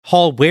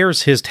Hall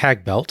wears his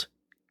tag belt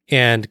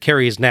and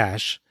carries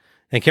Nash's.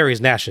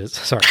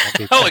 Sorry.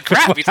 Holy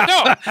crap,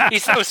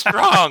 he's so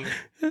strong.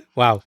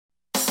 Wow.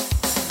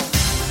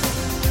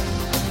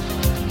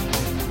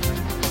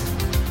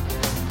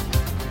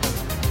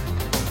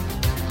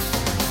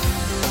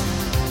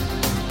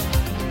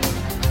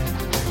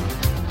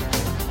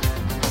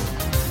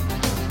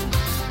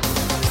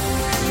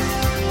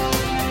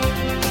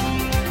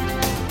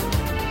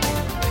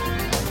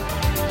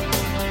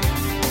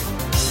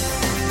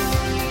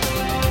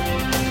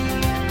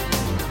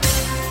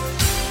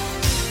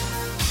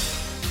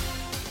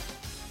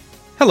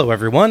 Hello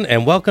everyone,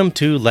 and welcome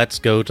to Let's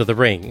Go to the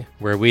Ring,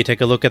 where we take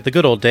a look at the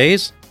good old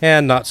days,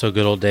 and not so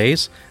good old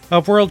days,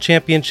 of World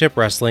Championship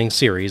Wrestling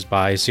series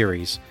by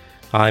series.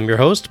 I'm your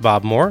host,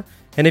 Bob Moore,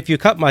 and if you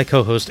cut my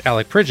co-host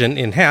Alec Pridgeon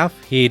in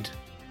half, he'd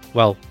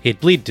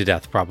bleed to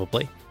death,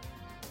 probably.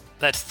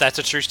 That's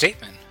a true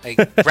statement. A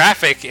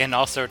graphic and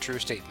also a true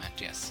statement,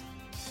 yes.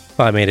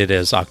 Well, I mean, it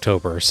is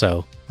October,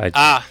 so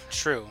I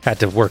true.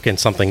 Had to work in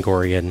something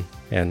gory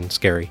and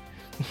scary.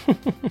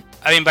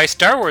 I mean, by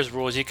Star Wars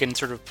rules, you can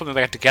sort of put them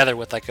back together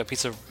with like a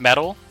piece of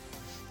metal.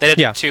 They did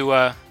it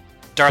to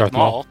Darth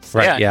Maul. So,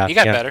 right, yeah. He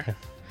got better.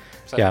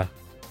 So. Yeah.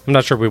 I'm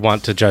not sure we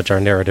want to judge our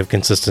narrative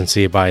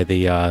consistency by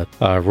the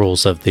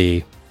rules of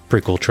the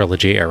prequel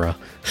trilogy era.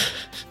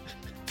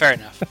 Fair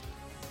enough.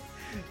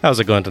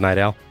 How's it going tonight,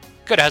 Al?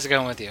 Good, how's it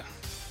going with you?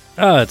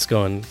 It's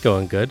going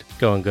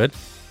good.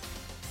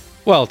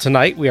 Well,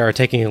 tonight we are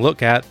taking a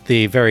look at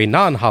the very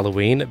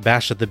non-Halloween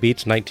Bash at the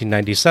Beach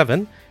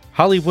 1997,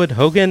 Hollywood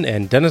Hogan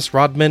and Dennis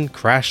Rodman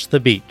Crash the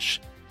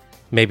Beach.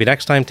 Maybe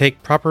next time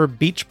take proper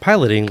beach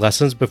piloting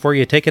lessons before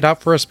you take it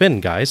out for a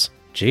spin, guys.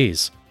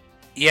 Jeez.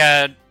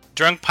 Yeah,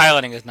 drunk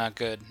piloting is not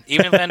good.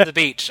 Even at the end of the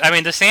beach. I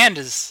mean, the sand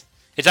it's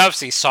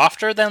obviously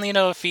softer than,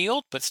 a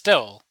field, but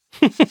still.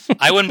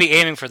 I wouldn't be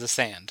aiming for the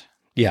sand.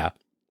 Yeah.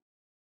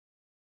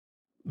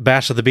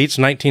 Bash of the Beach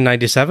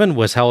 1997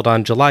 was held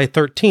on July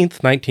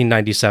 13th,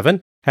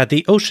 1997, at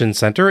the Ocean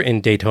Center in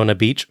Daytona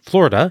Beach,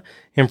 Florida,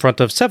 in front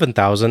of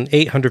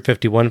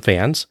 7,851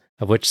 fans,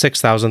 of which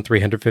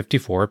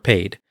 6,354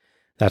 paid.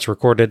 That's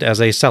recorded as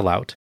a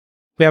sellout.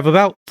 We have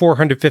about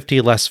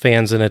 450 less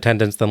fans in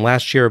attendance than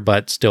last year,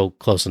 but still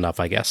close enough,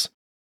 I guess.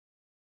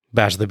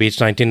 Bash of the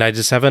Beach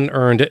 1997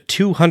 earned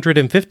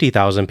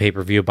 250,000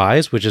 pay-per-view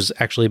buys, which is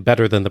actually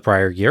better than the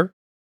prior year.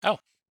 Oh.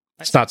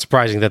 It's not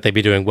surprising that they'd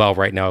be doing well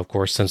right now, of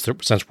course, since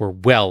we're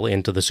well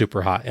into the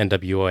super hot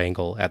NWO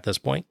angle at this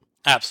point.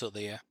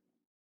 Absolutely, yeah.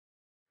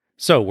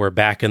 So we're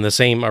back in the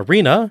same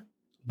arena,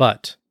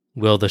 but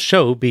will the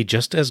show be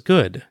just as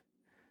good?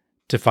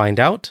 To find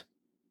out,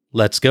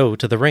 let's go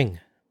to the ring.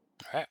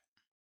 All right.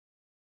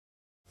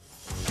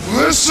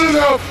 Listen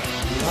up,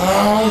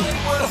 loud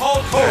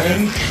Hulk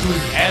Hogan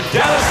and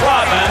Dennis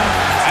Rodman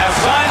have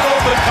signed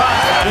over the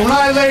contract. When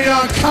I laid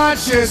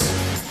unconscious,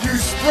 you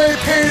spray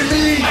painted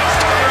me.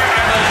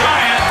 And the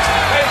Giant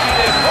making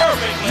it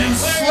perfectly You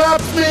clear.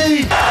 slapped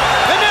me.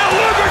 And now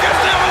Luger gets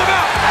down with the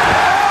belt.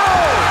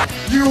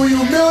 You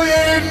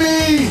humiliated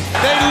me.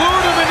 They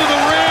lured him into the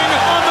ring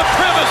on the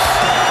premise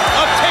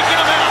of taking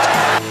him out.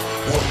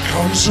 What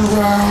comes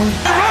around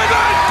And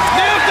Rodman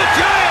nails the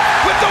Giant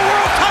with the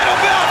world title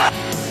belt.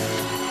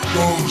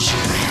 goes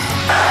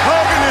around.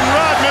 Hogan and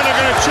Rodman are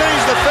going to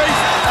change the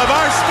face of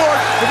our sport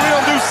if we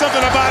don't do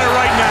something about it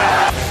right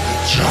now. The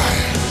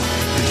giant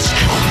is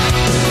coming.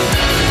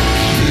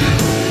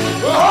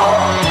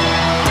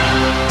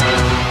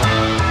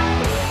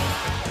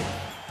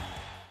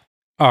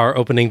 Our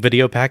opening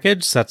video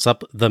package sets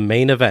up the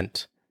main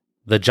event,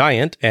 The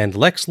Giant and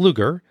Lex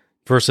Luger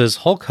versus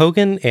Hulk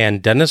Hogan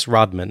and Dennis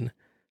Rodman.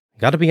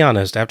 Gotta be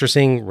honest, after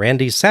seeing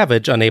Randy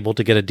Savage unable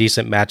to get a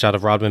decent match out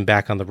of Rodman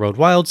back on the Road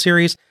Wild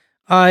series,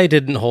 I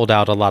didn't hold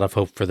out a lot of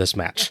hope for this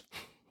match.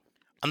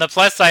 On the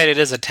plus side, it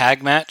is a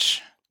tag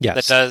match. Yes.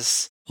 That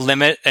does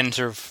limit and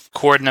sort of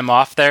cordon them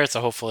off there,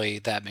 so hopefully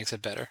that makes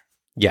it better.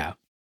 Yeah.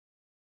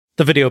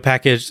 The video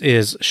package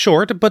is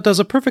short, but does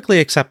a perfectly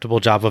acceptable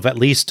job of at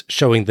least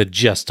showing the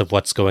gist of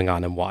what's going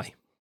on and why.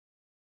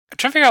 I'm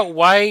trying to figure out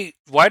why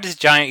does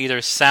Giant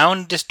either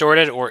sound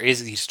distorted or is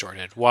he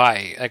distorted?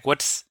 Why? Like,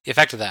 what's the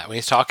effect of that when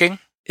he's talking?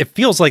 It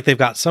feels like they've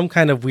got some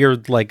kind of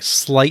weird,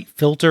 slight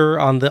filter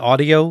on the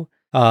audio.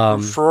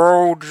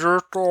 So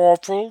just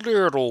off a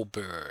little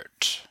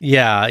bit.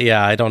 Yeah,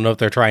 I don't know if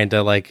they're trying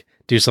to,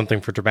 do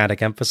something for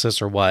dramatic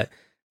emphasis or what.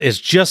 It's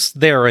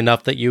just there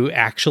enough that you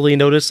actually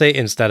notice it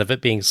instead of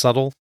it being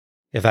subtle.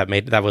 If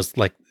that was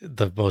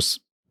the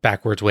most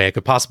backwards way I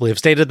could possibly have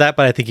stated that,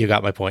 but I think you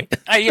got my point.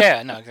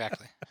 Yeah, no,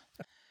 exactly.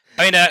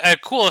 I mean, a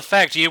cool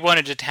effect, you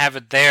wanted to have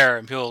it there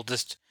and people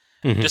just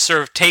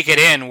sort of take it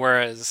in,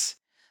 whereas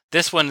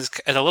this one is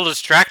a little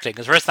distracting,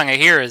 because the first thing I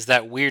hear is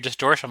that weird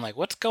distortion. I'm like,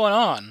 what's going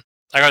on?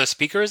 Like, are the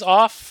speakers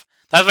off?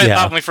 That's what I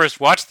thought when we first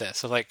watched this.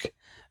 So,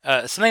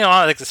 something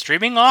on, the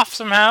streaming off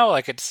somehow?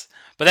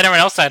 But then everyone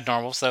else had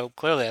normal, so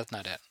clearly that's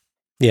not it.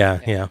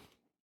 Yeah.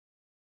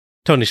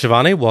 Tony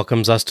Schiavone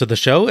welcomes us to the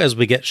show as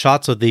we get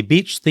shots of the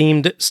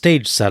beach-themed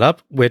stage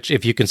setup, which,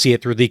 if you can see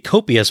it through the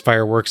copious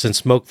fireworks and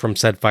smoke from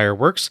said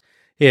fireworks,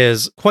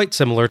 is quite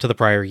similar to the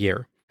prior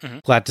year. Mm-hmm.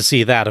 Glad to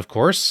see that, of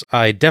course.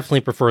 I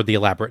definitely prefer the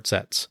elaborate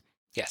sets.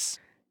 Yes.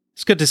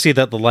 It's good to see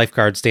that the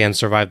lifeguard stand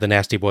survived the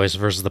Nasty Boys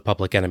versus the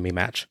Public Enemy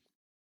match.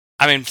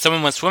 I mean, if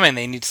someone went swimming,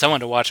 they need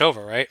someone to watch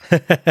over, right?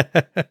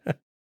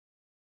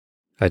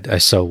 I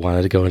so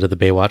wanted to go into the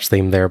Baywatch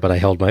theme there, but I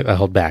held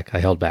back.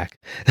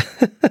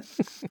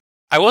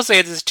 I will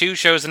say this is 2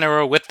 shows in a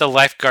row with the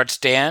lifeguard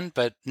stand,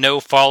 but no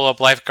follow-up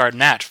lifeguard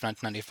match from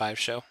 1995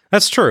 show.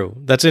 That's true.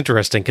 That's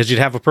interesting, because you'd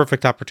have a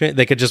perfect opportunity.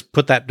 They could just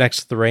put that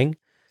next to the ring.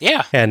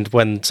 Yeah. And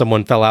when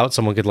someone fell out,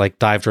 someone could like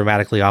dive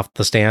dramatically off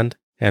the stand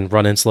and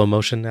run in slow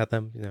motion at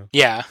them. You know.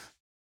 Yeah.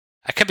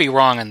 I could be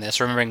wrong on this,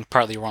 remembering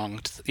partly wrong,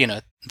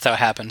 that's how it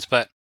happens,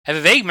 but I have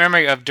a vague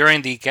memory of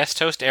during the guest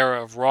host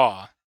era of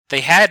Raw,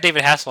 they had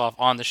David Hasselhoff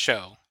on the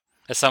show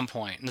at some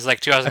point. It was like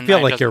 2009. I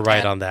feel like you're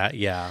right on that,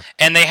 yeah.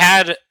 And they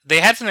had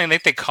something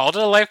like they called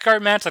it a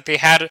lifeguard match. Like they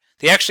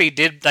actually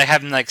did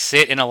have him like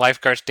sit in a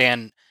lifeguard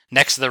stand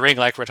next to the ring,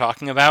 like we're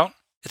talking about.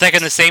 It's like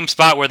in the same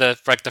spot where the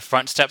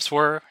front steps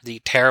were,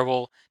 the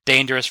terrible,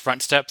 dangerous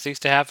front steps they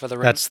used to have for the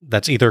ring.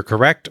 That's either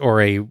correct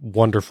or a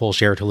wonderful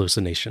shared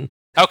hallucination.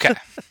 Okay.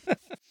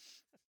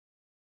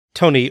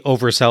 Tony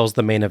oversells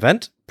the main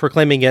event,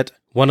 proclaiming it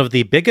one of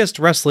the biggest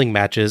wrestling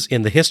matches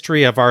in the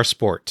history of our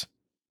sport.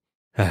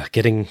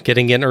 Getting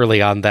in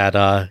early on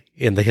that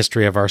in the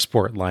history of our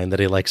sport line that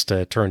he likes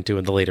to turn to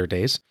in the later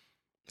days.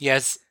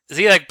 Yes. Is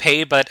he like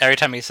paid but every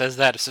time he says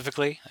that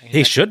specifically?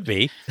 He should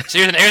be. So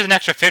here's an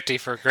extra 50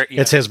 for great.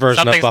 It's his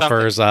version of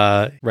Buffer's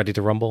Ready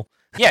to Rumble.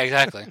 Yeah,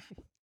 exactly.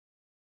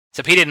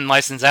 Except he didn't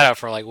license that out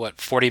for like what,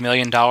 $40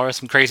 million,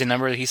 some crazy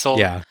number that he sold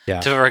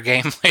to a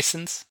game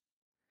license.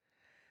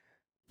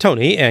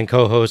 Tony and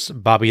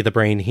co-host Bobby the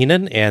Brain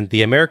Heenan and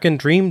the American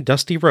Dream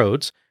Dusty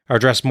Rhodes are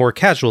dressed more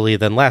casually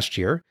than last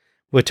year,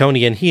 with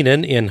Tony and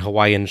Heenan in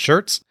Hawaiian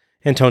shirts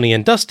and Tony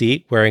and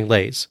Dusty wearing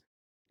leis.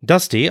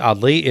 Dusty,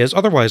 oddly, is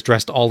otherwise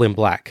dressed all in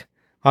black.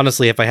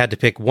 Honestly, if I had to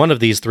pick one of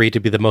these 3 to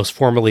be the most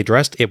formally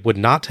dressed, it would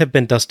not have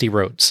been Dusty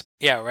Rhodes.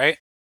 Yeah, right?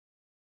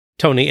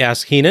 Tony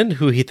asks Heenan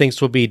who he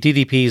thinks will be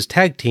DDP's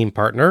tag team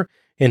partner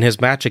in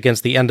his match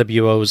against the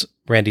NWO's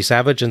Randy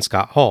Savage and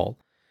Scott Hall.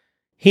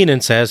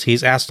 Heenan says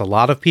he's asked a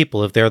lot of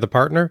people if they're the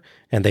partner,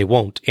 and they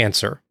won't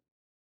answer.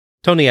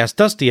 Tony asks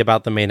Dusty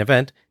about the main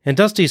event, and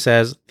Dusty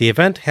says the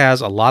event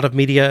has a lot of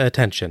media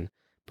attention,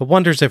 but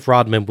wonders if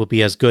Rodman will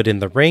be as good in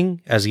the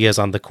ring as he is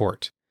on the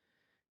court.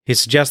 He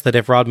suggests that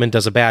if Rodman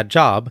does a bad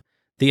job,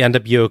 the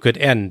NWO could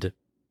end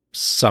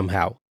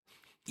somehow.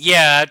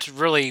 Yeah, it's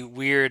really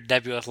weird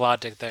nebulous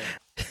logic there.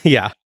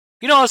 Yeah.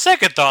 On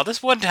second thought,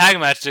 this one tag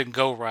match didn't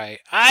go right.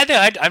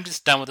 I'm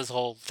just done with this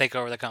whole take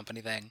over the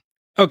company thing.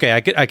 Okay,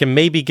 I can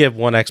maybe give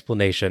one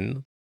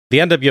explanation. The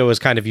NWO is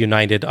kind of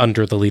united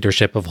under the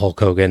leadership of Hulk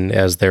Hogan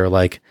as their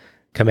like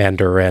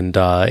commander and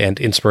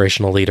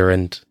inspirational leader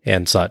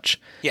and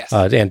such. Yes.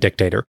 And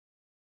dictator.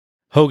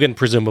 Hogan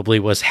presumably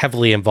was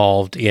heavily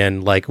involved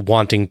in like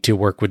wanting to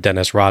work with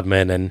Dennis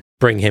Rodman and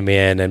bring him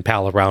in and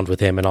pal around with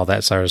him and all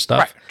that sort of stuff.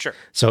 Right, sure.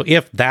 So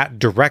if that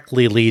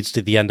directly leads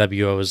to the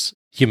NWO's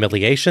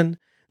humiliation,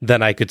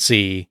 then I could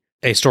see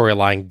a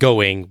storyline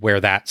going where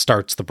that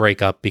starts the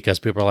breakup because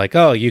people are like,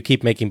 oh, you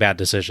keep making bad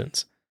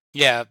decisions.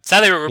 Yeah,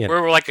 sadly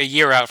we're like a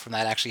year out from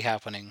that actually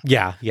happening.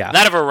 Yeah.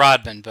 Not over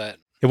Rodman, but...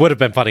 It would have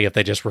been funny if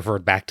they just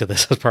referred back to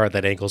this as part of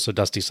that angle so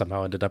Dusty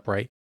somehow ended up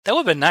right. That would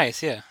have been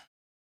nice, yeah.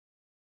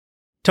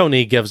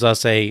 Tony gives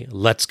us a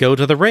let's go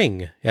to the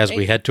ring as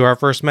we head to our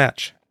first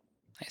match.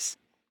 Nice.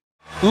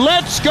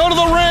 Let's go to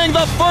the ring,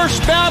 the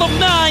first bout of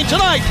 9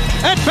 tonight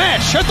at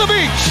Bash at the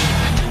Beach.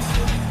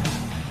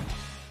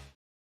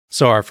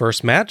 So our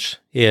first match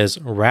is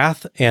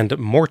Wrath and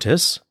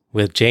Mortis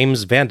with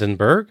James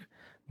Vandenberg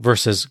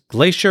versus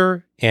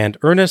Glacier and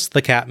Ernest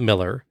the Cat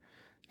Miller.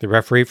 The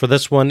referee for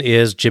this one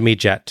is Jimmy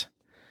Jett.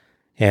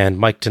 And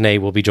Mike Tenay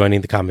will be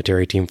joining the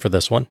commentary team for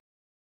this one.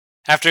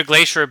 After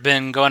Glacier had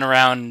been going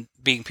around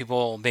being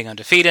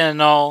undefeated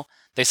and all,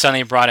 they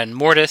suddenly brought in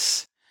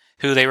Mortis,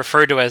 who they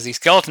referred to as the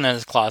skeleton in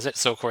his closet,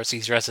 so of course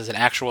he's dressed as an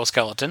actual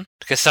skeleton,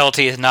 because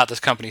subtlety is not this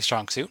company's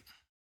strong suit.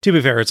 To be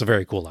fair, it's a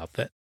very cool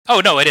outfit.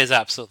 Oh, no, it is,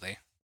 absolutely.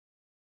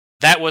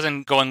 That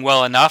wasn't going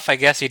well enough. I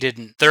guess he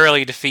didn't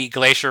thoroughly defeat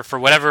Glacier for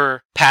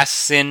whatever past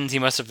sins he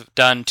must have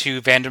done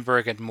to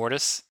Vandenberg and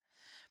Mortis.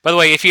 By the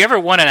way, if you ever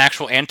want an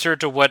actual answer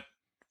to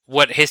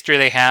what history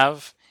they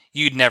have,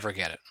 you'd never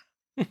get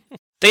it.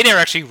 They never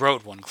actually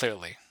wrote one,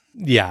 clearly.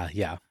 Yeah.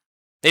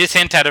 They just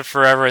hint at it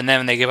forever, and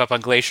then they give up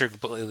on Glacier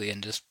completely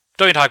and just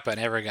don't even talk about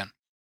it ever again.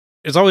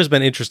 It's always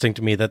been interesting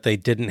to me that they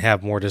didn't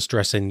have Mortis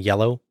dress in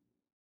yellow,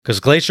 because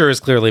Glacier is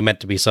clearly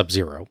meant to be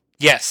Sub-Zero.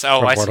 Yes,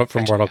 from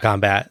Mortal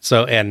Kombat.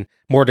 So, and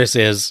Mortis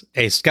is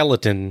a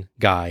skeleton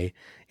guy,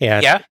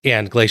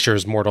 and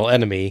Glacier's mortal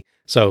enemy.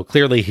 So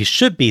clearly he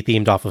should be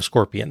themed off of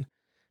Scorpion,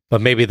 but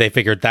maybe they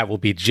figured that will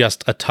be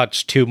just a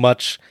touch too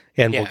much,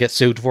 and we'll get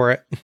sued for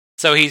it.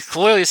 So he's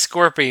clearly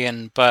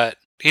Scorpion, but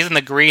he's in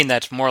the green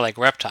that's more like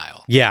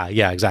Reptile. Yeah,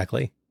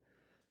 exactly.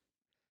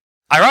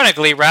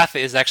 Ironically, Wrath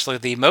is actually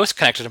the most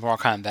connected to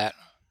Mortal Kombat,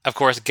 of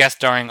course, guest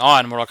starring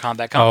on Mortal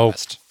Kombat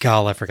Conquest. Oh,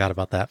 God, I forgot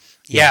about that.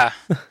 Yeah.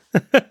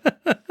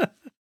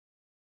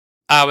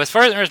 As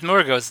far as Ernest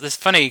Miller goes, it's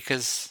funny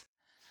because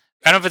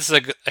I don't know if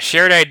it's a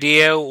shared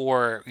idea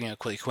or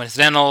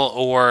coincidental,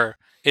 or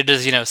it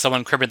is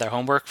someone cribbing their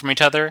homework from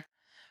each other.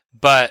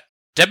 But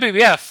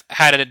WWF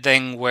had a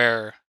thing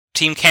where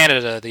Team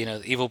Canada,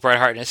 the evil Bret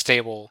Hart and his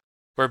stable,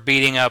 were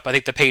beating up, I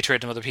think, the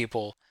Patriot and other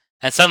people,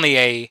 and suddenly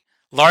a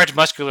large,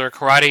 muscular,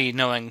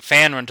 karate-knowing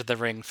fan runs to the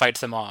ring,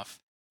 fights them off.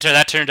 So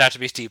that turned out to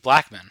be Steve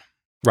Blackman.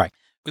 Right.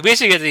 We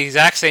basically get the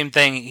exact same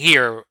thing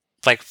here,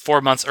 like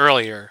 4 months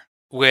earlier,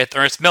 with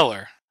Ernest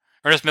Miller.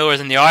 Ernest Miller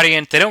is in the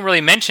audience. They don't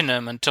really mention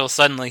him until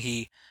suddenly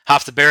he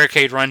hops the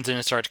barricade, runs in,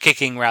 and starts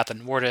kicking Wrath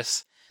and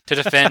Mortis to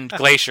defend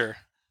Glacier.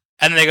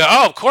 And then they go,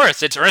 oh, of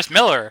course, it's Ernest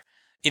Miller.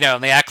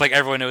 And they act like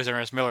everyone knows who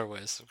Ernest Miller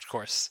was. Of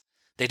course,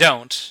 they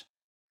don't.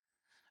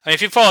 I mean,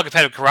 if you follow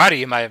competitive karate,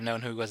 you might have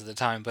known who he was at the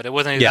time, but it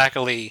wasn't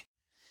exactly... Yeah.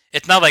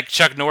 It's not like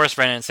Chuck Norris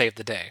ran in and saved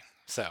the day,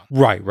 so...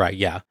 Right,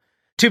 yeah.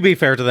 To be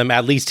fair to them,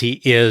 at least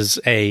he is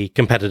a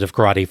competitive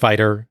karate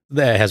fighter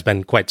that has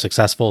been quite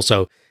successful,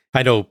 so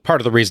I know part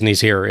of the reason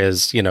he's here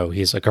is,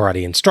 he's a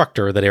karate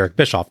instructor that Eric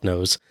Bischoff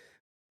knows,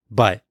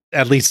 but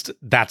at least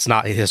that's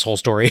not his whole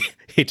story.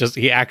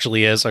 He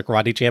actually is a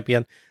karate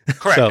champion.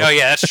 Correct. So. Oh,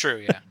 yeah, that's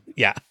true, yeah.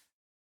 Yeah.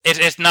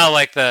 It's not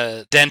like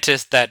the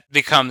dentist that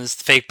becomes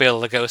fake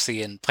Bela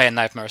Lugosi in Plan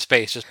 9 from Outer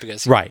Space just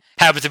because he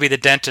happens to be the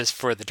dentist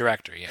for the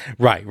director, yeah.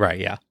 Right,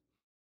 yeah.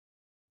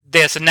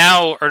 Yeah, so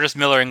now Ernest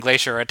Miller and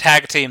Glacier are a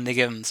tag team. They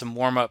give him some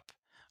warm-up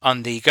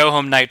on the Go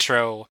Home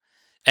Nitro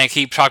and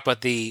keep talking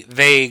about the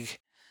vague,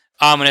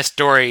 ominous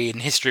story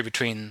and history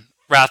between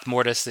Wrath,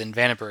 Mortis, and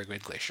Vandenberg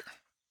and Glacier.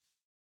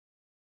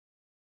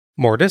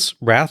 Mortis,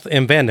 Wrath,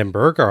 and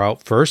Vandenberg are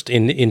out first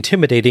in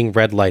intimidating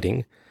red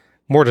lighting.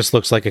 Mortis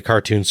looks like a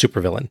cartoon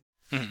supervillain.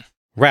 Mm.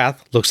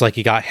 Wrath looks like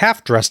he got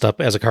half dressed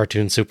up as a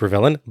cartoon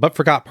supervillain, but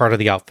forgot part of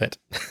the outfit.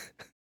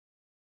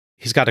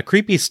 He's got a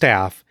creepy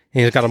staff,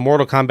 and he's got a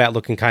Mortal Kombat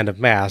looking kind of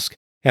mask,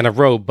 and a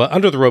robe, but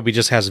under the robe he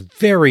just has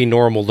very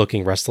normal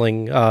looking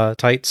wrestling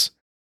tights.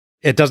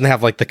 It doesn't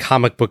have like the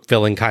comic book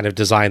villain kind of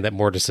design that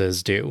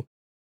Mortis's do.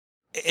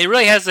 It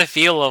really has the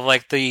feel of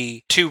like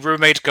the two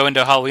roommates go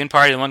into a Halloween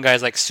party, and one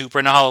guy's like super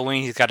into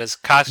Halloween, he's got his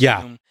costume.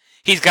 Yeah.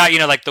 He's got,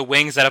 like the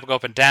wings that go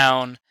up and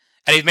down.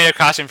 And he's made a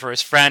costume for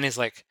his friend. He's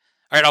like,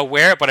 all right, I'll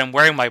wear it, but I'm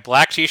wearing my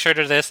black t-shirt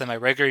of this and my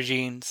regular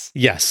jeans.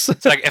 Yes. So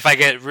like, if I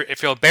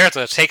feel embarrassed,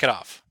 I'll take it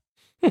off.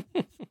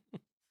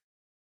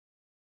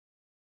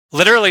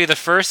 Literally, the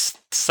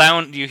first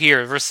song you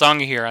hear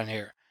on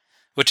here,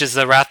 which is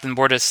the Wrath and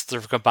Mortis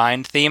sort of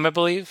combined theme, I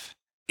believe,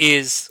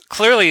 is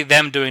clearly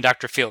them doing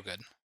Dr.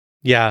 Feelgood.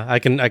 Yeah, I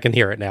can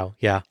hear it now.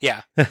 Yeah.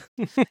 Yeah.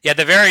 Yeah, at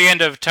the very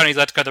end of Tony's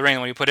Let's Go to the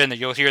Ring, when you put it in there,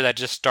 you'll hear that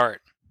just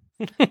start.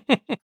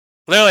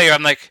 Literally,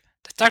 I'm like,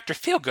 Dr.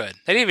 Feelgood.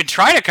 They didn't even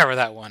try to cover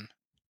that one.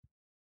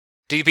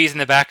 DP's in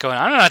the back going,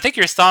 I don't know, I think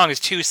your song is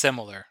too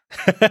similar.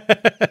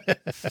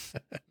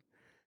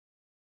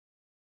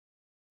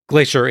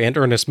 Glacier and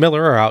Ernest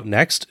Miller are out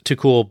next to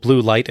cool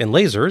blue light and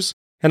lasers,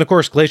 and of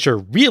course Glacier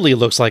really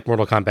looks like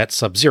Mortal Kombat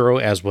Sub-Zero,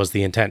 as was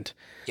the intent.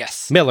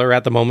 Yes. Miller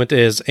at the moment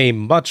is a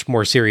much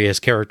more serious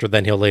character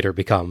than he'll later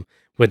become,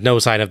 with no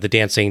sign of the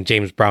dancing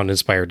James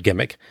Brown-inspired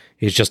gimmick.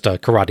 He's just a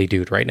karate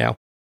dude right now.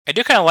 I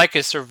do kind of like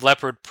his sort of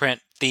leopard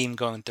print theme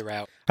going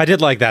throughout. I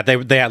did like that.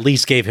 They at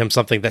least gave him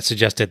something that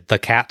suggested the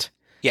cat.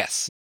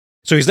 Yes.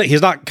 So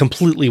he's not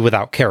completely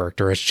without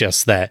character. It's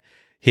just that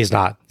he's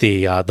not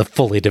the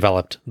fully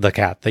developed the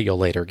cat that you'll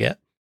later get.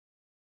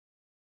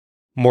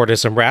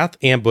 Mortis and Wrath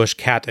ambush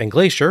Cat and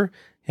Glacier,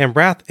 and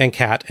Wrath and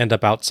Cat end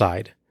up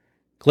outside.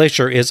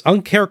 Glacier is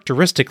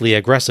uncharacteristically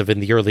aggressive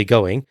in the early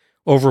going,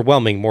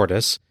 overwhelming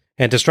Mortis,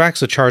 and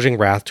distracts a charging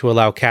Wrath to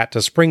allow Cat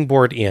to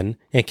springboard in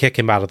and kick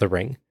him out of the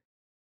ring.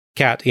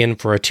 Cat in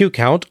for a 2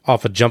 count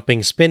off a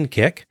jumping spin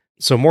kick,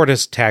 so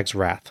Mortis tags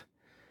Wrath.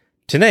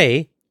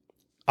 Tenay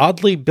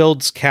oddly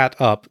builds Cat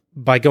up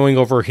by going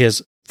over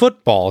his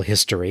football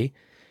history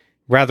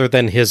rather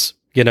than his,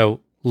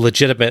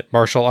 legitimate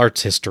martial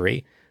arts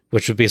history,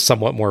 which would be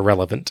somewhat more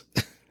relevant.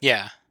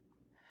 Yeah.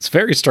 It's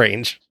very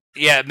strange.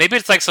 Yeah, maybe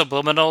it's like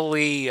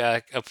subliminally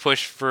a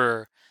push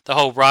for the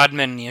whole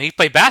Rodman, he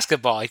played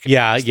basketball.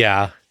 Yeah.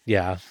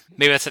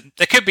 Maybe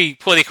that could be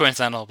purely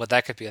coincidental, but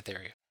that could be a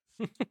theory.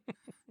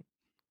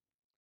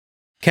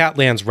 Cat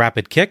lands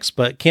rapid kicks,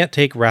 but can't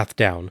take Wrath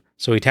down,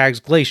 so he tags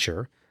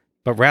Glacier,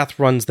 but Wrath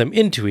runs them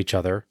into each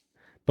other,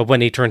 but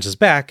when he turns his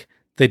back,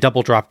 they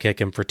double drop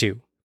kick him for 2.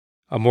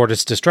 A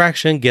Mortis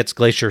distraction gets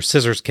Glacier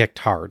scissors kicked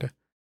hard.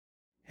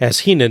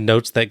 As Heenan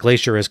notes that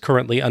Glacier is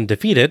currently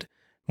undefeated,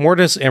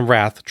 Mortis and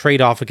Wrath trade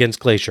off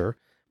against Glacier,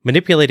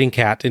 manipulating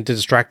Cat into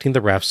distracting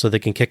the refs so they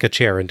can kick a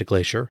chair into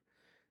Glacier.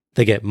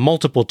 They get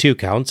multiple 2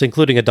 counts,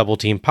 including a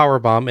double-team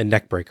powerbomb and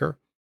neckbreaker.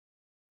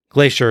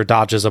 Glacier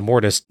dodges a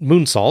Mortis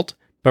moonsault,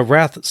 but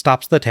Wrath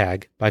stops the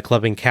tag by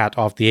clubbing Cat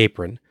off the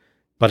apron,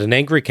 but an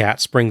angry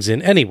Cat springs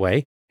in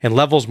anyway and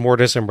levels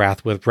Mortis and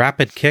Wrath with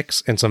rapid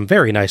kicks and some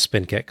very nice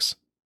spin kicks.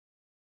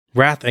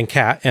 Wrath and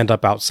Cat end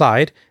up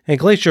outside, and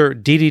Glacier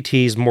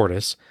DDTs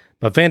Mortis,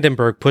 but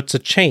Vandenberg puts a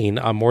chain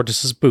on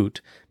Mortis's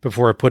boot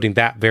before putting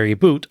that very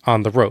boot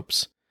on the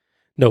ropes.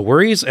 No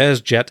worries,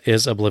 as Jet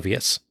is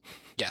oblivious.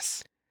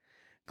 Yes.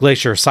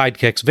 Glacier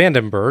sidekicks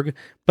Vandenberg,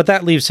 but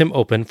that leaves him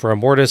open for a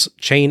Mortis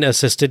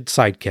chain-assisted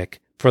sidekick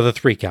for the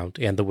 3 count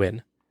and the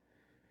win.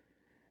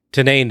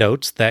 Tenay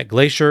notes that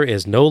Glacier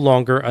is no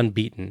longer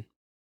unbeaten.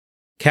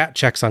 Cat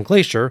checks on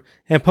Glacier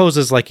and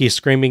poses like he's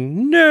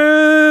screaming,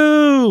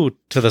 "No!"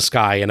 to the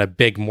sky in a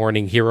big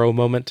morning hero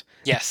moment.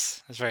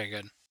 Yes, that's very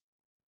good.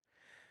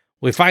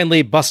 We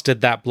finally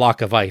busted that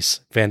block of ice,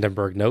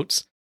 Vandenberg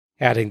notes,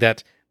 adding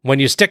that, when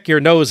you stick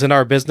your nose in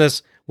our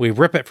business, we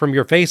rip it from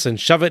your face and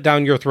shove it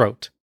down your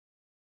throat.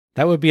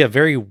 That would be a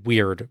very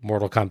weird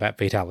Mortal Kombat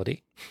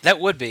fatality. That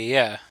would be,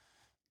 yeah.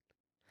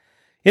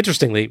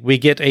 Interestingly, we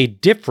get a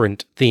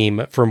different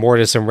theme for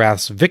Mortis and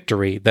Wrath's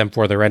victory than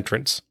for their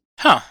entrance.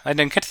 Huh, I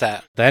didn't catch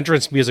that. The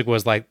entrance music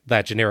was like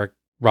that generic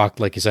rock,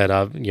 like you said,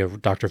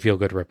 Dr.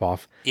 Feelgood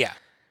ripoff. Yeah.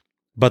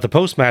 But the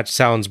post-match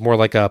sounds more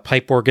like a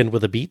pipe organ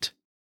with a beat.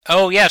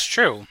 Oh, yeah, it's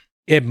true.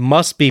 It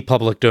must be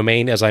public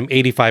domain, as I'm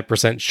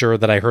 85% sure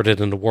that I heard it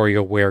in the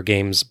WarioWare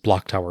game's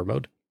Block Tower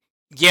mode.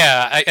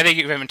 Yeah, I think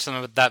you mentioned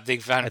something with that. They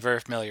found it very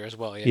familiar as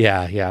well.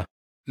 Yeah.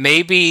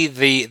 Maybe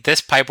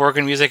this pipe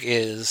organ music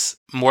is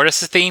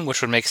Mortis' theme,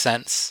 which would make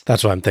sense.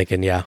 That's what I'm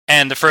thinking, yeah.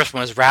 And the first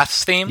one is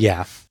Wrath's theme.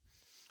 Yeah.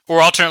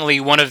 Or alternately,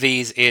 one of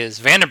these is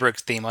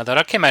Vandenberg's theme, although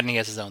I can't imagine he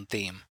has his own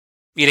theme.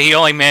 He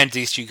only managed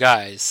these 2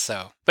 guys,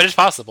 so... But it's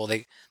possible.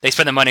 They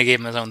spent the money and gave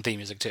him his own theme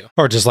music, too.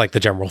 Or just like the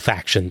general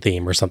faction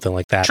theme or something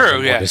like that.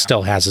 True, yeah. Mortis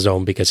still has his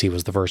own because he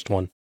was the first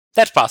one.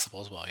 That's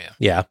possible as well, yeah.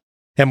 Yeah.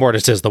 And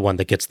Mortis is the one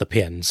that gets the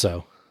pin,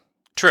 so...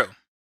 True.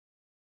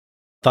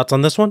 Thoughts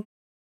on this one?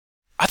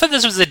 I thought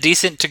this was a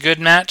decent to good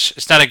match.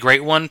 It's not a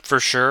great one, for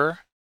sure.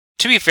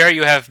 To be fair,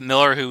 you have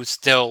Miller, who's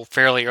still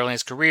fairly early in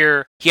his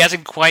career. He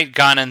hasn't quite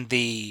gotten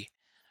the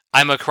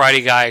I'm a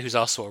karate guy who's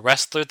also a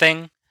wrestler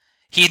thing.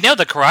 He nailed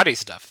the karate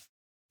stuff.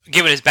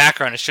 Given his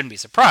background, it shouldn't be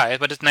surprised,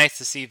 but it's nice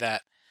to see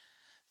that.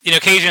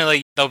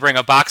 Occasionally they'll bring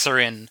a boxer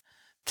in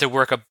to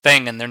work a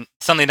thing, and they're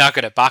suddenly not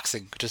good at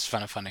boxing, which is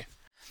kind of funny.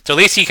 So at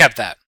least he kept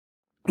that.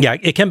 Yeah,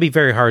 it can be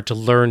very hard to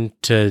learn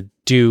to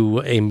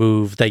do a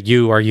move that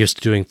you are used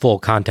to doing full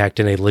contact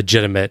in a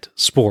legitimate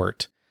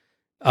sport,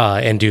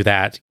 and do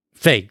that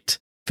fake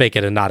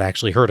it and not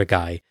actually hurt a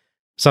guy.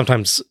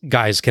 Sometimes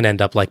guys can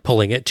end up like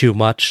pulling it too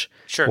much,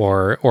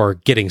 sure, or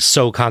getting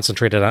so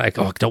concentrated on, like,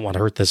 I don't want to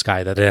hurt this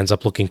guy, that it ends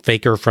up looking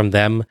faker from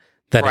them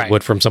than it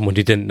would from someone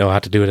who didn't know how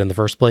to do it in the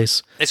first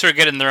place. They sort of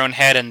get in their own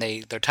head, and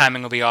their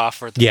timing will be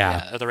off, or the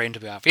range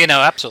will be off.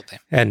 Absolutely.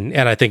 And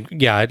I think,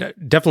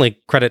 definitely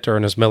credit to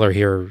Ernest Miller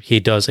here.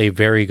 He does a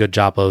very good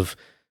job of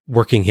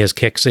working his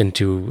kicks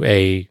into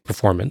a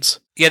performance.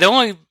 Yeah, the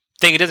only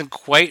thing he doesn't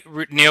quite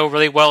nail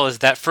really well is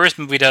that first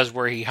move he does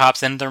where he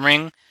hops into the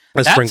ring.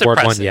 The springboard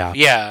one, yeah.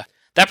 Yeah,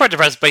 that part's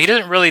impressive, but he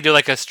doesn't really do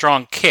like a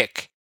strong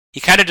kick. He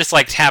kind of just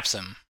like taps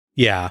him.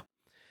 Yeah.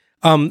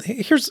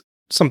 Here's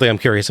something I'm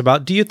curious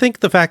about. Do you think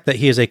the fact that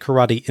he is a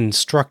karate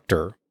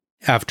instructor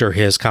after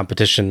his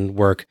competition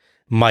work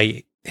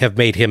might have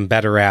made him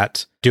better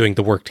at doing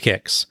the worked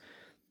kicks?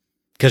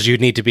 Because you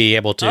need to be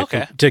able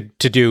to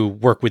do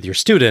work with your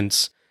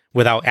students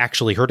without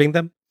actually hurting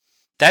them.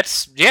 That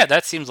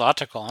seems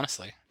logical,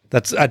 honestly.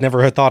 I'd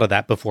never had thought of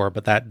that before,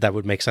 but that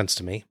would make sense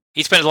to me.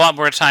 He spends a lot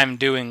more time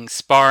doing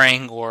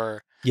sparring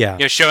or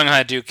showing how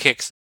to do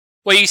kicks.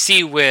 What you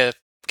see with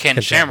Ken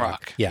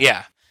Shamrock.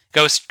 Yeah.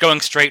 Going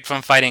straight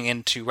from fighting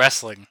into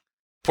wrestling.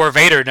 Poor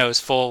Vader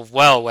knows full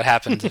well what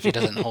happens if he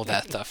doesn't hold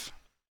that stuff.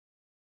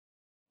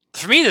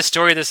 For me, the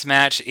story of this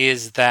match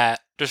is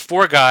that there's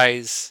 4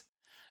 guys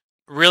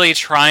really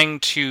trying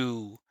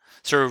to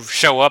sort of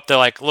show up. They're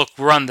like, look,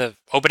 we're on the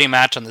opening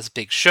match on this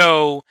big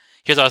show.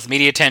 Here's all this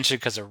media attention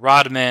because of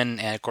Rodman,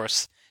 and of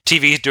course,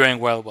 TV's doing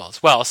well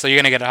as well, so you're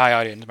going to get a high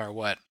audience no matter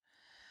what.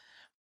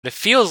 But it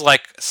feels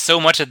like so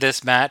much of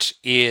this match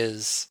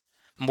is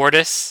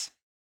Mortis.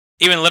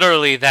 Even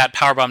literally that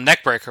Powerbomb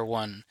Neckbreaker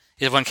one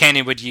is one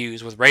Canyon would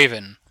use with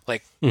Raven,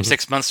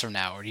 6 months from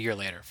now or a year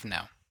later from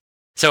now.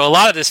 So a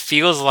lot of this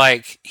feels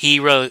like he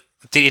really,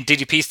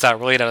 DDP style,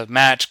 really out of the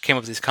match, came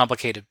up with these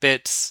complicated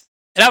bits.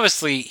 And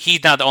obviously,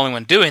 he's not the only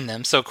one doing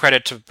them, so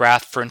credit to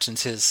Wrath, for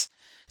instance, his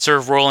sort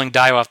of rolling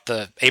dive off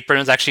the apron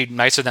is actually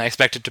nicer than I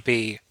expected to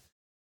be.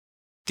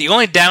 The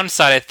only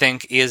downside, I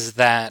think, is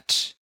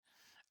that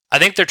I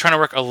think they're trying to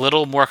work a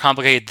little more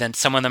complicated than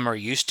some of them are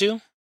used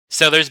to.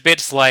 So there's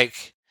bits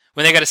like,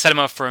 when they got to set him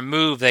up for a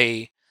move,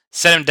 they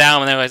set him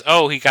down and they realize,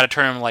 he got to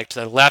turn him to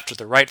the left or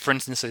the right, for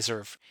instance, so they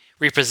sort of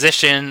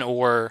reposition,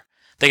 or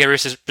they get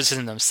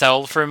reposition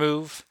themselves for a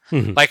move.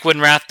 Mm-hmm. Like when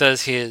Wrath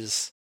does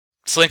his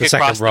slink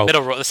across the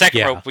middle rope, the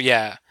second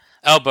rope,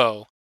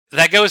 elbow.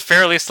 That goes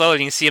fairly slow,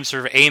 and you can see him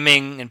sort of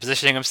aiming and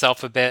positioning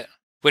himself a bit,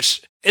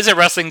 which is a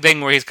wrestling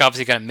thing where he's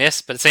obviously going to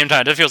miss, but at the same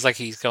time, it feels like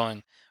he's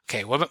going,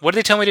 okay, what did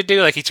they tell me to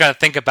do? Like, he's trying to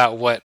think about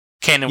what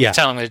Cannon was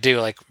telling him to do,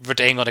 like, what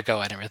angle to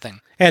go at and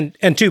everything.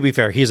 And to be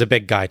fair, he's a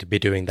big guy to be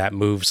doing that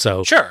move,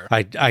 so sure.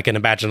 I can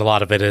imagine a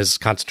lot of it is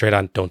concentrate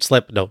on don't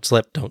slip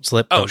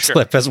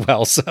as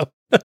well, so.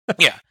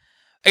 Yeah.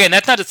 Again,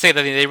 that's not to say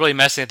that they really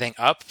mess anything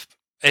up.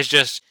 It's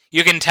just,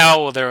 you can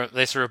tell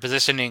they sort of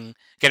positioning,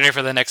 getting ready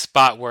for the next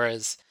spot,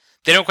 whereas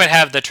they don't quite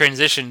have the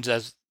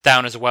transitions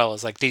down as well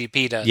as like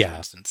DDP does, for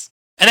instance.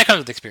 And that comes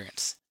with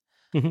experience.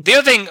 Mm-hmm. The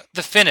other thing,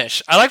 the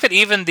finish. I like that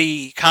even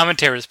the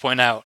commentators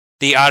point out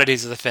the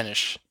oddities of the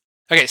finish.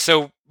 Okay,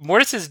 so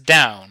Mortis is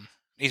down.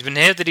 He's been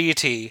hit with the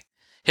DDT.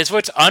 His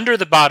foot's under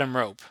the bottom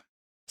rope.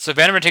 So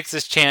Vanderman takes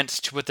this chance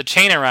to put the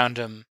chain around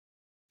him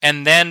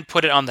and then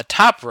put it on the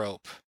top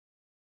rope,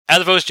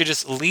 as opposed to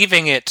just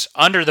leaving it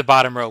under the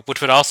bottom rope,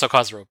 which would also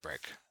cause a rope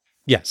break.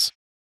 Yes.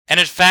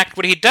 And in fact,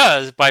 what he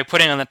does by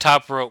putting on the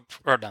top rope,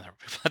 or no,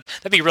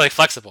 that'd be really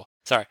flexible.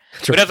 Sorry.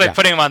 Sure, but by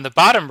putting him on the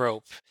bottom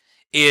rope,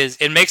 is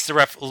it makes the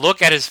ref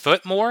look at his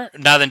foot more,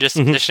 rather than just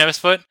the position of his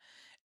foot.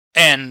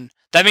 And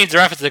that means the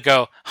ref has to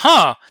go,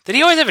 did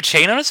he always have a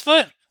chain on his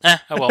foot? Oh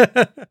well.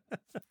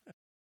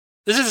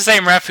 This is the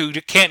same ref who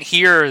can't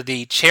hear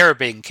the chair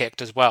being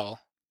kicked as well.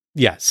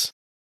 Yes.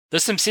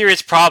 There's some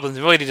serious problems.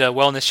 We really need a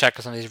wellness check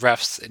on some of these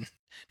refs in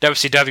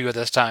WCW at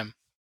this time.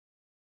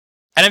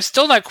 And I'm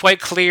still not quite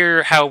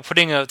clear how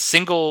putting a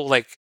single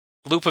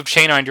loop of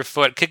chain on your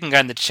foot, kicking a guy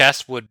in the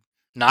chest would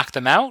knock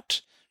them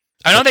out.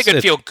 I know they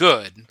could feel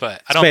good,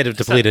 but I don't. It's made of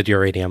depleted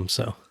uranium,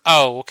 so.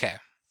 Oh, okay.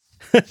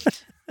 I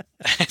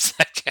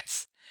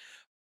guess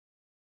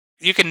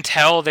you can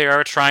tell they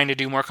are trying to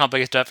do more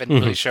complicated stuff and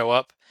really show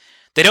up.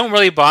 They don't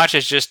really botch.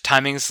 It's just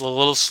timing's a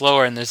little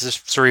slower, and there's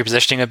this sort of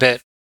repositioning a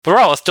bit. But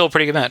overall, it's still a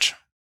pretty good match.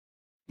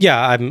 Yeah,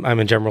 I'm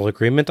in general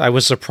agreement. I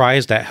was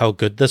surprised at how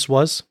good this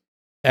was.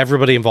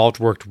 Everybody involved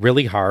worked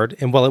really hard,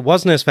 and while it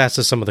wasn't as fast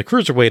as some of the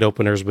cruiserweight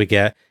openers we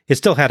get, it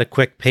still had a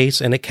quick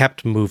pace, and it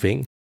kept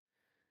moving.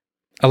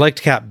 I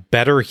liked Cap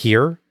better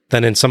here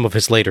than in some of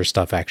his later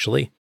stuff,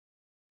 actually.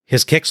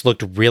 His kicks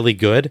looked really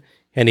good,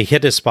 and he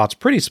hit his spots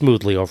pretty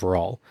smoothly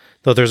overall,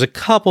 though there's a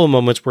couple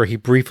moments where he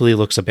briefly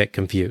looks a bit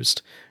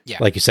confused. Yeah.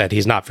 Like you said,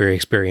 he's not very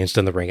experienced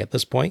in the ring at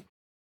this point.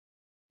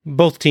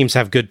 Both teams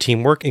have good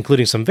teamwork,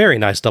 including some very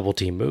nice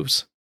double-team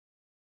moves.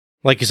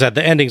 Like you said,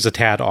 the ending's a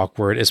tad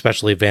awkward,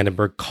 especially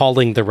Vandenberg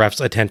calling the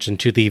ref's attention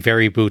to the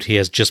very boot he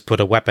has just put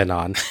a weapon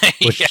on,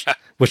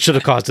 which should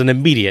have caused an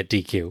immediate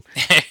DQ.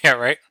 Yeah,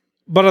 right.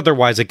 But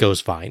otherwise, it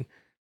goes fine.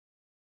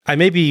 I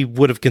maybe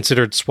would have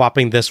considered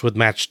swapping this with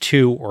match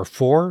 2 or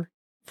 4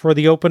 for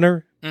the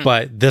opener,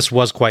 but this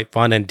was quite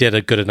fun and did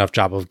a good enough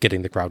job of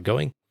getting the crowd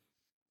going.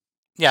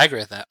 Yeah, I agree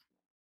with that.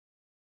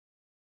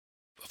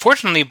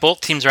 Fortunately,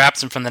 both teams are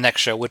absent from the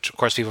next show, which, of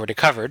course, we've already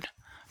covered,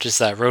 which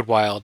is Road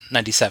Wild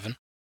 97.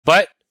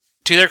 But,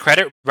 to their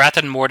credit, Wrath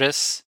and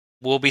Mortis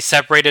will be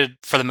separated,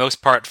 for the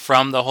most part,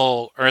 from the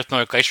whole Earth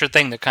Miller Glacier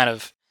thing. They're kind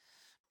of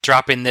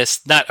dropping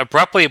this, not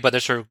abruptly, but they're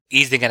sort of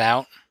easing it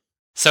out.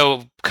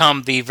 So,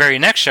 come the very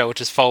next show,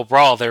 which is Fall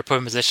Brawl, they're put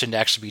in position to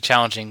actually be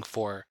challenging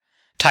for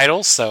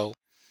titles, so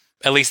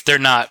at least they're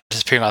not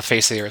disappearing off the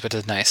face of the earth, which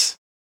is nice.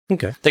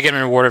 Okay. They're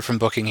getting rewarded from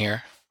booking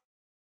here.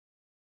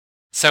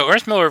 So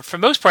Earth Miller, for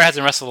the most part,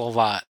 hasn't wrestled a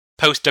lot,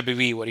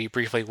 post-WWE, what he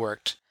briefly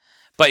worked.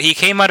 But he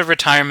came out of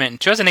retirement in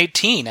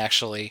 2018,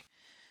 actually,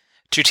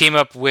 to team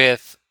up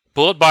with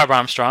Bullet Bob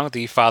Armstrong,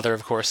 the father,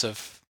 of course,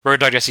 of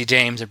Road Dogg Jesse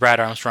James and Brad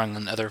Armstrong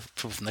and other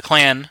people from the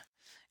clan,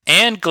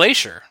 and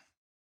Glacier.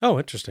 Oh,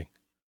 interesting.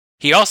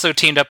 He also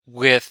teamed up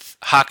with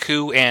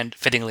Haku and,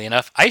 fittingly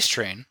enough, Ice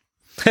Train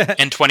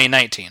in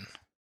 2019.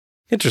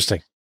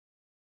 Interesting.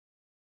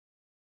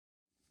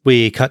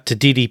 We cut to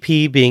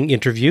DDP being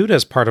interviewed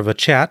as part of a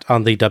chat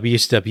on the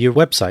WCW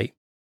website.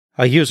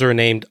 A user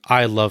named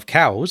I Love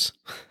Cows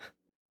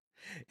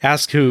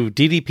asks who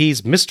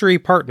DDP's mystery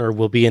partner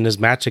will be in his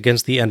match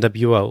against the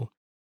NWO.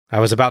 I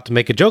was about to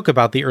make a joke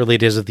about the early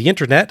days of the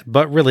internet,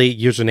 but really,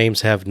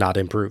 usernames have not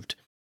improved.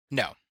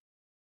 No.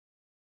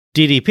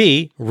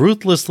 DDP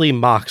ruthlessly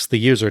mocks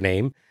the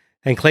username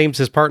and claims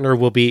his partner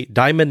will be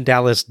Diamond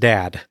Dallas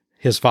Dad,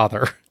 his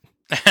father.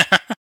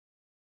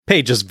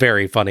 Page is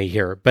very funny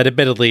here, but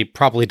admittedly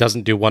probably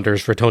doesn't do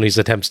wonders for Tony's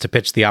attempts to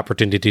pitch the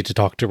opportunity to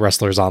talk to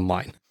wrestlers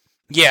online.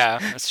 Yeah,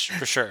 that's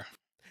for sure.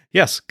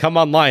 Yes, come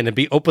online and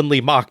be openly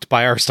mocked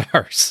by our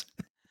stars.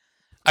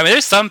 I mean,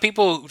 there's some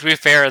people, to be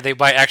fair, they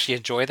might actually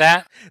enjoy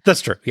that.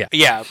 That's true, yeah.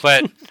 Yeah,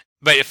 but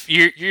if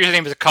your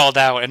username is called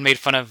out and made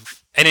fun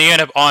of, and you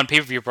end up on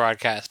pay-per-view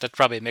broadcast, that's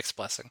probably a mixed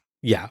blessing.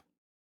 Yeah.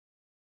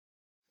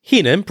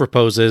 Heenan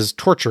proposes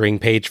torturing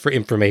Page for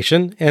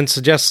information and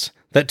suggests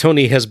that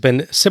Tony has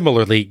been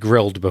similarly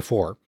grilled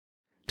before.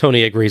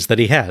 Tony agrees that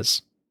he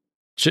has.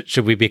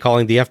 Should we be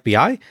calling the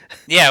FBI?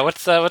 Yeah,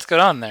 what's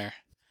going on there?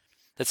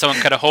 Did someone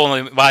cut a hole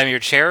in the bottom of your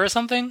chair or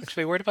something? Should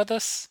we be worried about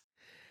this?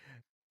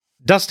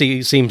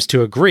 Dusty seems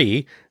to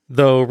agree,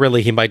 though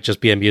really he might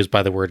just be amused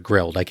by the word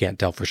grilled. I can't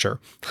tell for sure.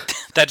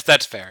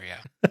 That's fair,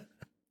 yeah.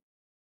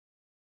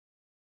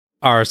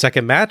 Our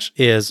second match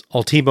is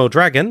Ultimo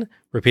Dragon,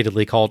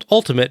 repeatedly called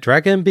Ultimate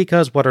Dragon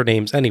because what are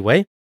names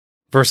anyway,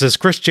 versus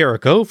Chris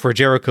Jericho for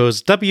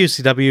Jericho's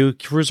WCW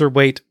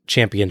Cruiserweight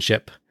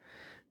Championship.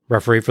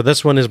 Referee for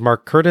this one is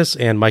Mark Curtis,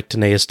 and Mike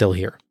Tenay is still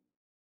here.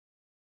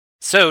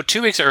 So,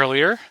 2 weeks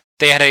earlier,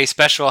 they had a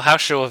special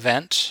house show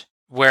event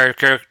where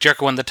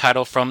Jericho won the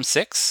title from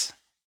Syxx.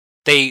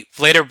 they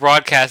later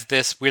broadcast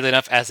this, weirdly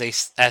enough,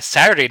 as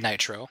Saturday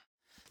Nitro.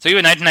 So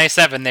even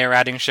 1997, they were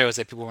adding shows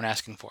that people weren't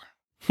asking for.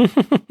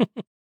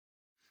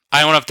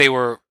 I don't know if they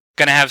were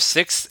going to have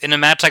 6 in a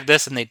match like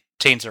this and they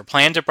changed their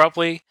plans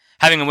abruptly.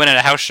 Having a win at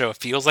a house show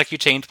feels like you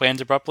change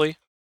plans abruptly.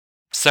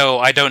 So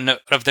I don't know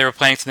if they were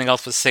planning something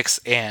else with Syxx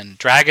and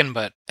Dragon,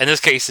 but in this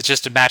case, it's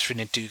just a match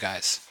between the two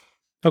guys.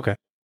 Okay.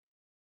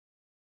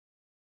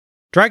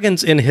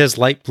 Dragon's in his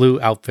light blue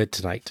outfit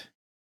tonight.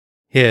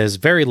 His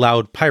very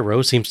loud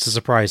pyro seems to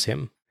surprise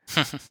him.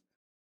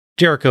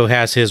 Jericho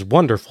has his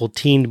wonderful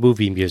teen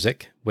movie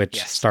music,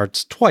 which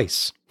starts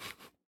twice.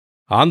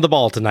 On the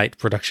ball tonight,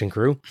 production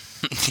crew.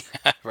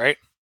 Right?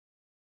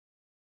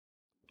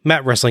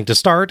 Mat wrestling to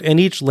start, and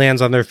each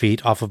lands on their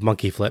feet off of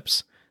monkey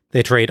flips.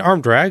 They trade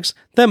arm drags,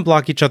 then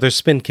block each other's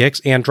spin kicks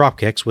and drop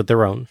kicks with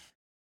their own.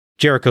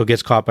 Jericho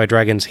gets caught by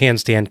Dragon's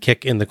handstand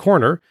kick in the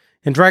corner,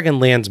 and Dragon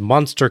lands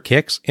monster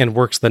kicks and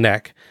works the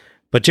neck,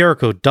 but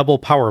Jericho double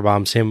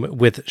powerbombs him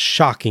with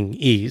shocking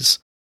ease.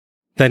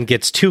 Then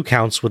gets 2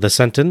 counts with a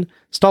senton,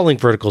 stalling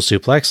vertical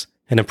suplex,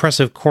 an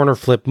impressive corner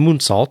flip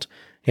moonsault,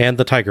 and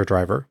the Tiger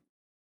Driver.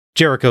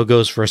 Jericho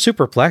goes for a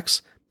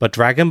superplex, but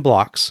Dragon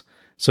blocks,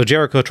 so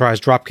Jericho tries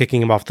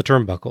drop-kicking him off the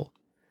turnbuckle.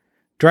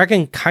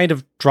 Dragon kind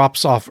of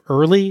drops off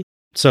early,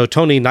 so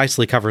Tony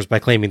nicely covers by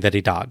claiming that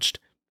he dodged.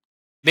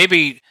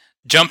 Maybe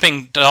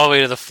jumping all the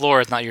way to the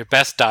floor is not your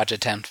best dodge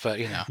attempt, but,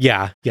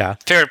 Yeah.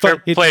 Fair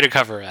play to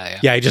cover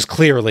that, Yeah, he just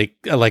clearly,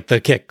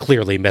 the kick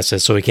clearly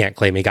misses, so he can't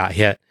claim he got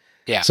hit.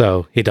 Yeah.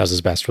 So he does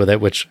his best with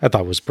it, which I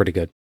thought was pretty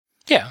good.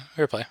 Yeah,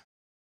 fair play.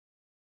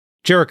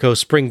 Jericho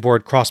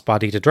springboard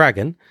crossbody to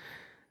Dragon.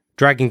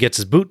 Dragon gets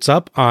his boots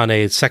up on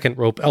a second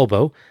rope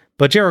elbow,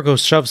 but Jericho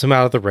shoves him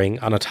out of the ring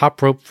on a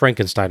top rope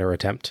Frankensteiner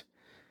attempt.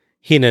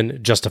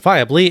 Heenan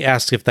justifiably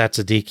asks if that's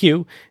a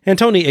DQ, and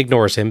Tony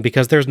ignores him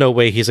because there's no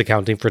way he's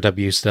accounting for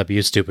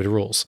WCW's stupid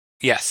rules.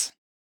 Yes.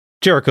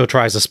 Jericho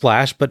tries a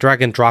splash, but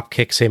Dragon drop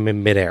kicks him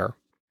in midair.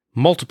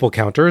 Multiple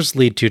counters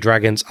lead to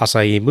Dragon's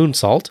Acai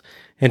moonsault,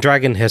 and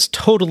Dragon has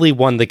totally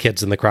won the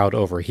kids in the crowd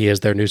over. He is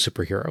their new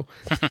superhero.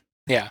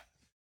 Yeah.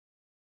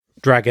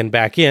 Dragon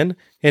back in,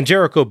 and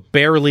Jericho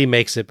barely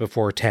makes it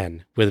before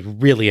 10, with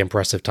really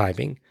impressive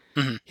timing.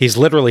 Mm-hmm. He's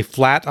literally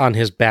flat on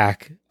his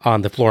back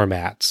on the floor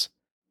mats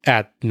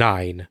at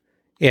 9,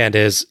 and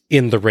is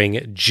in the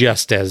ring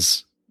just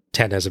as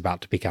 10 is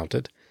about to be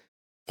counted.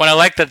 When I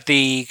like that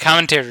the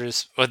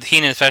commentators, with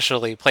Heenan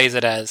especially, plays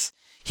it as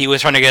he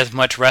was trying to get as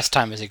much rest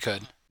time as he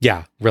could.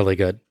 Yeah, really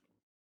good.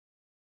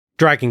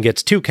 Dragon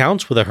gets 2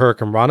 counts with a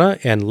Hurricane Rana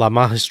and La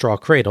Magistral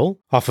Cradle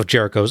off of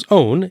Jericho's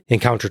own in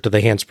counter to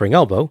the handspring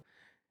elbow,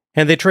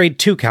 and they trade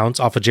 2 counts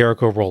off a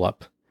Jericho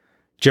roll-up.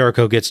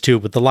 Jericho gets 2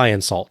 with the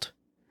Lion Salt.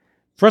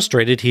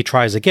 Frustrated, he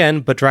tries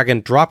again, but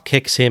Dragon drop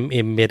kicks him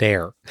in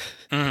midair.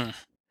 Mm.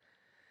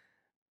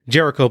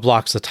 Jericho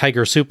blocks the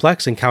Tiger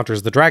Suplex and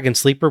counters the Dragon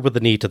Sleeper with a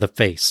knee to the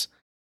face.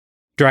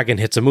 Dragon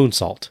hits a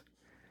moonsault.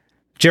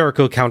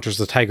 Jericho counters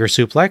the Tiger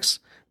Suplex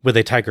with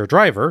a Tiger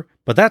Driver,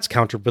 but that's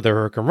countered with a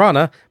Hurricane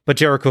Rana, but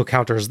Jericho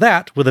counters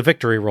that with a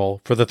victory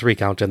roll for the 3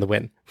 count and the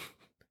win.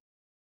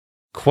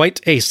 Quite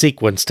a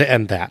sequence to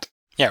end that.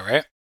 Yeah,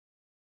 right?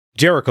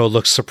 Jericho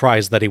looks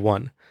surprised that he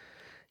won.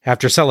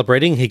 After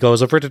celebrating, he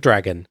goes over to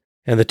Dragon,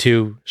 and the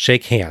two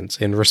shake hands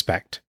in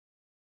respect.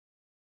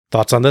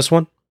 Thoughts on this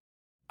one?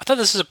 I thought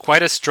this was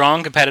quite a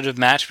strong competitive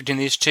match between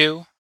these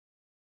two.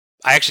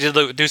 I actually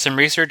did do some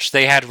research.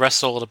 They had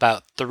wrestled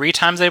about 3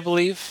 times, I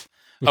believe,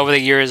 over the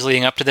years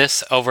leading up to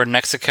this, over in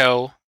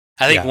Mexico.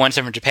 I think once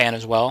over in Japan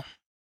as well.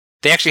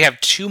 They actually have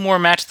 2 more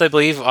matches, I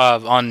believe,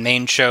 on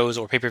main shows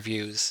or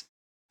pay-per-views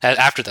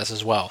after this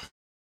as well.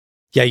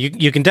 Yeah,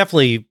 you can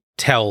definitely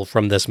tell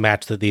from this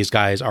match that these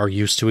guys are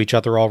used to each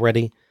other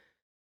already.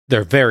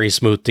 They're very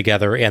smooth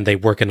together, and they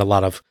work in a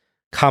lot of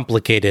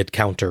complicated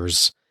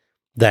counters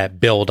that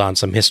build on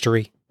some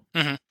history.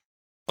 Mm-hmm.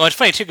 Well, it's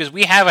funny, too, because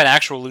we have an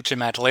actual lucha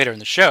match later in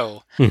the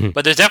show,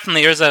 but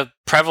there's a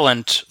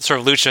prevalent sort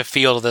of lucha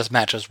feel to this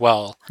match as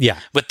well. Yeah.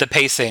 With the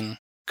pacing,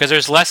 because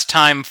there's less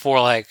time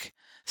for,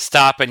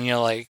 stop and,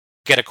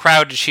 get a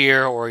crowd to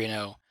cheer or,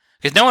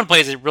 because no one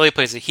really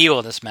plays a heel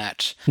in this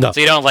match. No. So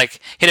you don't,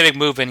 hit a big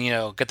move and,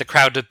 get the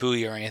crowd to boo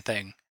you or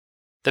anything.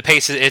 The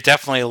pace is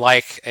definitely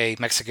like a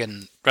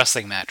Mexican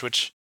wrestling match,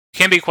 which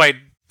can be quite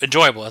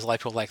enjoyable, as a lot of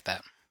people like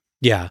that.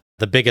 Yeah,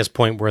 the biggest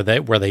point where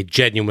they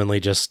genuinely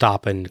just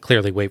stop and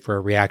clearly wait for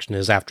a reaction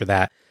is after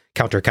that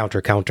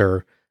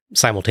counter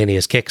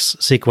simultaneous kicks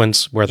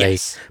sequence where they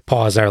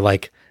pause and are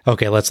like,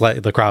 okay, let's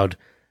let the crowd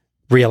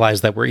realize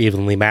that we're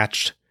evenly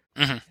matched.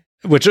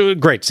 Mm-hmm. Which is a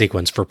great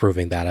sequence for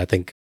proving that, I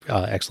think.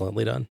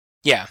 Excellently done.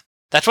 Yeah,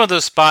 that's one of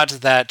those spots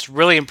that's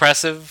really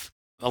impressive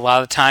a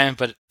lot of the time,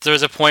 but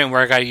there's a point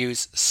where I got to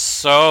use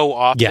so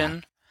often. Yeah.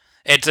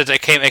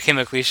 It came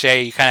a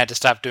cliche. You kind of had to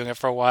stop doing it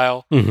for a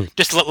while. Mm-hmm.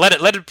 Just let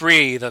it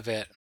breathe a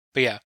bit.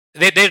 But yeah,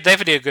 they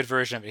definitely did a good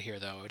version of it here,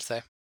 though, I would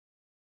say.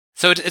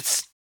 So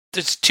it's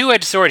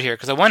two-edged sword here,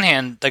 because on one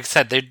hand, like I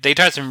said, they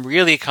tried some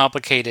really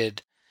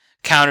complicated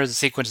counters and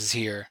sequences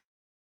here.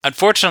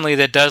 Unfortunately,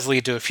 that does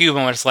lead to a few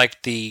moments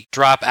like the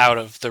drop out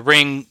of the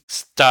ring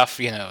stuff,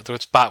 the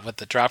spot with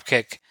the drop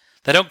kick,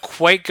 that don't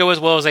quite go as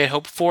well as they had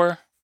hoped for.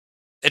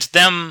 It's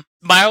them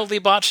mildly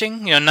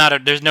botching,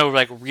 there's no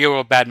like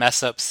real bad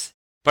mess ups,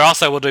 but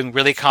also we're doing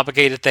really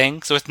complicated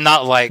things. So it's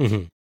not like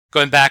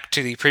going back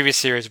to the previous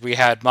series, we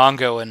had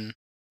Mongo and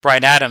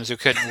Bryan Adams who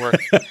couldn't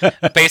work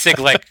basic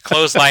like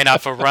clothesline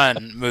off a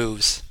run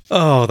moves.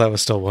 Oh, that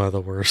was still one of the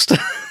worst.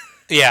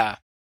 Yeah.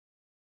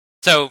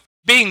 So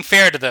being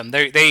fair to them,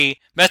 they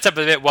messed up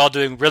a bit while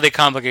doing really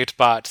complicated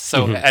spots,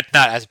 so it's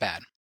not as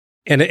bad.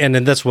 And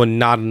in this one,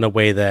 not in a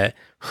way that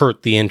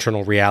hurt the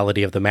internal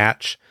reality of the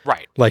match.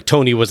 Right. Like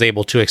Tony was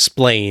able to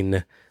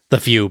explain the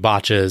few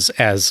botches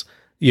as,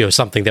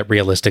 something that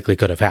realistically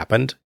could have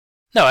happened.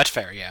 No, that's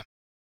fair, yeah.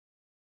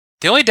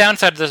 The only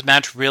downside of this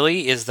match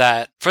really is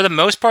that, for the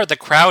most part, the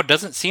crowd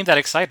doesn't seem that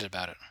excited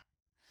about it.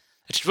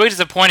 It's really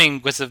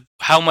disappointing with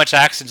how much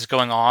action is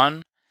going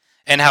on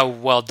and how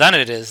well done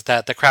it is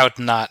that the crowd's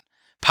not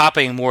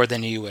popping more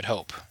than you would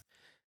hope.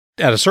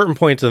 At a certain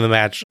point in the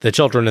match, the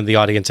children in the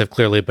audience have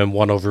clearly been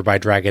won over by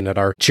Dragon and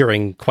are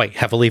cheering quite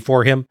heavily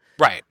for him.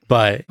 Right.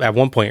 But at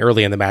one point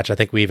early in the match, I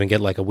think we even get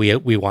like a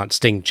We Want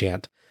Sting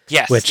chant.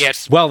 Yes, which,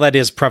 yes. Well, that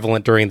is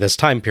prevalent during this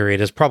time period,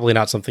 is probably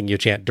not something you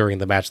chant during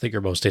the match that you're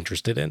most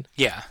interested in.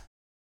 Yeah.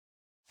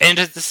 And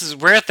this is a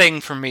rare thing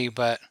for me,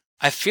 but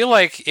I feel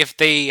like if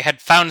they had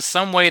found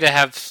some way to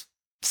have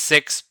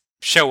Six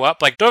show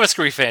up, like, don't have a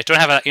screwy finish, don't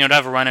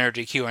have a run or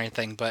DQ or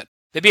anything, but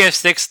maybe have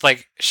Six,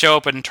 like, show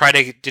up and try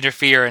to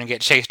interfere and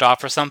get chased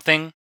off or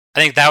something.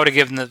 I think that would have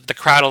given the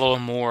crowd a little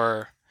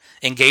more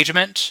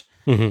engagement,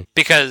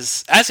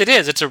 because as it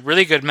is, it's a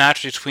really good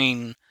match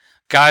between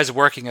guys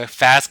working a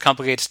fast,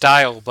 complicated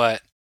style,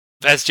 but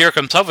as Jericho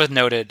himself has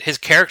noted, his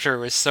character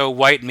was so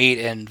white meat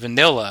and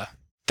vanilla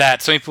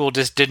that so many people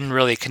just didn't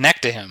really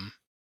connect to him.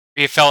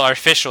 He felt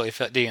artificial, he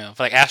felt,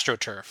 like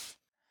AstroTurf.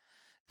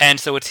 And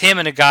so it's him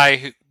and a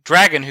guy,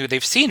 Dragon, who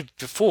they've seen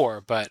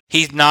before, but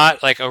he's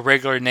not like a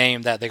regular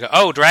name that they go,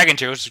 oh, Dragon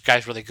here, this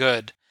guy's really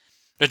good.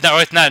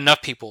 It's not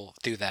enough people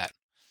do that.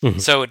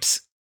 So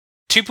it's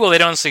two people they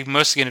don't seem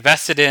mostly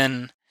invested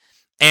in,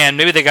 and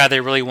maybe the guy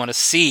they really want to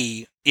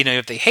see,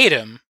 if they hate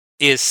him,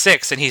 is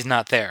Six, and he's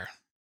not there.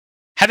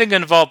 Having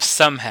been involved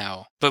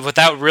somehow, but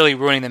without really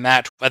ruining the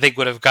match, I think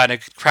would have gotten a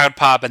crowd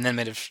pop and then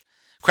made a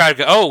crowd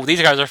go, oh,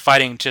 these guys are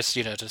fighting just,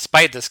 to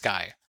spite this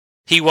guy.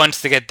 He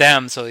wants to get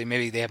them, so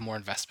maybe they have more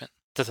investment.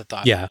 That's a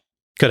thought. Yeah.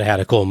 Could have had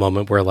a cool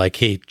moment where, like,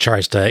 he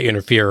tries to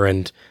interfere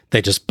and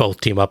they just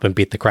both team up and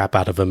beat the crap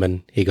out of him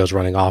and he goes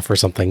running off or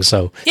something.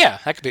 So yeah,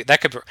 that could be.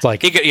 It's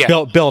like,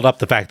 build up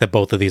the fact that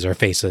both of these are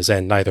faces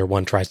and neither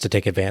one tries to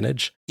take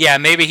advantage. Yeah,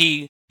 maybe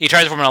he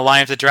tries to form an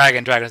alliance with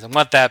Dragon. Dragon doesn't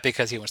want that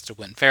because he wants to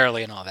win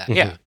fairly and all that.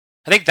 Yeah.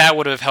 I think that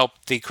would have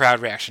helped the crowd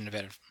reaction a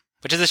bit,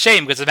 which is a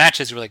shame because the match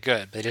is really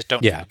good. They just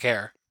don't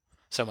care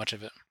so much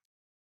of it.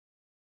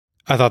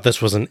 I thought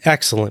this was an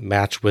excellent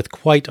match with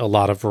quite a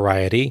lot of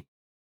variety.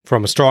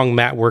 From a strong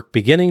mat work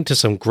beginning to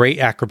some great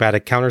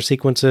acrobatic counter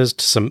sequences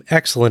to some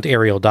excellent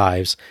aerial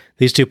dives,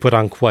 these two put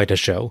on quite a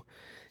show.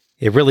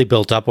 It really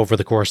built up over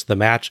the course of the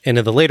match, and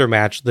in the later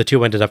match, the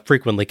two ended up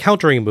frequently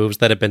countering moves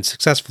that had been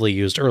successfully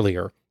used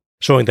earlier,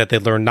 showing that they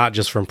learned not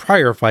just from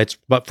prior fights,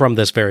 but from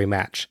this very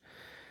match.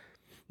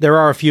 There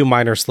are a few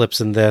minor slips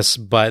in this,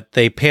 but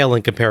they pale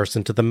in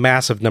comparison to the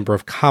massive number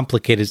of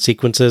complicated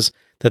sequences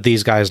that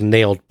these guys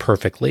nailed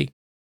perfectly.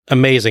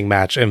 Amazing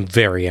match and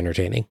very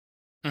entertaining.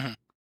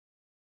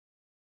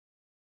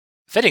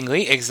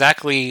 Fittingly,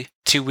 exactly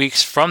 2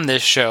 weeks from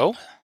this show,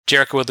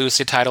 Jericho would lose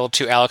the title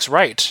to Alex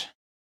Wright.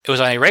 It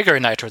was on a regular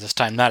Nitro this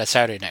time, not a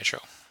Saturday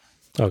Nitro.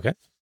 Okay.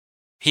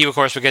 He, of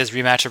course, would get his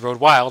rematch of Road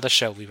Wild, a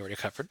show we've already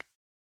covered.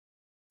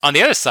 On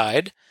the other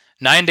side,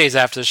 9 days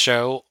after the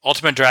show,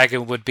 Ultimate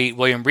Dragon would beat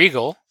William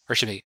Regal, or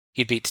excuse me,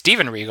 he'd beat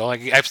Steven Regal.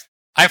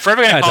 I'm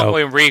forever going to call him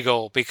William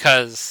Regal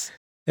because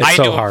I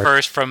knew him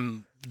first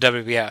from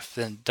WWF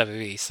than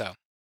WWE, so.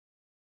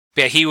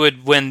 But yeah, he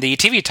would win the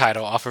TV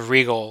title off of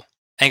Regal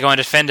and go and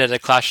defend it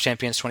at Clash of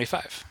Champions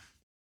 25.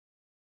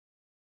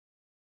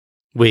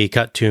 We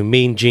cut to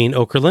Mean Gene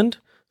Okerlund,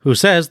 who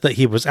says that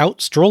he was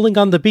out strolling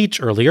on the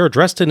beach earlier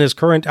dressed in his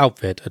current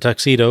outfit, a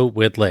tuxedo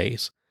with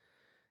lace.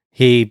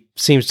 He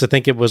seems to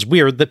think it was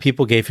weird that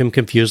people gave him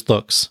confused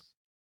looks.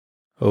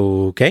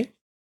 Okay.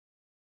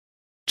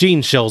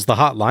 Gene shills the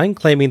hotline,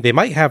 claiming they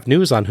might have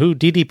news on who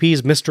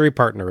DDP's mystery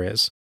partner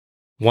is.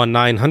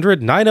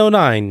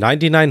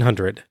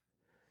 1-900-909-9900.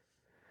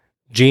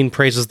 Gene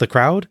praises the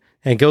crowd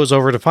and goes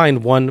over to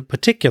find one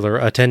particular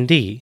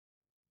attendee,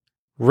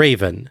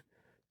 Raven,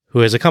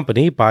 who is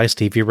accompanied by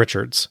Stevie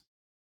Richards.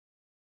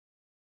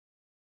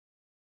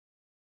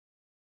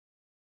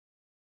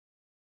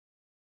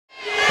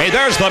 Hey,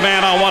 there's the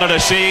man I wanted to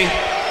see.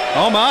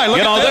 Oh my, look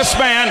at this. This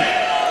man,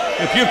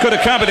 if you could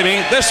accompany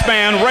me, this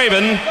man,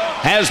 Raven,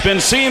 has been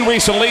seen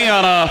recently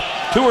on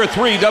 2 or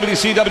 3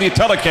 WCW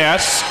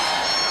telecasts.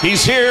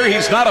 He's here.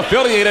 He's not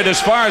affiliated,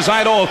 as far as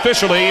I know,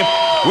 officially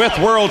with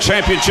World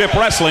Championship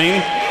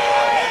Wrestling.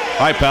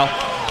 Hi, pal.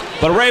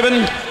 But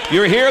Raven,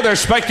 you're here.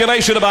 There's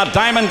speculation about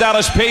Diamond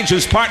Dallas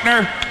Page's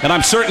partner, and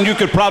I'm certain you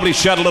could probably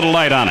shed a little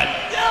light on it.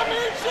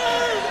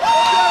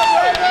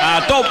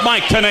 Don't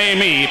Mike Tenay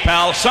me,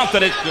 pal.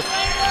 Something is...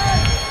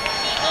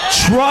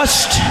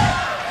 Trust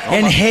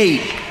and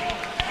hate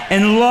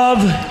and love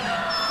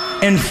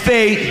and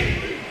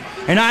fate,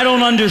 and I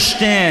don't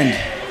understand.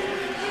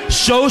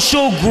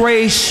 Social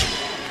grace,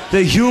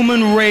 the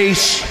human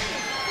race,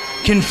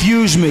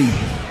 confuse me.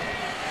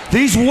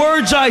 These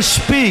words I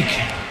speak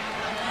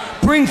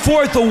bring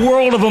forth a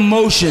world of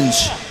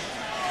emotions.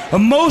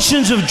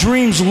 Emotions of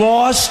dreams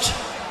lost,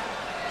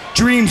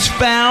 dreams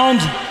found,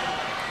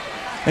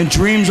 and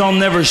dreams I'll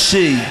never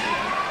see.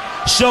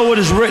 So it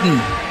is written,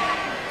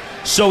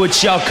 so it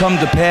shall come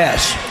to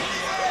pass.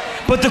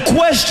 But the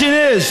question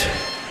is,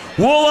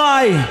 will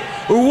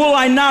I or will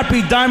I not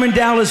be Diamond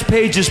Dallas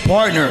Page's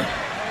partner?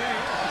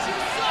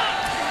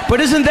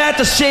 But isn't that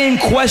the same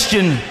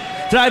question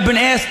that I've been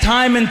asked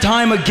time and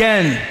time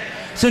again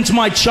since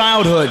my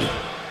childhood?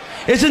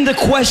 Isn't the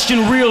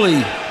question really,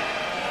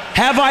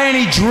 have I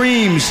any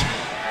dreams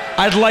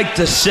I'd like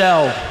to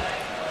sell?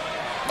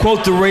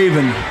 Quote the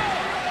Raven,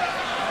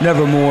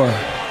 nevermore.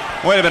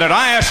 Wait a minute,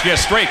 I ask you a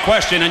straight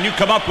question and you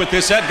come up with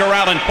this Edgar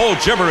Allan Poe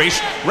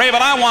gibberish.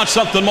 Raven, I want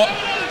something more.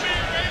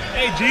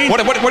 Hey, Gene.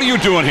 What are you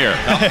doing here?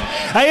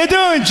 How you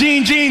doing,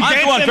 Gene?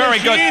 I'm doing very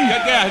good.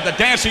 Yeah, the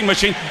dancing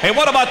machine. Hey,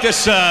 what about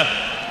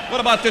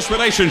this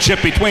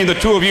relationship between the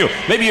two of you?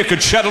 Maybe you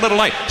could shed a little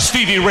light.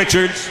 Stevie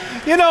Richards.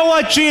 You know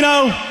what,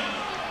 Gino?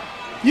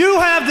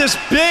 You have this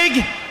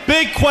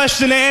big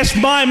question to ask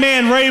my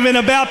man Raven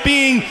about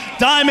being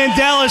Diamond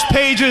Dallas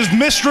Page's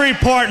mystery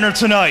partner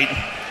tonight.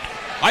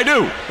 I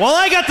do. Well,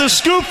 I got the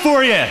scoop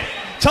for you.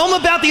 Tell him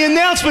about the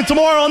announcement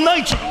tomorrow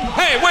night.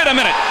 Hey, wait a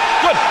minute.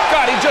 Good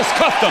God, he just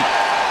cuffed him.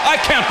 I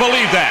can't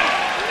believe that.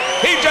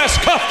 He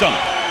just cuffed him.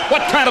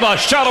 What kind of a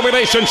shallow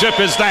relationship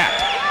is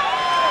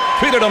that?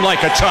 Treated him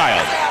like a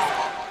child.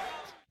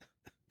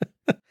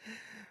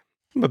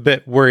 I'm a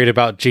bit worried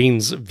about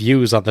Gene's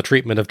views on the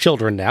treatment of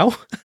children now.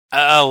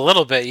 A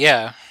little bit,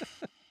 yeah.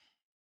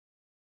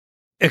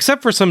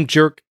 Except for some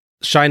jerk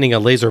shining a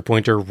laser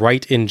pointer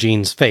right in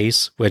Gene's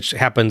face, which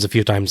happens a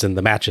few times in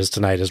the matches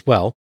tonight as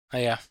well. Oh,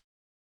 yeah.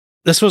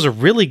 This was a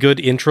really good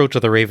intro to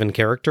the Raven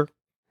character.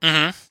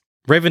 Mm-hmm.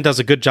 Raven does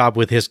a good job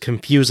with his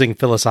confusing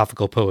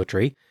philosophical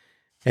poetry,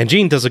 and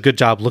Gene does a good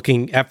job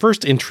looking at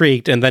first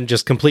intrigued and then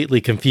just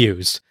completely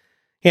confused,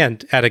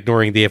 and at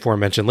ignoring the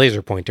aforementioned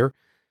laser pointer.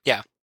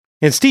 Yeah.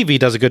 And Stevie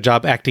does a good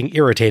job acting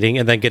irritating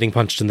and then getting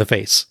punched in the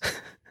face.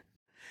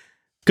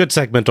 Good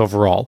segment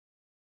overall.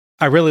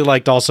 I really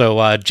liked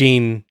also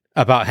Gene,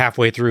 about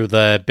halfway through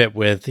the bit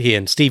with he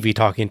and Stevie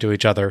talking to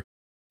each other,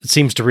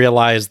 seems to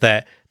realize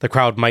that the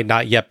crowd might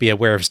not yet be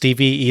aware of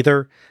Stevie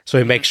either, so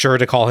he makes sure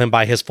to call him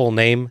by his full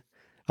name,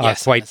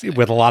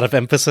 with a lot of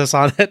emphasis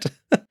on it.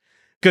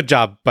 Good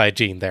job by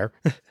Gene there.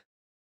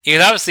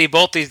 Because obviously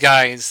both these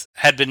guys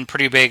had been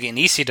pretty big in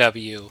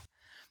ECW,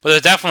 but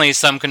there's definitely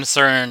some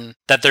concern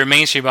that their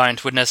mainstream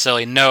audience wouldn't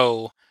necessarily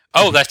know,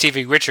 oh, that's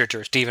Stevie Richards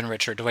or Steven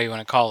Richards, the way you want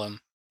to call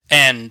him.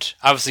 And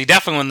obviously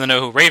definitely want to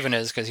know who Raven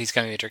is, because he's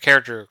going to be a major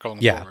character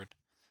going forward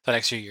for the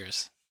next few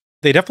years.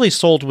 They definitely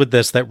sold with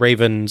this that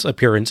Raven's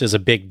appearance is a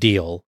big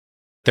deal.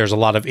 There's a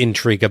lot of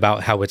intrigue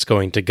about how it's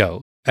going to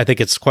go. I think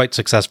it's quite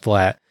successful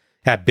at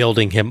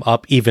building him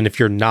up, even if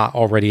you're not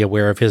already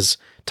aware of his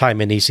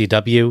time in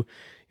ECW.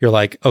 You're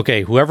like,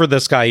 okay, whoever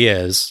this guy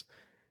is,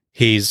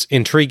 he's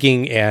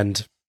intriguing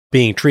and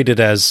being treated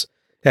as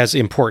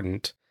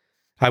important.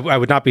 I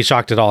would not be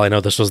shocked at all. I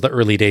know this was the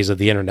early days of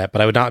the internet,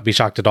 but I would not be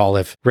shocked at all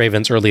if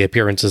Raven's early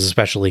appearances,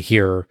 especially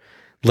here,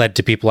 led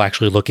to people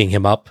actually looking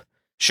him up.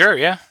 Sure,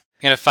 yeah.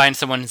 You're going to find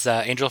someone's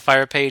Angel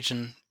Fire page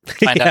and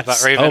find out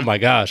about Raven. Oh my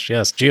gosh,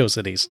 yes,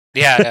 GeoCities.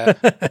 Yeah.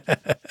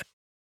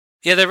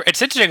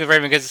 It's interesting with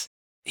Raven because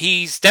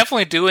he's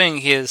definitely doing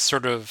his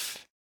sort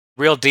of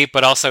real deep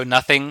but also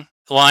nothing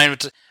line.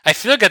 Which I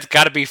feel like it's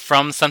got to be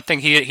from something.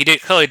 He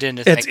clearly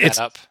didn't just make that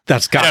up.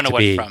 That's got to be. I don't know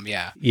what it's from,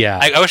 yeah. Yeah.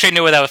 I wish I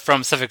knew where that was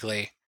from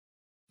specifically.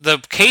 The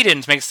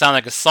cadence makes it sound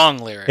like a song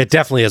lyric. It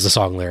definitely is a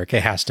song lyric.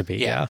 It has to be,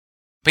 yeah.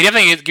 But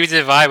definitely it gives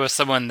you the vibe of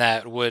someone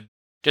that would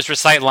just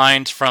recite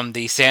lines from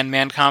the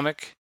Sandman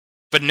comic,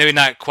 but maybe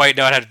not quite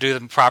know how to do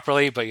them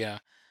properly, but,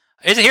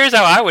 here's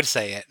how I would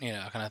say it,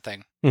 kind of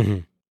thing. Mm-hmm.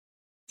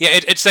 Yeah,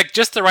 it's like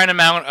just the right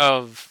amount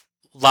of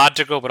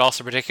logical, but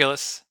also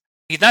ridiculous.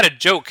 He's not a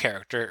joke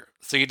character,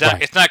 so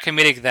it's not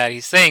comedic that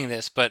he's saying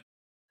this, but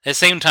at the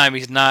same time,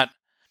 he's not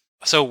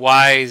so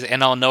wise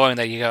and all-knowing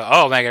that you go,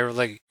 oh, man, I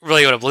really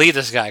want to believe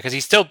this guy, because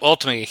he's still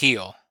ultimately a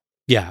heel.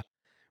 Yeah.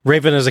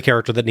 Raven is a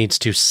character that needs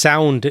to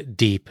sound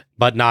deep,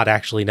 but not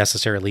actually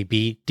necessarily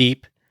be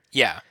deep.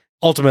 Yeah.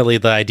 Ultimately,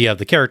 the idea of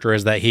the character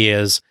is that he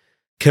is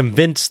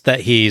convinced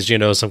that he's,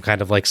 some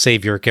kind of like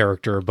savior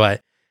character,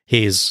 but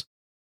he's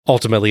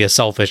ultimately a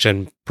selfish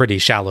and pretty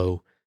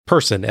shallow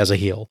person as a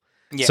heel.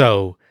 Yeah.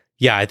 So,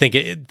 yeah, I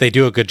think they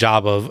do a good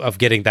job of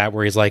getting that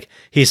where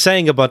he's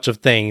saying a bunch of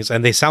things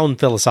and they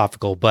sound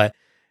philosophical, but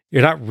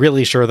you're not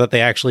really sure that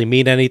they actually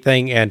mean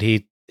anything, and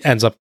he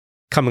ends up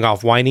coming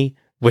off whiny,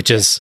 which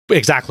is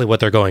exactly what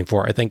they're going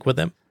for, I think, with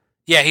him.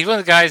 Yeah, he's one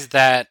of the guys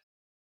that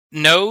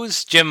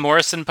knows Jim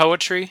Morrison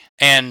poetry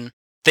and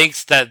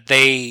thinks that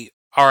they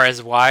are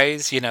as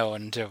wise,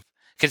 and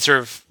can sort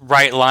of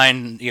write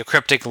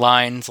cryptic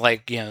lines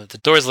like, the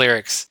Doors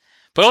lyrics.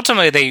 But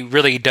ultimately, they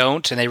really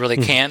don't, and they really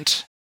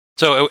can't.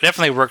 So it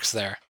definitely works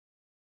there.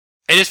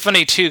 It is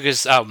funny, too,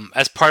 because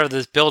as part of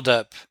this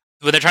build-up,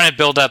 when they're trying to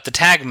build up the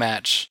tag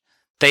match,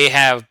 they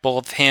have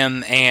both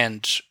him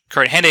and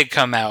Kurt Hennig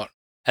come out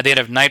at the end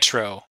of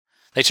Nitro.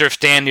 They sort of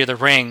stand near the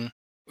ring,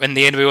 and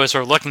the NWO is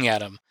sort of looking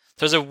at him.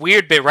 So there's a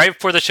weird bit right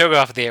before the show goes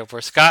off the air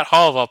where Scott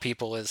Hall, of all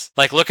people, is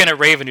looking at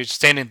Raven, who's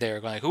standing there,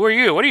 going, "Who are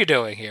you? What are you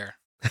doing here?"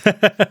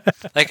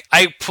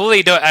 I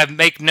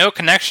make no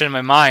connection in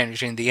my mind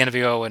between the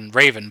NWO and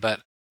Raven,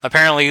 but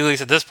apparently, at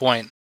least at this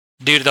point,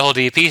 due to the whole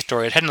DDP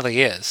story, it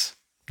technically is.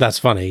 That's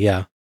funny,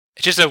 yeah.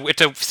 It's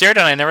a stare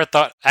down I never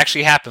thought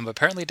actually happened, but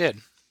apparently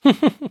did.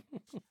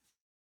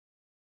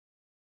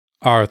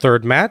 Our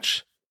third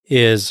match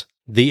is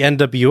the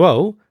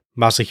NWO,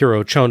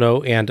 Masahiro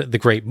Chono and the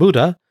Great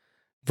Muta,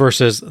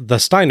 versus the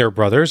Steiner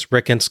brothers,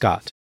 Rick and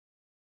Scott.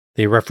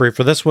 The referee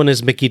for this one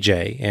is Mickey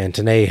J, and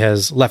Tenay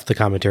has left the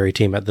commentary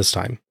team at this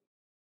time.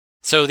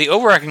 So the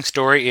overarching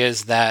story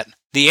is that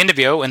the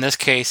NWO, in this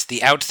case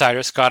the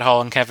Outsiders, Scott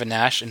Hall and Kevin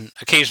Nash, and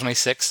occasionally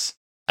Six,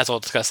 as we'll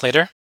discuss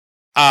later,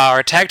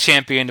 are tag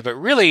champion, but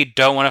really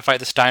don't want to fight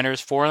the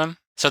Steiners for them.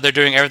 So they're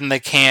doing everything they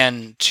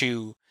can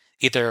to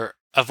either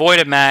avoid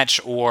a match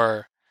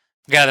or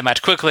get out of the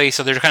match quickly,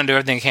 so they're trying to do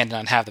everything they can to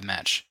not have the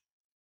match.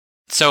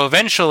 So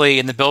eventually,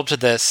 in the build to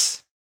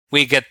this,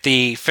 we get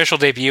the official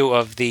debut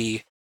of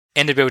the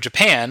NWO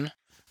Japan,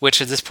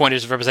 which at this point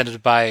is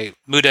represented by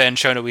Muta and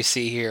Chono we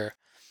see here.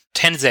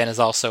 Tenzan is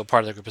also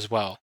part of the group as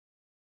well.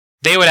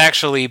 They would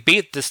actually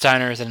beat the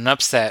Steiners in an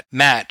upset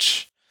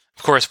match,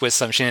 of course with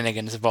some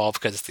shenanigans involved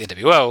because it's the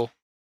NWO.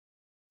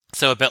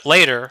 So a bit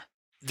later,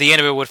 the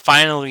NWO would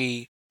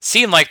finally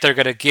seem like they're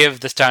going to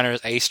give the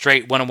Steiners a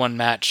straight one-on-one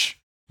match,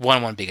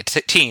 one-on-one being a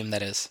team,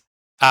 that is,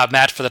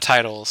 match for the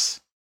titles.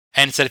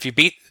 And said if you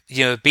beat the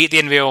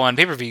NWO on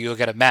pay-per-view, you'll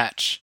get a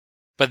match.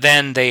 But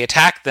then they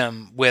attack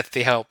them with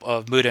the help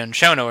of Muta and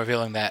Chono,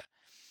 revealing that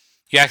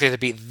you actually have to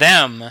beat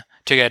them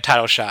to get a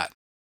title shot,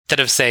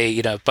 instead of, say,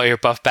 your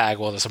Buff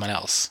Bagwell or someone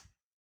else.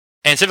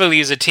 And typically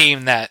use a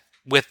team that,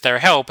 with their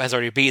help, has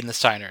already beaten the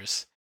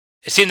Steiners.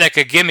 It seems like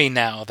a gimme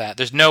now that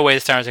there's no way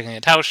the Steiners are going to get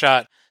a title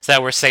shot, so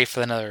that we're safe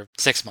for another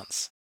 6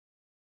 months.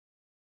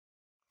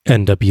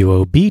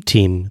 NWO B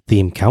team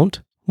theme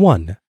count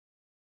 1.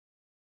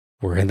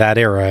 We're in that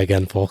era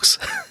again, folks.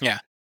 Yeah.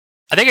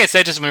 I think I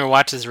said just when we were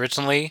watching this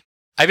originally,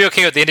 I'd be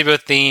okay with the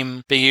NWO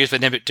theme being used by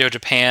NWO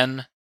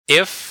Japan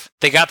if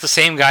they got the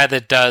same guy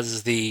that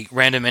does the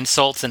random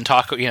insults and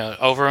talk,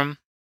 over him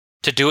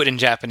to do it in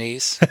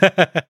Japanese.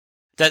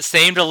 That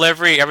same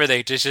delivery,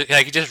 everything,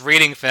 just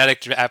reading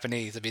phonetic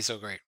Japanese, it'd be so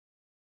great.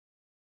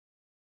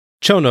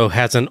 Chono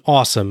has an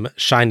awesome,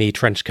 shiny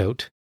trench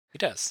coat. He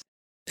does.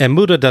 And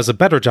Muta does a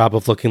better job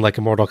of looking like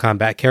a Mortal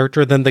Kombat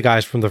character than the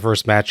guys from the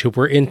first match who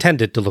were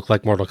intended to look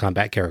like Mortal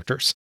Kombat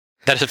characters.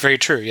 That is very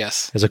true,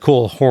 yes. There's a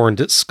cool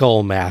horned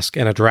skull mask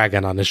and a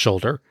dragon on his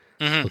shoulder.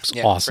 Mm-hmm. Looks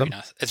awesome. Very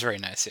nice. It's very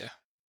nice, yeah.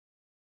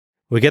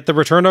 We get the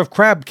return of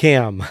Crab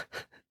Cam.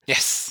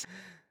 Yes.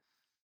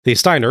 The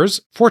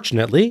Steiners,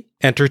 fortunately,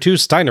 enter to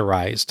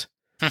Steinerized.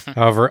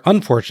 However,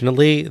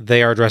 unfortunately,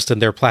 they are dressed in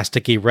their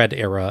plasticky red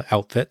era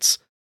outfits.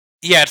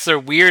 Yeah, it's their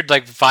weird,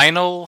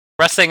 vinyl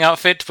wrestling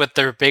outfit with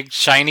their big,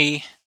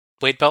 shiny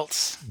weight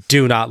belts.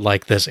 Do not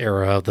like this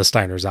era of the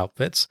Steiners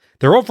outfits.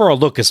 Their overall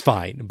look is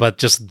fine, but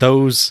just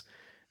those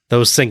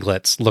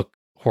singlets look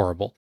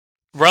horrible.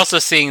 We're also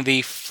seeing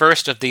the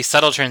first of the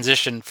subtle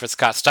transition for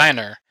Scott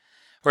Steiner,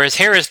 where his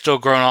hair is still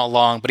growing out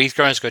long, but he's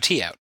growing his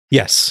goatee out.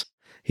 Yes.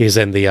 He's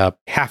in the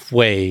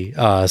halfway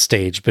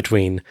stage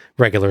between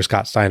regular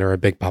Scott Steiner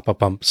and Big Papa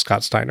Pump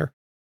Scott Steiner.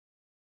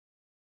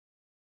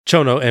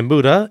 Chono and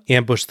Muta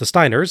ambush the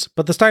Steiners,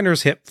 but the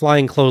Steiners hit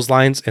flying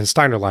clotheslines and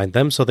Steiner-lined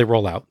them, so they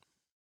roll out.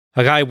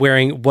 A guy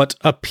wearing what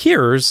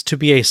appears to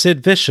be a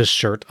Sid Vicious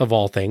shirt, of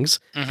all things,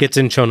 hits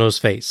in Chono's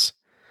face.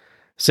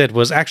 Sid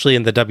was actually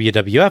in the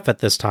WWF at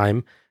this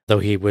time, though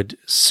he would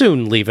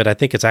soon leave it. I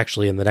think it's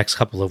actually in the next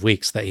couple of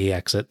weeks that he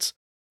exits.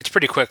 It's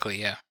pretty quickly,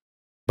 yeah.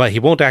 But he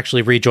won't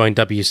actually rejoin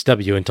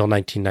WCW until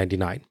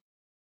 1999.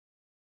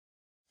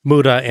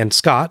 Muta and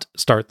Scott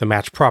start the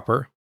match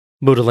proper.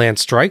 Muta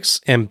lands strikes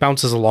and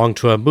bounces along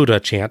to a Muta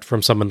chant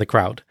from some in the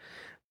crowd.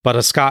 But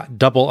a Scott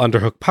double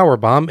underhook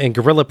powerbomb and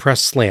gorilla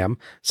press slam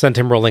sent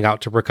him rolling out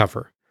to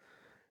recover.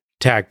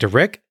 Tag to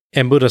Rick,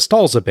 and Muta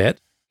stalls a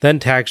bit, then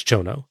tags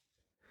Chono.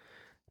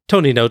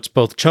 Tony notes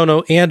both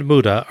Chono and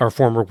Muta are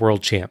former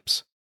world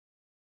champs.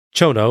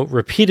 Chono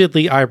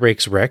repeatedly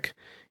eye-breaks Rick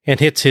and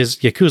hits his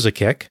Yakuza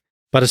kick,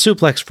 but a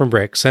suplex from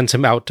Rick sends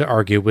him out to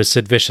argue with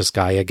Sid Vicious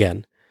Guy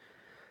again.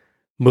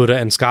 Muta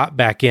and Scott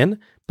back in,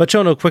 but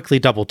Chono quickly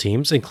double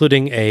teams,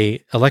 including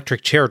a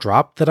electric chair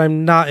drop that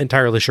I'm not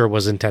entirely sure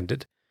was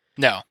intended.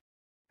 No.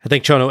 I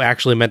think Chono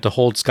actually meant to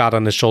hold Scott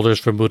on his shoulders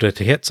for Muta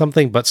to hit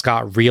something, but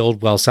Scott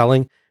reeled while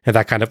selling, and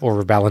that kind of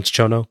overbalanced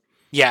Chono.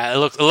 Yeah, it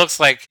looks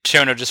like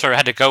Chono just sort of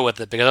had to go with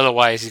it, because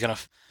otherwise he's going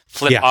to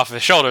flip off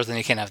his shoulders and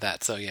he can't have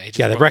that. So yeah,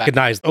 they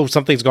recognize,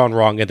 something's gone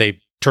wrong, and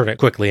they turn it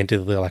quickly into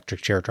the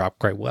electric chair drop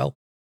quite well.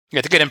 Yeah,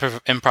 it's a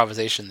good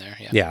improvisation there.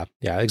 Yeah.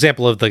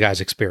 Example of the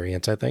guy's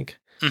experience, I think.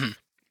 Mm-hmm.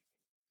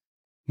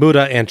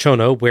 Muta and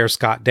Chono wear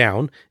Scott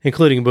down,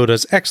 including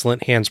Muta's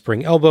excellent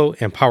handspring elbow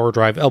and power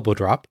drive elbow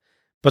drop,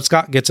 but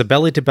Scott gets a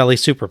belly-to-belly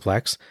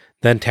superplex,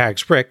 then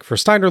tags Rick for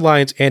Steiner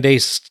lines and a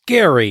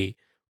scary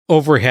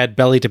overhead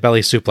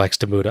belly-to-belly suplex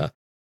to Muta.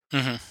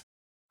 Mm-hmm.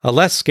 A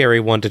less scary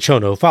one to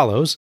Chono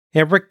follows,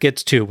 and Rick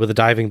gets 2 with a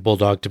diving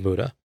bulldog to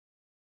Muta.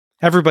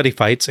 Everybody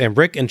fights, and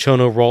Rick and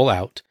Chono roll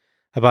out,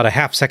 about a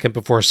half second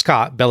before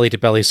Scott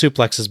belly-to-belly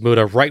suplexes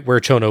Muta right where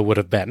Chono would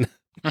have been.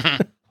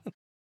 Mm-hmm.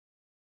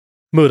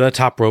 Muta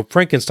top rope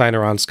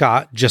Frankensteiner on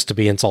Scott just to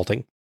be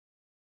insulting.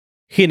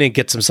 Heenan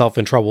gets himself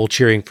in trouble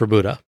cheering for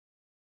Muta.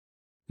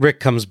 Rick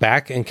comes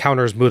back and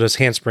counters Muta's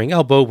handspring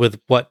elbow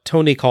with what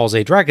Tony calls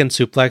a dragon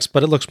suplex,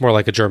 but it looks more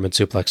like a German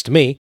suplex to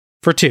me,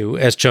 for 2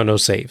 as Chono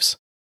saves.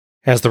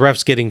 As the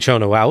ref's getting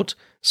Chono out,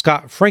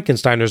 Scott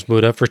Frankensteiners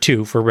Muta for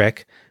 2 for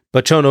Rick,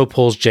 but Chono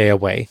pulls Jay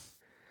away.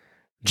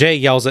 Jay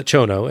yells at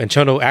Chono, and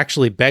Chono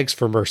actually begs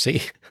for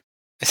mercy.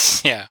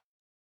 Yeah.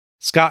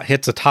 Scott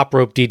hits a top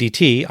rope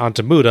DDT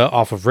onto Muta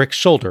off of Rick's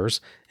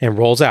shoulders and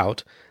rolls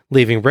out,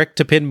 leaving Rick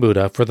to pin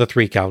Muta for the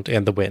 3 count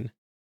and the win.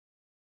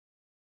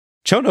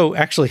 Chono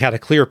actually had a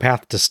clear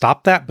path to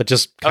stop that, but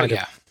just kind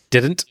of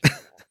didn't.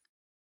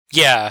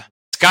 Yeah.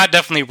 Scott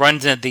definitely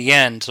runs in at the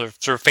end,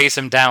 sort of face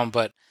him down,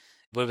 but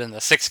it would have been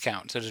the 6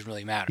 count, so it doesn't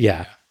really matter.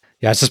 Yeah,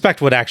 I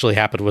suspect what actually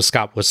happened was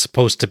Scott was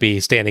supposed to be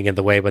standing in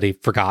the way, but he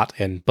forgot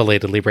and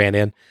belatedly ran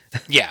in.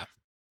 Yeah,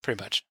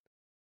 pretty much.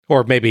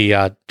 Or maybe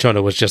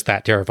Chono was just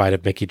that terrified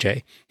of Mickey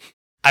J.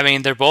 I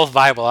mean, they're both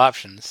viable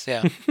options,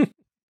 yeah.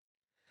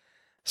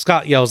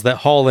 Scott yells that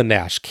Hall and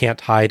Nash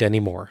can't hide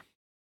anymore.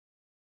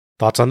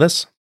 Thoughts on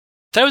this?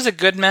 That was a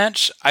good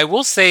match. I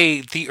will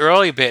say the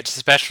early bits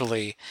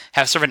especially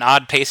have sort of an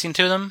odd pacing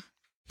to them.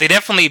 They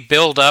definitely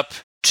build up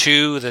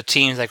to the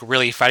teams like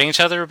really fighting each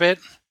other a bit.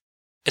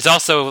 It's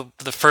also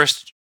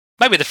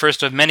might be the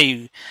first of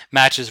many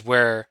matches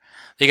where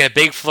you get a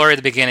big flurry at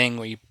the beginning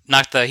where you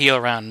knock the heel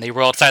around and they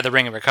roll outside the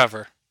ring and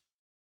recover.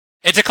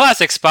 It's a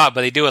classic spot,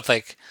 but they do it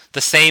like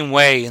the same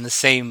way in the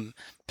same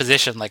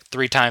position like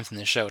 3 times in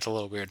the show. It's a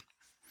little weird.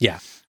 Yeah.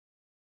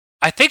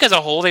 I think as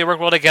a whole they work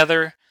well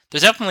together.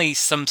 There's definitely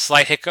some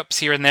slight hiccups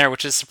here and there,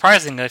 which is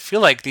surprising. I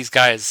feel like these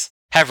guys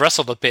have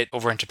wrestled a bit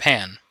over in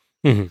Japan.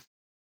 Mm-hmm.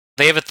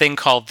 They have a thing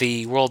called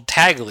the World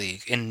Tag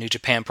League in New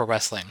Japan Pro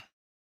Wrestling.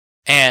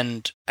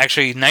 And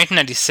actually,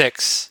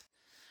 1996,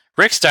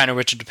 Rick Steiner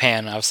went to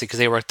Japan, obviously, because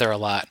they worked there a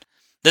lot.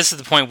 This is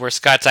the point where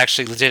Scott's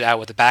actually legit out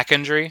with a back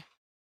injury.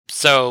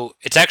 So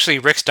it's actually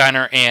Rick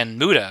Steiner and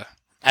Muta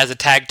as a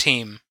tag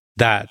team.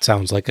 That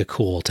sounds like a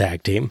cool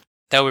tag team.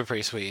 That would be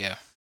pretty sweet, yeah.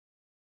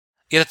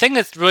 Yeah, the thing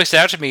that's really stood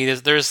out to me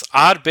is there's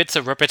odd bits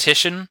of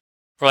repetition,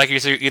 where like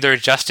you're either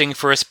adjusting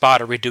for a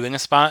spot or redoing a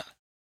spot.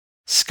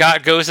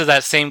 Scott goes to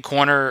that same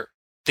corner,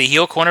 the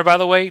heel corner, by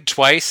the way,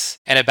 twice,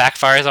 and it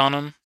backfires on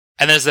him.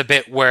 And there's a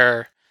bit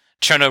where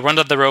Chono runs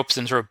up the ropes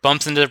and sort of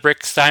bumps into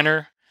Rick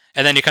Steiner,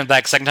 and then he comes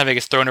back second time he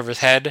gets thrown over his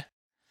head.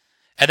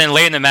 And then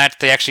later in the match,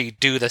 they actually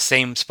do the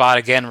same spot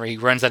again where he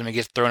runs at him and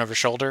gets thrown over his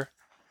shoulder.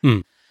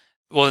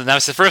 Well, that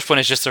was the first one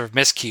is just sort of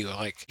miscue.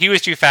 Like, he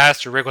was too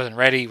fast or Rick wasn't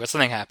ready, but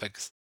something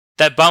happens.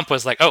 That bump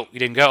was like, oh, you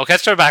didn't go. Okay,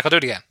 let's start back. I'll do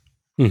it again.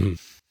 Mm-hmm.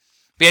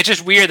 But yeah, it's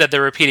just weird that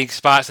they're repeating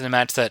spots in a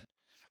match that,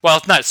 while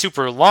it's not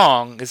super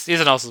long, it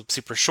isn't also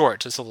super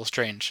short. It's a little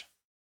strange.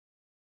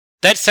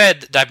 That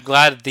said, I'm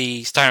glad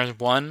the Steiners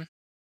won,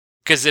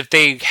 because if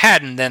they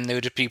hadn't, then they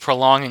would just be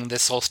prolonging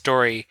this whole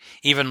story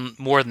even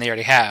more than they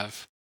already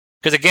have.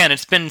 Because again,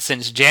 it's been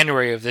since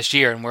January of this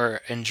year, and we're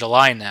in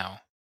July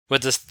now,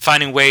 with this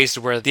finding ways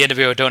to where the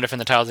NWO don't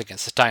defend the titles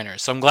against the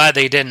Steiners. So I'm glad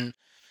they didn't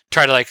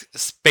try to like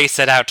space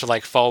that out to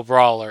like Fall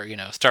Brawl or,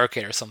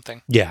 Starrcade or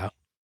something. Yeah.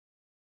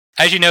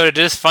 As you noted,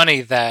 it is funny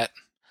that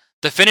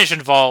the finish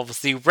involves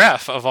the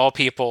ref, of all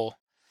people,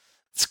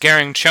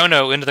 scaring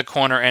Chono into the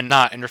corner and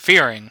not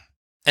interfering.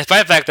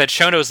 Despite the fact that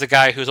Chono's the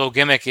guy whose whole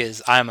gimmick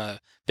is, I'm a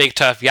big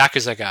tough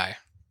Yakuza guy.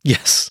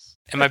 Yes.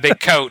 And my big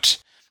coat.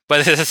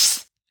 But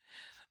this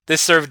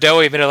sort of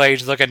doughy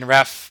middle-aged looking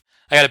ref,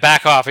 I gotta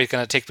back off or he's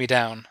gonna take me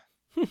down.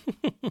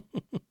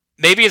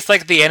 Maybe it's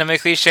like the anime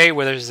cliche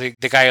where there's the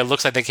guy who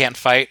looks like they can't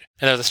fight,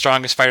 and they're the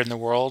strongest fighter in the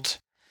world.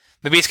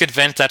 Maybe he's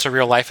convinced that's what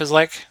real life is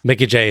like.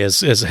 Mickey J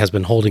has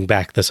been holding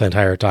back this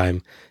entire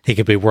time. He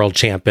could be world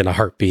champ in a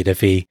heartbeat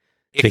if he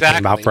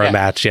came out for a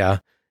match, yeah.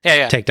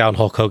 Yeah. Take down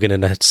Hulk Hogan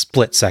in a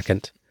split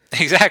second.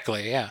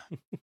 Exactly, yeah.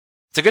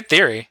 It's a good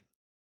theory.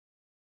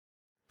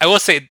 I will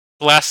say,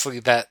 lastly,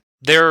 that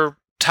their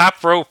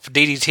top rope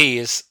DDT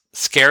is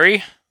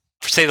scary,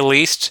 to say the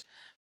least.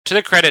 To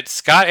their credit,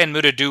 Scott and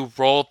Muta do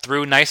roll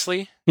through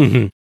nicely.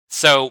 Mm-hmm.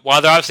 So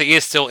while there obviously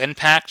is still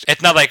impact,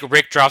 it's not like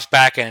Rick drops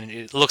back and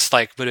it looks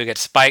like Muta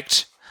gets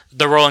spiked.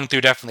 The rolling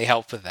through definitely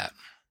helped with that.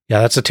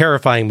 Yeah, that's a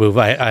terrifying move.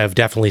 I have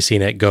definitely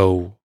seen it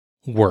go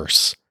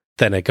worse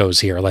than it goes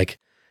here. Like,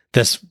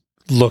 this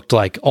looked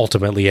like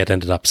ultimately it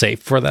ended up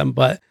safe for them,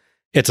 but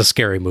it's a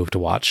scary move to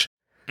watch.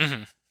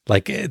 Mm-hmm.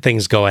 Like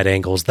things go at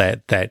angles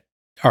that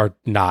are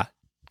not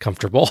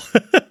comfortable.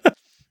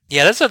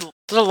 Yeah, there's a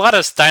lot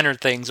of Steiner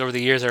things over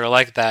the years that are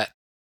like that.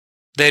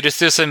 They just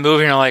do some move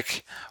and you're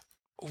like,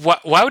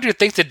 why would you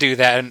think to do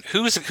that? And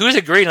who's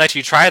agreeing to let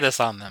you try this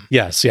on them?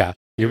 Yes, yeah.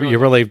 You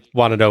really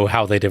want to know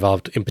how they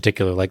developed, in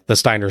particular, like the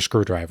Steiner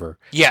screwdriver.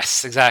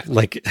 Yes, exactly.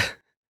 Like,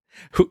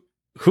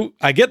 who?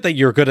 I get that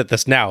you're good at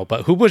this now,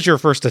 but who was your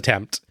first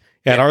attempt,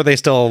 and are they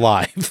still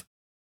alive?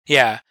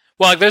 Yeah.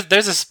 Well, like,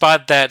 there's a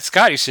spot that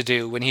Scott used to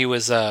do when he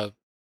was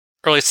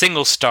early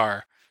single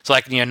star, so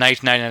like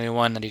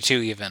 1991,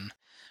 92 even,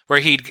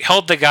 where he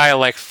held the guy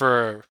like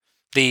for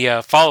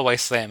the fall-away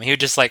slam. He would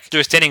just like do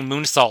a standing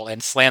moonsault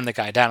and slam the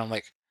guy down. I'm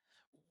like,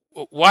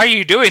 why are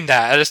you doing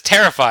that? That is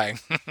terrifying.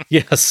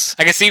 Yes.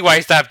 I can see why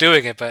he stopped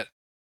doing it, but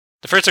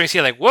the first time you see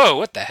it, like, whoa,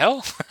 what the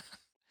hell?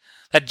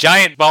 That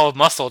giant ball of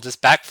muscle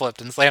just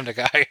backflipped and slammed a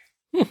guy.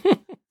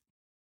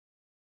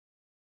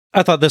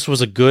 I thought this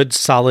was a good,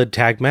 solid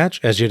tag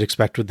match, as you'd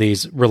expect with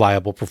these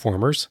reliable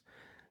performers.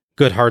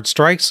 Good hard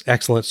strikes,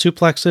 excellent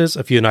suplexes,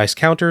 a few nice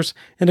counters,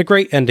 and a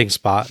great ending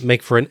spot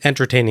make for an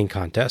entertaining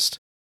contest.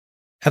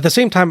 At the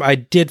same time, I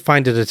did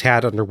find it a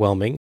tad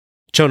underwhelming.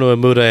 Chono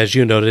and Muta, as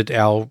you noted,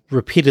 Al,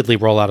 repeatedly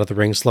roll out of the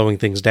ring, slowing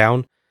things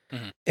down.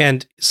 Mm-hmm.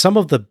 And some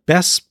of the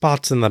best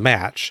spots in the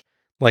match,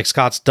 like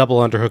Scott's double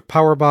underhook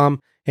powerbomb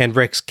and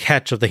Rick's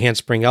catch of the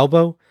handspring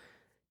elbow,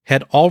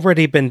 had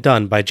already been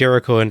done by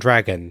Jericho and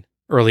Dragon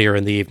earlier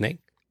in the evening.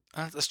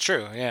 That's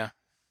true, yeah.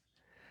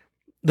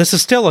 This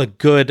is still a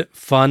good,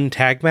 fun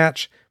tag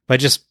match, but I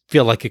just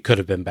feel like it could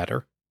have been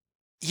better.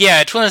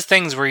 Yeah, it's one of those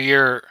things where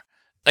you're,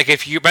 like,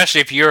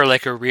 especially if you're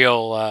like a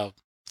real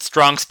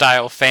strong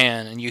style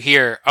fan and you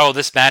hear, oh,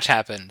 this match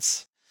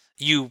happens,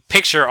 you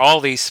picture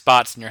all these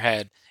spots in your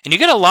head, and you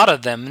get a lot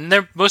of them, and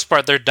they're most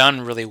part they're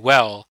done really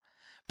well.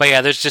 But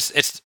yeah,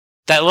 it's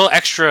that little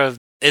extra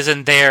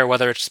isn't there,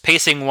 whether it's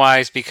pacing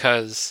wise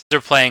because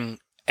they're playing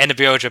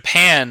NWO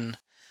Japan,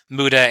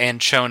 Muta and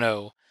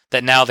Chono,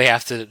 that now they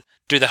have to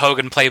do the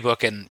Hogan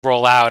playbook and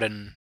roll out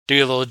and do a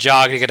little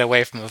jog to get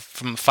away from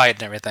a fight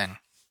and everything.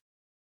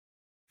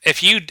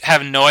 If you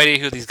have no idea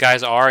who these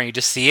guys are and you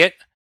just see it,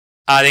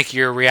 I think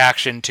your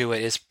reaction to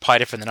it is probably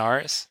different than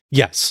ours.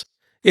 Yes.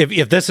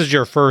 If this is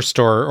your first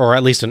or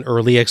at least an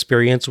early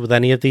experience with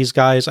any of these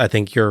guys, I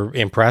think you're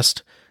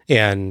impressed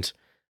and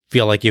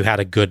feel like you had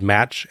a good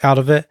match out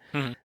of it.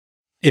 Mm-hmm.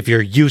 If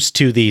you're used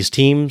to these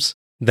teams,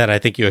 then I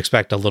think you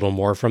expect a little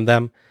more from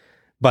them.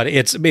 But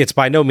it's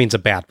by no means a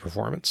bad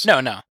performance.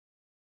 No.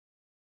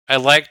 I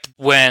liked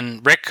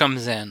when Rick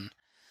comes in,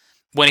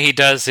 when he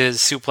does his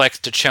suplex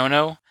to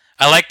Chono.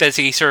 I like that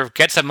he sort of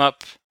gets him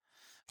up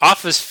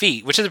off his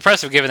feet, which is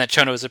impressive given that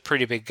Chono is a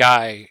pretty big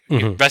guy,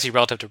 especially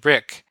relative to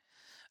Rick.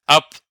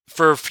 Up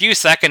for a few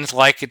seconds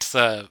like it's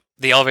the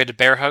elevated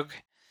bear hug,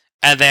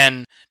 and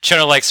then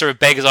Chono like sort of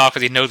begs off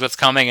because he knows what's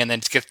coming and then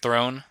just gets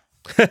thrown.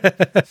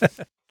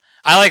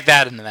 I like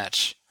that in the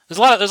match. There's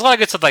a lot of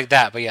good stuff like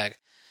that, but yeah,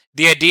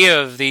 the idea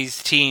of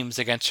these teams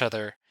against each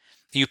other,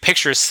 you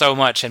picture so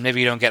much and maybe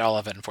you don't get all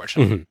of it,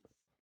 unfortunately. Mm-hmm.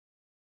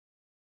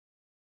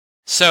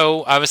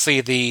 So,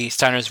 obviously, the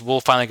Steiners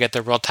will finally get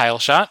their world title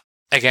shot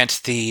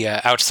against the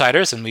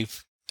Outsiders, and we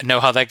know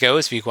how that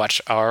goes if you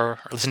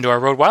listen to our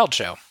Road Wild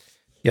show.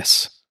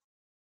 Yes.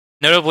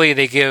 Notably,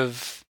 they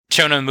give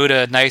Chono and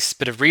Muta a nice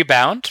bit of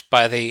rebound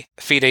by they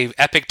defeat a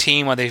epic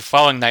team on the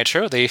following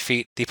Nitro. They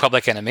defeat the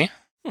Public Enemy.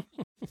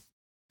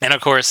 And,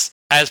 of course,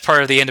 as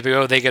part of the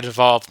NWO, they get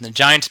involved in the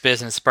Giants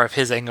business, part of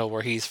his angle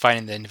where he's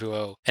fighting the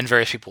NWO and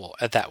various people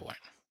at that point.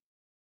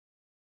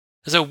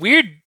 There's a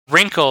weird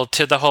wrinkle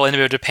to the whole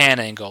NWO Japan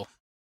angle.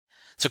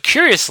 So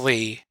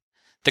curiously,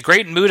 the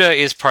Great Muta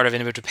is part of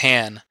NWO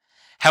Japan.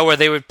 However,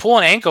 they would pull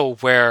an angle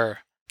where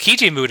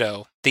Keiji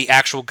Muto, the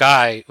actual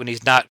guy, when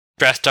he's not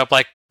dressed up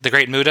like the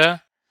Great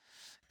Muta,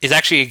 is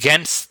actually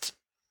against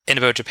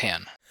NWO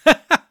Japan.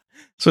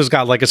 So he's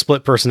got like a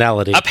split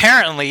personality.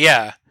 Apparently,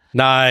 yeah.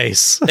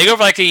 Nice. They go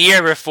for like a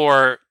year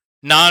before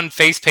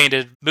non-face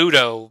painted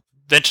Muto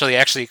eventually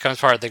actually becomes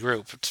part of the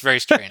group. It's very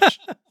strange.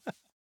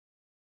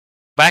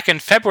 Back in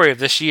February of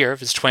this year,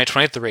 it's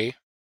 2023,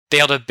 they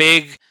held a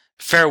big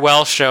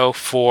farewell show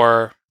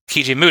for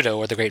Keiji Muto,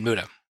 or the Great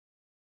Muta.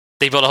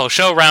 They built a whole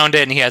show around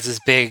it, and he has this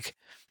big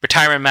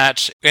retirement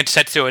match against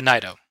Tetsuo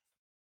Naito.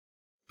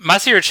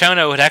 Masahiro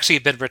Chono had actually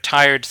been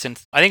retired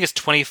since, I think it's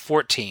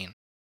 2014.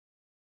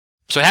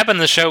 So what happened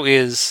in the show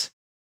is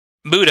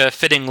Muta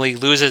fittingly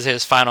loses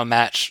his final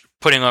match,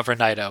 putting over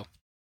Naito.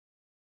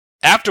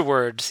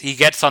 Afterwards, he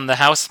gets on the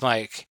house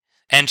mic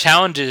and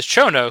challenges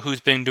Chono, who's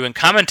been doing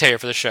commentary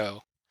for the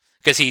show,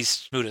 because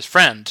he's Muta's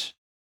friend.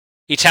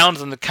 He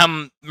challenges them to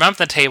come around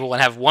the table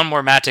and have one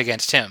more match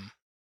against him.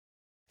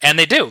 And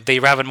they do. They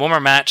have one more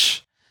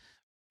match.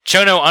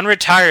 Chono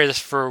unretires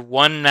for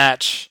one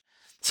match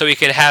so he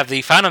could have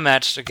the final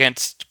match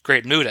against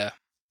Great Muta.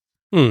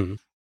 The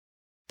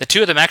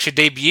two of them actually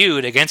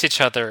debuted against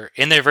each other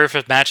in their very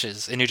first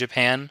matches in New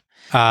Japan,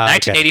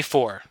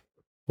 1984. Okay.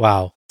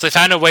 Wow. So they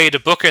found a way to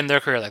book in their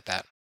career like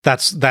that.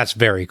 That's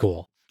very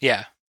cool.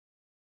 Yeah.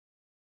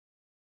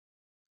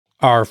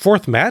 Our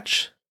fourth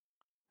match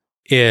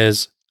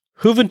is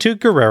Juventud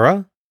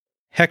Guerrera,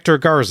 Hector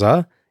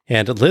Garza,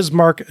 and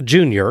Lizmark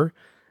Jr.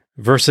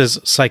 versus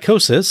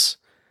Psychosis,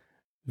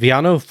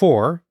 Viano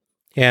 4,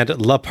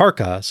 and La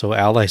Parca. So,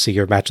 Al, I see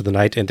your match of the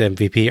night and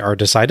MVP are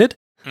decided.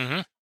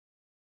 Mm-hmm.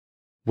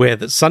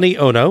 With Sonny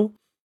Ono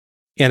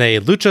in a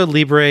Lucha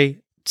Libre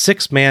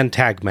 6-man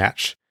tag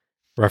match.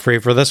 Referee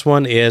for this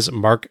one is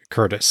Mark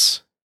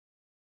Curtis.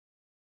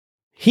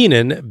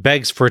 Heenan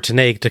begs for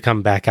Tenay to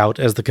come back out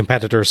as the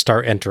competitors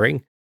start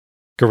entering.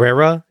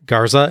 Guerrera,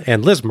 Garza,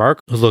 and Lizmark,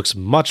 who looks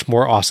much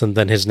more awesome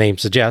than his name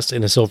suggests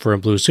in a silver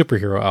and blue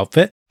superhero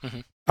outfit,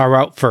 are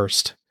out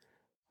first.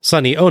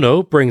 Sonny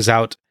Ono brings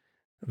out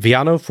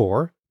Viano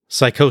 4,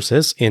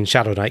 Psychosis in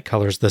Shadow Knight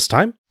colors this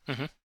time,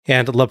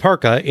 and La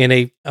Parca in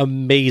a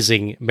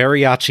amazing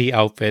mariachi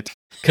outfit,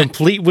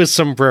 complete with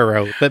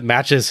sombrero that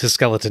matches his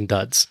skeleton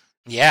duds.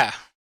 Yeah.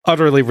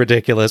 Utterly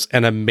ridiculous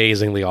and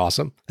amazingly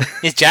awesome.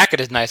 His jacket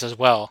is nice as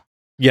well.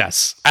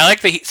 Yes. I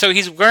like so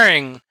he's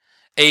wearing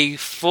a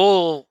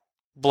full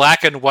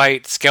black and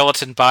white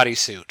skeleton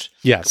bodysuit.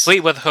 Yes.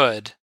 Complete with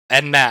hood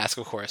and mask,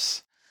 of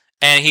course.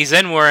 And he's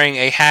then wearing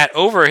a hat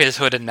over his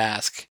hood and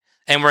mask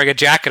and wearing a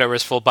jacket over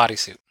his full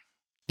bodysuit.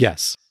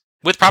 Yes.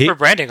 With proper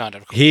branding on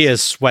it, of course. He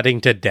is sweating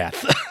to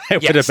death, I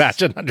would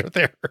imagine, under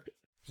there.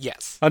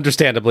 Yes.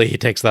 Understandably, he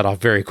takes that off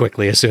very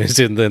quickly as soon as he's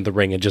in the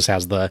ring and just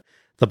has the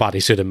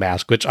bodysuit and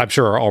mask, which I'm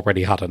sure are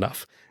already hot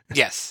enough.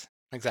 Yes,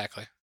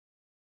 exactly.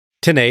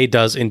 Tenay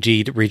does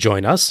indeed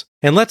rejoin us,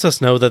 and lets us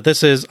know that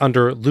this is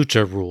under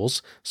lucha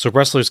rules, so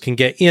wrestlers can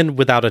get in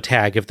without a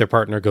tag if their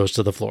partner goes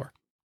to the floor.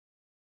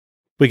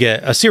 We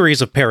get a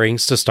series of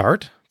pairings to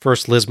start.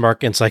 First,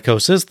 Lizmark and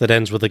Psychosis, that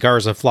ends with a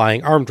Garza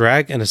flying arm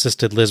drag and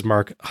assisted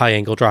Lizmark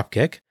high-angle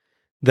dropkick.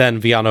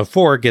 Then Viano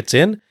 4 gets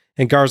in,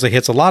 and Garza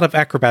hits a lot of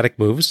acrobatic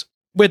moves,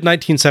 with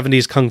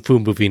 1970s kung fu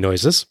movie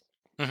noises.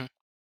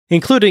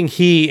 Including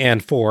he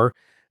and 4,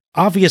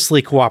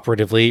 obviously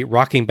cooperatively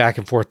rocking back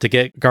and forth to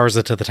get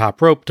Garza to the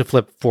top rope to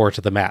flip 4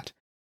 to the mat.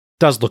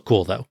 Does look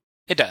cool, though.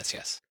 It does,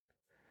 yes.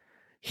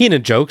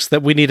 Heenan jokes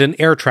that we need an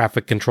air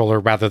traffic controller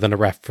rather than a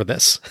ref for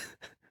this.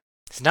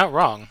 He's not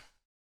wrong.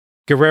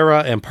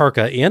 Guerrera and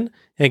Parca in,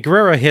 and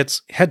Guerrera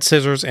hits head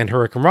scissors and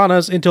hurricane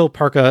ranas until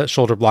Parca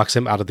shoulder blocks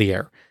him out of the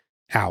air.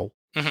 Ow.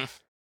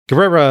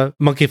 Guerrera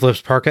monkey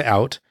flips Parca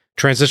out,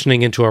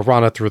 transitioning into a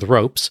rana through the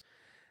ropes,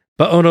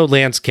 but Ono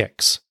lands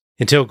kicks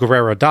until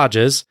Guerrera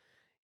dodges,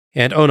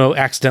 and Ono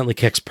accidentally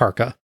kicks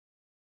Parca.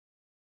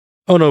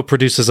 Ono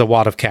produces a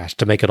wad of cash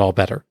to make it all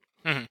better.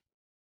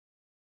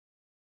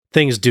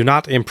 Things do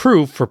not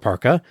improve for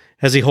Parca,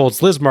 as he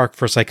holds Lizmark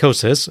for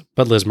Psychosis,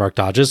 but Lizmark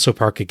dodges, so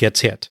Parca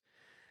gets hit.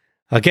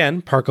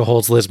 Again, Parca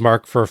holds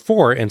Lizmark for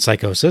 4 in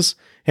Psychosis,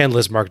 and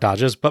Lizmark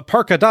dodges, but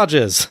Parca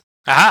dodges!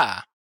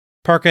 Aha!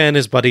 Parca and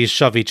his buddies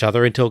shove each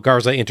other until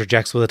Garza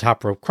interjects with a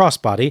top rope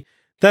crossbody,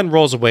 then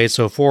rolls away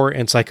so 4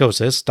 and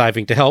Psychosis,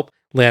 diving to help,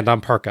 land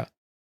on Parca.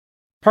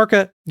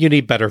 Parca, you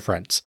need better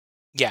friends.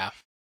 Yeah.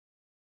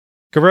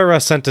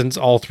 Guerrera sentenced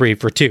all 3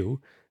 for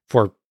 2,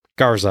 for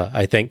Garza,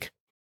 I think.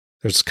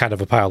 There's kind of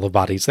a pile of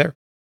bodies there.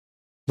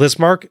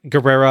 Lizmark,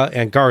 Guerrera,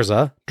 and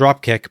Garza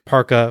dropkick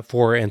Parca,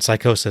 4, and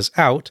Psychosis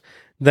out,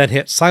 then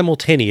hit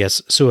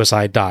simultaneous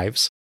suicide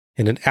dives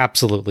in an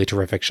absolutely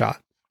terrific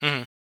shot.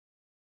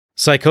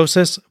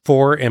 Psychosis,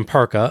 4, and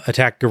Parca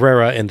attack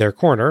Guerrera in their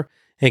corner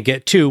and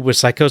get 2 with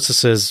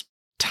Psychosis's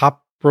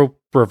top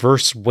rope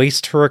reverse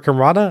waist hurricane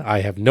rana.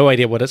 I have no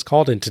idea what it's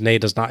called, and Tenay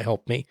does not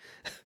help me.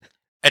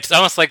 It's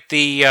almost like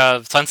the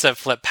sunset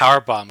flip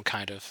powerbomb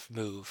kind of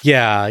move.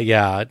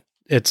 Yeah.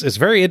 It's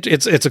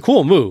a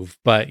cool move,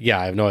 but yeah,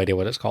 I have no idea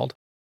what it's called.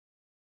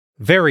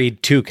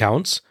 Varied 2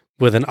 counts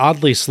with an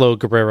oddly slow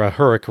Guerrera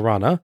hurricane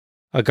rana,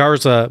 a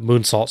Garza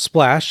moonsault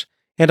splash,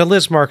 and a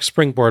Lizmark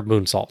springboard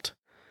moonsault.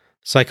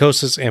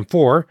 Psychosis and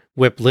 4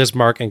 whip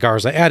Lizmark and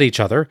Garza at each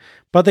other,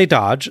 but they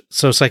dodge,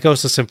 so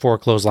Psychosis and 4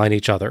 clothesline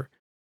each other.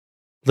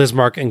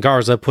 Lizmark and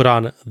Garza put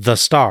on the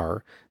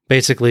Star,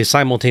 basically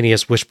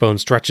simultaneous wishbone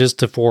stretches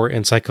to 4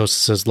 and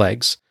Psychosis's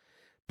legs.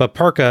 But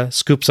Parca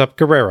scoops up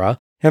Guerrera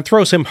and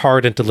throws him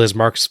hard into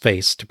Lizmark's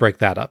face to break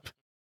that up.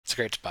 It's a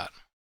great spot.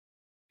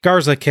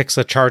 Garza kicks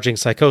a charging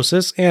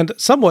Psychosis and,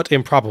 somewhat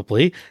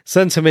improbably,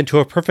 sends him into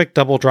a perfect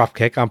double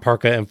dropkick on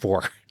Parca and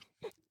 4.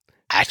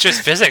 That's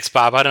just physics,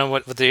 Bob. I don't know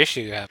what the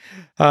issue you have.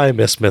 I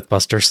miss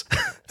Mythbusters.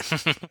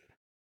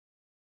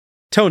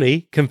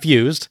 Tony,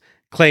 confused,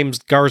 claims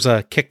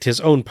Garza kicked his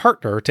own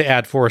partner to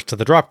add force to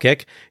the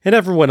dropkick, and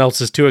everyone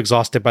else is too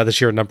exhausted by the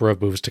sheer number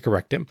of moves to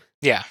correct him.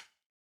 Yeah.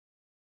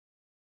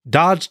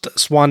 Dodged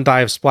swan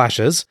dive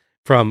splashes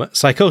from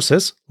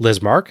Psychosis,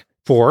 Lizmark,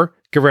 4,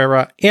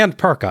 Guerrera, and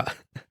Parca.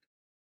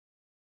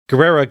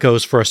 Guerrera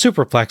goes for a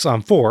superplex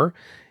on 4,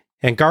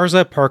 and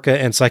Garza, Parca,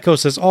 and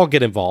Psychosis all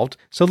get involved,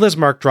 so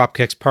Lizmark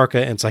dropkicks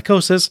Parca and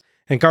Psychosis,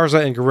 and Garza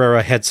and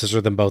Guerrera head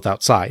scissor them both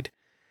outside.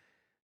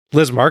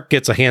 Lizmark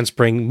gets a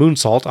handspring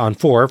moonsault on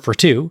 4 for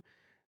 2.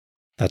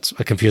 That's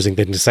a confusing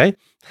thing to say.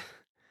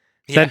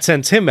 then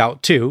sends him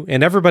out too,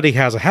 and everybody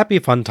has a happy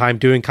fun time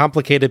doing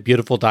complicated,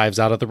 beautiful dives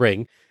out of the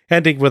ring,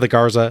 ending with a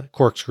Garza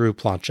corkscrew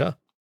plancha.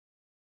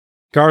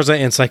 Garza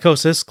and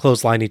Psychosis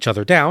clothesline each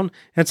other down,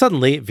 and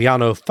suddenly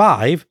Viano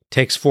 5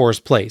 takes 4's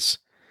place.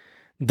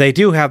 They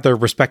do have their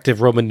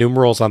respective Roman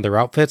numerals on their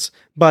outfits,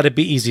 but it'd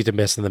be easy to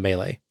miss in the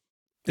melee.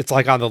 It's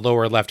like on the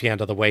lower left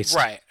hand of the waist.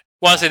 Right.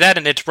 Well, I'll say that,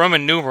 and it's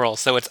Roman numerals,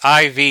 so it's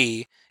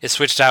IV is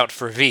switched out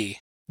for V.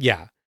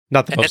 Yeah,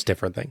 not the most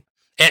different thing.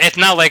 It's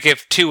not like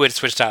if 2 had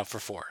switched out for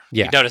 4.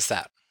 Yeah. You notice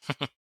that.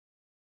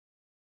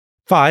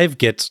 5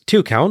 gets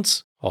 2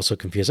 counts, also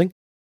confusing,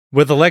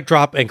 with a leg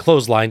drop and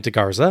clothesline to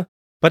Garza,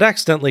 but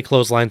accidentally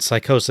clotheslined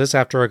Psychosis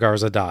after a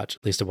Garza dodge.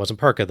 At least it wasn't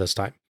Parka this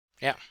time.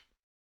 Yeah.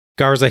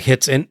 Garza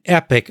hits an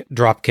epic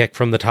dropkick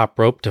from the top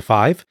rope to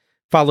 5,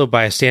 followed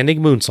by a standing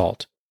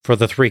moonsault for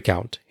the 3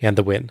 count and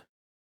the win.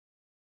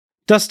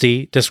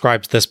 Dusty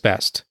describes this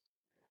best.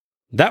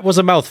 That was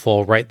a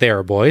mouthful right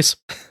there, boys.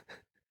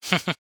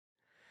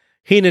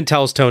 Heenan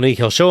tells Tony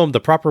he'll show him the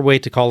proper way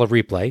to call a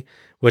replay,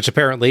 which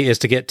apparently is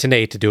to get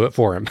Tenay to do it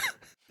for him.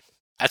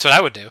 That's what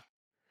I would do.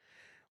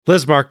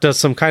 Lismark does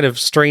some kind of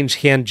strange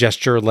hand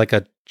gesture like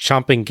a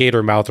chomping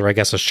gator mouth or I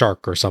guess a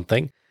shark or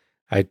something.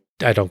 I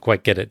don't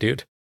quite get it,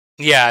 dude.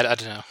 Yeah, I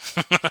don't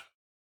know.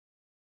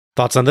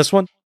 Thoughts on this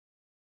one?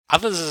 I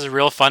thought this is a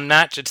real fun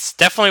match. It's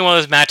definitely one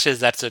of those matches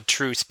that's a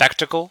true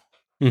spectacle.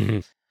 Mm-hmm.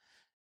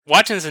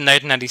 Watching this in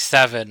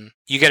 1997,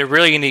 you get a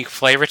really unique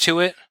flavor to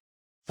it.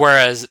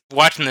 Whereas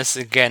watching this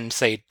again,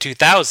 say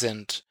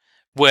 2000,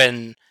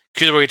 when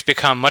cruiserweights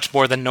become much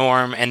more the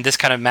norm, and this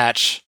kind of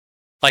match,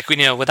 like with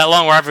that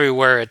long rivalry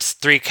where it's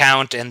 3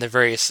 count and the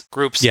various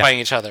groups fighting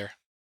each other,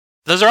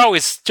 those are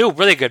always still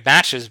really good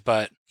matches.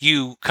 But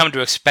you come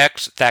to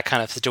expect that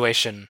kind of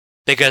situation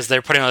because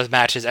they're putting on those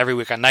matches every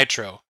week on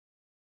Nitro.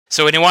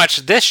 So when you watch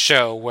this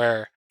show,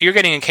 where you're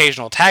getting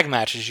occasional tag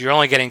matches, you're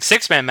only getting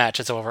 6-man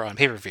matches over on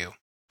pay-per-view.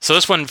 So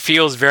this one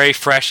feels very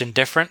fresh and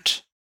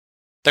different.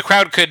 The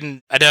crowd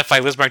couldn't identify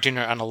Lismark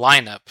Jr. on a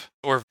lineup,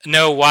 or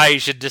know why you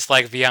should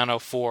dislike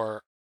Viano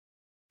 4.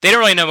 They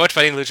don't really know much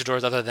about any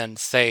luchadors other than,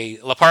 say,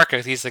 La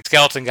Parka. He's the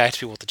skeleton guy to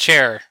people with the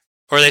chair,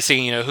 or they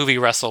see, Juvi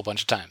wrestle a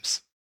bunch of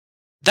times.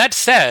 That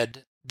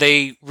said,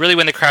 they really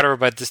win the crowd over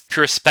by this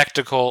pure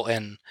spectacle,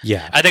 and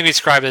I think we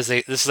describe it as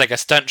this is like a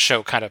stunt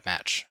show kind of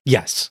match.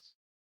 Yes.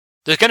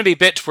 There's going to be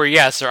bits where,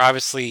 yes, they're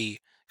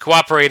obviously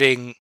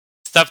cooperating,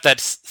 stuff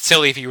that's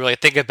silly if you really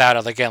think about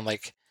it, again,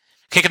 like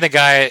kicking the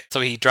guy so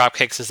he drop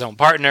kicks his own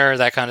partner,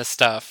 that kind of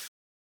stuff.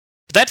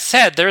 But that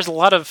said, there's a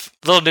lot of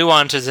little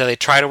nuances that they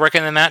try to work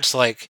in the match,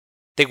 like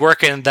they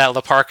work in that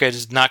La Parka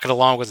does not get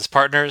along with his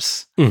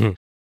partners. Mm-hmm. And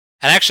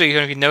actually,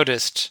 if you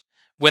noticed,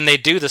 when they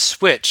do the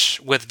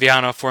switch with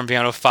Viano 4 and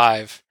Viano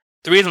 5,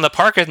 the reason La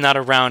Parka is not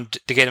around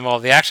to get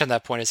involved in the action at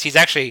that point is he's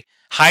actually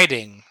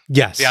hiding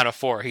Viano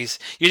 4. He's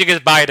using his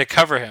body to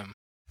cover him.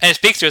 And it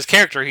speaks to his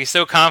character. He's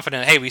so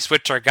confident, hey, we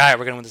switched our guy,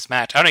 we're going to win this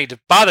match. I don't need to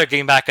bother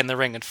getting back in the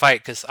ring and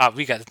fight because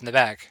we got it in the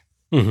bag.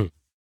 Mm-hmm.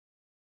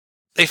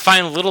 They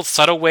find little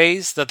subtle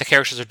ways that the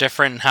characters are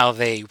different in how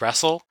they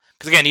wrestle.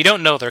 Because again, you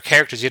don't know their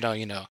characters, you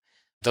know,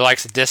 their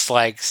likes and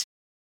dislikes.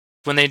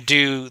 When they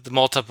do the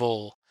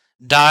multiple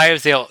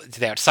dives, they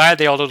outside,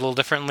 they all do it a little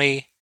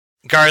differently.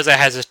 Garza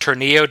has his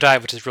Tornillo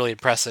dive, which is really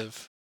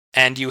impressive.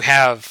 And you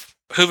have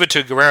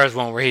Juventud Guerrero's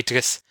one where he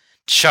just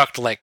chucked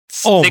like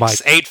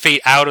 6-8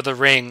 feet out of the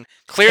ring,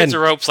 clears the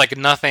ropes like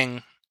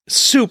nothing.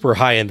 Super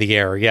high in the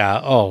air,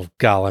 yeah. Oh,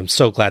 God, I'm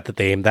so glad that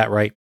they aimed that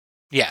right.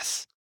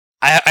 Yes.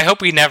 I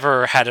hope we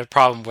never had a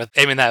problem with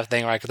aiming that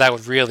thing right, because that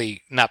would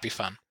really not be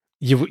fun.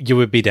 You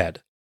would be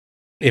dead.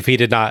 If he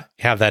did not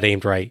have that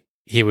aimed right,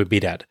 he would be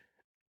dead.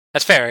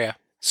 That's fair, yeah.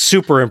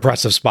 Super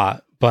impressive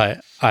spot,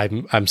 but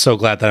I'm so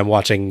glad that I'm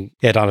watching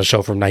it on a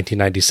show from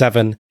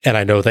 1997, and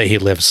I know that he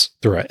lives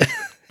through it.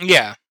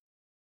 Yeah.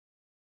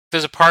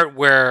 There's a part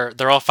where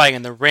they're all fighting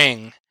in the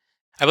ring.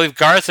 I believe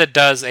Garza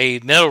does a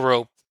middle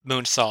rope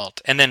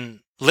moonsault, and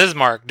then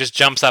Lismark just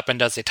jumps up and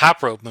does a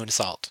top rope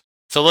moonsault.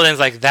 So little things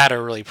like that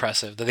are really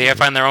impressive. That they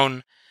find their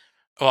own.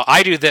 Well,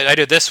 I do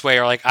it this way,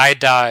 or like I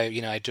dive.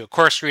 I do a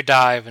corkscrew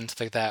dive and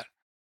stuff like that.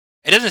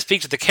 It doesn't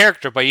speak to the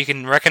character, but you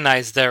can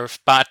recognize their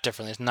spot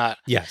differently. It's not.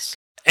 Yes.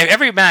 If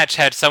every match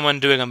had someone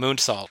doing a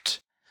moonsault,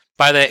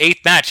 by the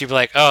 8th match, you'd be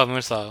like, "Oh,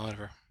 moonsault,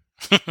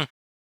 whatever."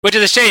 Which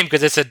is a shame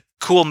because it's a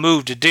cool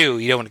move to do.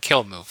 You don't want to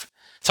kill a move.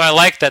 So I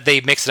like that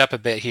they mix it up a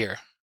bit here.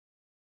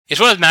 It's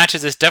one of those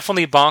matches that's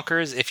definitely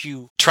bonkers. If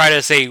you try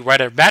to, say,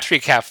 write a match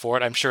recap for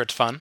it, I'm sure it's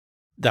fun.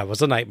 That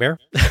was a nightmare.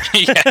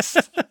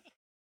 Yes.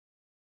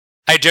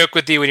 I joke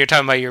with you when you're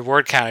talking about your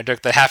word count. I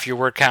joke that half your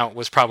word count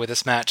was probably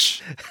this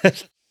match.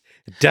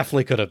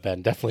 Definitely could have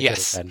been. Could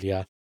have been,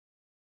 yeah.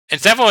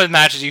 It's definitely one of the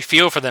matches you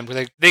feel for them,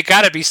 because they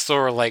got to be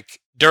sore, like,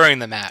 during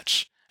the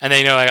match. And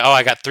they know, like, oh,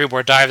 I got 3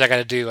 more dives I got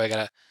to do. I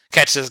got to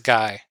catch this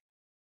guy.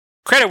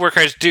 Credit where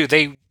credit's due.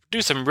 They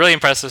do some really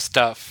impressive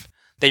stuff.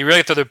 They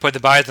really put the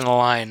bodies on the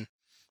line.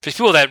 There's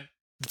people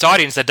this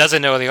audience that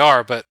doesn't know who they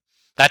are, but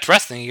that's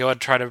wrestling. You go and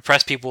try to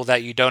impress people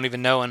that you don't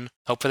even know and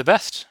hope for the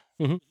best.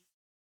 Mm-hmm.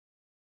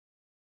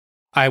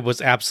 I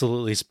was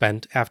absolutely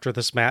spent after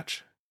this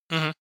match.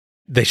 Mm-hmm.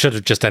 They should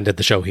have just ended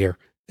the show here.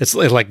 It's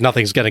like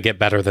nothing's going to get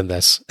better than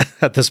this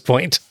at this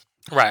point.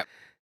 Right.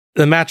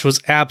 The match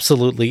was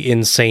absolutely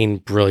insane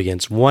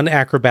brilliance. One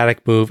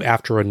acrobatic move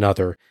after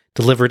another,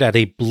 delivered at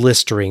a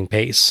blistering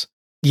pace.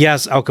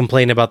 Yes, I'll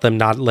complain about them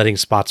not letting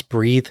spots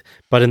breathe,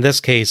 but in this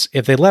case,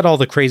 if they let all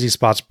the crazy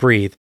spots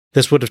breathe,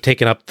 this would have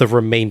taken up the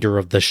remainder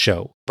of the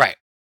show. Right.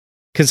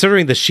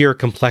 Considering the sheer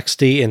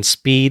complexity and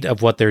speed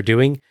of what they're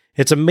doing,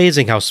 it's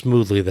amazing how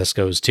smoothly this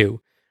goes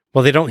too.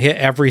 While they don't hit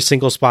every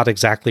single spot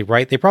exactly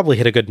right, they probably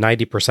hit a good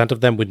 90%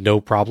 of them with no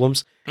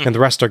problems, and the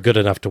rest are good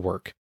enough to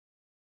work.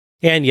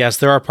 And yes,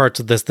 there are parts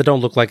of this that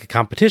don't look like a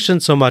competition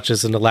so much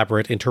as an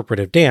elaborate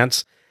interpretive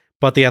dance,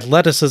 but the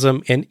athleticism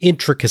and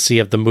intricacy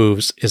of the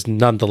moves is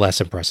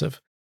nonetheless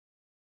impressive.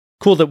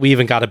 Cool that we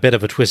even got a bit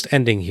of a twist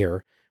ending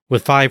here,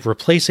 with 5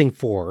 replacing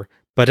 4,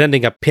 but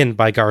ending up pinned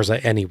by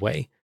Garza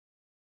anyway.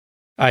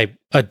 I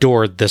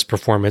adored this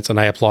performance, and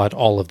I applaud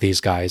all of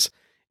these guys,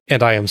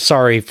 and I am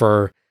sorry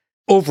for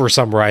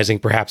over-summarizing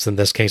perhaps in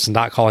this case and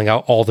not calling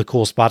out all the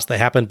cool spots that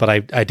happened, but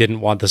I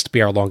didn't want this to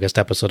be our longest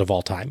episode of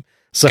all time.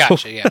 So.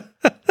 Gotcha, yeah.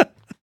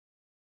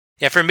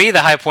 Yeah, for me,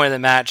 the high point of the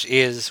match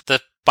is the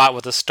spot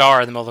with a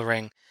star in the middle of the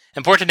ring.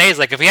 And poor Tenay's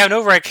like, if we have an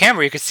overhead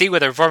camera, you could see where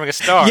they're forming a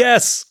star.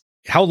 Yes!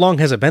 How long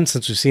has it been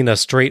since we've seen a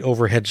straight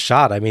overhead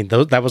shot? I mean,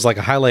 that was like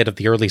a highlight of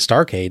the early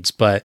Starcades,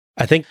 but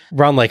I think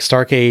around like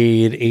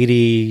Starcade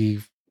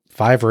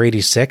 85 or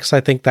 86,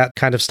 I think that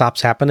kind of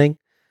stops happening.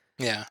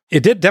 Yeah.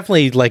 It did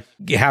definitely like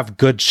have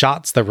good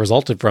shots that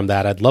resulted from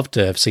that. I'd love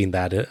to have seen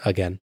that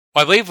again.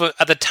 Well, I believe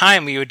at the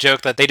time we would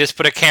joke that they just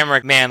put a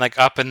cameraman like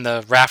up in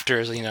the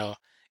rafters, in a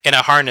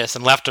harness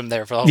and left him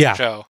there for the whole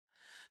show.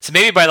 So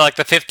maybe by like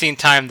the 15th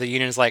time, the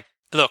union's like,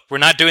 look, we're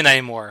not doing that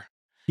anymore.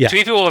 Yeah. Too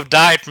many people have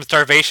died from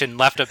starvation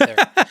left up there.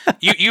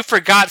 You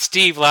forgot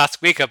Steve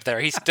last week up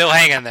there. He's still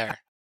hanging there.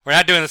 We're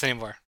not doing this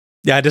anymore.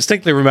 Yeah, I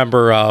distinctly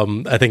remember,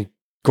 I think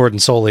Gordon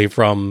Soley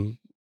from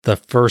the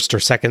first or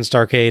second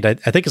Starcade,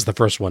 I think it's the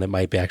first one, it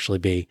might actually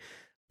be,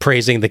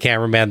 praising the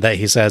cameraman that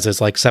he says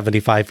is like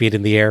 75 feet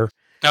in the air.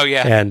 Oh,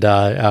 yeah.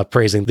 And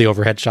praising the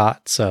overhead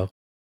shot. So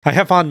I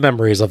have fond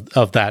memories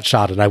of that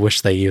shot, and I wish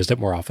they used it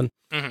more often.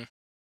 Mm-hmm.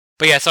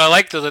 But yeah, so I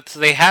like so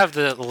they have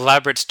the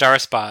elaborate star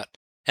spot,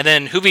 and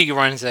then Juvi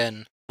runs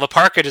in. La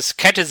Parka just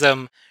catches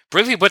him,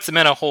 briefly puts him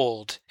in a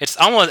hold. It's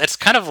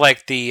kind of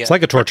like the... It's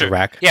like a torture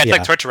rack. Yeah, it's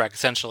like torture rack,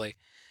 essentially.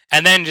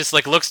 And then just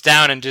like looks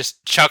down and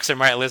just chucks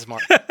him right at Liz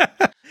Morgan.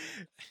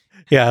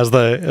 Yeah, as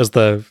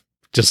the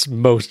just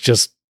most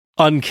just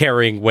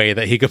uncaring way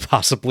that he could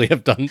possibly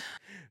have done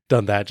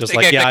that. Just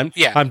like,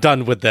 I'm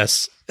done with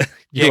this.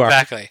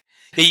 Exactly.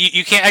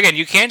 You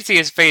can't see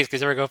his face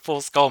because they're going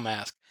full skull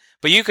mask.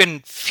 But you can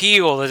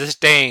feel the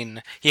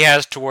disdain he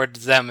has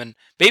towards them, and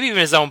maybe even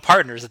his own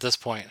partners at this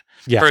point,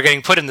 for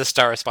getting put in the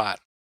star spot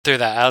through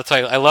that. I'll tell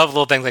you, I love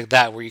little things like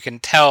that, where you can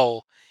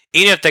tell,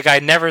 even if the guy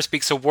never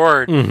speaks a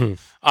word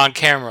on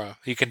camera,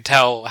 you can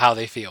tell how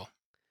they feel.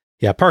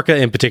 Yeah, Parka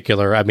in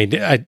particular, I mean,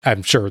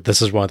 I'm sure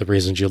this is one of the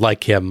reasons you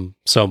like him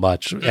so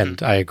much,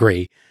 and I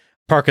agree.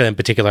 Parka in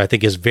particular, I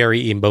think, is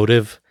very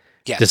emotive,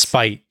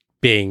 despite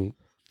being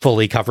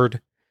fully covered.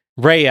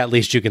 Ray, at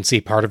least you can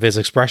see part of his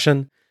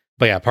expression.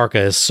 But yeah, Parka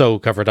is so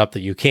covered up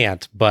that you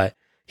can't, but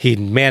he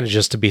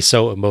manages to be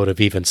so emotive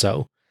even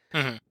so.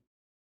 Mm-hmm.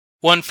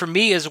 One for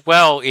me as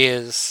well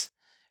is,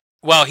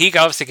 while he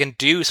obviously can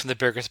do some of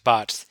the bigger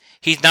spots,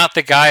 he's not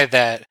the guy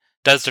that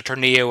does the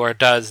tornillo or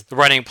does the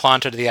running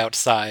planta to the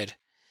outside.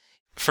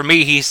 For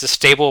me, he's the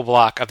stable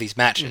block of these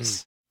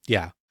matches.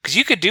 Yeah. Because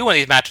you could do one of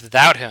these matches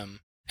without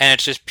him, and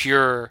it's just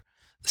pure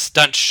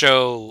stunt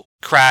show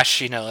crash,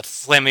 let's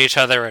slam at each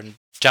other and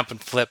jump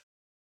and flip.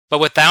 But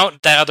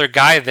without that other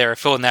guy there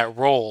filling that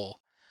role,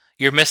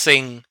 you're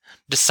missing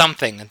just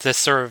something. This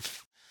sort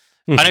of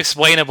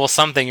unexplainable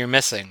something you're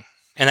missing.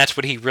 And that's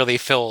what he really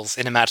fills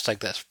in a match like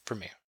this for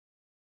me.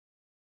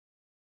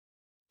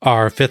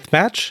 Our fifth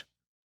match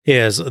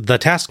is the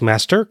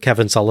Taskmaster,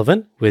 Kevin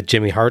Sullivan, with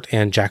Jimmy Hart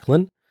and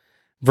Jacqueline,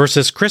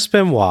 versus Chris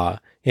Benoit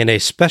in a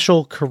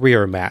special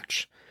career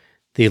match.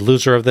 The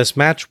loser of this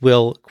match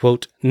will,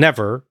 quote,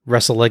 never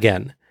wrestle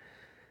again.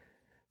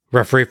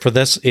 Referee for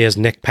this is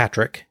Nick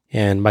Patrick,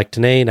 and Mike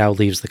Tenay now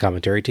leaves the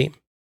commentary team.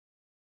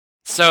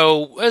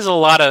 So there's a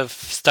lot of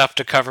stuff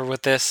to cover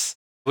with this.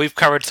 We've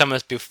covered some of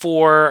this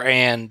before,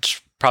 and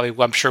probably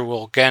I'm sure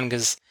we'll again,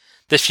 because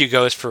this feud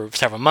goes for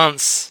several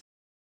months.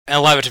 And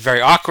a lot of it's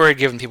very awkward,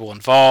 given people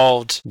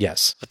involved.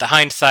 Yes. With the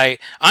hindsight.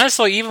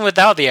 Honestly, even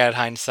without the added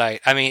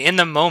hindsight, I mean, in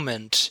the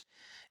moment,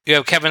 you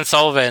have Kevin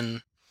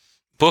Sullivan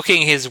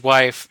booking his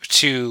wife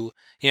to,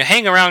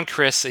 hang around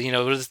Chris,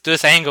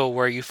 this angle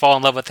where you fall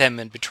in love with him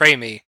and betray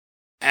me.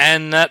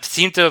 And that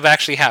seemed to have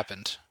actually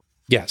happened.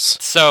 Yes.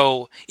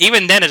 So,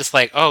 even then, it's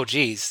like, oh,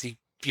 geez,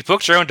 you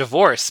booked your own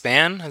divorce,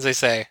 man, as they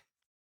say.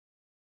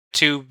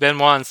 To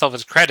Benoit and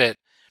Sullivan's credit,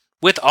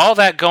 with all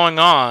that going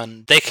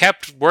on, they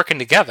kept working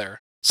together.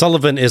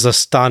 Sullivan is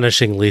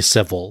astonishingly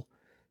civil,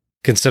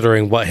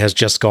 considering what has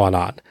just gone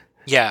on.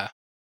 Yeah.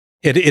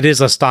 It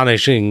is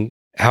astonishing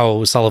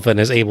how Sullivan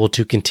is able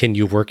to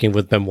continue working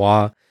with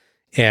Benoit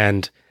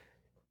and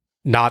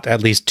not,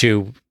 at least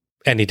to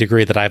any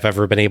degree that I've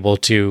ever been able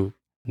to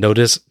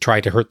notice,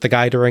 try to hurt the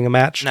guy during a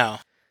match. No.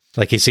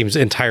 Like, he seems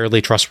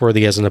entirely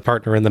trustworthy as a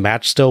partner in the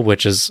match still,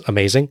 which is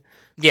amazing.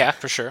 Yeah,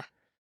 for sure.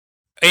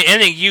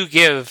 Anything you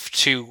give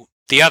to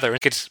the other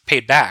gets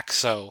paid back,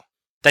 so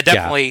that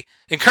definitely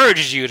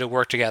encourages you to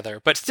work together.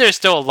 But there's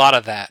still a lot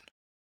of that.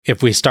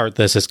 If we start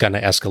this, it's going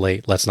to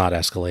escalate. Let's not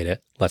escalate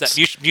it. Let's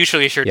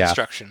mutually assured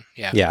destruction.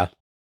 Yeah. Yeah.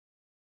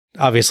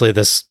 Obviously,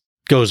 this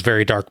goes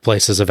very dark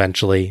places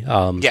eventually.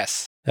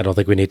 Yes. I don't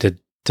think we need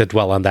to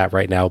dwell on that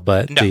right now,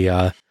 but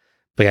no.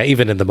 But yeah,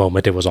 even in the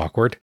moment, it was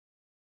awkward.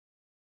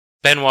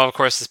 Benoit, of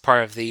course, is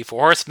part of the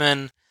Four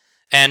Horsemen,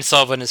 and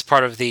Sullivan is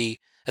part of the,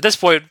 at this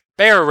point,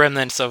 bare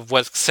remnants of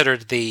what's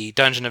considered the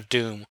Dungeon of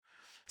Doom.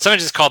 Someone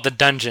just called the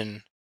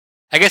Dungeon.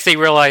 I guess they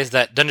realized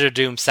that Dungeon of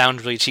Doom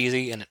sounds really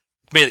cheesy, and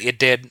it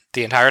did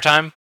the entire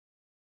time.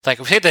 Like,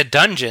 if we say the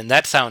Dungeon,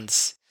 that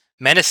sounds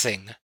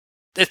menacing.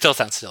 It still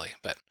sounds silly,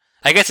 but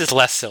I guess it's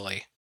less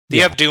silly.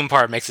 The of Doom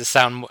part makes it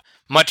sound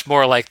much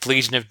more like the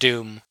Legion of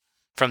Doom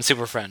from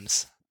Super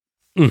Friends.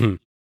 Mm-hmm.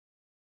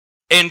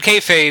 In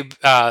kayfabe,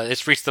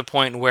 it's reached the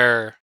point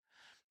where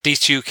these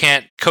two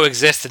can't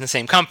coexist in the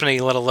same company,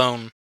 let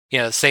alone,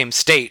 the same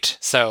state.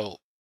 So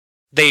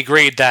they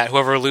agreed that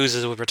whoever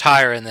loses would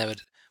retire, and they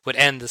would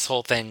end this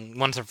whole thing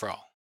once and for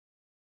all.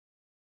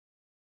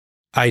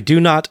 I do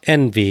not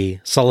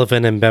envy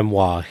Sullivan and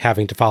Benoit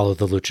having to follow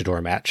the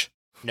luchador match.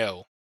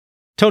 No.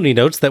 Tony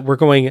notes that we're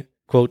going,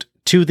 quote,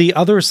 to the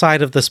other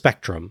side of the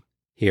spectrum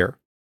here.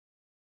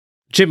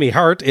 Jimmy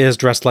Hart is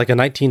dressed like a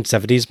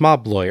 1970s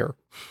mob lawyer.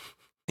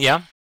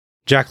 Yeah.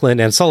 Jacqueline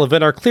and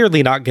Sullivan are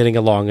clearly not getting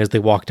along as they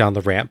walk down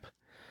the ramp.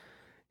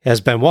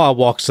 As Benoit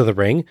walks to the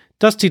ring,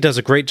 Dusty does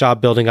a great job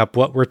building up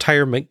what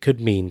retirement could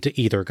mean to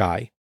either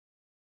guy.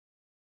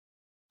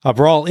 A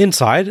brawl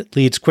inside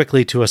leads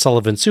quickly to a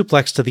Sullivan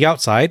suplex to the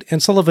outside,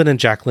 and Sullivan and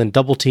Jacqueline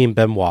double-team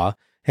Benoit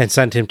and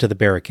send him to the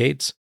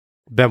barricades.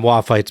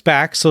 Benoit fights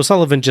back, so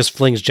Sullivan just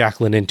flings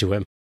Jacqueline into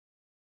him.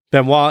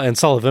 Benoit and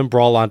Sullivan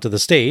brawl onto the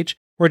stage,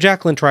 where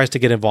Jacqueline tries to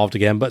get involved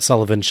again, but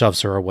Sullivan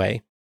shoves her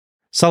away.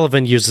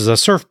 Sullivan uses a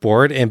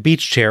surfboard and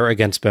beach chair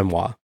against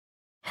Benoit.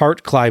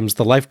 Hart climbs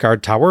the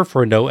lifeguard tower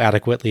for no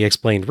adequately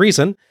explained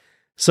reason,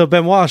 so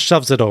Benoit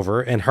shoves it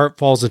over, and Hart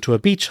falls into a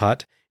beach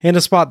hut in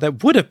a spot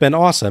that would have been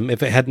awesome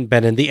if it hadn't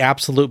been in the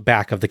absolute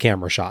back of the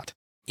camera shot.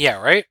 Yeah,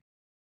 right?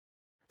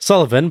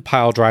 Sullivan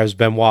pile drives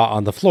Benoit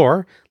on the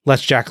floor,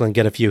 lets Jacqueline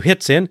get a few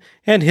hits in,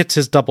 and hits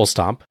his double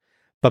stomp,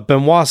 but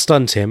Benoit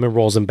stuns him and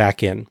rolls him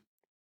back in.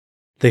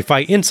 They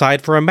fight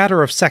inside for a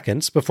matter of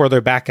seconds before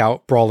they're back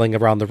out brawling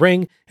around the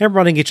ring and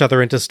running each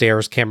other into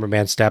stairs,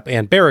 cameraman step,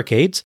 and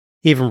barricades,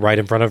 even right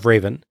in front of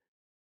Raven.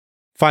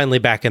 Finally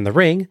back in the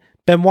ring,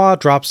 Benoit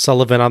drops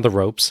Sullivan on the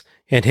ropes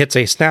and hits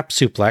a snap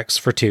suplex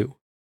for 2.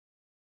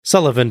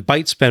 Sullivan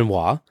bites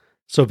Benoit,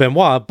 so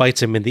Benoit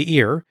bites him in the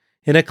ear,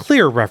 in a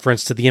clear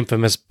reference to the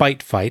infamous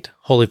bite fight,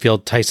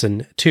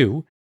 Holyfield-Tyson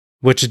 2,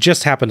 which had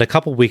just happened a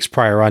couple weeks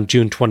prior on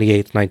June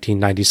 28,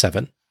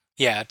 1997.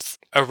 Yeah, it's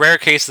a rare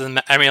case of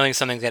them emulating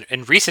something that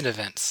in recent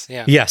events.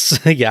 Yeah. Yes,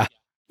 yeah.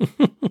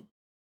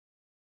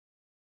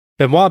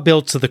 Benoit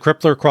builds to the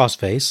crippler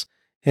crossface,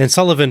 and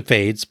Sullivan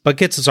fades, but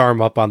gets his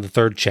arm up on the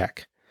third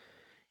check.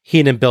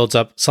 Heenan builds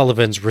up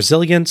Sullivan's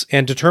resilience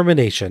and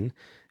determination,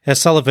 as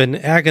Sullivan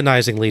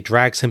agonizingly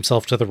drags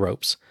himself to the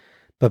ropes,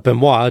 but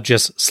Benoit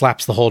just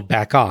slaps the hold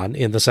back on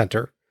in the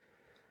center.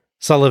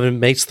 Sullivan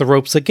makes the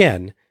ropes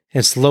again,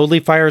 and slowly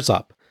fires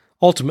up,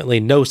 ultimately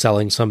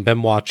no-selling some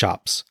Benoit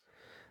chops.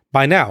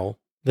 By now,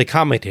 the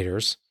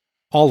commentators,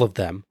 all of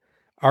them,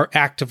 are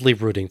actively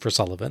rooting for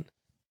Sullivan.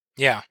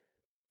 Yeah.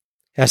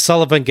 As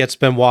Sullivan gets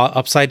Benoit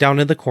upside down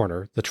in the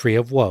corner, the Tree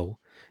of Woe,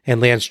 and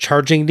lands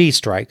charging knee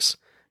strikes,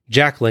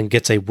 Jacqueline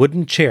gets a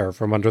wooden chair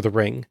from under the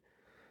ring.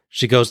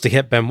 She goes to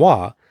hit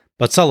Benoit,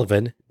 but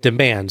Sullivan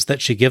demands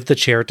that she give the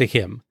chair to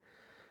him.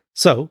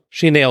 So,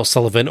 she nails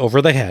Sullivan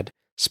over the head,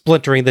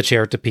 splintering the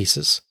chair to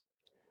pieces.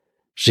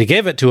 She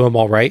gave it to him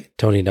all right,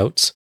 Tony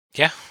notes.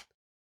 Yeah.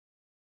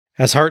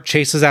 As Hart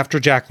chases after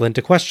Jacqueline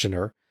to question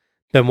her,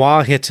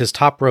 Benoit hits his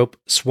top rope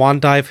swan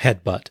dive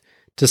headbutt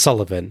to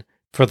Sullivan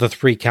for the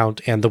 3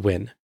 count and the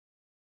win.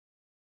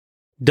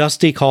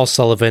 Dusty calls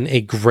Sullivan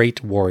a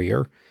great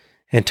warrior,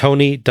 and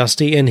Tony,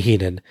 Dusty, and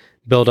Heenan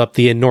build up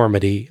the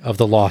enormity of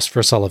the loss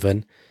for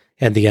Sullivan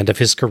and the end of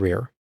his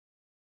career.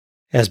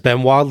 As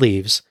Benoit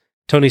leaves,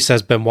 Tony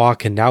says Benoit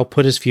can now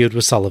put his feud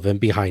with Sullivan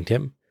behind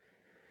him.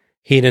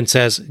 Heenan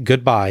says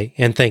goodbye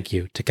and thank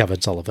you to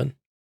Kevin Sullivan.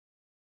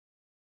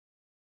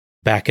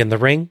 Back in the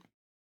ring,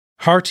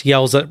 Hart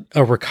yells at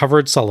a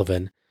recovered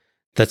Sullivan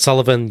that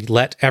Sullivan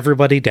let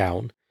everybody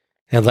down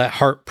and let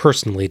Hart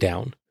personally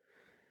down.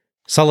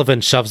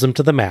 Sullivan shoves him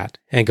to the mat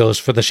and goes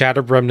for the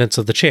shattered remnants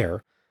of the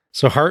chair,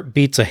 so Hart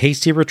beats a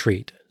hasty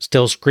retreat,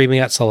 still screaming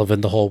at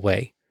Sullivan the whole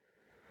way.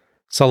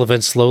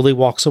 Sullivan slowly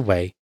walks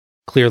away,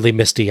 clearly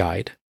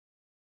misty-eyed.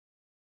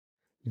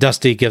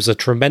 Dusty gives a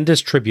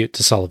tremendous tribute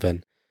to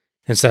Sullivan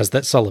and says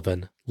that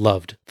Sullivan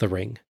loved the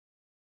ring.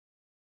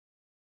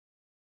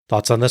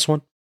 Thoughts on this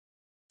one?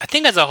 I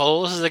think as a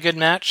whole, this is a good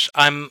match.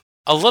 I'm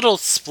a little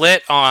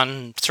split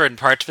on certain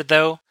parts of it,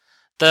 though.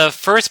 The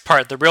first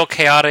part, the real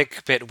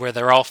chaotic bit where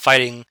they're all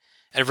fighting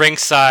at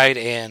ringside,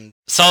 and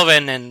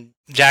Sullivan and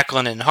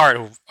Jacqueline and Hart,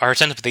 who are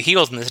essentially the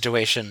heels in this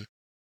situation,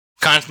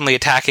 constantly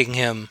attacking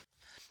him,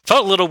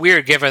 felt a little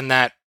weird given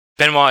that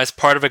Benoit is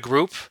part of a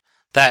group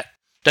that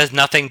does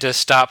nothing to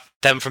stop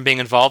them from being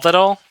involved at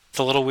all. It's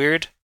a little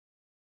weird.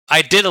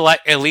 I did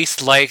at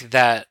least like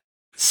that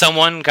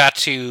someone got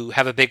to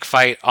have a big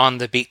fight on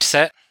the beach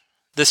set.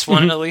 This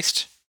one, at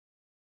least.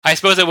 I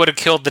suppose it would have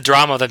killed the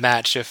drama of the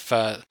match if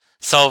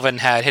Sullivan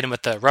had hit him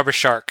with the rubber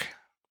shark,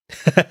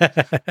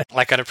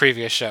 like on a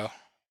previous show.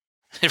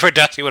 If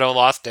Dusty would have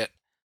lost it.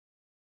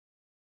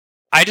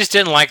 I just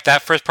didn't like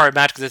that first part of the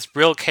match because it's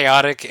real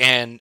chaotic,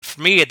 and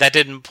for me, that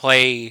didn't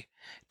play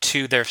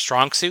to their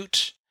strong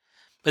suit.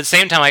 But at the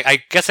same time,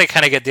 I guess I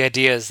kind of get the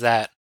idea is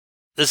that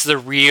this is a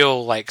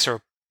real, like, sort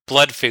of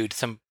blood feud at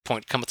some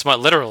point, somewhat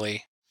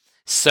literally.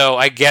 So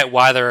I get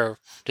why they're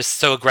just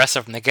so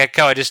aggressive from the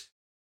get-go.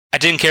 I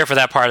didn't care for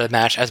that part of the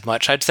match as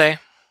much, I'd say.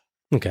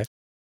 Okay.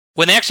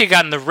 When they actually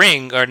got in the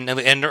ring, or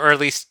at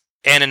least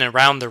in and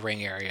around the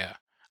ring area,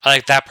 I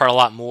like that part a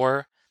lot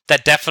more.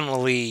 That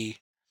definitely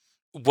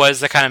was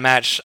the kind of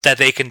match that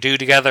they can do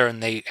together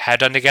and they had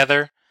done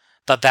together.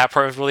 Thought that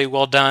part was really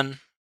well done.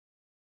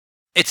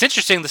 It's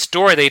interesting the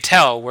story they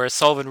tell, where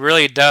Sullivan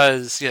really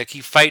does, like, he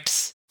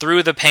fights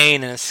through the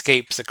pain and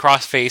escapes a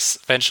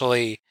crossface,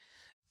 eventually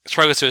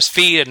struggles to his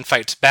feet and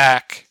fights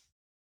back.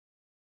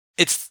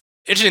 It's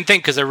an interesting thing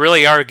because they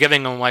really are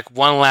giving him like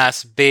one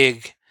last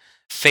big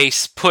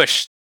face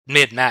push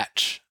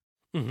mid-match.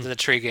 It's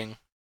intriguing.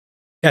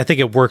 Yeah, I think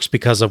it works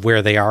because of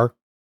where they are.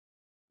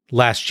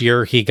 Last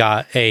year, he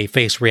got a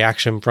face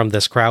reaction from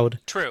this crowd.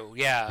 True,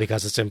 yeah.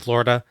 Because it's in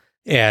Florida.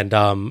 And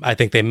I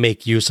think they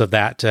make use of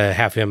that to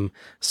have him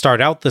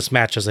start out this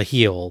match as a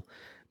heel,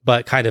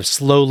 but kind of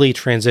slowly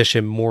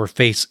transition more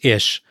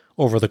face-ish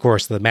over the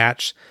course of the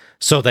match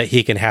so that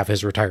he can have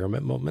his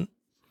retirement moment.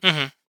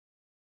 Mm-hmm.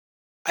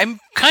 I'm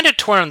kind of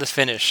torn on this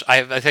finish.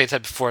 I think I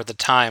said before at the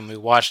time we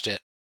watched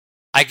it.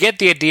 I get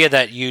the idea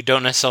that you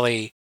don't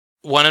necessarily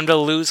want him to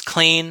lose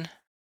clean,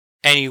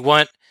 and you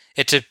want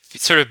it to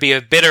sort of be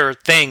a bitter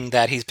thing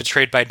that he's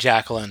betrayed by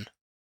Jacqueline.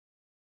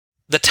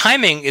 The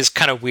timing is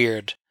kind of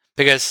weird,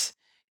 because,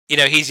 you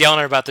know, he's yelling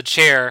at her about the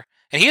chair,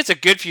 and he has a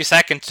good few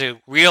seconds to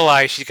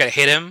realize she's going to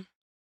hit him.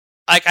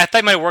 I thought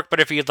it might work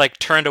better if he had, like,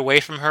 turned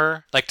away from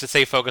her, like, to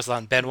stay focused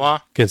on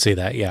Benoit. Can see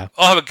that, yeah.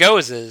 All how it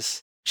goes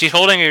is, she's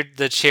holding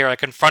the chair,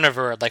 like, in front of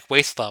her at, like,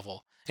 waist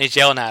level, and he's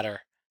yelling at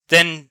her.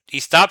 Then he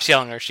stops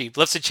yelling at her, she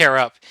lifts the chair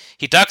up,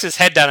 he ducks his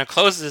head down and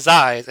closes his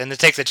eyes, and then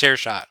takes a chair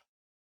shot.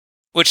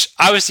 Which,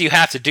 obviously, you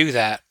have to do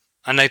that,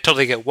 and I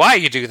totally get why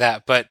you do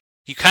that, but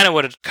you kind of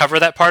would cover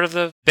that part of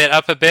the bit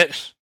up a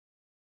bit.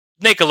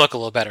 Make it look a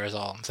little better is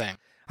all I'm saying.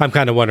 I'm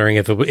kind of wondering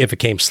if it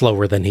came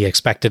slower than he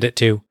expected it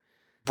to.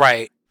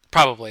 Right,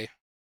 probably.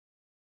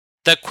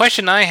 The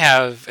question I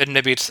have, and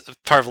maybe it's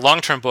part of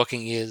long-term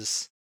booking,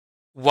 is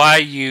why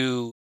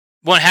you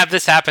want to have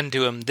this happen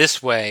to him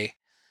this way,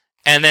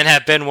 and then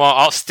have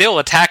Benoit still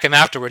attack him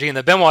afterward, even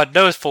though Benoit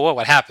knows full well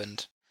what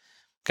happened.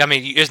 I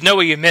mean, there's no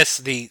way you miss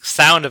the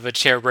sound of a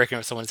chair breaking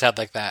over someone's head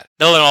like that,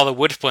 other than all the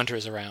wood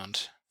splinters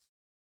around.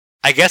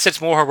 I guess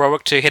it's more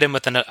heroic to hit him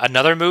with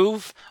another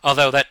move,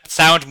 although that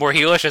sounds more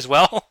heelish as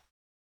well.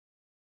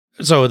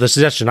 So the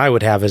suggestion I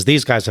would have is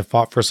these guys have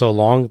fought for so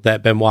long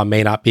that Benoit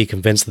may not be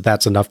convinced that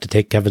that's enough to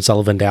take Kevin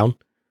Sullivan down.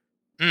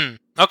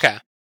 Okay.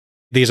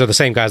 These are the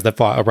same guys that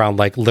fought around,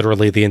 like,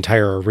 literally the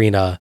entire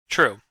arena.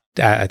 True.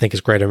 I think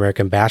it's Great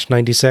American Bash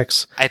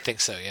 96. I think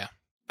so, yeah.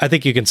 I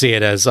think you can see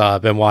it as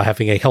Benoit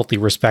having a healthy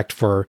respect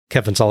for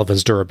Kevin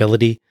Sullivan's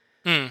durability.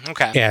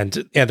 Okay.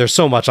 And there's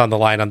so much on the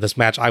line on this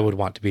match, I would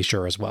want to be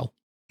sure as well.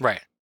 Right.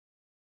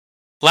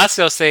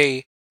 Lastly, I'll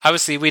say,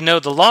 obviously, we know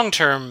the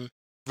long-term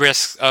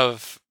risks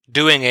of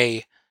doing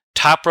a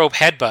top rope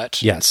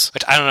headbutt. Yes.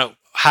 Which I don't know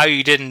how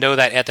you didn't know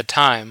that at the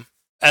time,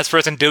 as a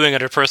person doing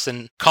it or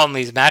person calling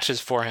these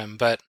matches for him,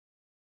 but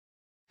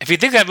if you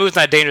think that move's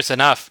not dangerous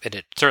enough, and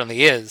it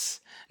certainly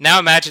is, now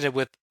imagine it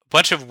with a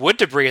bunch of wood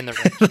debris in the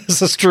ring.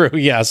 This is true,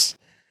 yes.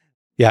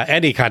 Yeah,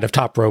 any kind of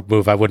top rope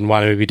move I wouldn't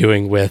want to be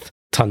doing with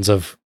tons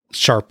of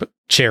sharp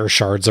chair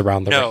shards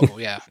around the ring. No,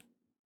 yeah.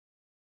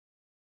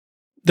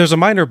 There's a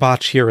minor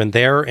botch here and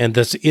there, and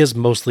this is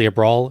mostly a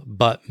brawl,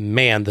 but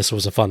man, this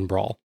was a fun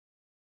brawl.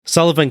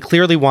 Sullivan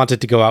clearly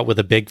wanted to go out with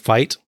a big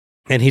fight,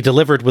 and he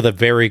delivered with a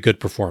very good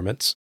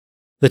performance.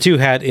 The two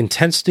had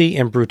intensity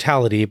and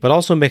brutality, but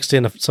also mixed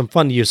in some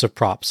fun use of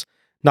props.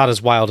 Not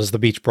as wild as the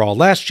beach brawl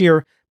last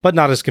year, but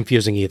not as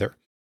confusing either.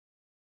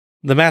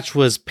 The match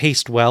was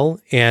paced well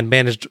and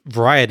managed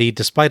variety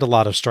despite a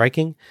lot of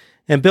striking,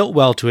 and built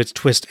well to its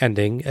twist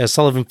ending, as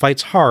Sullivan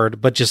fights hard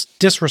but just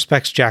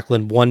disrespects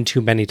Jacqueline one too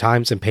many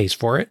times and pays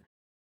for it.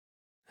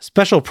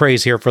 Special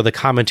praise here for the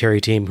commentary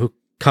team, who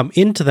come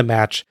into the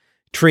match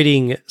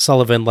treating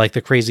Sullivan like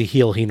the crazy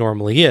heel he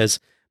normally is,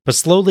 but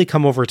slowly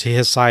come over to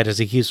his side as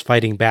he keeps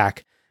fighting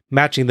back,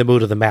 matching the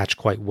mood of the match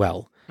quite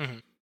well.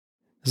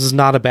 This is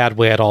not a bad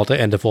way at all to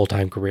end a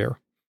full-time career.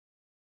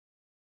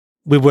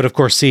 We would, of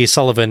course, see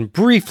Sullivan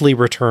briefly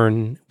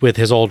return with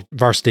his old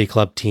varsity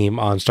club team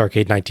on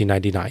Starrcade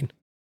 1999.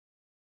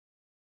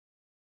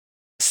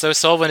 So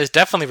Sullivan is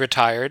definitely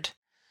retired,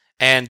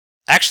 and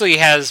actually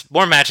has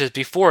more matches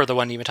before the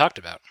one you even talked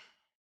about.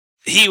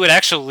 He would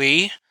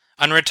actually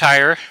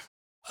unretire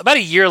about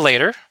a year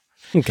later.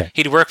 Okay.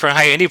 He'd work for a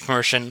high indie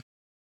promotion.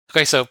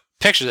 Okay, so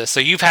picture this. So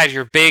you've had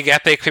your big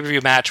epic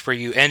pay-per-view match where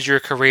you end your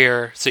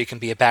career so you can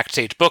be a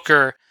backstage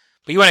booker,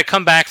 but you want to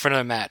come back for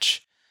another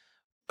match.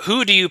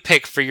 Who do you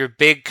pick for your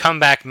big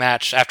comeback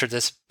match after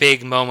this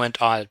big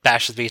moment on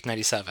Bash at the Beach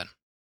 97?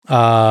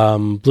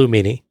 Blue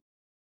Meanie.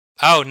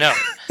 Oh, no.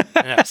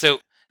 No. So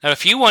now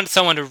if you want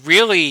someone to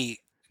really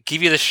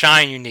give you the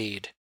shine you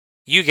need,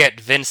 you get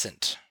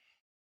Vincent.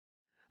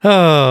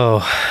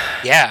 Oh.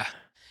 Yeah.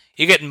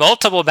 You get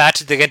multiple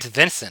matches against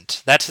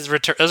Vincent. That's his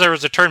return. Those are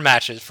his return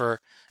matches for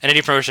an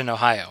indie promotion in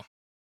Ohio.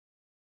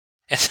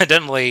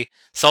 Incidentally,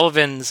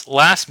 Sullivan's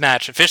last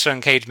match, official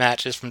Uncaged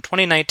match, is from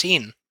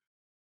 2019.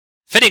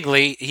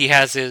 Fittingly, he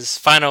has his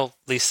final,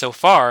 at least so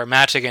far,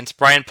 match against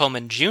Brian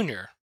Pillman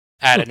Jr.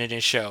 at an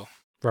indie show.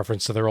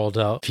 Reference to their old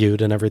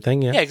feud and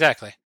everything, yeah. Yeah,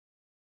 exactly.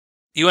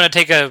 You want to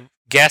take a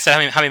guess at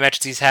how many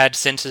matches he's had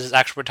since his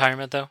actual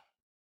retirement, though?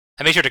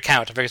 I made sure to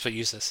count. I forget what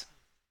use this.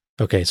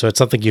 Okay, so it's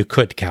something you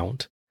could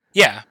count.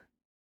 Yeah.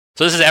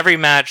 So this is every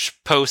match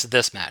post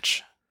this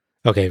match.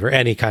 Okay, for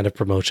any kind of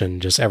promotion,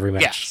 just every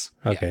match. Yes.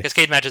 Okay. Yeah. His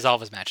Cage matches, all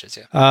of his matches,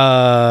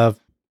 yeah.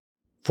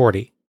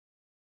 40.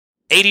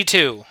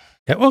 82.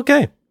 Yeah,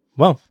 okay.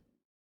 Well.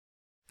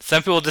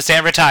 Some people just say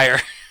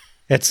retire.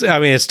 It's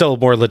still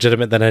more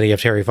legitimate than any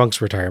of Terry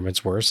Funk's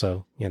retirements were,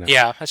 so, you know.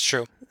 Yeah, that's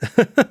true.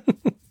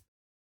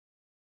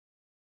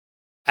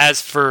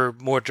 As for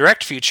more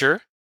direct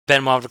future,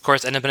 Benoit would, of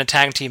course, end up in a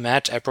tag team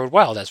match at Road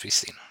Wild, as we've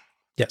seen.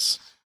 Yes.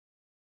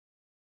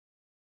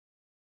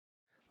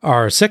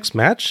 Our sixth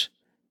match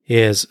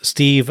is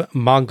Steve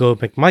Mongo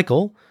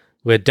McMichael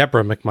with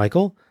Deborah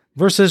McMichael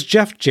versus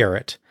Jeff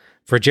Jarrett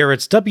for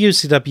Jarrett's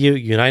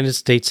WCW United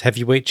States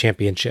Heavyweight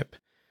Championship.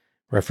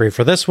 Referee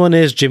for this one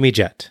is Jimmy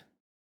Jett.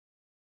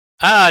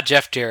 Ah,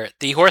 Jeff Jarrett,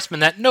 the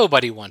horseman that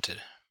nobody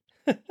wanted.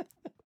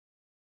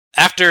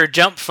 After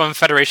jump from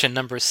Federation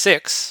number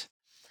 6,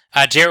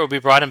 Jarrett will be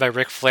brought in by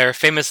Ric Flair,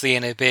 famously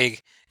in a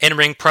big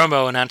in-ring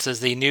promo announces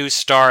the new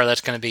star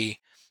that's going to be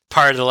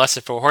part of the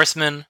Lesser Four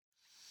Horsemen.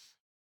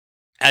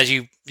 As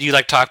you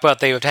like talk about,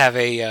 they would have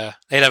they'd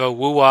have a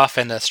woo-off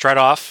and a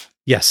strut-off.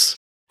 Yes.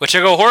 Which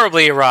will go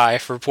horribly awry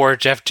for poor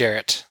Jeff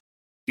Jarrett.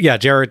 Yeah,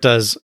 Jarrett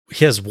does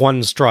his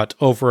one strut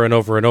over and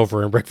over and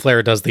over, and Ric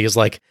Flair does these,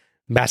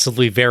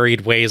 massively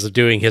varied ways of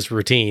doing his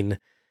routine,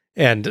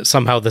 and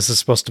somehow this is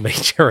supposed to make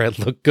Jarrett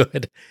look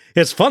good.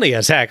 It's funny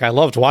as heck. I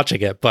loved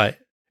watching it, but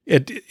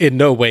it in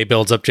no way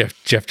builds up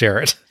Jeff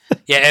Jarrett.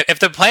 Yeah, if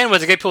the plan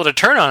was to get people to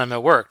turn on him,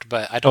 it worked,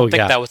 but I don't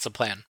think that was the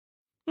plan.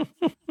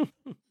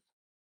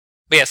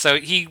 But yeah, so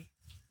he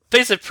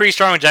faced a pretty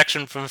strong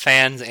rejection from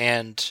fans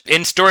and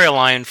in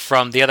storyline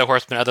from the other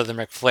horsemen other than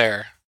Ric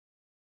Flair.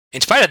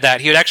 In spite of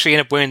that, he would actually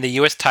end up winning the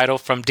U.S. title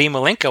from Dean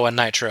Malenko on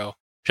Nitro,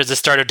 which is the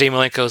start of Dean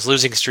Malenko's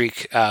losing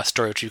streak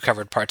story, which you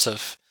covered parts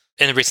of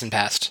in the recent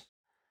past.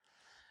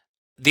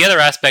 The other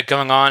aspect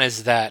going on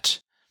is that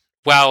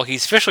while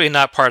he's officially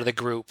not part of the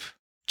group,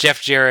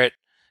 Jeff Jarrett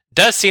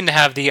does seem to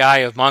have the eye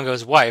of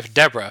Mongo's wife,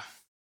 Deborah,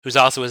 who's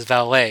also his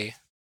valet.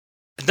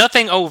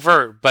 Nothing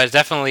overt, but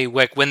definitely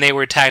when they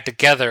were tagged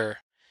together,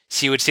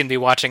 she would seem to be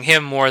watching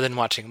him more than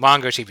watching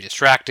Mongo. She'd be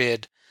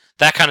distracted,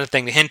 that kind of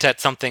thing, to hint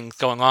at something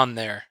going on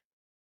there.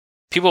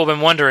 People have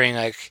been wondering,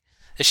 is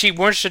she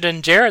more interested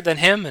in Jarrett than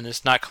him? And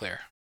it's not clear.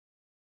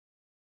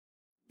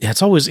 Yeah,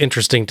 it's always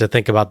interesting to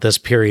think about this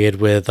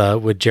period with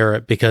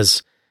Jarrett,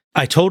 because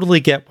I totally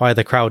get why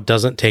the crowd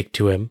doesn't take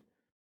to him.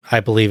 I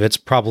believe it's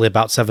probably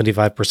about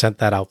 75%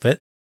 that outfit.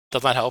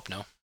 Does not help,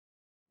 no.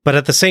 But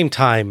at the same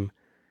time,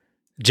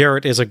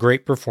 Jarrett is a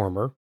great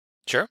performer.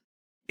 Sure.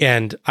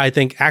 And I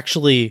think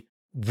actually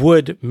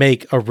would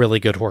make a really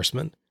good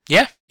horseman.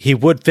 Yeah. He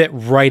would fit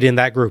right in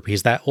that group.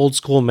 He's that old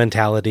school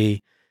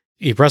mentality.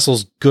 He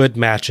wrestles good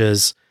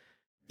matches.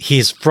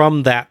 He's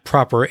from that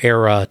proper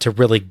era to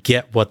really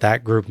get what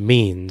that group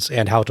means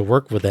and how to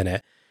work within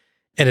it.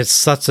 And it's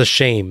such a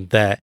shame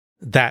that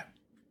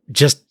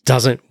just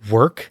doesn't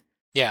work.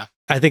 Yeah.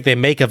 I think they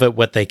make of it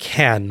what they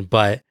can,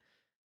 but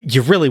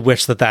you really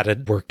wish that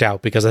had worked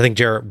out, because I think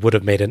Jarrett would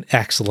have made an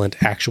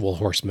excellent actual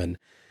horseman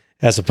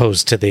as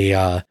opposed to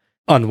the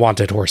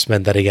unwanted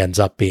horseman that he ends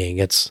up being.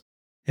 It's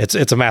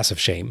a massive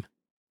shame.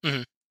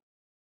 Mm-hmm.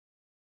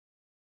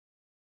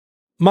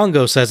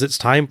 Mongo says it's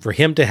time for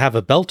him to have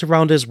a belt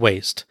around his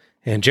waist,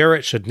 and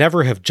Jarrett should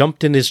never have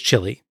jumped in his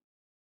chili.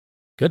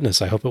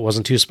 Goodness, I hope it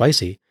wasn't too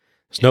spicy.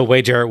 There's no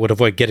way Jarrett would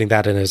avoid getting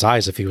that in his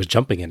eyes if he was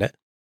jumping in it.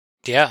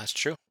 Yeah, that's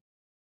true.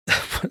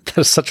 That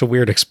is such a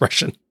weird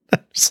expression.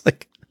 It's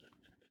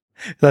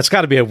that's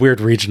got to be a weird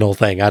regional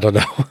thing. I don't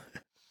know.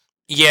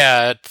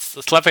 Yeah, it's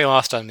definitely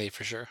lost on me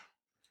for sure.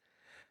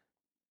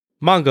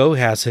 Mongo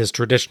has his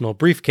traditional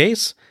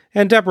briefcase,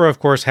 and Deborah, of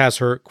course, has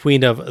her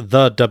Queen of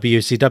the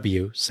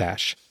WCW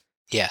sash.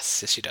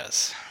 Yes, she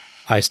does.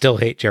 I still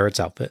hate Jarrett's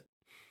outfit.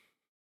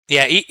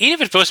 Yeah, even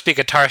if it's supposed to be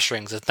guitar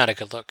strings, it's not a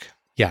good look.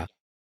 Yeah.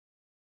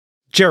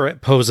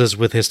 Jarrett poses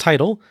with his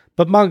title,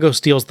 but Mongo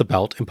steals the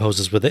belt and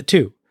poses with it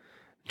too.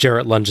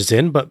 Jarrett lunges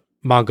in, but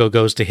Mongo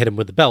goes to hit him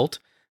with the belt,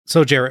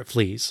 so Jarrett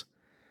flees.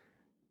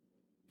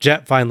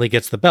 Jet finally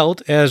gets the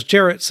belt, as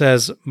Jarrett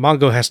says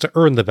Mongo has to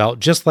earn the belt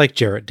just like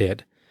Jarrett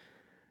did.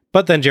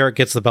 But then Jarrett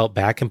gets the belt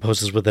back and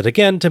poses with it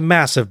again to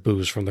massive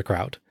boos from the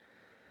crowd.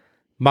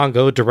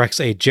 Mongo directs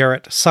a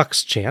Jarrett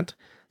sucks chant,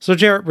 so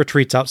Jarrett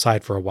retreats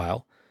outside for a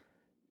while.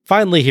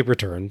 Finally he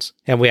returns,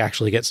 and we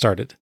actually get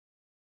started.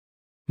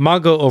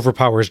 Mongo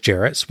overpowers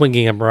Jarrett,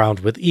 swinging him around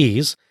with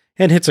ease,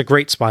 and hits a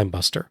great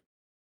spinebuster.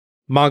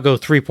 Mongo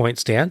 3-point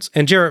stance,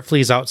 and Jarrett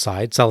flees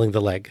outside, selling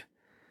the leg.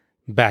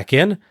 Back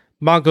in,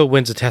 Mongo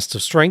wins a test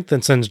of strength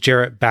and sends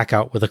Jarrett back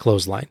out with a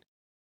clothesline.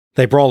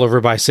 They brawl over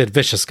by Sid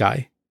Vicious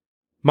Guy.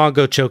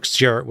 Mongo chokes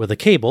Jarrett with a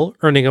cable,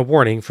 earning a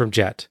warning from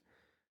Jet.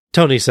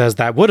 Tony says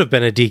that would have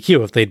been a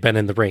DQ if they'd been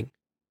in the ring.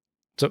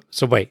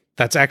 So wait,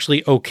 that's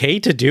actually okay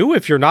to do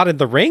if you're not in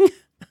the ring?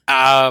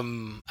 I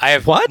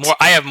have what?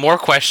 I have more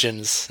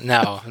questions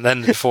now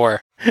than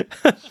before.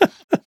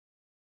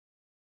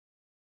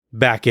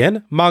 Back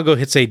in, Mongo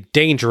hits a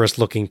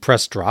dangerous-looking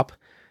press drop,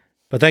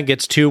 but then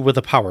gets 2 with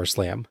a power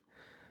slam.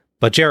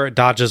 But Jarrett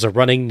dodges a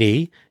running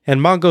knee, and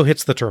Mongo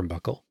hits the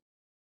turnbuckle.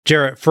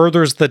 Jarrett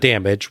furthers the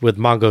damage with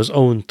Mongo's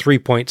own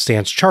 3-point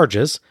stance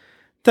charges,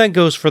 then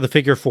goes for the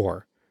figure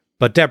 4,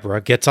 but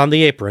Deborah gets on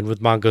the apron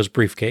with Mongo's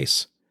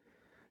briefcase.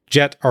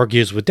 Jet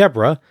argues with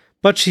Deborah,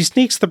 but she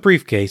sneaks the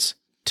briefcase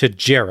to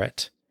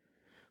Jarrett,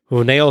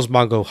 who nails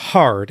Mongo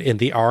hard in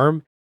the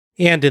arm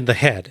and in the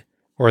head,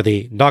 or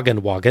the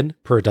noggin wagon,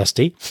 per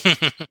Dusty.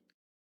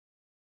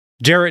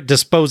 Jarrett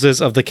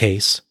disposes of the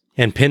case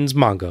and pins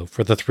Mongo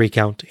for the 3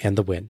 count and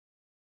the win.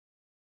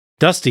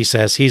 Dusty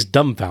says he's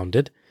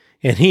dumbfounded,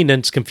 and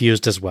Heenan's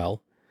confused as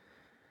well.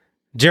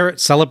 Jarrett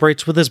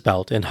celebrates with his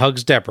belt and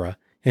hugs Deborah,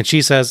 and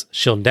she says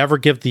she'll never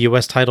give the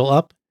U.S. title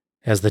up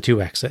as the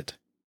 2 exit.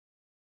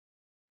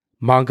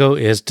 Mongo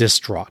is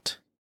distraught.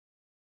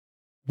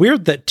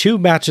 Weird that 2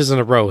 matches in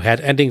a row had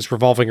endings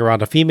revolving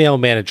around a female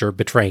manager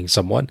betraying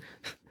someone.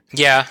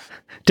 Yeah.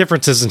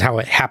 Differences in how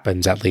it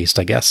happens, at least,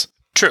 I guess.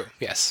 True,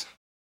 yes.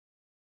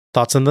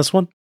 Thoughts on this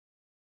one?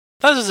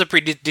 This is a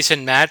pretty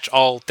decent match,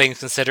 all things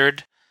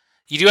considered.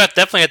 You do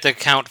definitely have to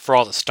account for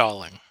all the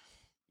stalling.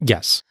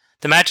 Yes.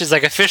 The match is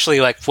officially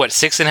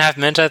 6.5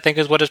 minutes, I think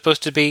is what it's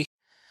supposed to be.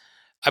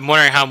 I'm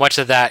wondering how much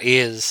of that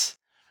is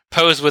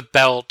pose with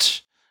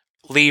belt,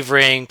 leave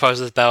ring,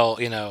 pose with belt,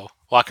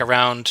 walk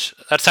around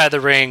outside the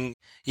ring,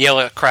 yell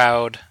at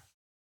crowd.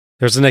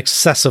 There's an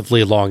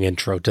excessively long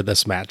intro to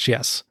this match,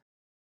 yes.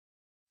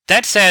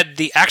 That said,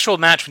 the actual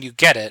match, when you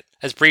get it,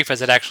 as brief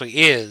as it actually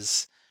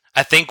is,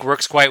 I think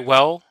works quite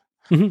well.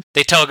 Mm-hmm.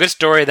 They tell a good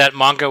story that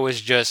Mongo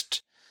is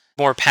just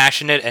more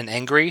passionate and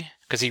angry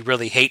because he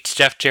really hates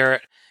Jeff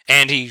Jarrett,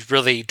 and he's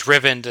really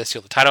driven to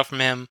steal the title from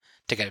him,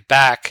 to get it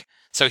back.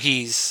 So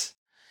he's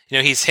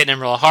hitting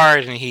him real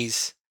hard and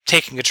he's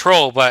taking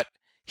control, but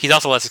he's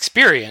also less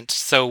experienced.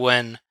 So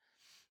when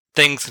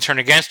things can turn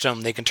against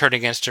him, they can turn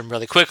against him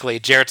really quickly.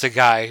 Jarrett's a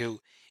guy who,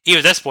 even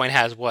at this point,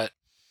 has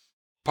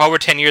over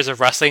 10 years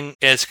of wrestling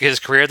is his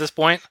career at this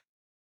point.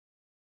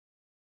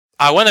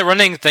 One of the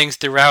running things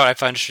throughout I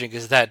find interesting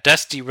is that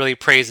Dusty really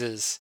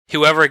praises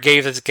whoever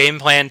gave this game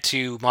plan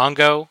to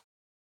Mongo.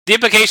 The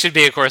implication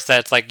being, of course,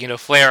 that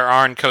it's Flair or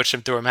Arn coached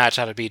him through a match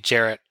how to beat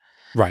Jarrett.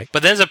 Right.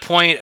 But there's a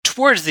point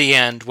towards the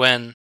end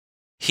when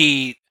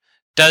he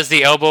does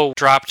the elbow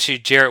drop to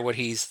Jarrett when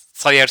he's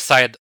slightly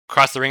outside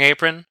across the ring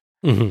apron.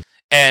 Mm-hmm.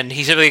 And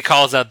he simply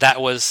calls out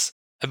that was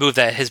a move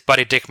that his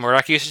buddy Dick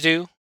Murdoch used to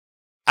do.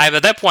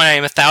 At that point, I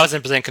am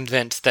 1,000%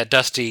 convinced that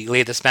Dusty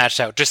laid this match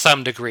out to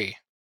some degree.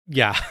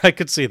 Yeah, I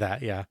could see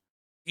that, yeah.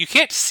 You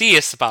can't see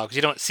his smile because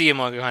you don't see him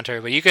on commentary,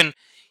 but you can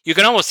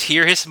almost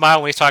hear his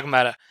smile when he's talking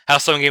about how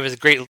someone gave us a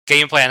great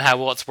game plan and how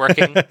well it's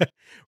working.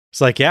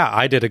 It's yeah,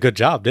 I did a good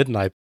job, didn't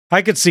I?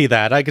 I could see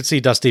that. I could see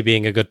Dusty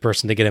being a good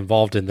person to get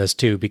involved in this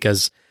too,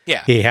 because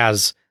he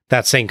has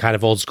that same kind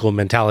of old school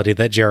mentality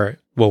that Jarrett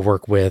will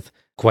work with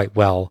quite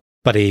well,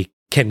 but he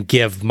can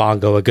give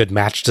Mongo a good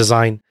match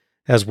design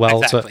as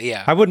well. Exactly, so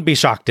yeah. I wouldn't be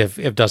shocked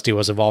if Dusty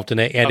was involved in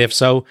it, and if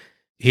so,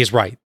 he's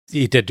right.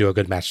 He did do a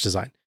good match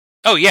design.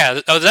 Oh yeah,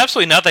 there's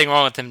absolutely nothing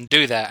wrong with him to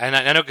do that, and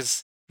I know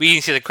because we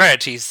didn't see the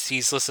credits,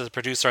 he's listed as a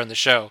producer on the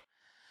show.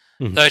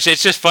 Mm-hmm. So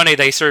it's just funny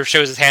that he sort of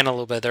shows his hand a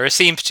little bit there. It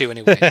seems to,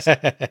 anyways.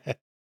 The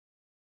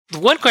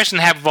one question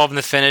I have involved in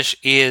the finish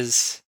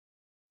is,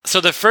 so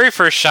the very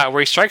first shot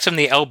where he strikes him in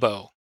the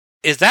elbow,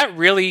 is that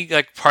really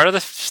part of the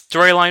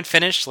storyline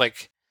finish? The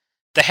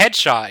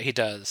headshot he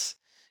does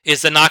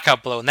is the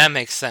knockout blow, and that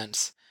makes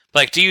sense.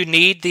 But do you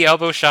need the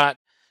elbow shot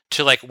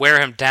to wear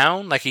him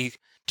down?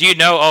 Do you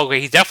know,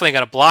 he's definitely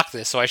going to block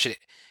this, so I should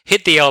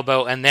hit the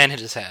elbow and then hit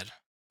his head?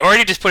 Or did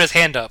he just put his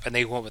hand up and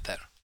they went with it?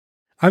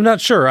 I'm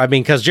not sure. I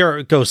mean, because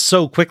Jarrett goes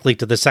so quickly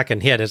to the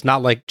second hit, it's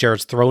not like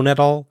Jarrett's thrown at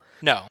all.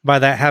 No. by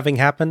that having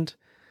happened,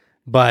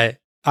 but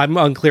I'm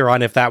unclear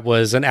on if that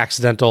was an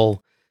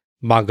accidental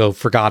Mongo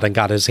forgot and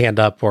got his hand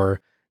up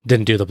or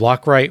didn't do the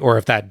block right, or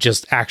if that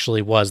just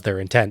actually was their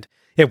intent.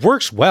 It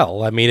works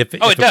well. I mean, if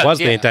it was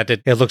the intent,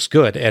 it looks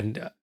good,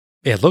 and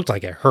it looked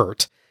like it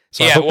hurt.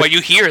 So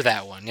you hear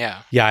that one,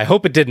 yeah. Yeah, I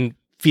hope it didn't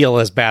feel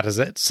as bad as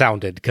it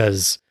sounded,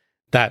 because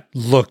that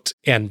looked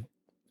and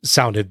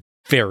sounded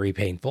very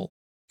painful.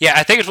 Yeah,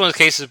 I think it's one of those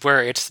cases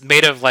where it's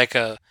made of like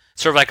a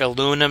sort of like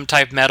aluminum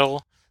type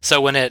metal.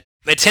 So when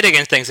it's hit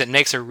against things, it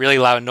makes a really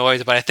loud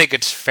noise, but I think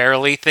it's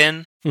fairly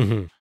thin.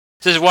 Mm-hmm.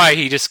 This is why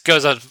he just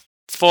goes a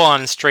full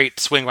on straight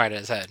swing right at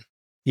his head.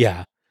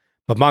 Yeah,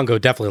 but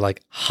Mongo definitely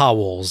like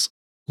howls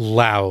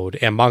loud,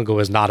 and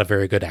Mongo is not a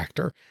very good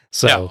actor.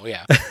 So no,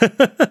 yeah.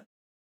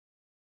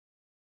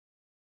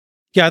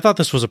 Yeah, I thought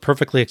this was a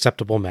perfectly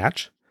acceptable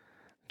match.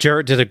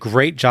 Jarrett did a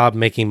great job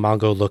making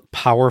Mongo look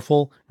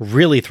powerful,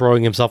 really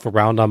throwing himself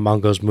around on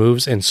Mongo's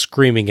moves and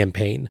screaming in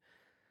pain.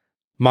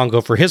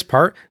 Mongo, for his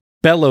part,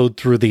 bellowed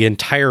through the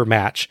entire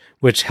match,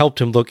 which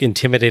helped him look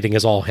intimidating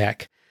as all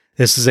heck.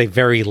 This is a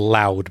very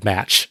loud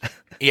match.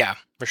 Yeah,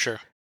 for sure.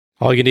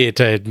 All you needed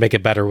to make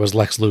it better was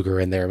Lex Luger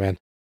in there, man.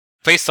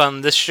 Based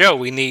on this show,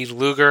 we need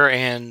Luger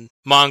and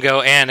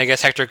Mongo and, I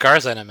guess, Hector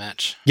Garza in a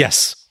match.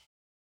 Yes.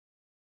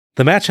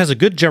 The match has a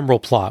good general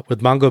plot,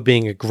 with Mongo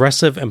being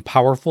aggressive and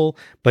powerful,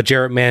 but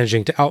Jarrett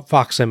managing to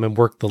outfox him and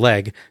work the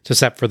leg to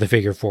set for the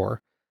figure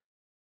four.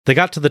 They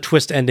got to the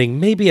twist ending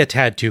maybe a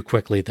tad too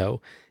quickly,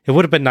 though. It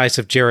would have been nice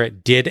if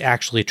Jarrett did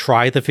actually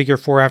try the figure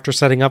four after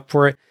setting up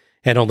for it,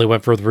 and only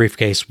went for the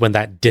briefcase when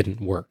that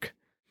didn't work.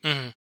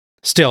 Mm-hmm.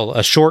 Still,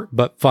 a short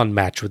but fun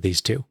match with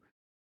these two.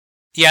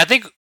 Yeah, I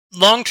think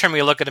long-term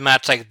we look at a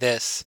match like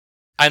this,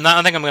 I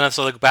don't think I'm going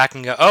to look back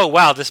and go, oh,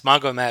 wow, this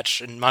Mongo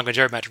match and Mongo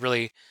Jarrett match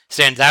really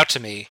stands out to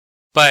me.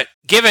 But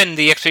given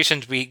the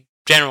expectations we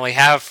generally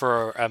have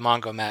for a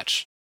Mongo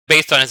match,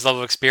 based on his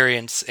level of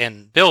experience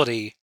and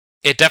ability,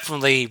 it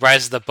definitely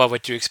rises above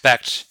what you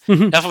expect.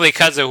 Mm-hmm. Definitely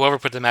because of whoever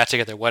put the match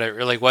together, what it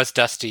really was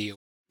Dusty.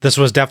 This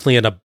was definitely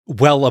a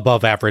well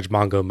above average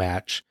Mongo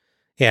match,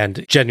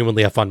 and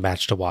genuinely a fun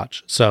match to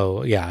watch.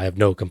 So, yeah, I have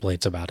no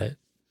complaints about it.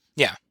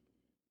 Yeah,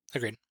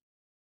 agreed.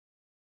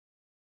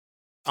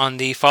 On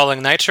the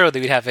following Nitro,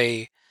 we'd have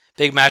a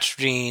big match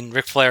between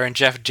Ric Flair and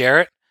Jeff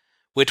Jarrett,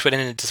 which would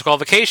end in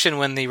disqualification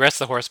when the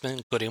rest of the Horsemen,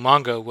 including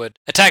Mongo, would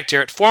attack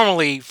Jarrett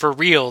formally for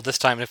real this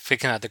time if he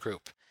came out of the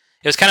group.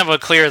 It was kind of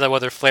unclear that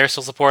whether Flair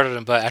still supported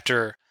him, but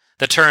after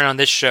the turn on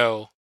this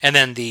show and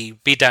then the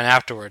beatdown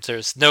afterwards,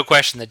 there's no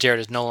question that Jarrett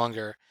is no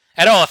longer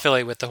at all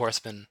affiliated with the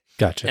Horsemen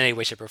in any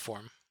way, shape, or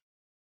form.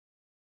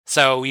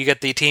 So you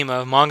get the team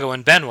of Mongo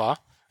and Benoit,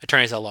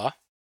 attorneys at law,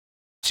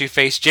 to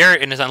face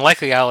Jarrett in his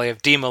unlikely ally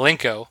of Dean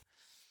Malenko.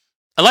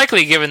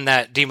 Unlikely given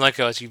that Dean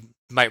Malenko, as you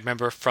might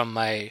remember from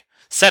my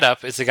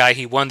setup, is the guy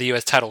he won the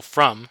U.S. title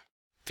from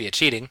via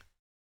cheating.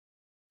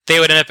 They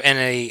would end up in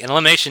an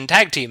elimination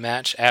tag team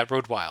match at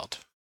Road Wild.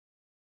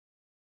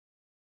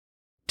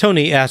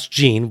 Tony asks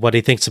Gene what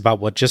he thinks about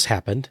what just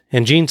happened,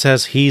 and Gene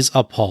says he's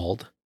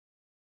appalled.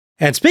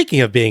 And speaking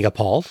of being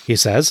appalled, he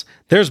says,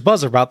 there's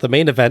buzz about the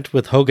main event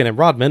with Hogan and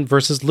Rodman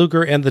versus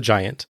Luger and the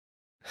Giant.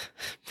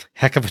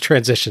 Heck of a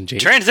transition, Gene.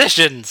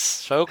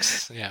 Transitions,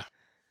 folks. Yeah.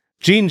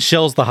 Gene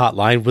shills the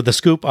hotline with a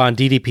scoop on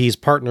DDP's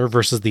partner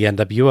versus the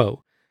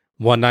NWO.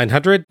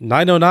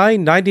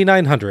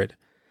 1-900-909-9900.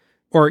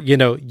 Or,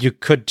 you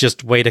could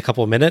just wait a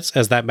couple minutes,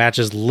 as that match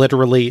is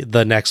literally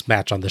the next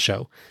match on the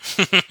show.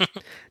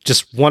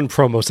 Just one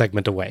promo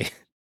segment away.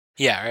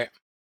 Yeah, right.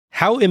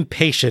 How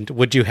impatient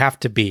would you have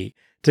to be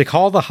to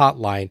call the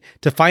hotline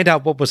to find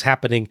out what was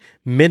happening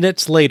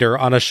minutes later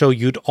on a show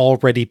you'd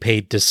already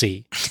paid to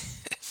see?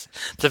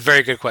 It's a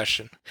very good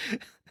question.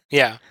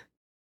 Yeah.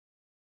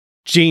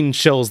 Gene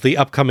shows the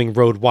upcoming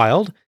Road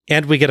Wild,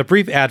 and we get a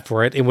brief ad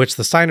for it in which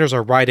the Steiners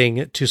are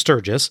riding to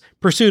Sturgis,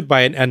 pursued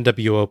by an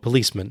NWO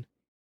policeman.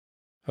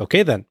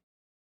 Okay then.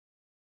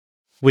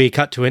 We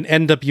cut to an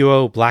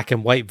NWO black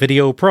and white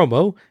video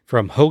promo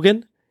from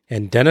Hogan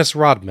and Dennis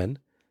Rodman.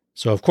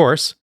 So, of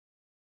course,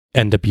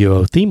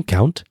 NWO theme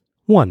count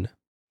 1.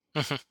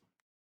 Whoa.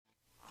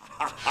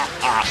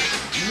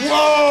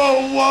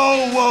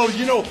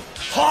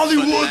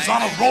 Hollywood's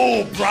on a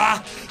roll,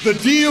 brah. The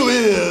deal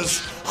is,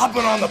 I've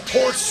been on the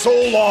porch so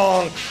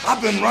long,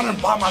 I've been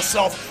running by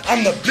myself.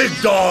 I'm the big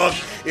dog.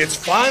 It's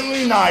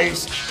finally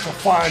nice to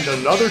find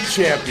another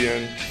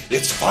champion.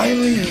 It's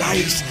finally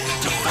nice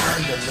to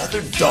find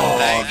another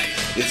dog.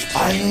 It's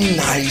finally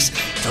nice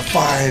to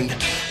find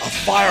a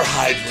fire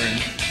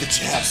hydrant that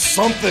you have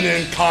something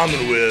in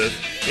common with.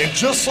 And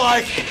just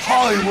like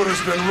Hollywood has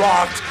been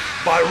rocked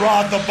by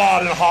Rod the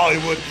Bod in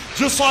Hollywood,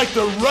 just like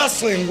the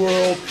wrestling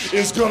world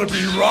is going to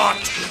be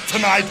rocked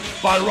tonight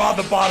by Rod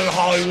the Bod in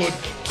Hollywood,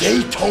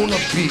 Daytona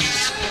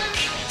Beach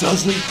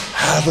doesn't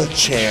have a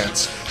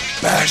chance.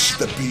 Bash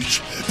the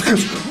beach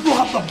because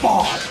Rod the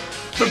Bod,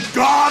 the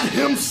god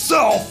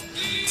himself,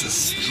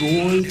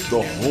 destroyed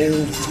the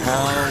whole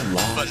town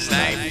last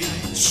night.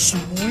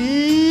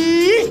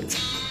 Sweet!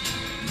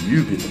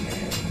 You be the man.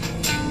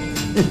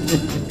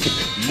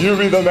 You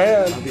be the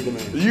man. I'll be the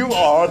man. You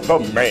are the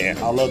man.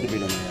 I love to be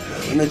the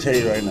man. Let me tell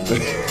you right now,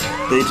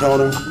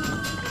 Daytona,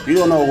 you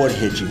don't know what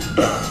hit you.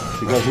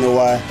 Because you know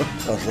why?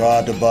 Because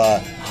Rod the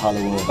Bod,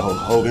 Hollywood, Hulk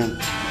Hogan,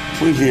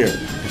 we're here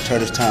to tear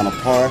this town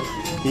apart.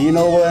 And you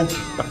know what?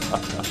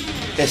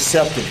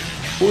 Accept it.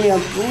 We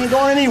ain't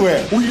going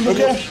anywhere.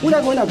 Okay? We're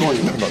not going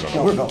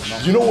anywhere. No.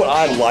 You know what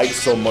I like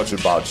so much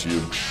about you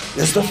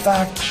is the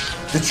fact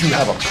that you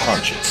have a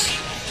conscience.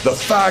 The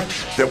fact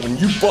that when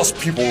you bust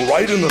people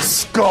right in the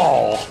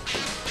skull,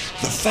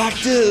 the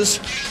fact is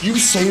you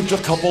saved a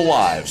couple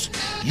lives.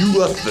 You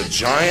left the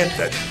giant,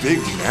 that big,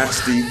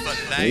 nasty,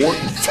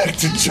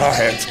 wart-infected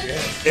giant,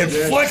 and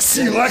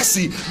Flexi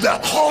Lexi,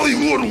 that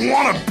Hollywood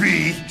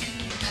wannabe,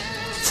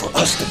 for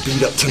us to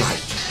beat up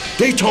tonight.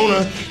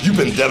 Daytona, you've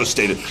been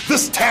devastated.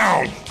 This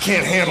town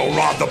can't handle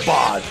Rod the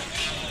Bod.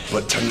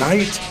 But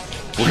tonight,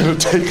 we're going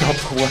to take out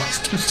the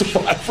last two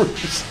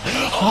survivors.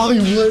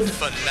 Hollywood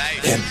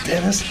and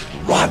Dennis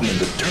Rodman,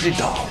 the Dirty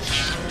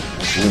Dogs.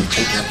 We're going to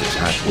take out the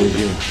giant. We're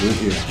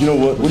here. You know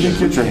what? When you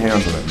get your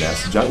hands on that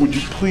nasty giant, would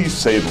you please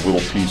save a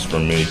little piece for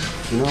me?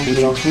 Would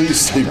you please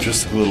save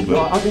just a little bit?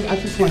 No, I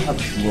just want to have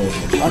this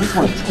little. I just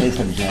want to taste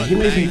him, John. He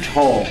may be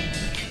tall,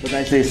 but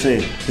as they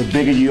say, the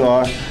bigger you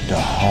are, the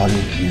harder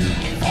you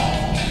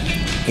fall.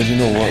 And you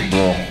know what,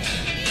 bro?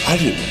 I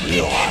didn't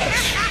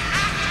realize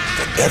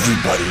that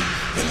everybody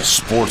in the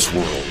sports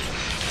world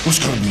was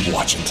going to be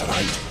watching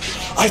tonight.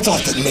 I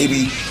thought that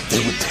maybe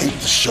they would tape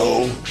the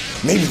show.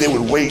 Maybe they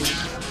would wait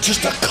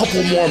just a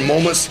couple more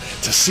moments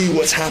to see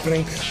what's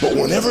happening. But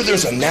whenever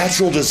there's a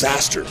natural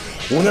disaster,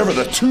 whenever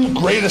the two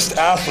greatest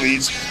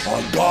athletes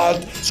on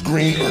God's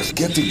green earth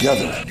get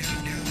together,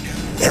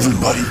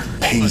 everybody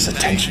pays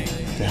attention.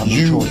 They have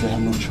no choice. They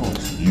have no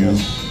choice.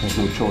 There's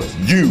no choice.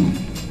 You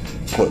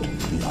put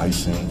the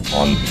icing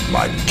on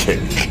my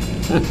cake.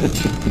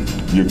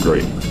 You're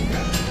great.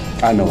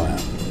 I know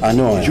I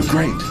am. You're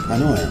great. I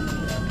know I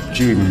am. But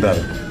you're even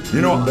better.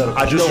 You know,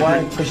 I just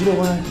agree. Because you know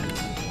why?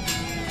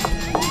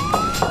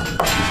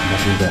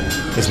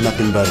 There's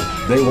nothing better.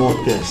 They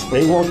want this.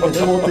 They want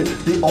the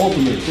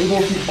ultimate. They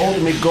want the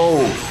ultimate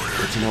goal.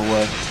 But you know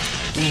what?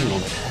 We ain't gonna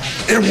let that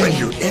happen. And when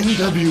you're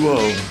NWO,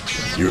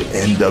 you're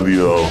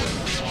NWO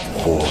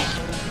for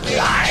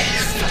life.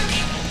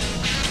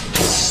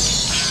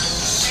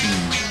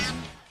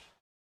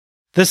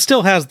 This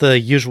still has the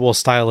usual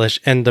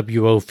stylish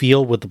NWO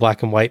feel with the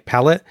black and white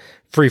palette,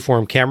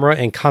 freeform camera,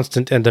 and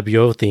constant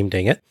NWO theme,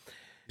 dang it.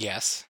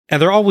 Yes.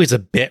 And they're always a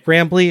bit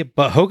rambly,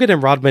 but Hogan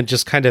and Rodman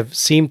just kind of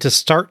seem to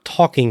start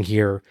talking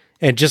here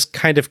and just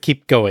kind of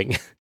keep going.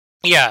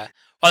 Yeah. Well,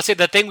 I'll say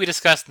the thing we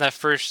discussed in that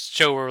first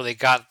show where they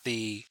got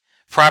the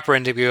proper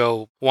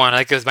NWO one, I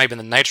think this might have been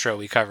the Nitro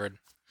we covered.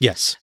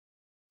 Yes.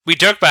 We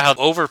joked about how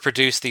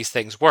overproduced these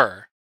things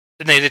were.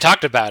 And they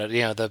talked about it,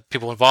 you know, the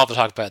people involved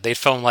talked about it. They'd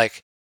film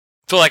like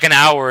an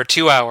hour or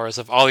 2 hours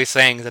of all these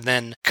things and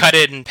then cut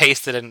it and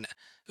paste it, and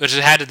which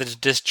had the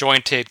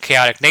disjointed,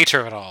 chaotic nature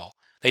of it all.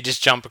 They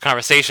just jump a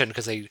conversation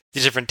because they do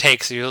different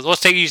takes. So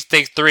let's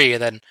take 3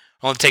 and then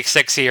only take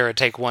 6 here and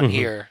take 1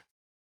 here.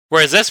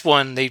 Whereas this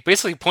one, they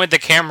basically point the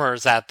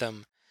cameras at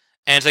them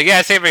and say,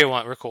 yeah, say whatever you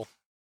want, we're cool.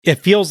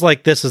 It feels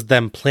like this is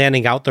them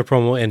planning out the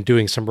promo and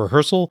doing some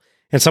rehearsal,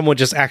 and someone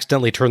just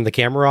accidentally turned the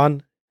camera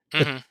on.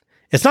 Mm-hmm.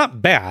 It's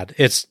not bad,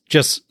 it's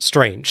just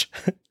strange.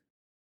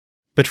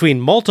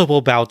 Between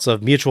multiple bouts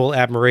of Mutual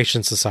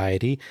Admiration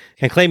Society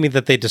and claiming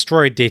that they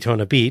destroyed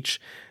Daytona Beach,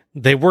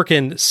 they work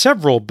in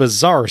several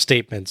bizarre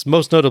statements,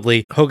 most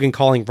notably Hogan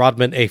calling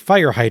Rodman a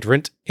fire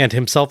hydrant and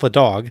himself a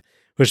dog,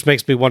 which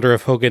makes me wonder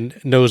if Hogan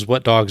knows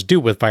what dogs do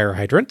with fire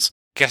hydrants.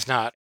 Guess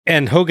not.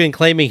 And Hogan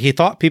claiming he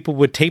thought people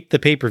would tape the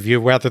pay-per-view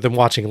rather than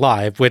watching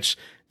live, which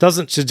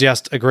doesn't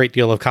suggest a great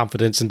deal of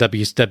confidence in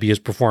WCW's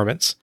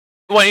performance.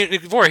 Well,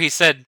 before he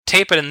said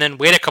tape it and then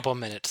wait a couple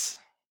minutes.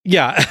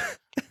 Yeah.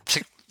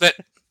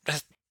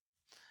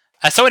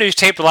 As someone who's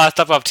taped a lot of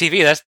stuff off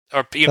TV, that's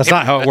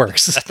not how it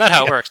works. That's not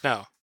how it works,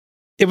 no.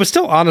 It was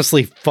still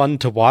honestly fun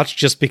to watch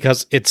just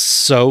because it's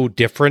so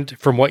different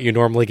from what you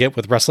normally get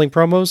with wrestling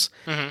promos.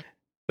 Mm-hmm.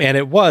 And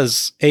it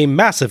was a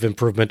massive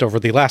improvement over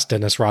the last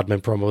Dennis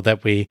Rodman promo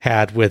that we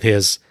had with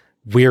his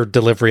weird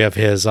delivery of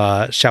his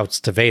shouts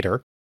to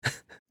Vader.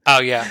 Oh,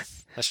 yeah,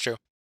 that's true.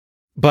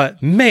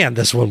 But man,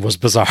 this one was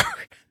bizarre.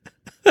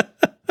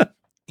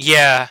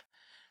 Yeah.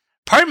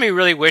 Part of me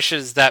really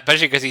wishes that,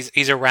 especially because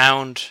he's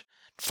around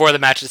for the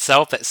match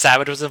itself, that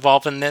Savage was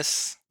involved in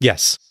this.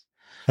 Yes.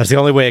 That's the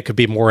only way it could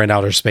be more in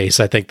outer space,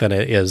 I think, than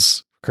it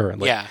is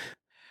currently. Yeah.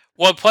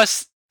 Well,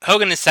 plus,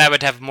 Hogan and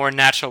Savage have more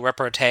natural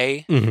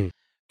repartee. Mm-hmm.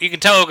 You can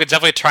tell Hogan's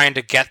definitely trying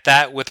to get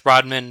that with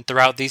Rodman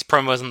throughout these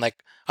promos and, like,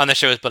 on the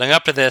shows building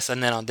up to this,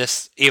 and then on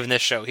this, even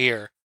this show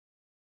here.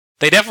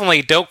 They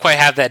definitely don't quite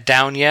have that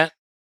down yet.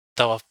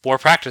 They'll have more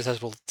practice,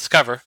 as we'll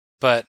discover.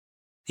 But,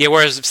 yeah,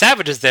 whereas if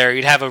Savage is there,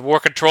 you'd have a more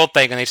controlled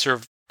thing, and they sort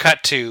of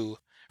cut to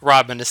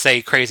Rodman to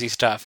say crazy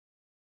stuff.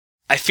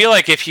 I feel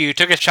like if you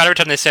took a shot every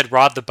time they said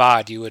Rod the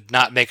Bod, you would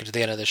not make it to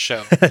the end of the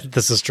show.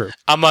 This is true.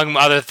 Among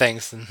other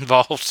things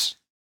involved.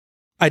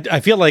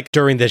 I feel like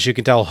during this, you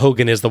can tell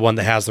Hogan is the one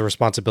that has the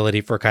responsibility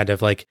for kind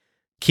of like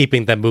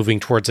keeping them moving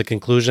towards a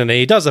conclusion. And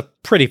he does a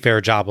pretty fair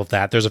job of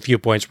that. There's a few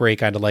points where he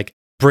kind of like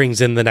brings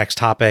in the next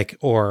topic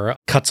or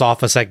cuts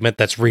off a segment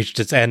that's reached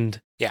its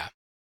end. Yeah.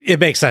 It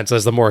makes sense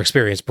as the more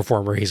experienced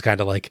performer. He's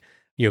kind of like,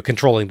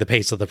 controlling the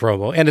pace of the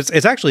promo. And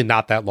it's actually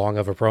not that long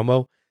of a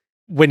promo.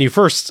 When you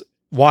first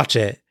watch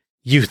it,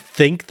 you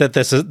think that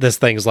this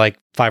thing's like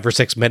 5 or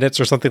 6 minutes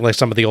or something like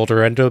some of the older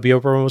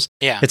NWO promos.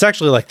 Yeah. It's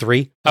actually like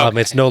 3.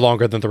 Okay. It's no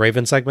longer than the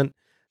Raven segment.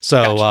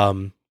 So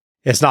Gotcha.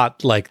 It's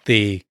not like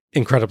the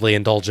incredibly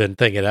indulgent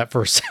thing it at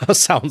first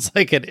sounds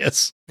like it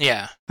is.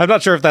 Yeah. I'm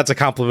not sure if that's a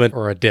compliment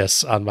or a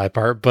diss on my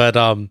part, but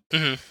No,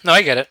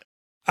 I get it.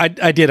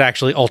 I did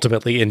actually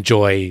ultimately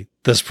enjoy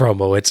this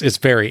promo. It's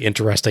very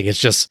interesting. It's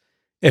just,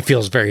 it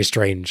feels very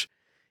strange.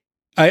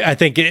 I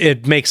think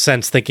it makes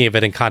sense thinking of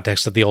it in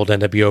context of the old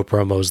NWO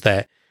promos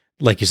that,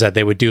 like you said,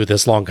 they would do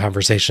this long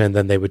conversation and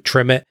then they would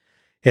trim it.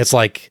 It's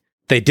like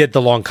they did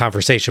the long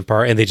conversation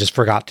part and they just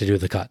forgot to do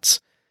the cuts.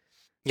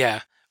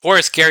 Yeah. Or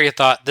as Gary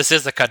thought, this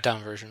is the cut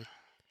down version.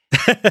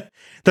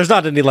 There's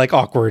not any like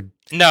awkward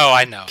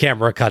I know.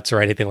 camera cuts or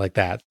anything like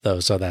that,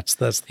 though. So that's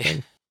the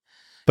thing.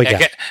 But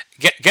yeah.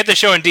 Get the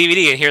show on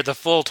DVD and hear the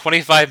full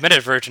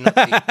 25-minute version of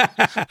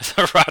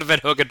the Rodman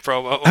Hogan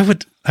promo.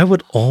 I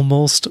would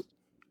almost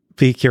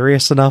be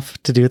curious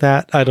enough to do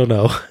that. I don't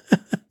know.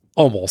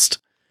 Almost.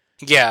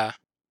 Yeah.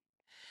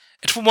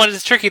 It's one of the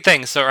tricky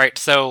things.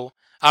 So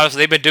obviously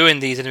they've been doing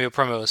these interview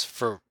promos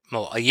for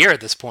a year at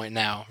this point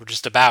now, or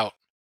just about.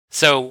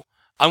 So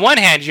on one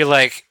hand, you're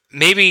like,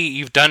 maybe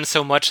you've done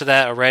so much of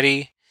that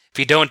already. If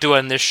you don't do it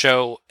on this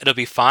show, it'll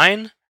be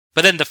fine.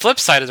 But then the flip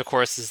side, of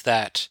course, is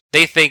that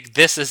they think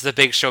this is the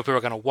big show people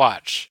are going to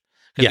watch.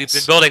 Because we've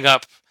been building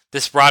up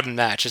this Rodman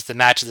match. It's the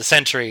match of the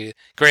century,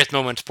 greatest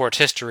moment in sports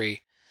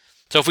history.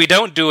 So if we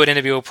don't do an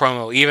NWO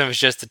promo, even if it's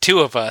just the two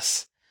of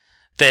us,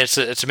 then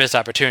it's a missed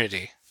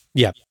opportunity.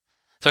 Yeah.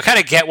 So I kind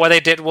of get why they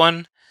did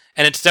one,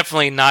 and it's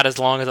definitely not as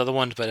long as other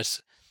ones,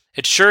 but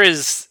it sure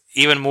is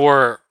even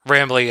more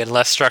rambly and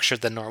less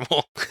structured than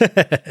normal.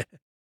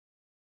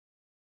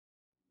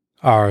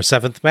 Our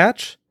 7th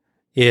match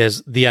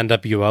is the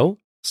NWO,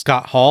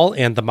 Scott Hall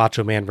and the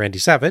Macho Man Randy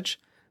Savage,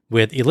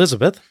 with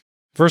Elizabeth,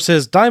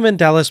 versus Diamond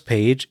Dallas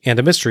Page and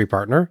a mystery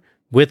partner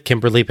with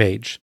Kimberly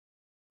Page.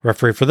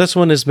 Referee for this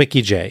one is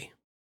Mickey J.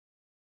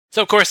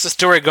 So, of course, the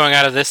story going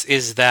out of this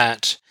is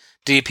that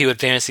DDP would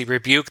famously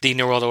rebuke the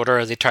New World Order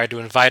as they tried to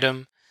invite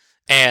him,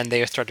 and they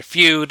would start a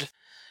feud.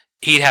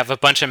 He'd have a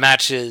bunch of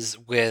matches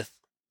with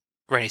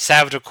Randy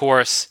Savage, of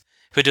course,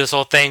 who'd do this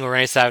whole thing where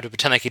Randy Savage would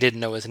pretend like he didn't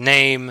know his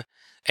name,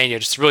 and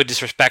just really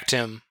disrespect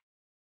him.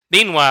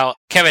 Meanwhile,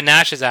 Kevin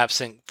Nash is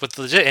absent with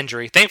legit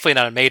injury, thankfully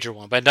not a major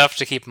one, but enough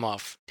to keep him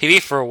off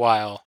TV for a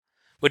while,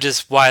 which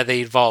is why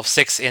they involve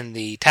 6 in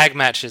the tag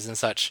matches and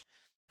such.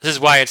 This is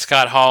why it's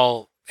Scott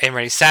Hall and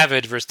Randy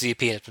Savage versus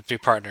DDP as a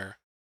partner.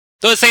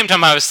 Though at the same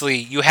time, obviously,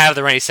 you have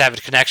the Randy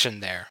Savage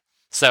connection there.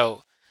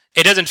 So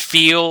it doesn't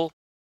feel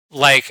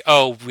like,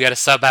 oh, we got to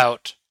sub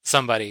out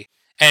somebody.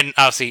 And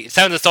obviously, it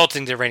sounds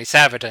insulting to Randy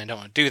Savage, and I don't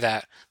want to do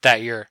that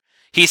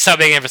he's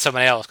subbing in for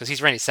somebody else, because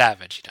he's Randy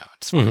Savage,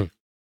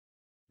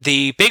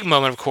 The big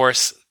moment, of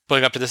course,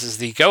 building up to this is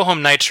the Go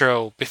Home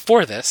Nitro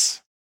before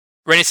this.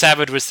 Randy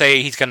Savage would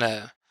say he's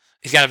gonna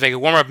make a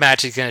warm-up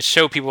match, he's gonna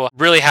show people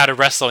really how to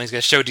wrestle, and he's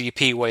gonna show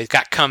DDP what he's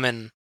got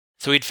coming.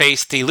 So he'd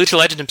face the Lucha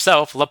Legend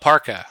himself, La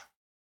Parka.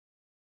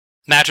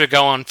 Match would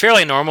go on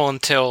fairly normal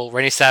until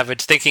Randy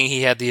Savage, thinking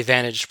he had the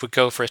advantage, would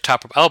go for his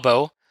top rope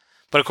elbow.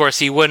 But of course,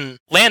 he wouldn't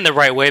land the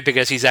right way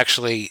because he's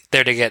actually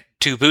there to get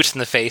 2 boots in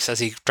the face as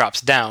he drops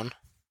down.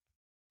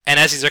 And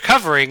as he's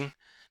recovering,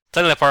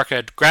 suddenly La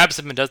Parka grabs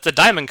him and does the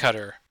Diamond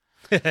Cutter,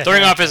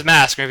 throwing off his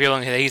mask and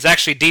revealing that he's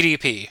actually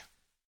DDP.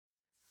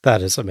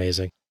 That is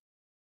amazing.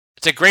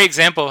 It's a great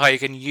example of how you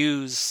can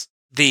use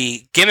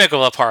the gimmick of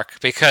La Parka,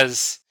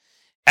 because,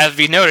 as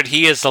we noted,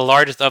 he is the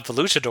largest of the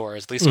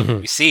luchadors, at least what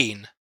we've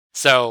seen.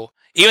 So,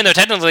 even though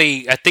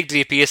technically I think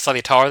DDP is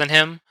slightly taller than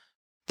him,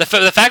 the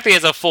fact that he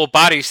has a full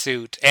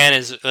bodysuit and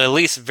is at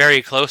least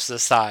very close to the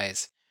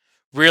size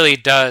really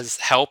does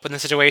help in the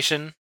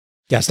situation.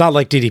 Yeah, it's not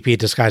like DDP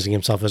disguising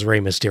himself as Rey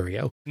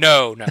Mysterio.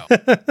 No.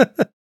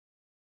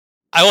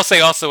 I will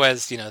say also,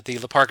 as the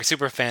La Parka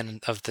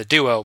superfan of the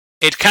duo,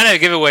 it kind of a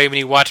giveaway when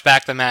you watch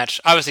back the match,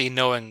 obviously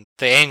knowing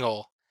the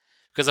angle,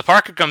 because La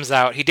Parka comes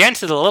out, he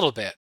dances a little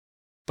bit,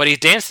 but he's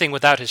dancing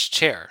without his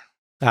chair.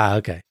 Ah,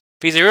 okay.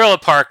 If he's a real La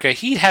Parka,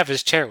 he'd have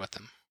his chair with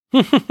him.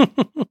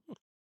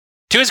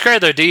 To his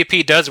credit, though,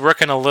 DDP does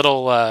work in a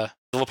little La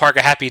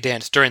Parka happy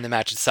dance during the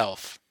match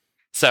itself.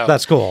 So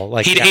that's cool.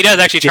 Like he does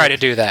actually try to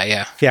do that,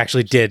 yeah. He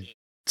actually did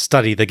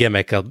study the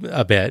gimmick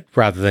a bit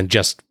rather than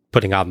just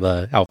putting on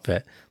the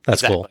outfit.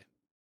 That's cool.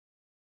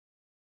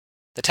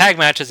 The tag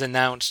match is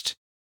announced.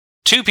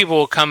 2 people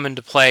will come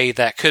into play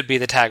that could be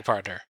the tag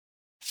partner.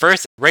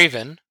 First,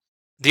 Raven.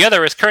 The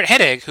other is Kurt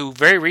Hennig, who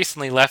very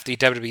recently left the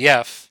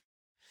WWF.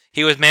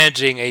 He was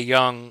managing a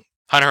young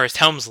Hunter Hearst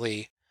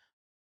Helmsley.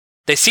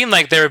 They seemed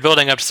like they were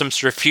building up some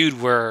sort of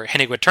feud where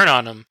Hennig would turn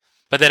on him,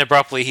 but then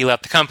abruptly he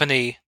left the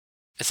company,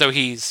 So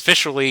he's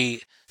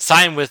officially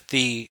signed with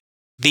the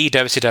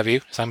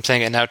WCW, so I'm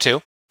saying it now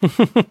too.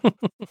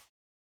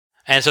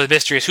 And so the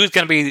mystery is, who's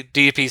going to be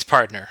DDP's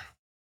partner?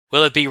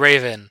 Will it be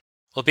Raven?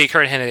 Will it be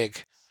Curt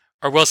Hennig?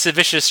 Or will Sid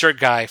Vicious shirt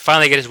guy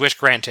finally get his wish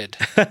granted?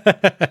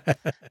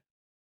 Can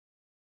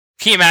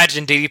you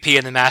imagine DDP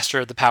and the Master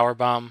of the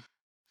Powerbomb?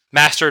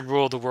 Master and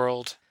rule the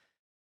world.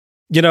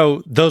 You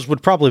know, those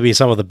would probably be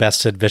some of the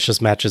best Sid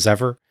Vicious matches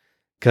ever,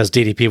 because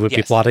DDP would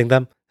be plotting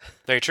them.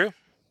 Very true.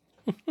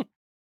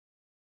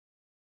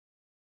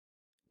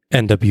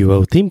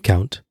 NWO theme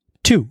count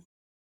 2.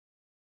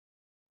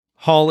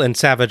 Hall and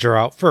Savage are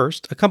out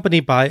first,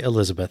 accompanied by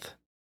Elizabeth.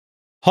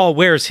 Hall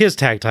wears his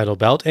tag title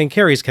belt and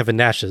carries Kevin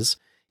Nash's,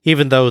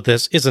 even though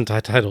this isn't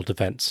a title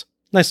defense.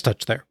 Nice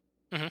touch there.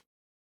 Mm-hmm.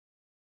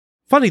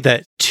 Funny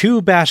that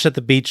 2 Bash at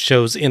the Beach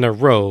shows in a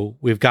row,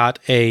 we've got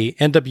a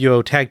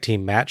NWO tag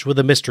team match with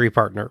a mystery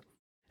partner,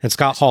 and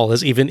Scott Hall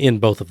is even in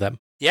both of them.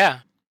 Yeah,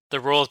 the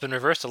role has been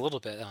reversed a little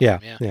bit. Yeah.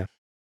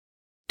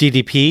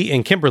 DDP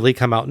and Kimberly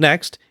come out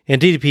next,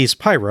 and DDP's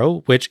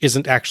pyro, which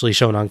isn't actually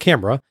shown on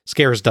camera,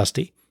 scares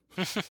Dusty.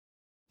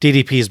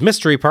 DDP's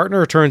mystery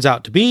partner turns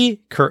out to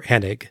be Curt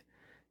Hennig.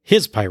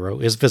 His pyro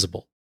is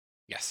visible.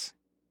 Yes.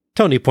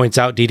 Tony points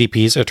out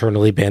DDP's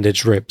eternally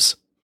bandaged ribs.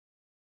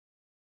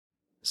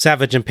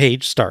 Savage and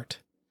Page start.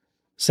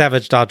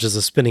 Savage dodges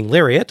a spinning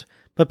lariat,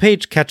 but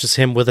Page catches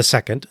him with a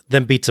second,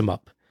 then beats him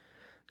up.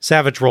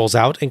 Savage rolls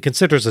out and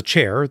considers a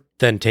chair,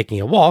 then taking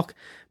a walk,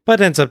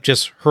 but ends up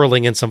just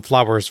hurling in some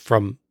flowers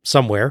from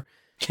somewhere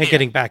and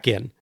getting back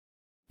in.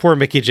 Poor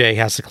Mickey J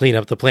has to clean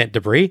up the plant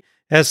debris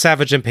as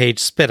Savage and Page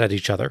spit at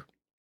each other.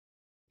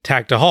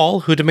 Tag to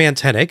Hall, who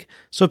demands Hennig,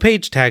 so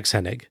Page tags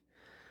Hennig.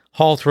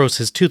 Hall throws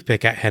his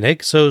toothpick at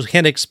Hennig, so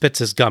Hennig spits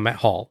his gum at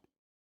Hall.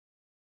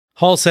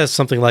 Hall says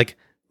something like,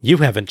 "You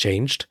haven't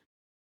changed."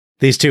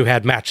 These two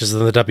had matches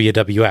in the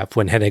WWF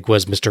when Hennig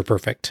was Mr.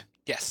 Perfect.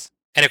 Yes.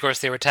 And of course,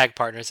 they were tag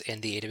partners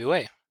in the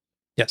AWA.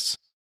 Yes.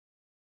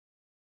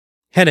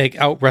 Hennig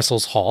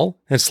out-wrestles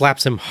Hall and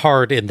slaps him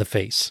hard in the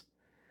face.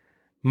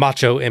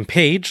 Macho and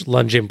Page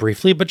lunge in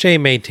briefly, but Jay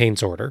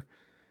maintains order.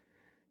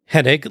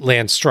 Hennig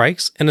lands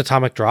strikes, an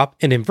atomic drop,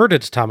 an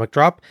inverted atomic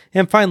drop,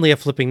 and finally a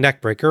flipping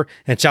neckbreaker,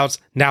 and shouts,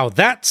 "Now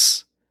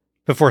that's..."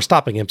 before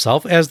stopping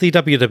himself, as the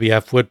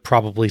WWF would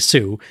probably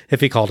sue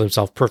if he called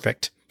himself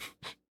Perfect.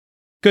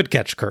 Good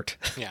catch, Kurt.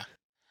 Yeah.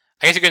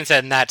 I guess you could have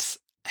said, "And that's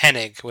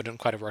Hennig," wouldn't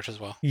quite have worked as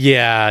well.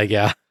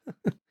 Yeah.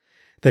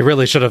 They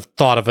really should have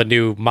thought of a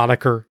new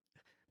moniker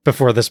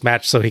before this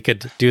match so he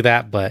could do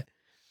that, but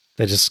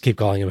they just keep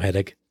calling him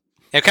Hennig.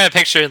 I'm kind of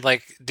picturing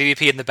like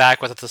DDP in the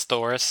back with a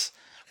thesaurus.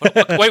 What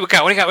do we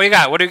got? What do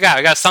you got?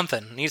 We got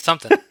something. Need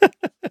something.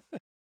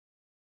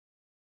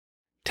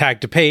 Tag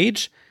to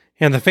Page,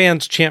 and the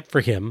fans chant for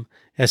him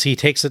as he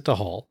takes it to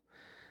Hall.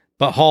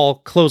 But Hall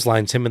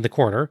clotheslines him in the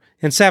corner,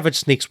 and Savage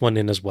sneaks one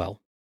in as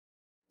well.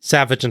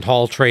 Savage and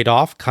Hall trade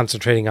off,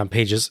 concentrating on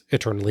Page's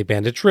eternally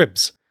bandaged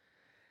ribs.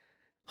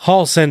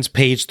 Hall sends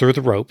Page through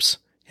the ropes,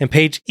 and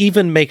Page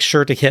even makes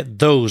sure to hit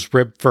those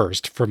rib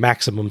first for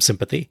maximum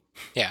sympathy.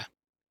 Yeah.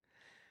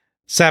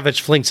 Savage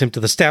flings him to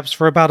the steps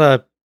for about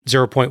a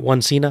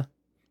 0.1 Cena.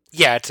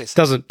 Yeah, it's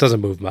so.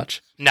 Doesn't move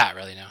much. Not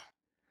really, no.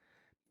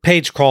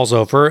 Page crawls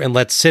over and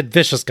lets Sid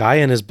Vicious Guy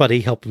and his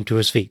buddy help him to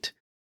his feet.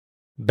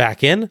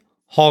 Back in,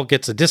 Hall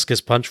gets a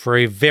discus punch for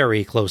a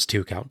very close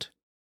 2 count.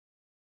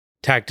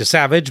 Tag to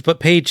Savage, but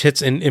Page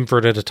hits an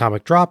inverted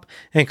atomic drop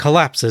and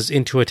collapses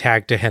into a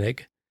tag to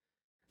Hennig.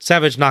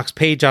 Savage knocks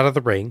Page out of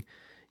the ring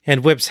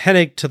and whips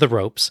Hennig to the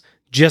ropes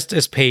just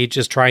as Page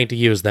is trying to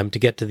use them to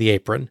get to the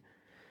apron.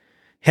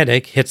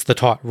 Hennig hits the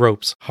taut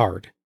ropes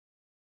hard.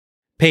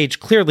 Page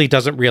clearly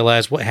doesn't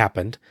realize what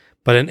happened,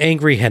 but an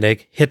angry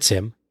Hennig hits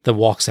him, then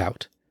walks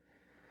out.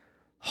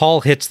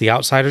 Hall hits the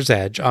outsider's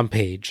edge on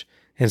Page,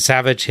 and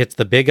Savage hits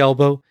the big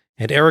elbow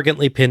and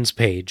arrogantly pins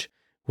Page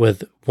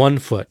with 1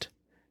 foot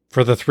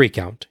for the 3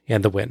 count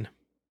and the win.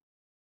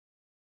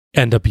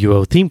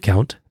 NWO theme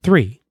count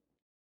 3.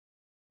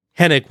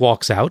 Hennig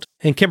walks out,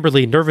 and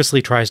Kimberly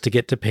nervously tries to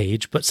get to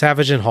Page, but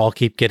Savage and Hall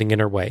keep getting in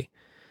her way.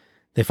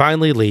 They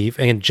finally leave,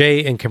 and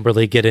Jay and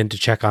Kimberly get in to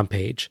check on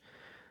Page.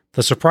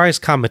 The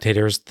surprised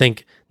commentators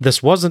think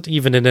this wasn't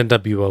even an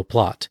NWO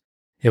plot.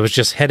 It was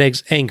just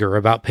Hennig's anger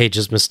about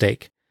Page's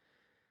mistake.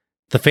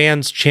 The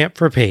fans chant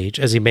for Page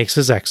as he makes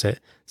his exit,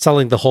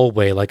 selling the whole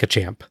way like a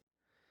champ.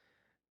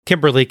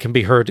 Kimberly can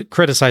be heard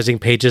criticizing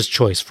Page's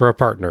choice for a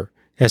partner,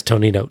 as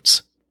Tony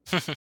notes.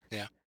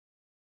 Yeah.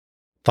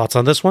 Thoughts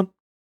on this one?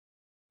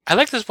 I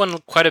like this one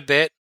quite a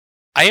bit.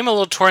 I am a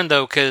little torn,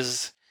 though,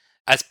 because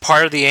as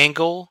part of the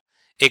angle,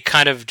 it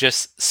kind of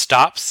just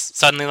stops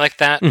suddenly like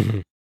that.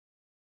 Mm-hmm.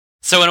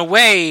 So in a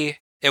way,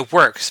 it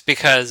works,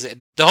 because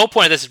the whole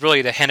point of this is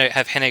really to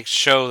have Hennig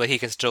show that he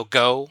can still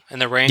go in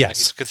the ring.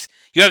 Yes. Because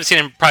you haven't seen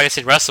him probably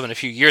seen wrestle in a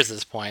few years at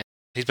this point.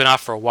 He's been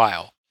off for a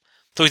while.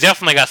 So he's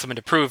definitely got something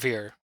to prove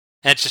here.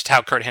 And it's just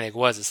how Curt Hennig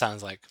was, it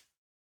sounds like.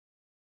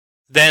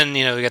 Then,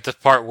 we get the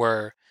part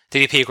where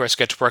DDP, of course,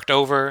 gets worked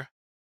over.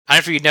 I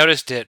don't know if you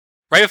noticed it.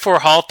 Right before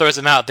Hall throws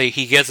him out,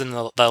 he gives him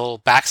the little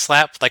back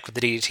slap, like with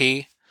the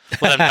DDT.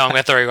 let him know I'm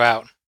going to throw you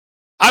out.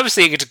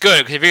 Obviously, it's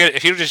good, because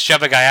if you just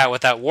shove a guy out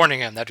without warning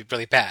him, that'd be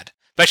really bad.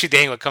 Especially the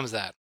angle it comes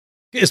at.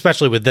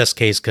 Especially with this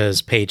case,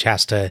 because Paige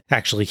has to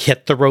actually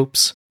hit the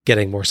ropes,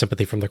 getting more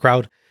sympathy from the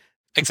crowd.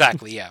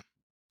 Exactly, yeah.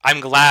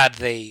 I'm glad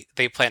they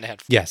planned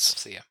ahead.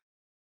 Yes.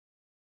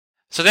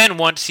 So then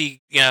once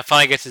he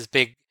finally gets his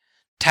big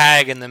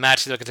tag and the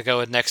match is looking to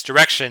go in the next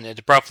direction, it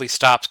abruptly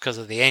stops because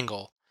of the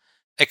angle.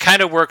 It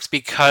kind of works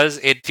because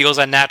it feels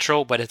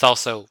unnatural, but it's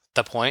also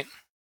the point.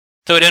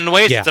 So in a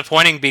way, it's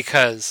disappointing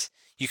because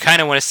you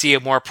kind of want to see a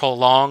more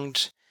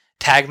prolonged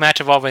tag match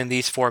involving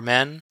these four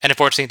men, and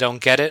unfortunately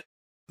don't get it.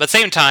 But at the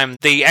same time,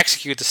 they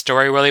execute the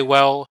story really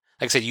well.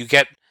 Like I said, you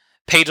get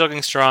Paige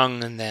looking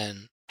strong, and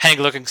then Hennig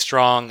looking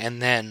strong,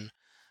 and then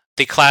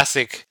the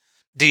classic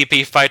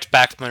DDP fights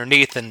back from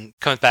underneath and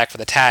comes back for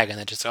the tag, and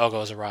it just all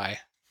goes awry.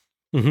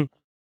 Mm-hmm.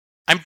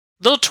 I'm a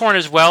little torn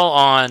as well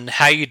on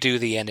how you do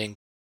the ending.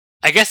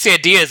 I guess the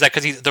idea is that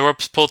because the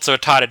rope's pulled so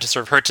taut, it just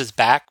sort of hurts his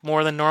back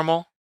more than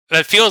normal. But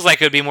it feels like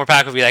it would be more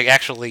practical if he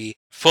actually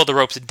pulled the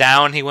ropes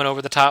down, he went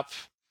over the top.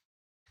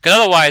 Because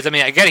otherwise,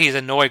 I get he's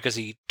annoyed because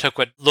he took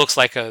what looks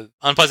like a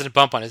unpleasant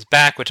bump on his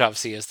back, which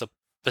obviously is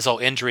this whole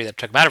injury that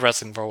took him out of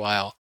wrestling for a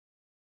while.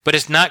 But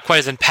it's not quite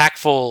as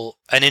impactful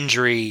an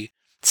injury,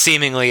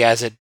 seemingly,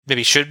 as it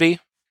maybe should be.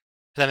 Does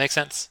that make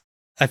sense?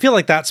 I feel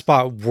like that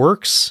spot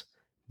works,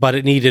 but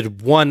it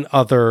needed one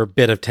other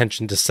bit of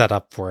tension to set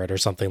up for it or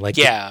something. Like,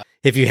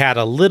 if you had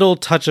a little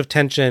touch of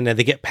tension and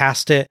they get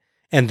past it,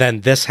 and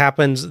then this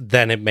happens,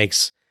 then it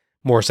makes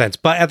more sense.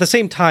 But at the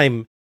same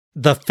time,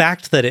 the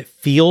fact that it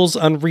feels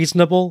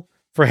unreasonable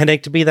for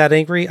Hennig to be that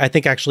angry, I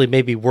think actually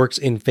maybe works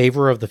in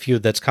favor of the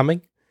feud that's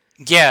coming.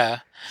 Yeah.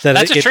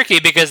 That's tricky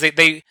because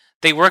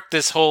they work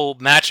this whole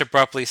match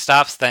abruptly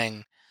stops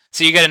thing.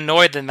 So you get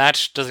annoyed the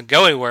match doesn't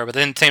go anywhere, but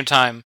then at the same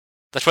time,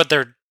 that's what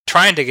they're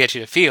trying to get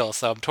you to feel.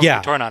 So I'm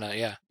totally torn on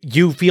it,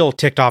 You feel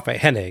ticked off at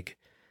Hennig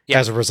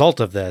as a result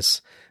of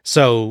this.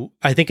 So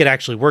I think it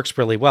actually works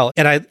really well.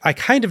 And I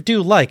kind of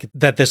do like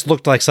that this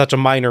looked like such a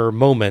minor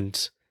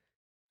moment.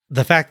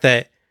 The fact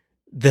that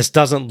this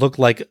doesn't look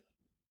like,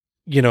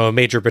 a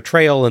major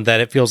betrayal and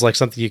that it feels like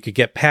something you could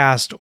get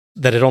past,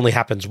 that it only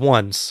happens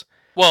once.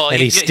 Well,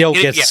 and he still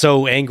gets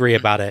so angry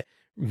about it,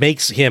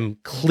 makes him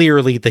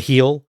clearly the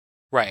heel.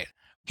 Right.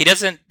 He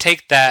doesn't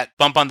take that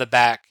bump on the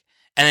back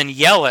and then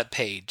yell at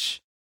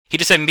Paige. He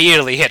just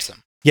immediately hits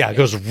him. Yeah, it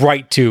goes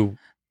right to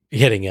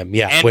hitting him.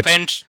 Yeah.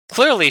 And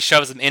clearly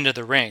shoves him into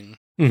the ring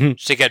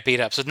to get beat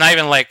up. So it's not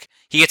even like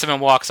he hits him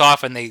and walks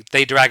off and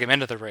they drag him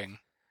into the ring.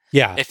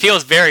 Yeah. It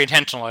feels very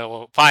intentional. Like,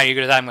 well, fine, you're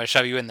going to die, I'm going to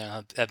shove you in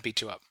there and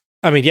beat you up.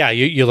 I mean, yeah,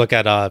 you look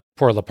at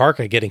poor La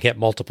Parka getting hit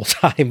multiple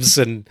times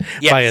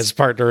by his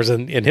partners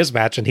in his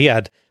match, and he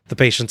had the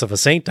patience of a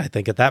saint, I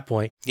think, at that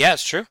point. Yeah,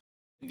 it's true.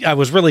 I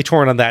was really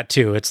torn on that,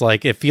 too. It's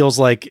like, it feels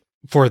like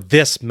for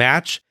this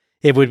match,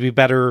 it would be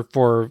better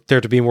for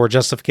there to be more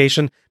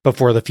justification, but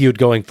for the feud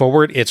going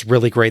forward, it's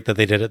really great that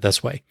they did it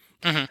this way.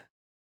 Mm-hmm.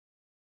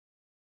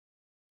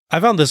 I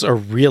found this a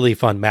really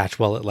fun match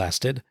while it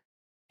lasted.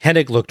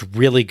 Hennig looked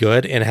really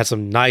good and had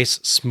some nice,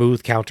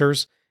 smooth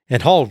counters,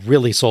 and Hall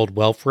really sold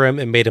well for him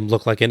and made him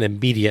look like an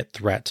immediate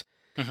threat.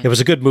 Mm-hmm. It was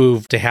a good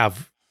move to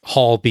have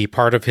Hall be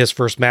part of his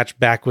first match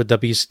back with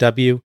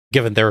WCW,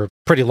 given their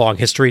pretty long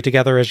history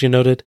together, as you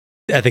noted.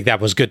 I think that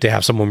was good to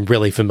have someone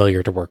really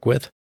familiar to work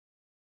with.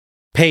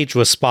 Paige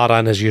was spot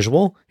on as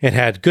usual and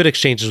had good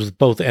exchanges with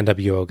both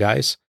NWO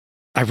guys.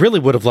 I really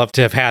would have loved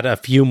to have had a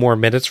few more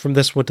minutes from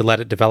this one to let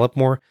it develop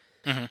more.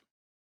 Mm-hmm.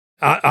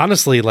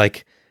 Honestly,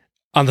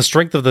 on the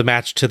strength of the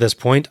match to this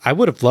point, I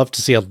would have loved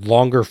to see a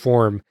longer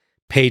form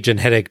Paige and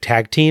Hennig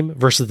tag team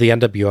versus the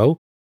NWO.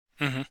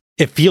 Mm-hmm.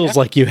 It feels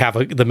like you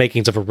have the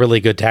makings of a really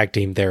good tag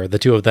team there. The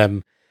two of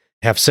them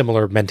have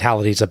similar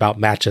mentalities about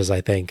matches,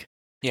 I think.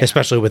 Yeah.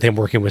 Especially with him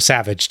working with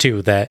Savage,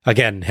 too, that,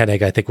 again,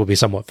 Hennig, I think, will be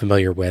somewhat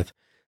familiar with.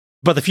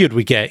 But the feud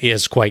we get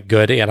is quite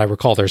good, and I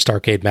recall their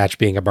Starrcade match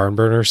being a barn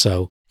burner,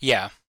 so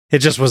yeah, it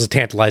just was a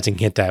tantalizing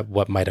hint at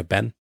what might have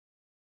been.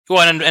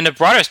 Well, and a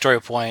broader story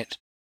point,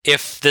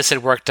 if this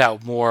had worked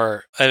out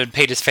more in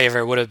Paige's favor,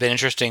 it would have been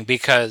interesting,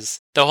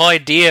 because the whole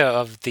idea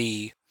of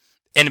the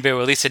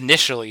NWO, at least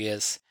initially,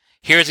 is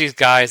here's these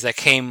guys that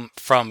came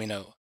from,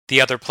 the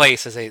other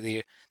place, as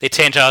they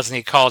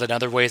tantalizingly called it. In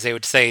other ways, they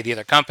would say the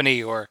other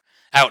company or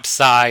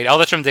outside, all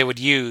the terms they would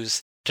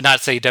use to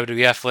not say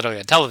WWF literally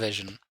on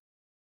television.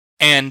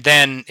 And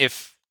then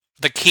if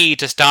the key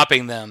to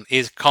stopping them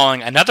is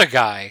calling another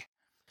guy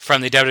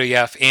from the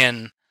WWF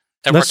in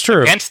that works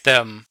against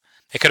them,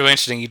 it could have been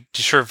interesting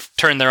to sort of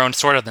turn their own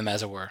sword on them,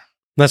 as it were.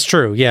 That's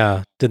true,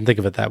 yeah. Didn't think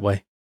of it that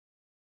way.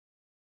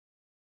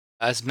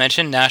 As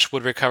mentioned, Nash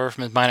would recover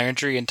from his minor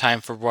injury in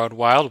time for World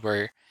Wild,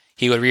 where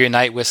he would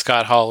reunite with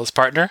Scott Hall, his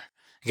partner,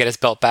 and get his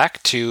belt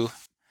back to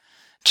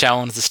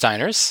challenge the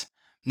Steiners.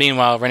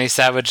 Meanwhile, Randy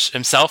Savage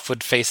himself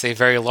would face a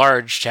very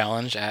large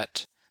challenge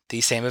at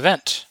the same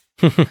event.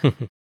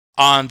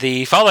 On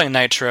the following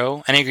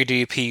Nitro, an angry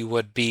DDP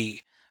would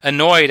be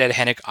annoyed at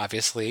Hennig,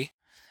 obviously,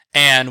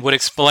 and would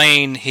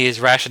explain his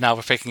rationale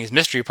for picking his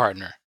mystery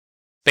partner.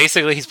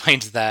 Basically, he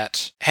explains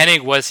that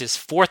Hennig was his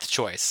fourth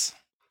choice.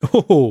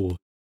 Oh.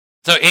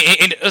 So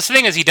the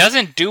thing is, he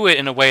doesn't do it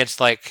in a way it's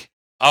like,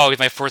 oh, he's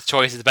my fourth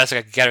choice, he's the best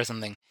I could get or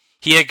something.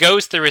 He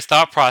goes through his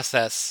thought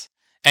process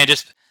and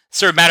just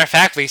sort of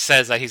matter-of-factly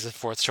says that he's the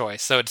fourth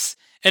choice. So it's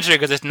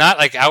interesting because it's not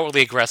like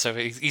outwardly aggressive.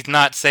 He's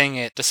not saying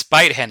it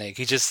despite Hennig.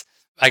 He's just,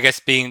 I guess,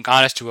 being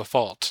honest to a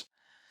fault.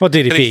 Well,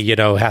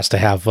 DDP, has to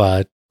have,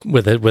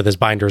 with his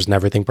binders and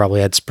everything,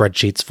 probably had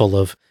spreadsheets full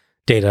of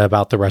data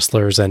about the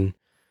wrestlers and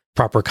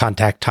proper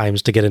contact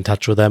times to get in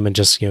touch with them and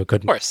just, couldn't.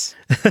 Of course.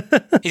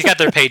 He's got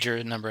their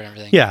pager number and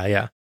everything.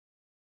 Yeah.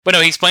 But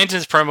no, he explains in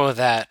his promo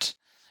that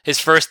his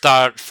first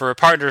thought for a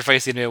partner to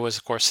face the was,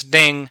 of course,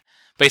 Sting.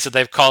 Basically,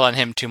 they've called on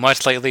him too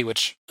much lately,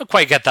 which I don't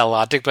quite get that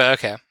logic, but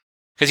okay.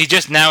 Because he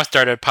just now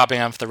started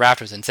popping off the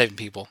rafters and saving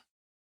people.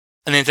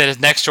 And then said his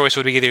next choice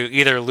would be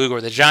either Luger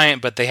or the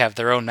Giant, but they have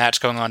their own match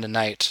going on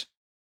tonight.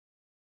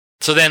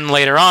 So then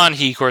later on,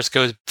 he, of course,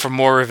 goes for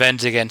more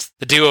revenge against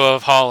the duo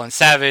of Hall and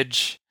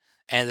Savage,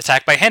 and is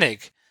attacked by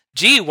Hennig.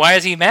 Gee, why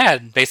is he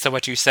mad, based on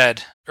what you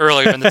said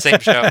earlier in the same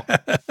show?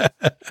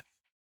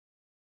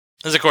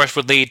 This, of course,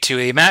 would lead to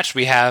a match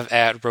we have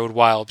at Road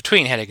Wild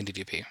between Hennig and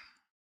DDP.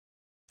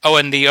 Oh,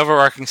 and the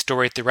overarching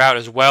story throughout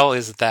as well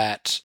is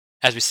that,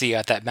 as we see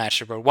at that match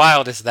at Road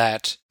Wild, is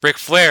that Ric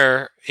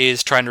Flair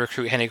is trying to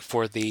recruit Hennig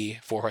for the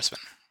Four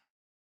Horsemen.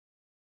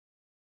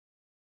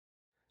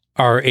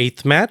 Our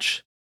 8th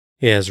match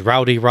is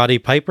Rowdy Roddy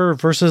Piper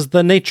versus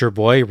the Nature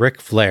Boy Ric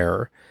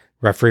Flair.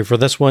 Referee for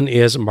this one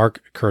is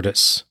Mark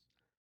Curtis.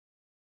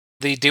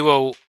 The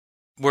duo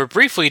were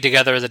briefly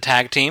together as a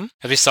tag team,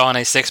 as we saw in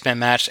a 6-man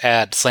match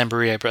at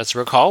Slamboree, as I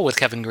recall, with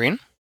Kevin Green.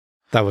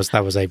 That was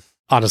a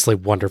honestly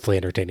wonderfully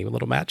entertaining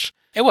little match.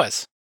 It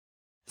was.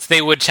 So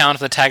they would challenge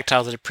for the tag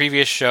titles at a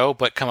previous show,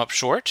 but come up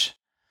short.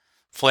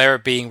 Flair,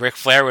 being Ric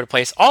Flair, would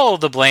place all of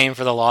the blame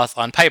for the loss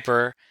on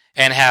Piper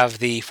and have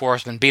the Four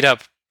Horsemen beat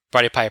up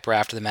Roddy Piper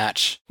after the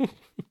match.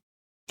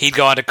 He'd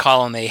go on to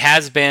call him a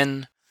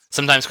has-been,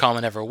 sometimes call him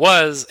a never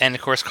was, and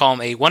of course call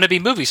him a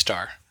wannabe movie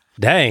star.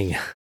 Dang.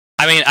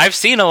 I mean, I've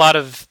seen a lot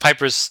of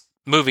Piper's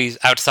movies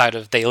outside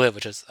of They Live,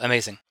 which is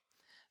amazing.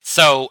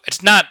 So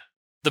it's not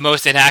the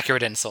most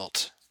inaccurate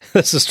insult.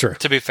 This is true.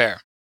 To be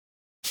fair.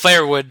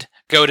 Flair would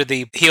go to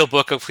the heel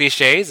book of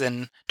cliches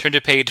and turn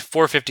to page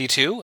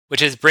 452,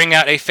 which is bring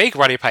out a fake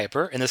Roddy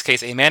Piper, in this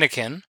case a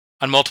mannequin,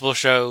 on multiple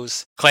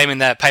shows, claiming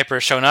that Piper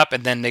has shown up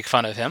and then make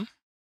fun of him.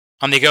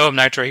 On the Go of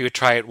Nitro, he would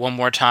try it one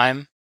more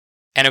time.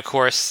 And of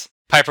course,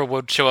 Piper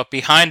would show up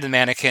behind the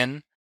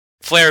mannequin.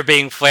 Flair,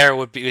 being Flair,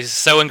 would be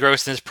so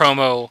engrossed in his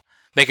promo,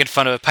 making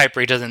fun of Piper,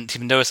 he doesn't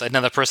even notice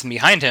another person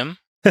behind him.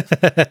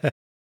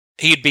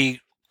 He'd be,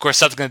 of course,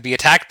 subsequently be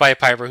attacked by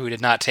Piper, who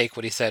did not take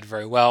what he said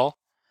very well.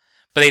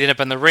 But they'd end up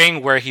in the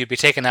ring, where he'd be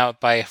taken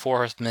out by a Four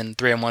Horsemen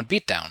 3-on-1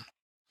 beatdown,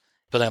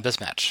 building up this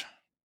match.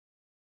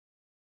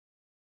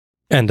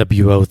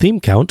 NWO theme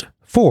count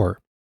 4.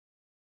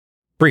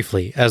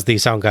 Briefly, as the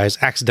sound guys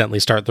accidentally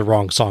start the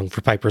wrong song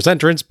for Piper's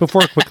entrance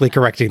before quickly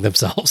correcting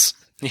themselves.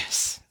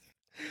 Yes.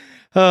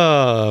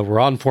 We're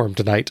on form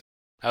tonight.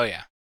 Oh,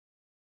 yeah.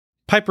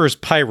 Piper's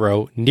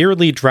pyro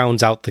nearly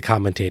drowns out the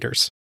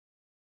commentators.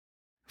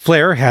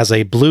 Flair has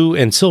a blue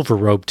and silver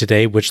robe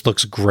today, which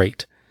looks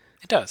great.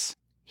 It does.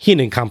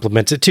 Heenan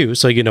compliments it too,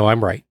 so you know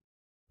I'm right.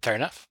 Fair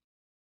enough.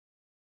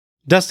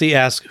 Dusty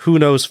asks who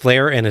knows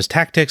Flair and his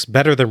tactics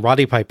better than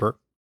Roddy Piper.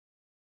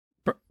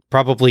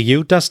 Probably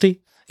you,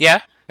 Dusty?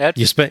 Yeah.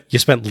 You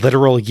spent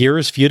literal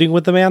years feuding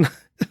with the man?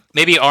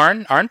 Maybe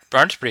Arn.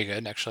 Arn's pretty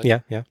good, actually.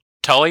 Yeah.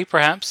 Tully,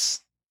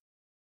 perhaps?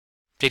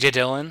 J.J.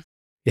 Dillon?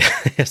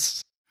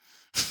 Yes.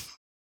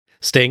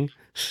 Sting?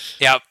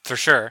 Yeah, for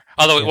sure.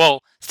 Although,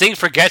 well, Sting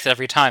forgets it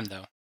every time,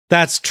 though.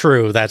 That's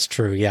true.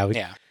 Yeah, we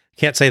Yeah.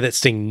 can't say that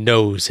Sting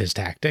knows his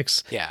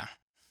tactics. Yeah.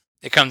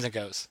 It comes and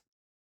goes.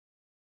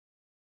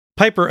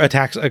 Piper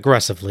attacks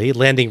aggressively,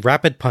 landing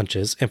rapid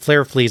punches, and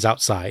Flair flees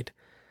outside.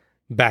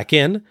 Back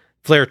in,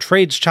 Flair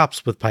trades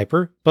chops with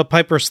Piper, but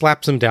Piper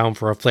slaps him down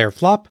for a Flair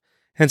flop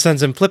and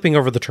sends him flipping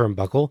over the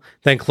turnbuckle,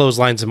 then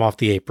clotheslines him off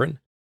the apron.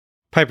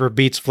 Piper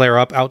beats Flair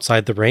up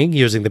outside the ring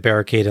using the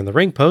barricade and the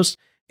ring post,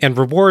 and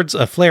rewards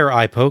a Flair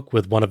eye poke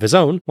with one of his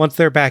own once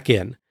they're back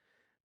in.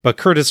 But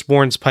Curtis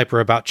warns Piper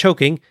about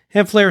choking,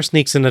 and Flair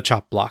sneaks in a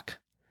chop block.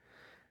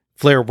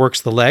 Flair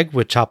works the leg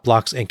with chop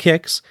blocks and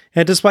kicks,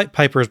 and despite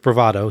Piper's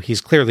bravado,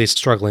 he's clearly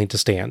struggling to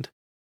stand.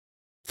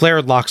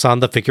 Flair locks on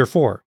the figure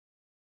 4.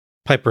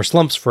 Piper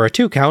slumps for a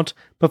 2 count,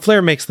 but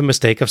Flair makes the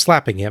mistake of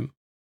slapping him.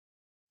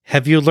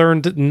 Have you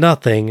learned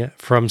nothing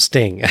from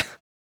Sting?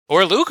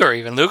 Or Luger,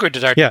 even. Luger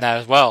did that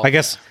as well. I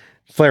guess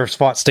Flair's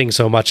fought Sting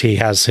so much he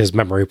has his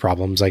memory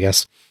problems, I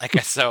guess. I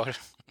guess so.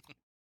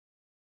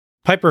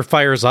 Piper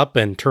fires up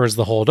and turns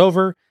the hold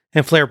over,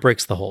 and Flair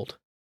breaks the hold.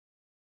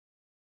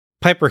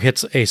 Piper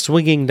hits a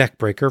swinging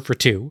neckbreaker for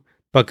 2,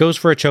 but goes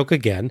for a choke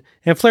again,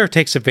 and Flair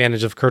takes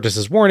advantage of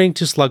Curtis's warning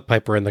to slug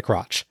Piper in the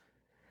crotch.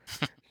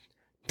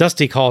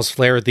 Dusty calls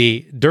Flair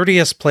the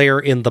dirtiest player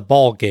in the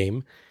ball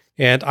game,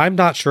 and I'm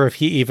not sure if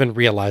he even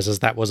realizes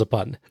that was a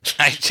pun.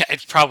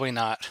 It's probably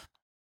not.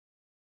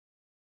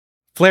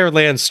 Flair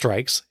lands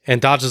strikes and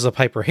dodges a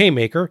Piper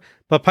haymaker,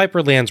 but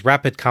Piper lands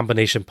rapid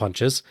combination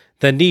punches,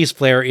 then knees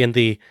Flair in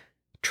the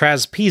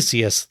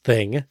trapeze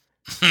thing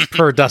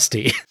per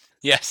Dusty.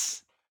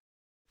 Yes.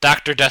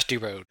 Dr. Dusty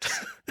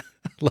Rhodes.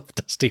 Love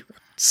Dusty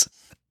Rhodes.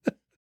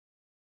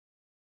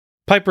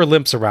 Piper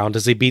limps around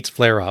as he beats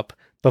Flair up,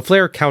 but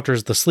Flair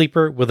counters the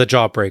sleeper with a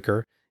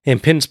jawbreaker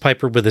and pins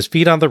Piper with his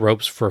feet on the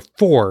ropes for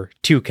 4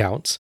 2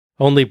 counts,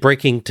 only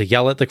breaking to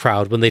yell at the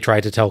crowd when they try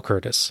to tell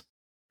Curtis.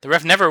 The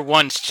ref never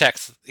once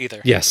checks either.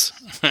 Yes.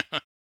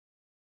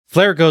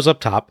 Flair goes up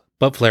top,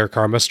 but Flair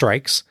Karma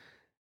strikes,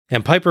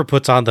 and Piper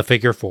puts on the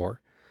figure 4.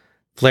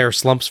 Flair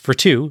slumps for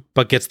 2,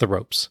 but gets the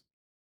ropes.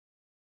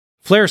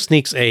 Flair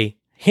sneaks a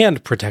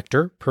hand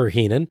protector, per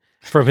Heenan,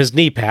 from his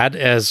knee pad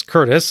as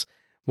Curtis,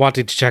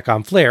 wanting to check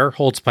on Flair,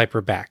 holds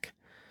Piper back.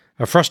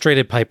 A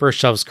frustrated Piper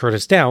shoves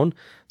Curtis down,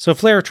 so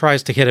Flair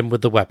tries to hit him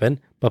with the weapon,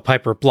 but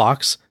Piper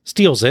blocks,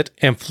 steals it,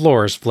 and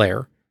floors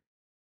Flair.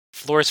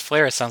 Floors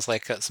Flair sounds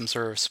like some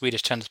sort of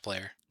Swedish tennis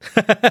player.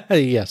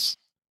 Yes.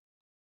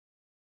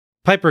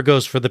 Piper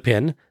goes for the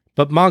pin,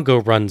 but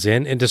Mongo runs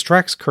in and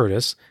distracts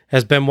Curtis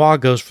as Benoit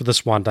goes for the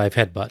swan dive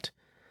headbutt.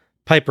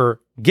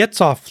 Piper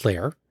gets off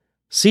Flair,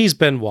 sees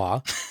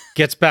Benoit,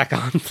 gets back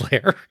on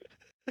Flair,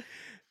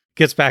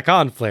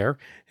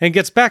 and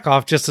gets back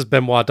off just as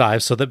Benoit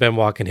dives so that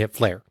Benoit can hit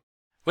Flair.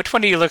 Which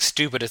one do you look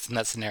stupidest in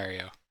that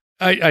scenario?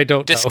 I don't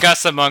know.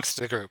 Discuss amongst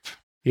the group.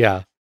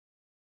 Yeah.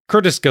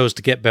 Curtis goes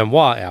to get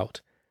Benoit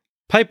out.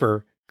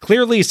 Piper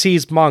clearly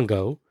sees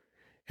Mongo,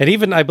 and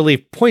even, I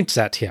believe, points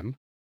at him,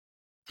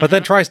 but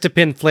then tries to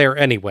pin Flair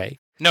anyway.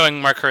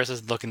 Knowing Mark Curtis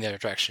is looking the other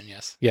direction,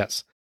 yes.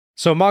 Yes.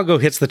 So Mongo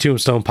hits the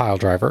tombstone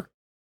piledriver.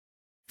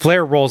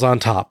 Flair rolls on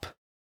top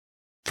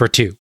for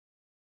 2.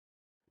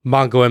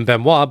 Mongo and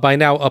Benoit, by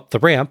now up the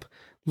ramp,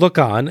 look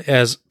on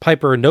as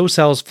Piper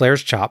no-sells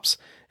Flair's chops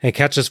and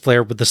catches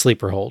Flair with the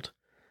sleeper hold.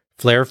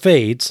 Flair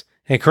fades,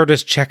 and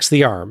Curtis checks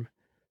the arm.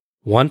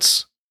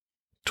 Once,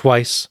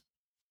 twice,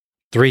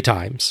 3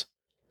 times.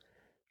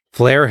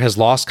 Flair has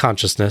lost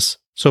consciousness,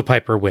 so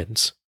Piper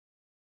wins.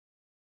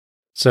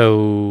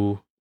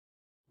 So,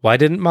 why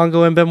didn't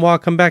Mongo and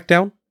Benoit come back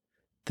down?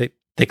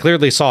 They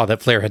clearly saw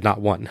that Flair had not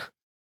won.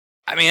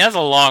 I mean, that's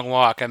a long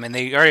walk. I mean,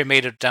 they already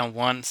made it down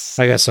once.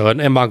 I guess so, and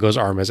Mongo's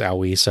arm is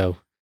owie, so...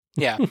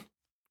 Yeah.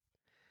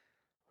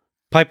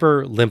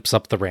 Piper limps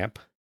up the ramp.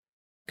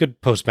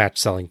 Good post-match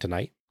selling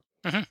tonight.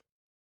 Mm-hmm.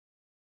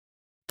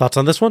 Thoughts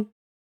on this one?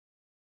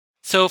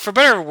 So, for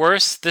better or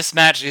worse, this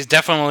match is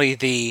definitely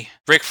the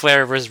Ric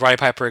Flair versus Roddy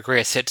Piper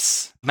greatest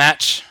hits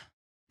match.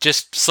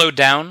 Just slowed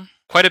down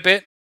quite a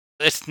bit.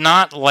 It's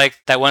not like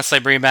that One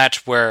Slam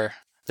rematch where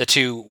the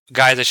two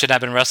guys that should not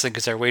have been wrestling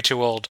because they're way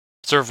too old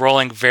sort of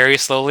rolling very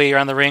slowly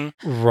around the ring.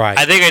 Right.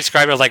 I think I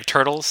described it as like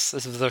turtles.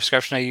 This is the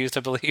description I used,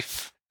 I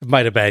believe. It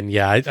might have been,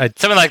 yeah.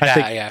 Something like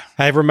that, yeah.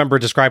 I remember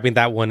describing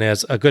that one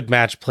as a good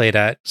match played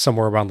at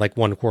somewhere around like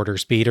 1/4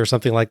 speed or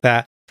something like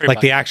that. Pretty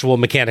much. The actual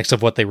mechanics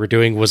of what they were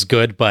doing was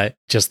good, but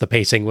just the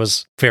pacing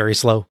was very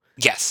slow.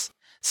 Yes.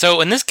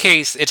 So in this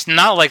case, it's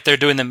not like they're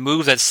doing the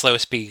moves at slow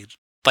speed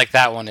like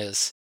that one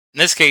is. In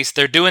this case,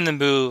 they're doing the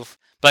move,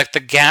 but like the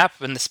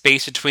gap and the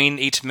space between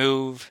each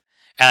move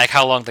and like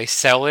how long they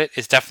sell it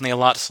is definitely a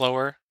lot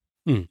slower.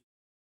 Mm.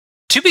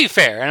 To be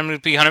fair, and I'm going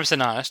to be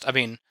 100% honest, I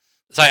mean,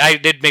 so I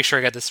did make sure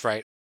I got this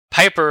right.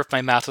 Piper, if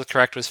my math was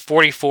correct, was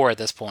 44 at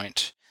this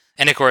point.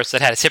 And of course,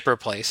 it had his hip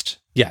replaced.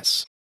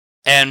 Yes.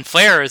 And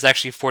Flair is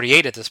actually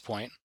 48 at this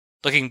point.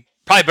 Looking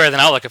probably better than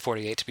I'll look at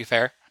 48, to be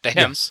fair, to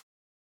him. Yes.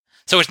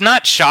 So it's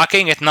not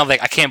shocking. It's not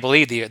like, I can't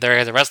believe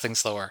they're wrestling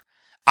slower.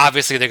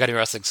 Obviously, they're going to be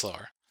wrestling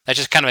slower. That's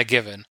just kind of a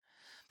given.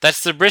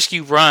 That's the risk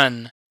you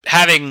run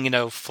having,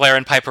 Flair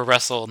and Piper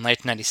wrestle in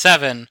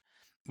 1997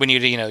 when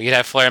you'd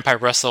have Flair and Piper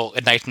wrestle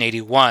in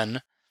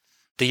 1981,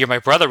 the year my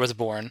brother was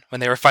born, when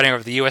they were fighting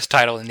over the U.S.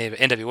 title in the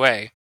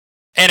NWA.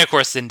 And, of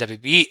course, in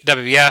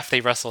WWF,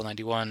 they wrestled in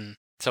 91,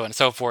 so on and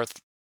so forth.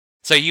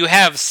 So you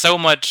have so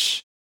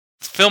much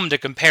film to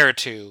compare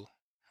to,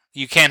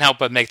 you can't help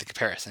but make the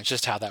comparison. It's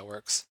just how that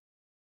works.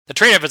 The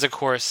trade-off is, of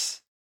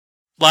course,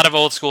 a lot of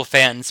old school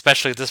fans,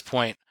 especially at this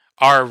point,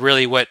 are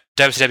really what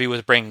WCW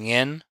was bringing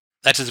in.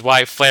 That is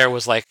why Flair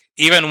was like,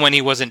 even when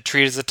he wasn't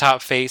treated as a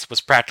top face,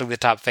 was practically the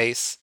top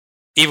face.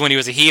 Even when he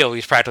was a heel, he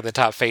was practically the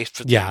top face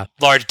for the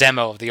large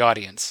demo of the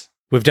audience.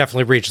 We've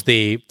definitely reached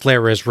the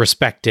Flair is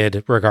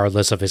respected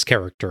regardless of his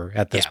character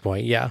at this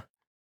point, yeah.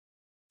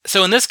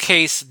 So in this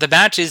case, the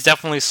match is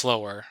definitely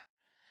slower.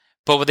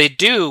 But what they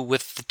do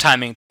with the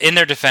timing, in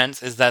their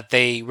defense, is that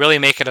they really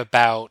make it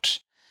about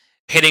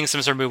hitting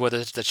some sort of move, whether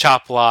it's the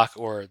chop block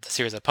or the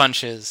series of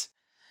punches,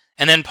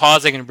 and then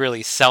pausing and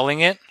really selling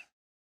it.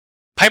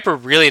 Piper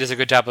really does a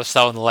good job of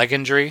selling the leg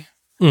injury,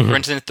 for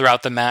instance,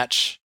 throughout the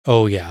match.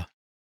 Oh, yeah.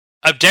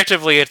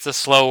 Objectively, it's a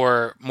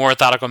slower, more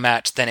methodical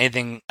match than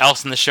anything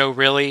else in the show,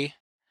 really.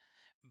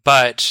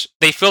 But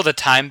they feel the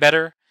time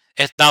better.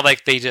 It's not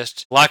like they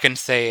just lock and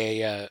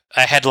say a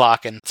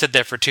headlock and sit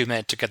there for 2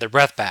 minutes to get their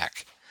breath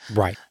back.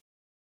 Right.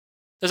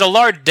 There's a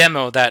large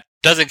demo that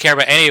doesn't care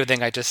about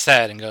anything I just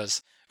said and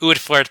goes, ooh, it's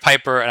Flair's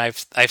Piper, and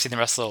I've seen them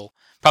wrestle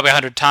probably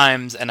 100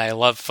 times, and I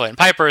love Flair and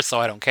Piper, so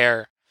I don't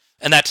care.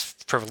 And that's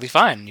perfectly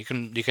fine. You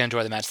can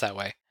enjoy the match that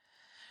way.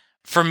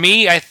 For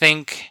me, I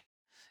think,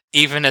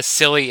 even as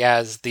silly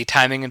as the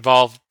timing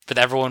involved with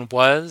everyone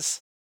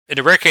was, in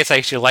a rare case, I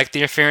actually like the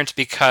interference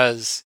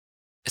because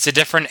it's a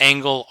different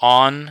angle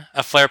on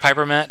a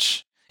Flair-Piper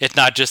match. It's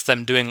not just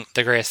them doing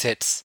the greatest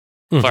hits.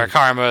 Flair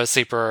Karma,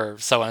 Sleeper,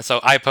 so on,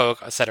 so eye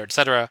poke, etc.,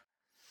 etc.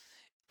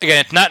 Again,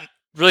 it's not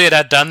really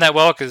done that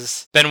well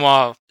because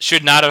Benoit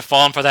should not have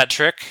fallen for that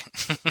trick.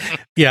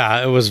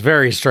 Yeah, it was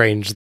very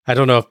strange. I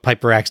don't know if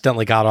Piper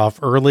accidentally got off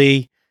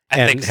early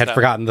and had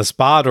forgotten the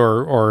spot,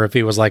 or if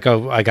he was like,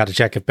 oh, I got to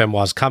check if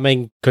Benoit's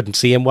coming, couldn't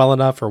see him well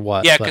enough, or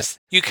what. Yeah, because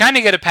you kind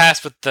of get a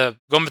pass with going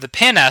with the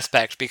pin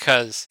aspect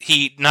because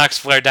he knocks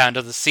Flair down,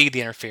 doesn't see the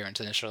interference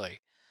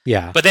initially.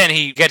 Yeah. But then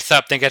he gets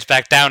up, then gets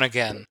back down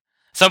again.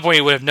 At some point,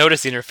 he would have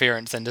noticed the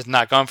interference and just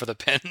not gone for the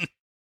pin.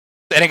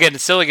 And again,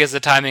 as silly as the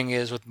timing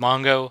is with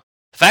Mongo,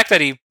 the fact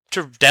that he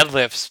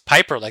deadlifts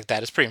Piper like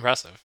that is pretty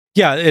impressive.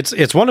 Yeah,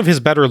 it's one of his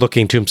better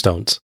looking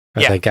tombstones,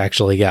 I think,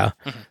 actually, yeah.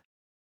 Mm-hmm.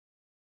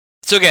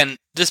 So again,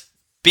 just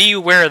be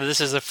aware that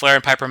this is a Flair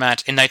and Piper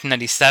match in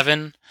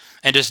 1997,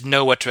 and just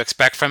know what to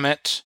expect from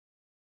it.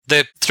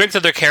 The strength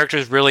of their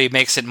characters really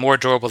makes it more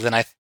enjoyable than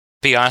I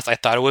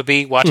thought it would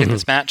be watching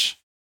this match.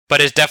 But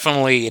it's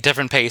definitely a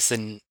different pace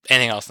than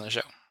anything else in the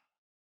show.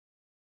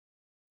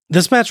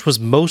 This match was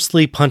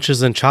mostly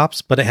punches and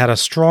chops, but it had a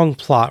strong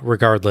plot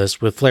regardless,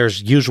 with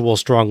Flair's usual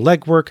strong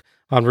leg work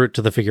en route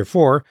to the figure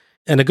four,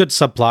 and a good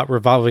subplot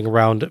revolving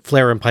around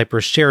Flair and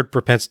Piper's shared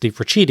propensity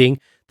for cheating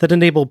that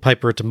enabled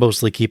Piper to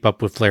mostly keep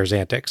up with Flair's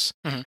antics.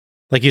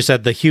 Like you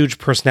said, the huge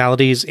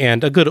personalities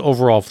and a good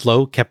overall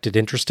flow kept it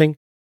interesting,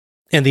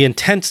 and the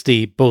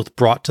intensity both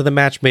brought to the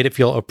match made it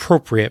feel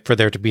appropriate for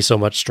there to be so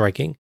much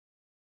striking.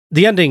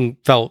 The ending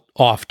felt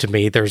off to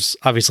me. There's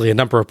obviously a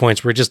number of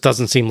points where it just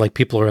doesn't seem like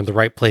people are in the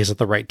right place at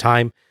the right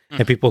time,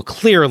 and people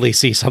clearly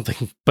see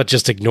something but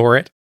just ignore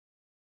it.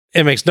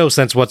 It makes no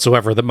sense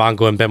whatsoever that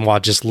Mongo and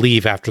Benoit just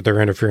leave after their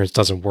interference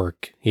doesn't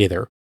work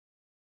either.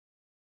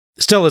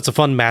 Still, it's a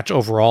fun match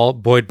overall,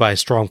 buoyed by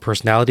strong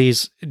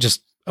personalities,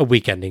 just a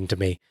weak ending to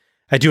me.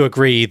 I do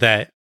agree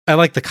that I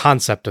like the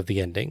concept of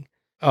the ending,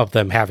 of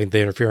them having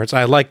the interference.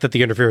 I like that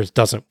the interference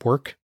doesn't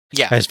work.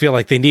 Yeah. I just feel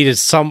like they needed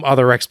some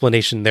other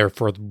explanation there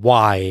for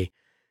why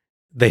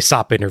they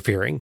stop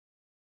interfering.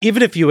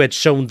 Even if you had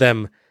shown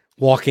them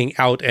walking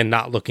out and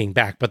not looking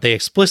back, but they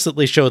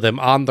explicitly show them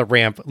on the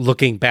ramp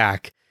looking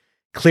back,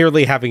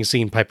 clearly having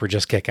seen Piper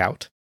just kick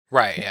out.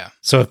 Right, yeah.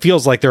 So it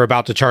feels like they're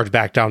about to charge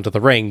back down to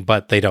the ring,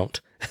 but they don't.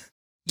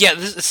 Yeah,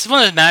 this is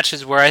one of those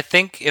matches where I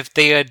think if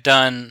they had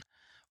done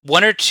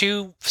one or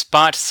two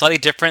spots slightly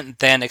different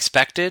than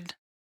expected,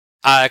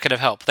 it could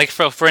have helped. Like,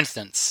 for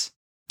instance,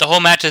 the whole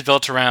match is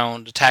built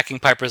around attacking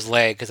Piper's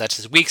leg because that's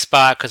his weak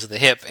spot because of the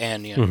hip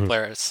and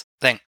Flair's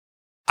thing.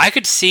 I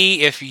could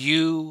see if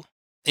you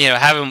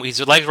have him,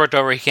 his legs worked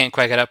over, he can't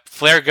quite get up.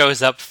 Flair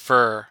goes up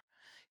for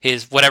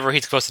his whatever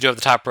he's supposed to do at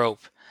the top rope,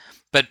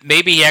 but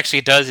maybe he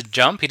actually does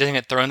jump. He doesn't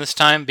get thrown this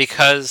time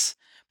because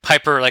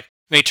Piper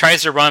he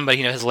tries to run, but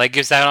his leg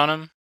gives out on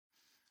him.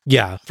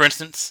 Yeah, for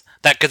instance,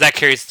 because that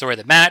carries the story of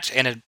the match,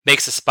 and it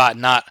makes the spot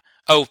not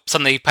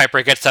suddenly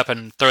Piper gets up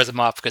and throws him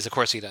off because of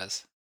course he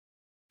does.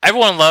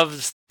 Everyone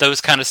loves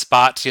those kind of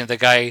spots. The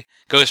guy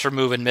goes for a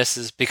move and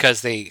misses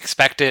because they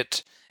expect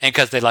it and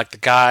because they like the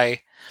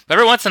guy. But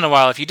every once in a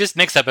while, if you just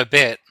mix up a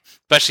bit,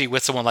 especially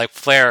with someone like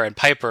Flair and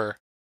Piper,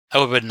 that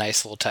would have been a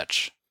nice little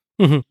touch.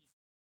 Mm-hmm.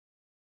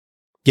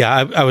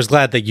 Yeah, I was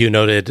glad that you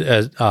noted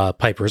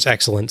Piper's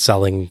excellent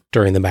selling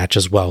during the match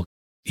as well.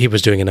 He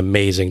was doing an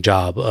amazing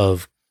job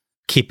of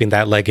keeping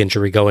that leg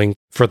injury going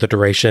for the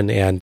duration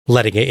and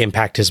letting it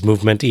impact his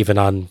movement, even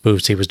on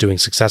moves he was doing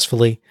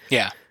successfully.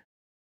 Yeah.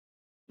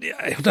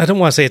 I don't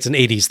want to say it's an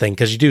 80s thing,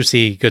 because you do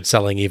see good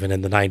selling even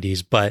in the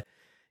 90s, but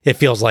it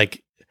feels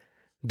like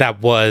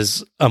that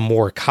was a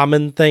more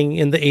common thing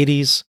in the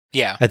 80s.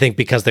 Yeah. I think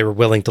because they were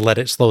willing to let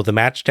it slow the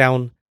match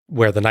down,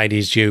 where the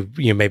 90s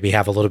you maybe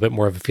have a little bit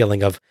more of a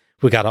feeling of,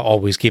 we got to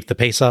always keep the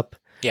pace up.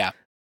 Yeah.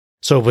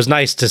 So it was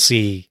nice to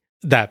see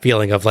that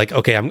feeling of like,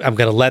 okay, I'm going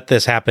to let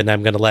this happen.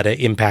 I'm going to let it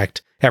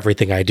impact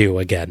everything I do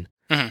again.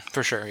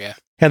 For sure, yeah.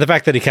 And the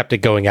fact that he kept it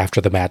going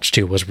after the match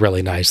too was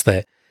really nice,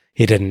 that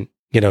he didn't,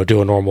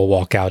 do a normal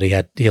walkout.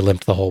 He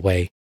limped the whole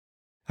way.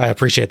 I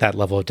appreciate that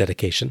level of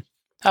dedication.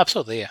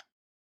 Absolutely, yeah.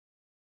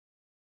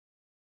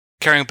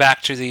 Carrying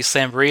back to the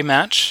Slamboree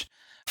match,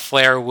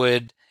 Flair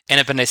would end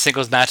up in a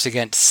singles match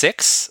against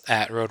Syxx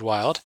at Road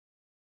Wild.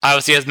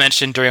 Obviously, as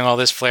mentioned, during all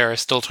this, Flair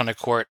is still trying to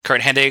court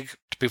Curt Hennig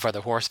to be part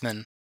of the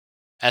Horsemen.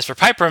 As for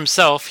Piper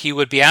himself, he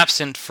would be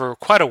absent for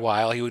quite a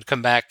while. He would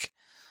come back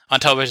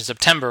on television in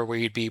September, where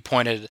he'd be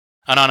appointed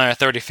an Honor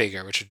 30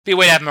 figure, which would be a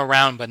way to have him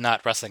around, but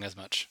not wrestling as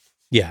much.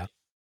 Yeah.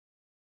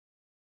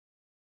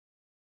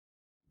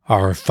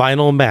 Our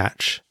final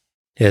match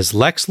is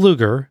Lex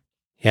Luger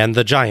and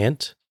the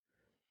Giant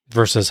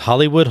versus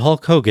Hollywood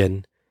Hulk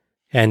Hogan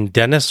and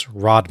Dennis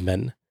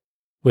Rodman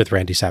with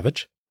Randy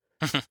Savage.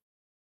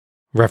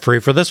 Referee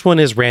for this one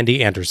is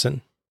Randy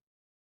Anderson.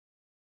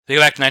 We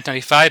go back to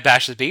 1995,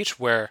 Bash at the Beach,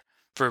 where,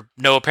 for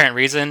no apparent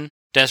reason,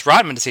 Dennis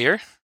Rodman is here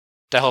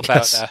to help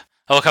out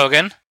Hulk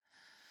Hogan.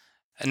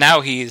 And now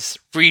he's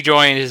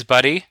rejoined his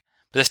buddy,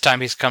 but this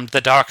time he's come to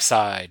the dark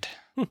side.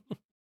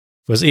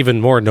 Was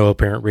even more no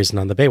apparent reason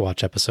on the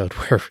Baywatch episode,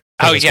 where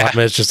Dennis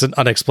Rodman is just an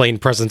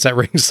unexplained presence at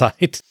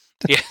ringside.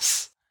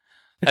 Yes,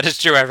 that is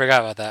true. I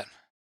forgot about that.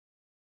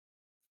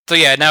 So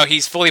yeah, now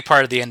he's fully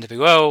part of the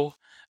NWO.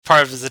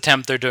 Part of his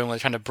attempt they're doing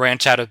was trying to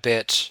branch out a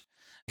bit,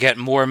 get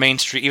more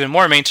mainstream, even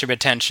more mainstream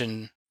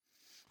attention,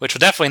 which will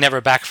definitely never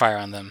backfire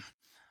on them.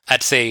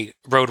 I'd say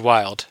Road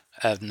Wild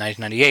of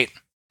 1998.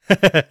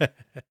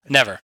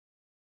 Never.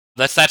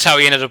 That's how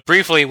he ended up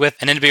briefly with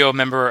an NWO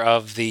member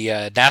of the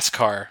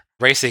NASCAR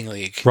Racing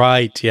League.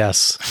 Right,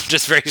 yes.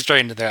 Just very straight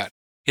into that.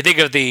 You think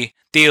of the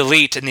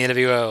elite in the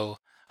NWO,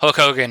 Hulk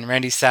Hogan,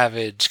 Randy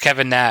Savage,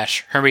 Kevin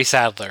Nash, Henry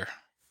Sadler.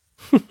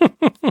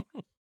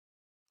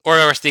 Or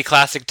it's the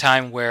classic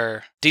time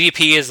where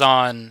DDP is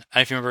on, I don't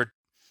know if you remember,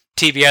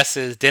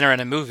 TBS's Dinner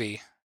and a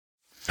Movie.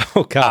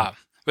 Oh, God.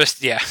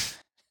 Yeah.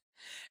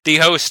 The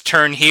host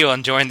turned heel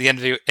and joined the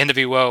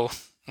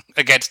NWO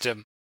against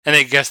him. And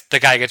then the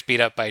guy gets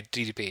beat up by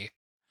DDP.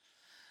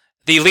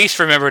 The least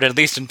remembered and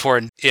least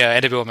important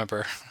NWO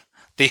member.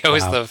 The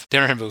host of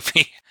Dinner and a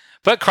Movie.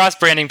 But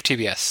cross-branding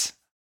TBS.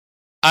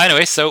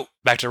 Anyway, so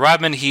back to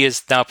Rodman. He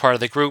is now part of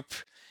the group.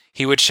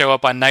 He would show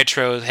up on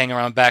Nitro, hang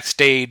around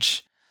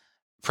backstage,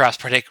 perhaps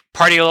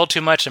party a little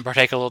too much and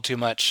partake a little too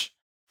much.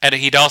 And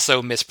he'd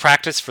also miss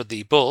practice for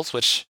the Bulls,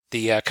 which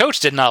the coach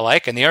did not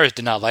like and the others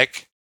did not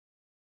like.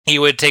 He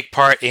would take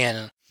part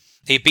in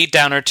a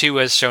beatdown or two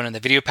as shown in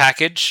the video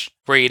package,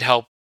 where he'd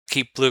help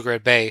keep Luger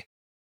at bay.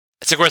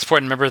 It's of course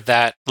important to remember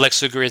that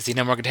Lex Luger is the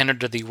number one contender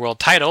to the world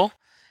title,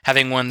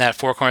 having won that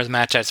Four Corners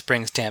match at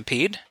Spring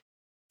Stampede.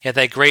 He had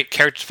that great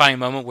character-defining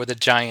moment where the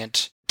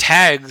Giant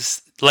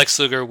tags Lex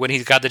Luger when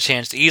he's got the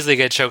chance to easily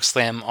get a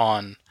chokeslam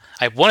on,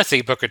 I want to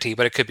say Booker T,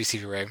 but it could be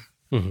Stevie Ray.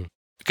 Mm-hmm.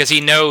 Because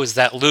he knows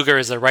that Luger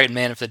is the right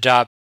man for the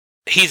job.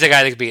 He's the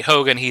guy that could beat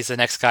Hogan. He's the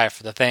next guy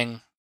for the thing.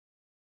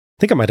 I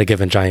think I might have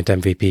given Giant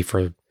MVP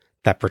for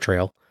that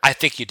portrayal. I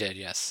think you did,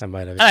 yes. I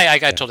might have. I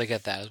totally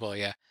get that as well,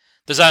 yeah.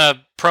 There's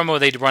a promo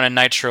they'd run in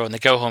Nitro in the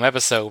Go Home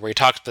episode where he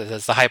talks about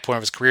this, the high point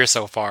of his career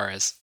so far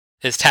is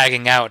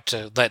tagging out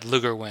to let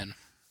Luger win.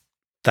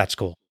 That's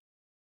cool.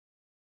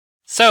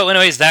 So,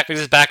 anyways, that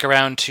brings us back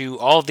around to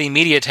all the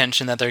media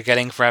attention that they're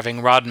getting for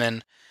having Rodman.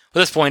 At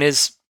this point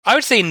is, I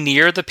would say,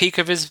 near the peak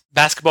of his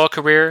basketball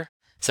career.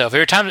 So, if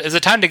it's a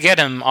time to get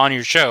him on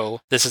your show,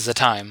 this is the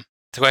time.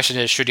 The question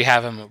is, should you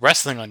have him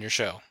wrestling on your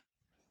show?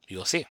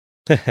 You'll see.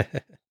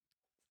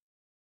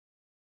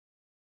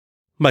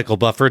 Michael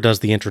Buffer does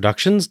the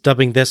introductions,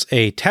 dubbing this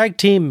a tag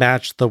team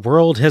match the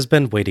world has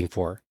been waiting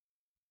for.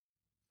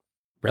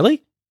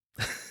 Really?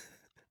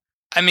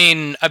 I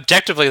mean,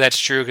 objectively, that's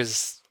true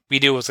because we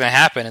knew what was going to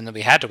happen and then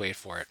we had to wait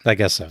for it. I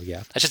guess so,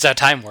 yeah. That's just how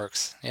time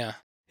works, yeah.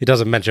 He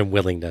doesn't mention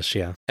willingness,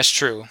 yeah. That's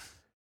true.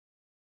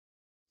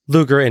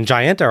 Luger and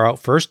Giant are out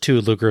first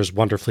to Luger's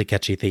wonderfully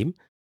catchy theme.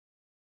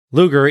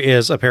 Luger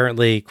is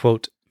apparently,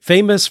 quote,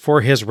 famous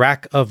for his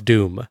rack of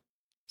doom.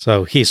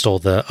 So he stole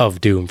the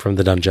of doom from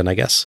the dungeon, I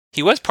guess.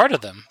 He was part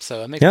of them,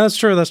 so it makes sense.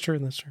 That's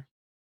true.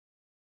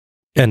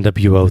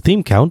 NWO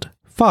theme count,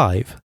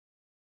 5.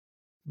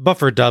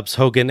 Buffer dubs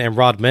Hogan and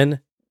Rodman,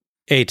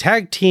 a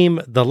tag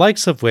team the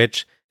likes of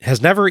which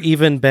has never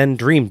even been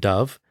dreamed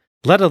of,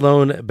 let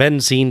alone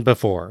been seen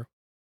before.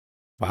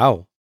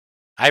 Wow.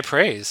 High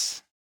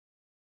praise.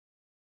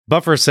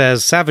 Buffer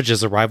says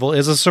Savage's arrival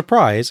is a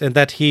surprise and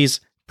that he's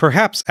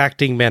perhaps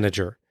acting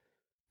manager.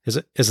 Is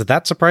it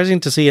that surprising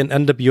to see an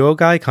NWO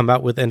guy come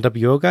out with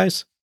NWO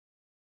guys?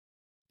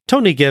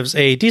 Tony gives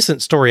a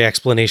decent story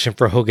explanation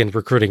for Hogan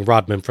recruiting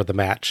Rodman for the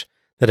match,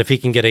 that if he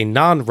can get a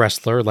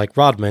non-wrestler like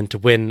Rodman to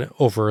win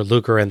over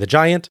Luger and the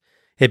Giant,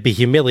 it'd be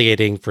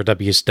humiliating for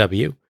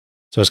WCW.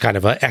 So it's kind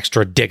of an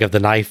extra dig of the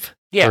knife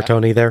for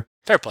Tony there.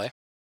 Fair play.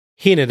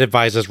 Heenan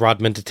advises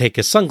Rodman to take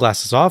his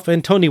sunglasses off,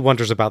 and Tony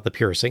wonders about the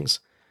piercings.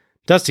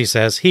 Dusty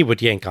says he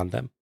would yank on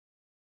them.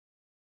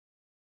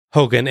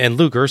 Hogan and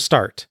Luger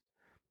start.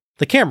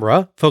 The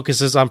camera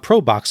focuses on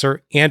pro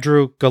boxer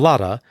Andrew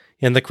Golota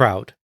in the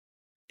crowd.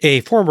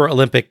 A former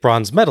Olympic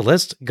bronze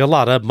medalist,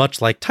 Golota,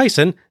 much like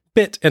Tyson,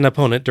 bit an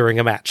opponent during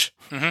a match.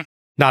 Mm-hmm.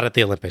 Not at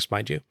the Olympics,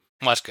 mind you.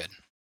 Well, that's good.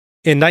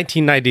 In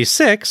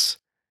 1996,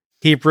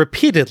 he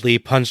repeatedly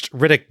punched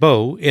Riddick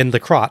Bowe in the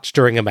crotch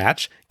during a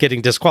match,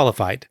 getting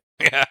disqualified.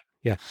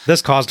 Yeah.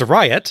 This caused a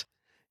riot,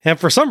 and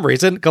for some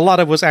reason,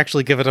 Golota was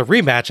actually given a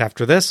rematch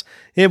after this,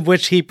 in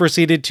which he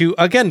proceeded to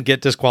again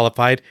get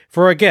disqualified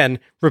for again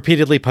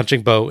repeatedly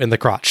punching Bowe in the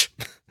crotch.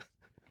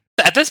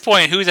 At this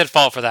point, who's at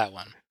fault for that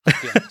one?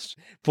 Let's be honest.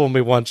 Fool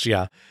me once,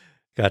 yeah.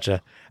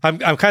 Gotcha.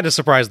 I'm kind of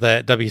surprised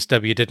that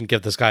WCW didn't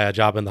give this guy a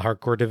job in the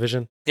hardcore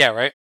division. Yeah,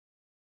 right?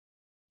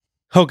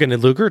 Hogan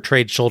and Luger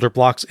trade shoulder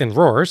blocks and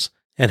roars,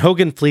 and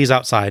Hogan flees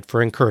outside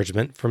for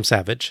encouragement from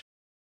Savage.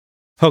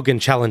 Hogan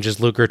challenges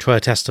Luger to a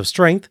test of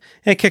strength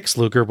and kicks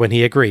Luger when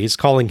he agrees,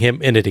 calling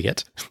him an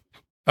idiot.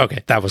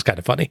 Okay, that was kind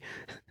of funny.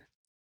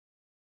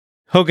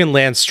 Hogan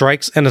lands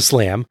strikes and a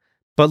slam,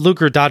 But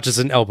Luger dodges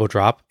an elbow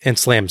drop and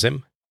slams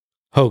him.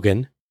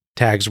 Hogan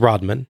tags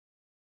Rodman.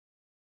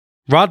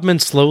 Rodman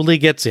slowly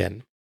gets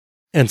in,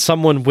 and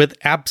someone with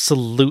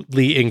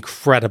absolutely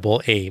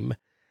incredible aim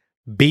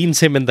beans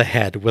him in the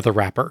head with a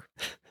wrapper.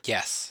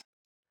 Yes.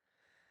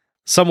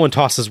 Someone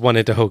tosses one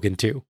into Hogan,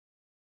 too.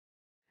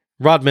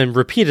 Rodman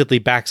repeatedly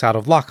backs out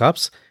of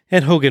lockups,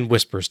 and Hogan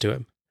whispers to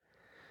him.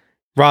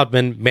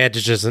 Rodman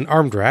manages an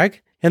arm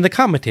drag, and the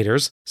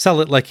commentators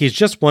sell it like he's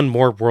just won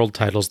more world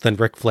titles than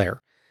Ric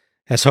Flair,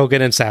 as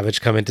Hogan and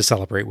Savage come in to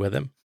celebrate with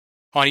him.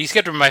 Oh, you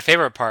skipped over my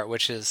favorite part,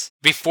 which is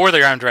before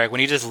the arm drag, when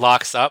he just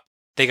locks up,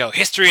 they go,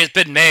 "History has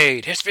been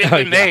made! History has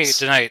been made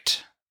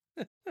tonight!"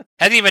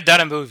 Hasn't even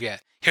done a move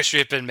yet. History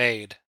has been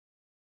made.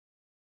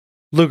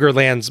 Luger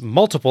lands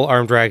multiple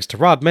arm drags to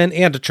Rodman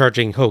and a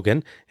charging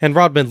Hogan, and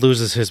Rodman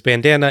loses his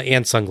bandana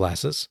and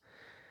sunglasses.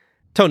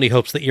 Tony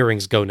hopes the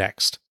earrings go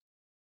next.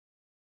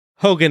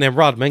 Hogan and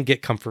Rodman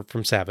get comfort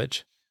from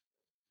Savage.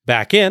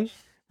 Back in,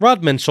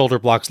 Rodman shoulder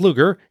blocks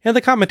Luger, and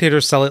the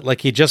commentators sell it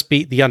like he just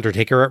beat The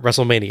Undertaker at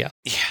WrestleMania.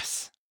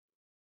 Yes.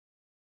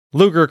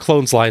 Luger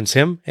clotheslines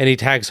him, and he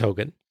tags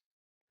Hogan.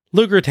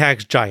 Luger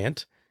tags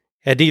Giant,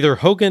 and neither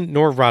Hogan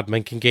nor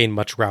Rodman can gain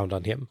much ground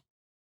on him.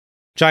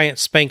 Giant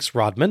spanks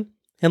Rodman,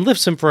 and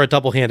lifts him for a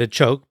double-handed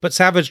choke, but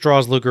Savage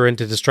draws Luger in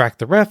to distract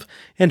the ref,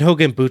 and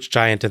Hogan boots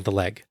Giant in the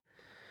leg.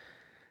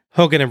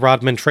 Hogan and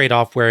Rodman trade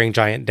off wearing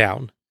Giant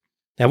down.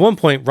 At one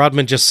point,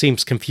 Rodman just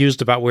seems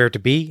confused about where to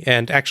be,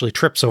 and actually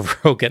trips over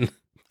Hogan.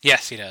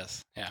 Yes, he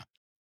does, yeah.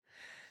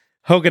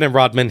 Hogan and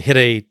Rodman hit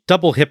a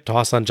double hip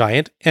toss on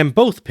Giant, and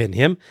both pin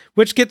him,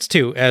 which gets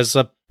two, as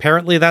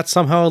apparently that's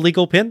somehow a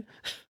legal pin.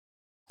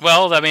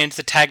 Well, I mean, it's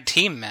a tag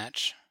team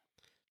match.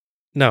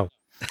 No.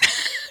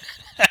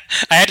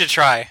 I had to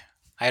try.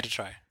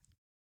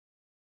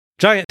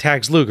 Giant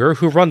tags Luger,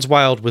 who runs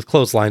wild with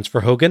clotheslines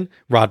for Hogan,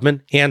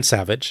 Rodman, and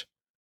Savage.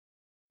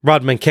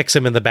 Rodman kicks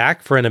him in the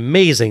back for an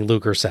amazing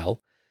Luger sell,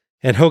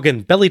 and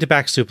Hogan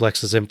belly-to-back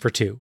suplexes him for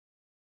 2.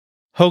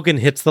 Hogan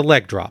hits the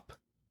leg drop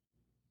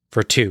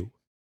for 2.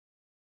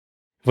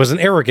 It was an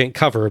arrogant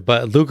cover,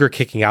 but Luger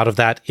kicking out of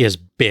that is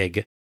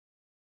big.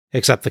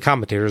 Except the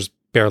commentators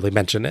barely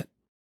mention it.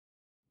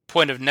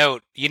 Point of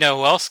note, you know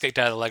who else kicked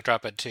out of the leg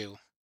drop at 2?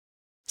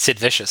 Sid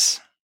Vicious.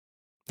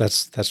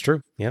 That's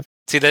true, yeah.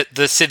 See,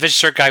 the Sid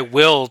Vicious guy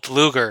willed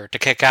Luger to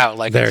kick out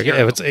like there.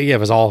 It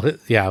was all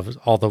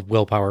the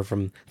willpower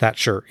from that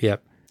shirt.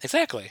 Yep.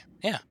 Exactly.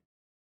 Yeah.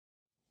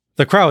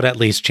 The crowd at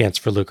least chants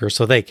for Luger,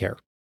 so they care.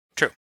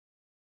 True.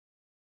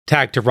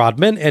 Tag to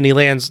Rodman, and he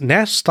lands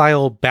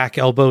Nash-style back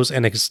elbows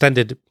and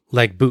extended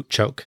leg boot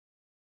choke.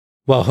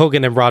 While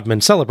Hogan and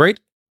Rodman celebrate,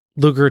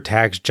 Luger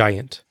tags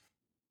Giant.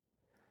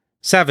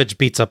 Savage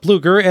beats up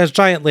Luger as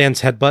Giant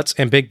lands headbutts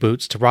and big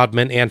boots to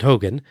Rodman and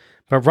Hogan,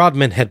 but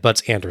Rodman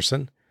headbutts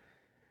Anderson.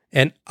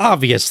 An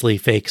obviously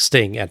fake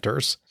Sting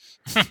enters.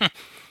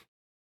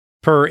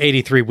 Per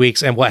 83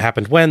 Weeks and What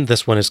Happened When,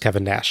 this one is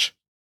Kevin Nash.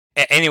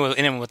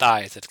 Anyone with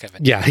eyes, it's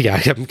Kevin. Yeah,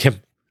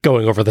 him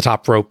going over the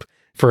top rope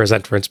for his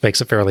entrance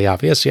makes it fairly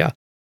obvious, yeah.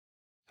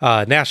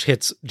 Nash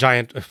hits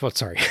Giant...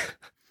 sorry.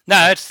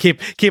 No, it's...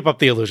 Keep up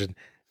the illusion.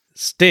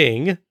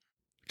 Sting,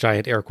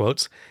 Giant air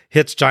quotes,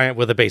 hits Giant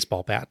with a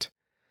baseball bat.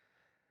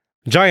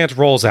 Giant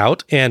rolls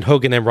out, and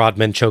Hogan and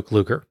Rodman choke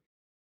Luger.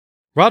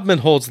 Rodman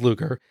holds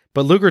Luger,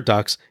 but Luger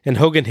ducks, and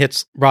Hogan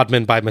hits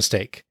Rodman by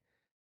mistake.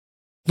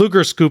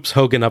 Luger scoops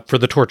Hogan up for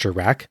the torture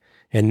rack,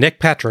 and Nick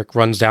Patrick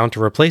runs down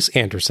to replace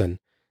Anderson,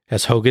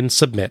 as Hogan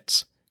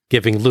submits,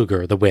 giving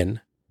Luger the win.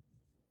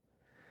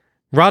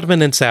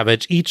 Rodman and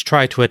Savage each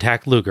try to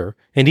attack Luger,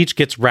 and each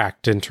gets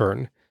racked in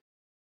turn.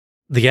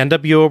 The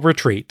NWO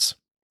retreats,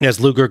 as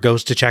Luger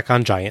goes to check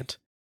on Giant.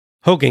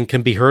 Hogan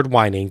can be heard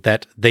whining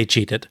that they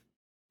cheated.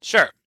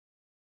 Sure.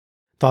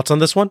 Thoughts on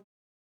this one?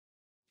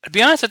 To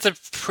be honest, it's a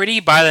pretty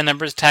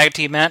by-the-numbers tag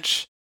team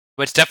match,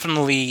 but it's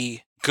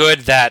definitely good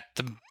that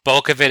the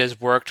bulk of it is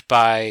worked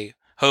by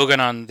Hogan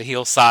on the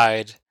heel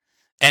side,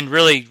 and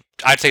really,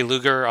 I'd say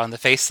Luger on the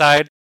face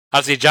side.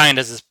 Obviously, Giant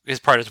does his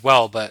part as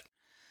well, but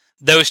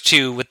those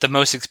two, with the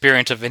most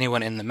experience of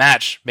anyone in the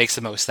match, makes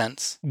the most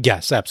sense.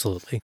 Yes,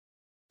 absolutely.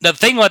 The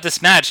thing about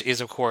this match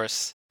is, of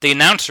course, the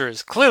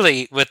announcers,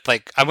 clearly with,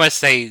 I want to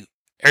say,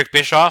 Eric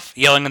Bischoff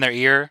yelling in their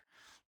ear,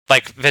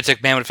 like Vince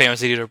McMahon would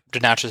famously do to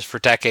announcers for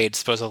decades,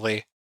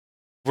 supposedly.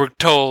 We're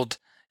told,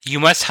 you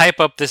must hype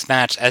up this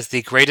match as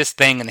the greatest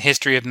thing in the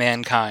history of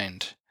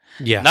mankind.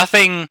 Yeah.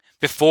 Nothing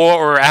before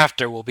or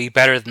after will be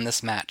better than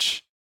this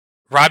match.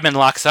 Rodman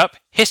locks up.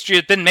 History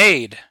has been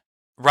made.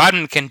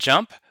 Rodman can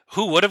jump.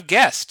 Who would have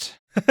guessed?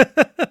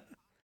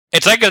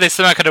 It's like if they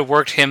somehow could have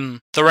worked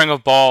him throwing a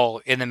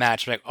ball in the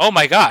match. Like, oh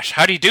my gosh,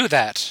 how do you do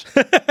that?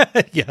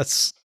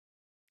 Yes.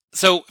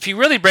 So, if you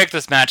really break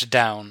this match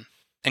down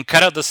and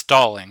cut out the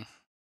stalling,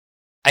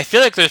 I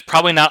feel like there's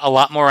probably not a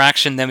lot more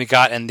action than we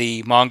got in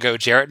the Mongo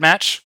Jarrett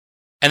match,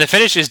 and the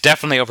finish is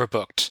definitely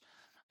overbooked.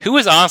 Who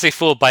was honestly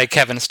fooled by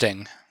Kevin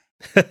Sting?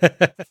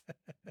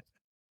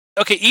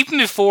 Okay, even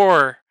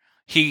before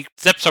he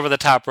steps over the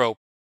top rope,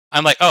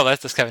 I'm like, oh,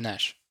 that's just Kevin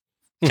Nash.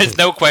 There's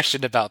no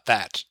question about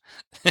that.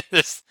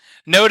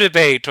 No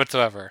debate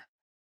whatsoever.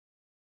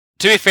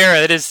 To be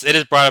fair, it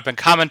is brought up in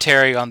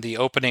commentary on the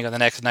opening of the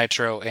next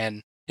Nitro,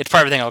 and it's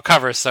part of everything I'll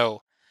cover,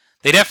 so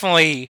they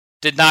definitely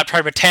did not try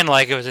to pretend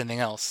like it was anything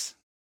else.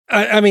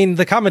 I mean,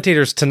 the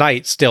commentators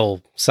tonight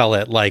still sell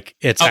it like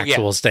it's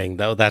actual Sting,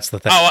 though. That's the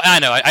thing. Oh, I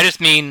know. I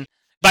just mean,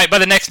 by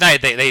the next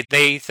night,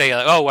 they say,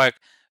 like, oh, like,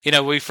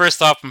 we first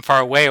saw from far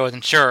away, I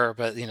wasn't sure,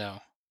 but,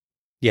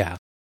 Yeah.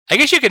 I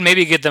guess you could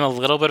maybe give them a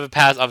little bit of a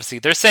pass. Obviously,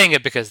 they're saying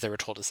it because they were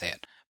told to say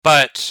it.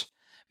 But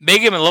maybe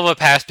give them a little bit of a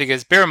pass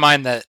because bear in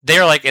mind that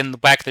they're, like, in the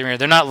back of the arena.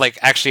 They're not, like,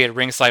 actually at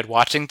ringside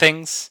watching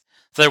things.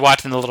 So they're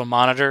watching the little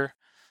monitor.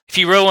 If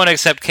you really want to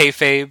accept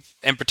kayfabe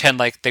and pretend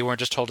like they weren't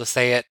just told to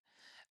say it,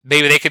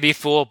 maybe they could be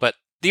fooled, but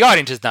the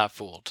audience is not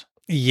fooled.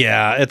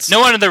 Yeah, it's... No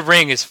one in the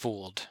ring is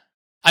fooled.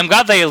 I'm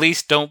glad they at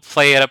least don't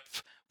play it up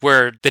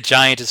where the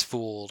Giant is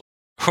fooled,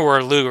 or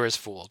where Luger is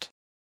fooled.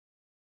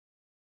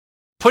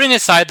 Putting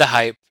aside the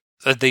hype,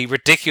 the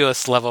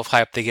ridiculous level of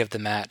hype they give the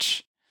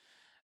match,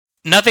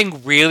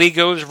 nothing really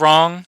goes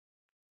wrong,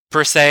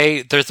 per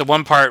se. There's the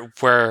one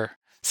part where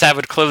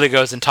Savage clearly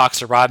goes and talks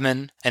to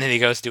Rodman, and then he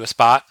goes to do a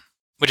spot,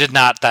 which is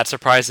not that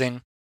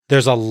surprising.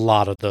 There's a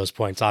lot of those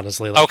points,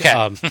 honestly.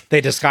 Okay. They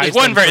disguise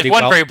them pretty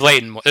well.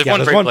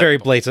 There's one very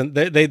blatant.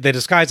 They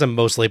disguise them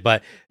mostly,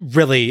 but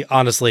really,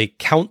 honestly,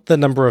 count the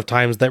number of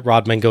times that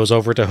Rodman goes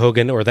over to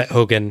Hogan, or that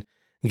Hogan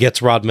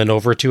gets Rodman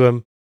over to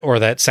him, or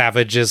that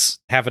Savage is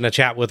having a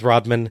chat with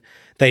Rodman.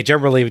 They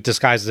generally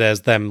disguise it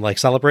as them like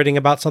celebrating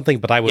about something,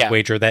 but I would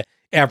wager that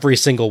every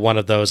single one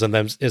of those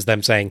is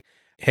them saying,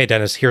 hey,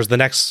 Dennis, here's the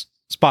next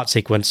spot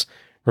sequence.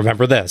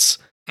 Remember this.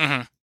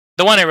 Mm-hmm.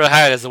 The one I really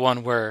highlight is the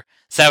one where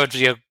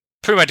Savage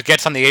pretty much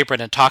gets on the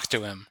apron and talks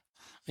to him.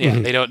 Yeah,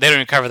 they don't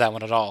even cover that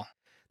one at all.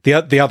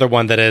 The other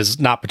one that is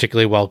not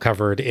particularly well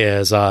covered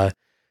is, or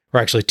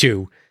actually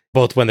two,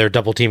 both when they're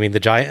double teaming the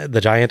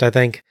giant, I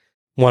think.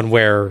 One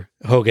where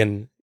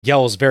Hogan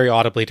yells very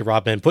audibly to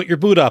Rodman, "Put your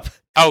boot up."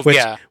 Oh,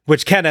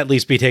 which can at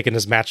least be taken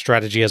as match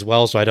strategy as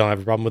well, so I don't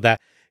have a problem with that.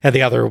 And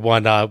the other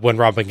one, when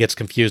Rodman gets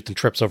confused and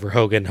trips over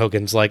Hogan,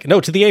 Hogan's like,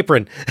 "No, to the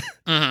apron."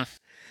 Mm-hmm.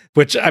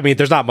 Which, I mean,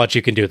 there's not much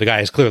you can do. The guy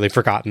has clearly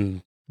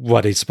forgotten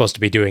what he's supposed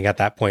to be doing at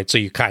that point, so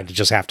you kind of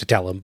just have to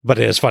tell him. But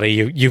it is funny,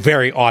 you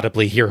very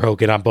audibly hear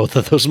Hogan on both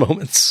of those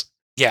moments.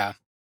 Yeah.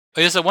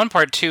 There's a one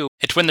part, too.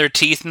 It's when their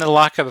teeth in the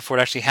lockup before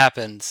it actually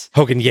happens.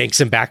 Hogan yanks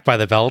him back by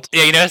the belt.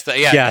 Yeah, you noticed that?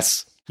 Yeah.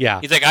 Yes.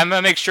 Yeah. He's like, I'm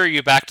going to make sure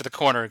you back to the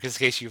corner, in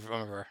case you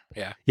remember.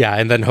 Yeah. Yeah,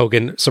 and then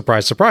Hogan,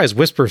 surprise, surprise,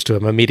 whispers to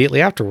him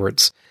immediately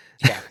afterwards.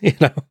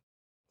 Yeah.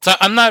 So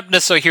I'm not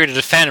necessarily here to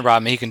defend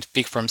Rodman. He can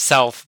speak for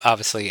himself,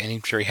 obviously, and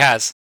I'm sure he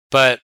has.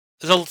 But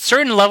there's a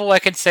certain level I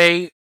can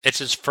say it's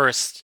his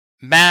first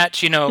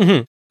match,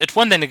 Mm-hmm. It's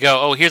one thing to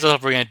go, oh, here's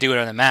what we're going to do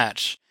in the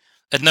match.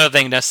 It's another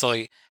thing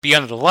necessarily be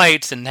under the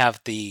lights and have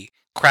the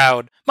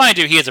crowd. Mind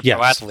you, he is a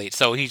pro athlete,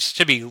 so he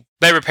should be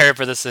better prepared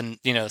for this than,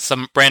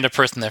 some random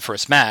person in their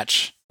first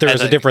match. There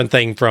is a different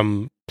thing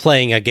from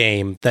playing a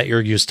game that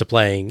you're used to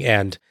playing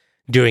and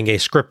doing a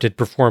scripted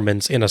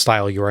performance in a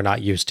style you are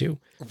not used to.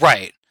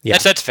 Right. Yeah.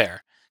 That's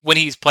fair. When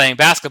he's playing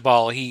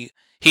basketball, he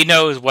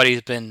knows what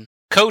he's been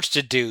coached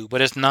to do,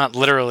 but it's not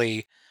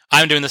literally,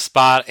 I'm doing the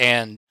spot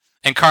and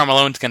Karl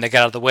Malone's going to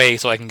get out of the way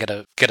so I can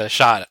get a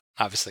shot,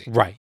 obviously.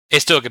 Right.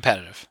 It's still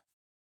competitive.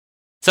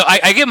 So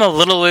I give him a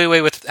little leeway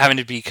with having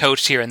to be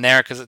coached here and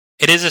there because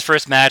it is his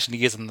first match and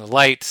he gives them the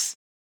lights.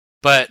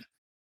 But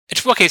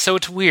it's okay, so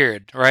it's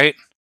weird, right?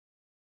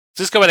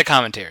 So let's go by the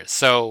commentators.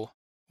 So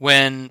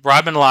when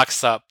Rodman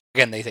locks up,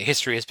 again, they say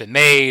history has been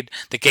made,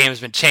 the game has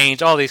been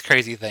changed, all these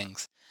crazy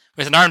things.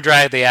 With an arm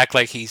drag, they act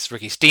like he's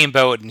Ricky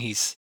Steamboat and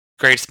he's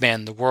the greatest man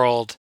in the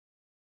world.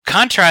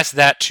 Contrast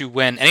that to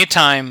when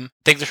anytime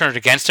things are turned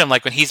against him,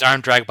 like when he's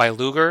arm dragged by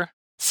Luger,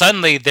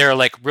 suddenly they're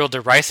like real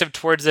derisive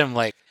towards him,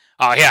 like,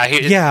 oh yeah,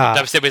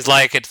 WCW is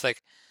like, it's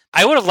like,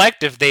 I would have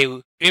liked if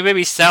they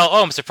maybe sell,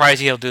 oh, I'm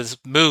surprised he'll do this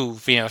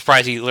move,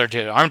 surprised he learned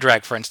to arm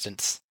drag, for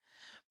instance.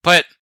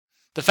 But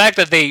the fact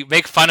that they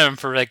make fun of him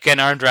for like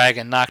getting arm drag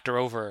and knocked her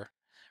over,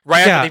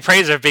 right after they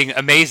praise her being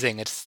amazing,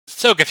 it's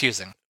so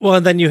confusing. Well,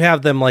 and then you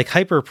have them like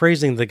hyper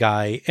praising the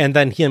guy, and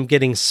then him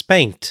getting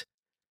spanked.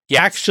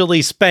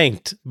 Actually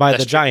spanked by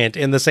the Giant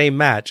in the same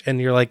match.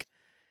 And you're like,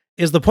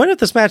 is the point of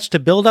this match to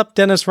build up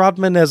Dennis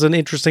Rodman as an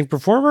interesting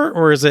performer,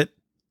 or is it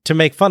to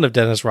make fun of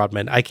Dennis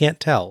Rodman? I can't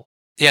tell.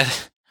 Yeah,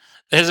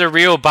 there's a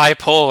real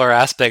bipolar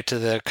aspect to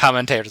the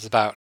commentators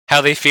about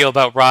how they feel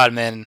about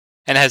Rodman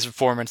and his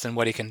performance and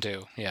what he can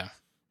do. Yeah.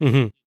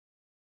 Mm-hmm.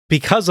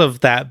 Because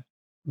of that,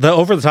 the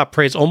over-the-top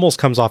praise almost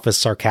comes off as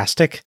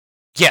sarcastic.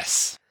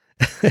 Yes.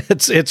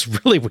 It's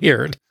really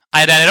weird.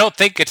 I don't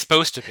think it's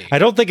supposed to be. I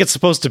don't think it's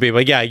supposed to be,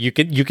 but yeah, you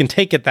can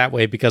take it that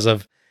way because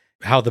of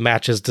how the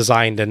match is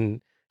designed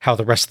and how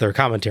the rest of their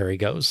commentary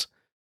goes.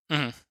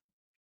 Mm-hmm.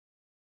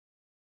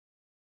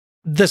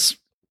 This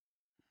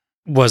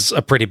was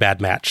a pretty bad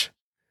match,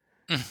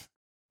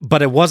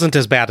 but it wasn't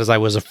as bad as I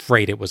was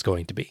afraid it was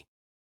going to be.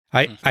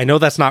 I know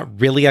that's not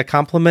really a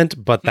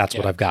compliment, but that's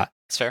what I've got.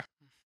 That's fair.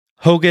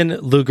 Hogan,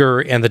 Luger,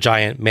 and the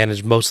Giant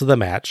managed most of the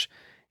match,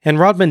 and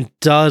Rodman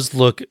does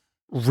look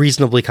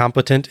reasonably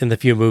competent in the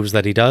few moves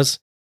that he does.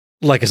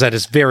 Like I said,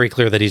 it's very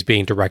clear that he's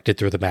being directed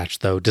through the match,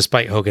 though,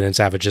 despite Hogan and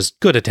Savage's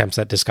good attempts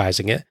at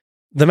disguising it.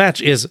 The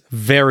match is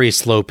very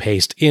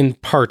slow-paced, in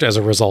part as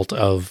a result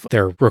of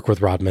their work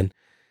with Rodman.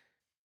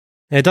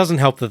 And it doesn't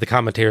help that the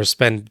commentators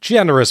spend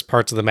generous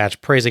parts of the match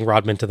praising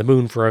Rodman to the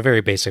moon for a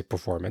very basic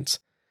performance.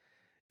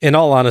 In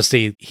all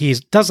honesty, he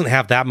doesn't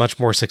have that much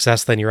more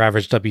success than your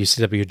average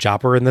WCW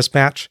jobber in this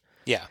match.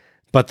 Yeah.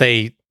 But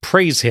they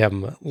praise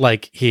him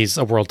like he's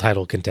a world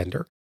title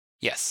contender.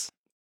 Yes.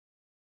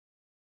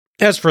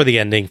 As for the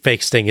ending,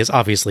 fake Sting is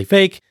obviously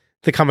fake.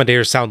 The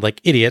commentators sound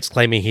like idiots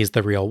claiming he's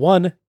the real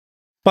one.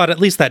 But at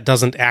least that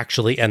doesn't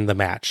actually end the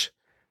match.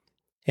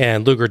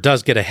 And Luger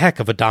does get a heck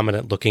of a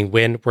dominant-looking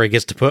win where he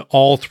gets to put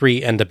all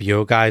 3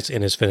 NWO guys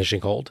in his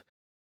finishing hold.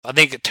 I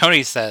think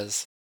Tony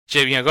says,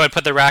 go ahead and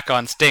put the rack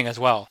on Sting as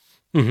well.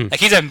 Mm-hmm. Like,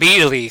 he's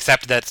immediately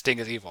accepted that Sting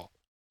is evil.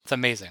 It's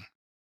amazing.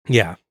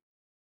 Yeah.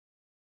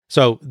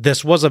 So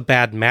this was a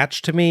bad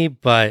match to me,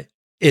 but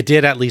it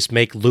did at least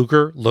make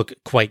Luger look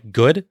quite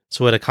good,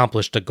 so it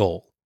accomplished a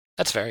goal.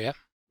 That's fair, yeah.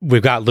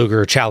 We've got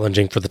Luger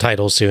challenging for the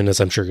title soon, as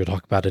I'm sure you'll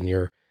talk about in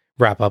your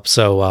wrap-up,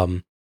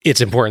 so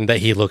it's important that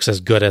he looks as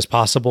good as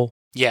possible.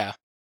 Yeah.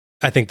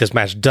 I think this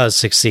match does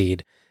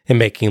succeed in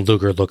making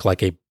Luger look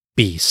like a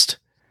beast.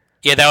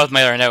 Yeah, that was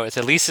my other note.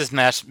 At least this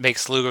match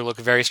makes Luger look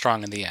very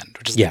strong in the end,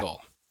 which is the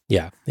goal.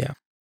 Yeah.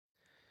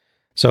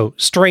 So,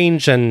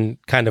 strange and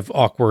kind of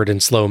awkward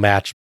and slow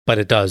match, but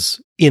it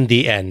does, in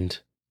the end,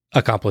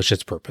 accomplish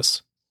its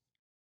purpose.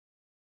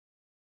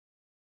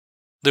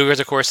 Luger's,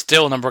 of course,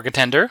 still number 1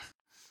 contender,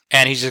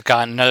 and he's just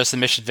gotten another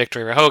submission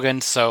victory over Hogan,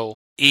 so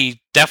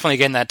he definitely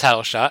getting that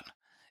title shot.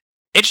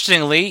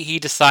 Interestingly, he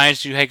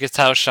decides to take his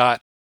title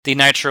shot the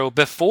Nitro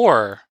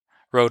before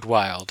Road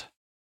Wild.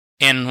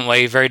 In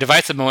a very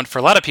divisive moment for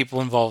a lot of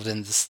people involved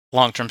in this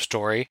long-term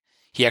story,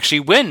 he actually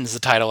wins the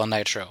title on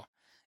Nitro.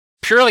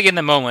 Purely in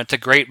the moment, a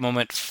great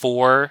moment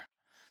for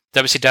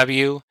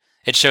WCW.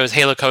 It shows,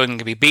 hey, look, Hogan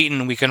can be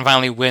beaten. We can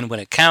finally win when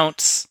it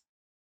counts.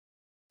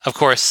 Of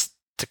course,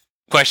 the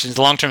question is,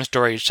 the long-term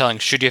story is telling,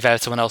 should you have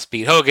had someone else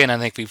beat Hogan? I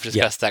think we've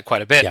discussed that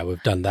quite a bit. Yeah,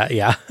 we've done that,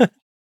 yeah.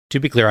 To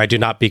be clear, I do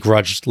not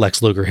begrudge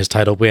Lex Luger his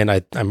title win.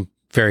 I'm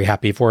very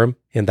happy for him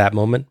in that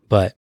moment,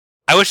 but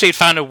I wish they'd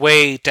found a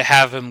way to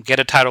have him get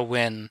a title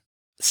win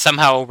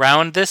somehow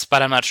around this,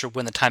 but I'm not sure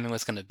when the timing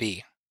was going to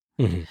be.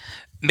 Mm-hmm.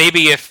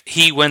 Maybe if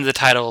he wins the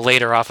title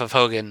later off of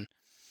Hogan,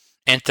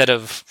 instead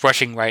of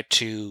rushing right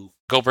to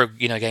Goldberg,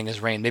 getting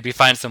his reign, maybe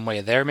find some way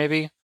there,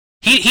 maybe.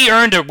 He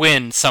earned a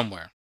win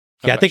somewhere.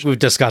 Yeah, I think we've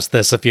discussed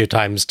this a few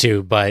times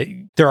too, but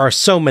there are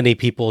so many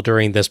people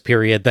during this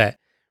period that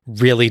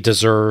really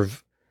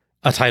deserve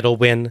a title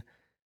win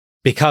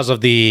because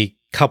of the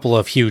couple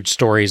of huge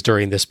stories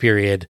during this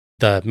period,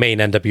 the main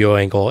NWO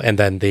angle and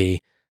then the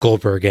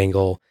Goldberg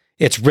angle.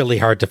 It's really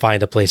hard to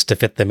find a place to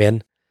fit them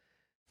in.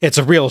 It's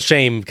a real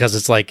shame because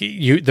it's like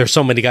there's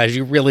so many guys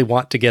you really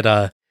want to get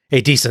a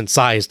decent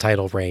sized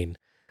title reign.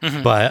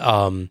 Mm-hmm.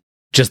 But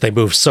just they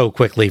move so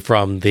quickly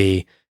from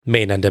the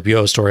main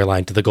NWO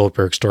storyline to the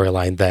Goldberg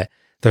storyline that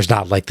there's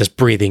not like this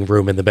breathing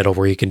room in the middle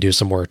where you can do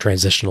some more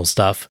transitional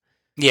stuff.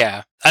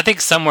 Yeah, I think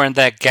somewhere in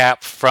that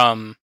gap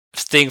from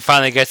Sting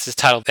finally gets his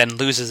title and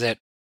loses it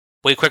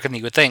way quicker than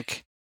you would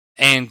think,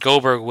 and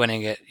Goldberg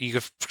winning it, you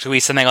could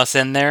squeeze something else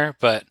in there,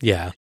 but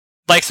yeah,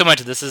 like so much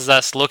of this is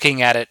us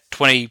looking at it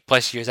 20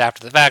 plus years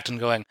after the fact and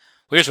going,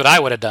 well, here's what I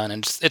would have done,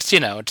 and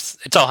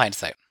it's all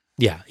hindsight.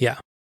 Yeah.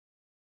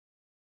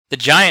 The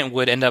Giant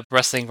would end up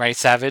wrestling Randy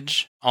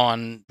Savage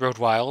on Road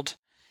Wild.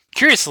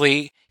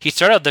 Curiously, he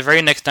started out the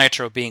very next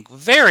Nitro being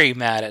very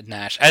mad at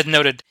Nash. As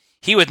noted,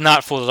 he was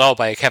not fooled at all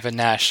by Kevin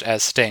Nash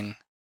as Sting.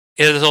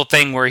 It is this whole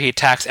thing where he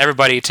attacks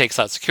everybody, takes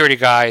out security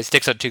guys,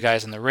 takes out 2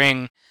 guys in the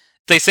ring.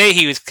 They say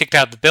he was kicked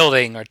out of the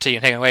building or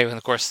taken away, and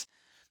of course,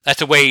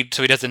 that's a way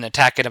so he doesn't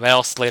attack anybody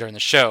else later in the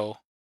show.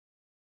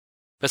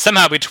 But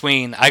somehow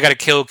between, I gotta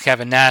kill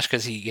Kevin Nash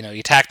because he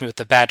attacked me with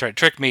the bat, tried to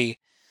trick me,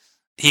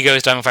 he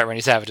goes down and fight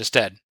Randy Savage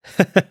instead.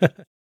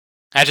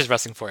 That's just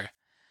wrestling for you.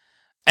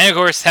 And of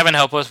course, heaven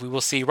help us, we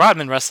will see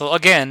Rodman wrestle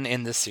again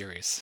in this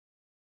series.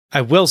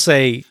 I will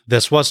say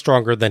this was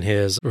stronger than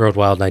his Road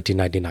Wild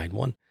 1999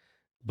 one.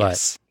 But,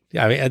 yes.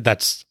 I mean,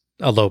 that's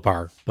a low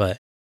bar, but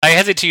I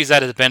hesitate to use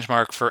that as a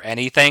benchmark for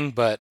anything,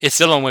 but it's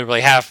still the one we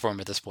really have for him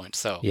at this point,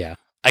 so yeah,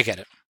 I get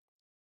it.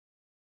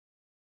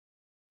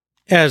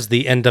 As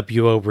the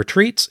NWO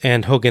retreats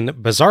and Hogan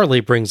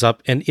bizarrely brings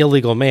up an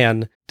illegal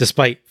man,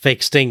 despite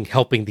fake Sting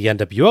helping the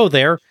NWO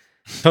there,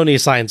 Tony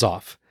signs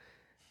off.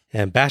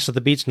 And Bash at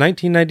the Beach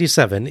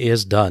 1997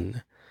 is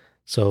done.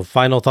 So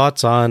final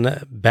thoughts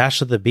on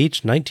Bash at the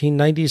Beach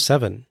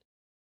 1997.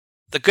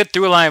 The good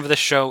through line of the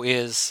show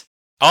is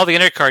all the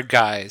undercard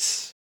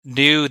guys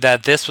knew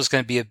that this was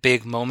going to be a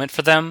big moment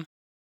for them.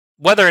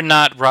 Whether or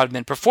not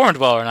Rodman performed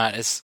well or not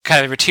is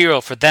kind of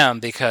material for them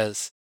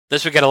because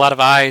this would get a lot of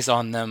eyes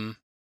on them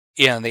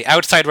in the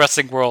outside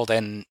wrestling world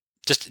and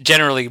just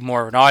generally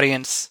more of an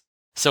audience.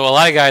 So a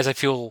lot of guys, I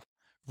feel,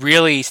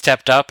 really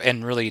stepped up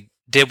and really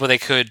did what they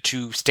could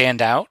to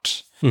stand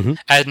out.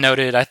 As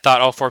noted, I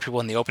thought all 4 people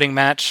in the opening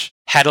match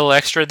had a little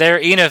extra there.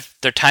 Even if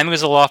their timing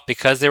was a little off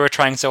because they were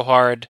trying so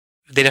hard,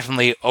 they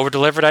definitely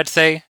over-delivered, I'd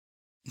say.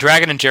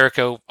 Dragon and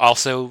Jericho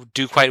also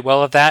do quite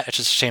well at that. It's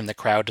just a shame the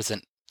crowd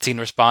doesn't seem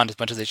to respond as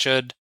much as they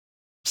should.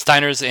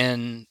 Steiner's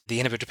in the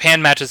End of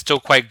Japan match is still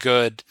quite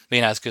good,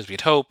 maybe not as good as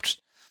we'd hoped.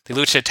 The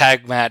Lucha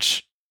tag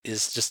match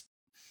is just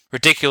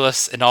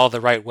ridiculous in all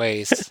the right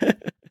ways.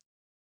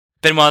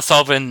 Benoit and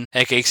Sullivan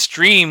make an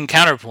extreme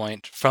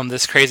counterpoint from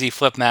this crazy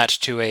flip match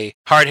to a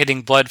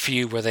hard-hitting blood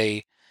feud where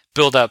they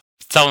build up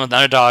Sullivan the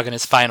underdog in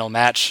his final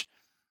match,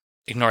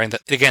 ignoring, the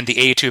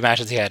 82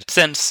 matches he had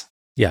since.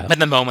 Yeah. At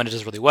the moment, it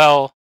does really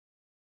well.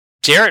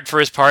 Jarrett, for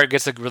his part,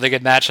 gets a really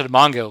good match out of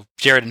Mongo.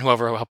 Jarrett and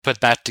whoever helped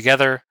put that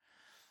together.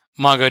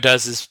 Mongo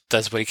does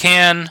what he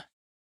can.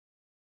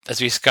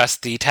 As we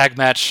discussed, the tag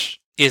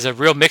match is a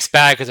real mixed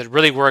bag because it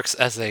really works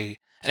as an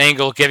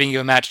angle, giving you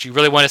a match you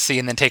really want to see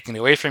and then taking it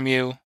away from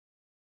you.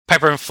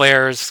 Piper and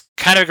Flair's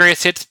kind of a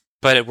greatest hits,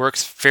 but it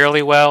works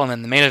fairly well. And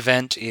then the main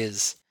event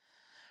is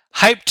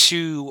hyped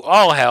to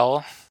all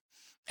hell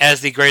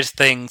as the greatest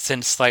thing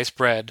since sliced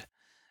bread.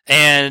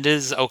 And it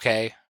is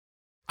okay.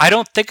 I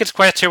don't think it's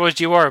quite as terrible as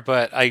you are,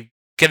 but I'm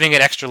giving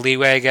it extra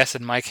leeway, I guess,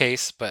 in my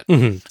case. But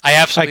I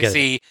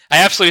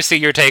absolutely see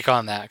your take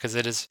on that, because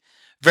it is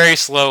very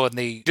slow, and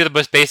they do the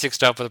most basic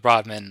stuff with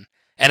Rodman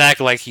and act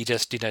like he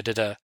just did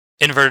a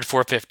inverted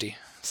 450.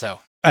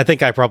 So I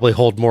think I probably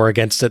hold more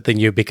against it than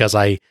you because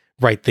I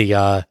write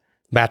the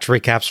match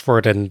recaps for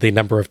it, and the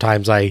number of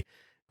times I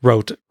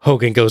wrote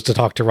Hogan goes to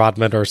talk to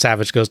Rodman or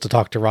Savage goes to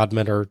talk to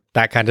Rodman or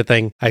that kind of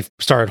thing, I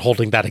started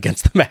holding that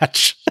against the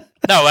match.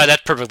 No,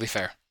 that's perfectly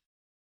fair.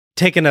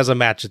 Taken as a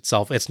match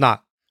itself, it's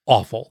not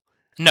awful.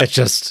 No. It's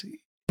just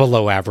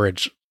below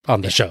average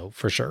on the show,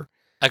 for sure.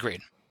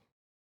 Agreed.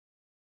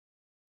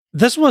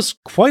 This was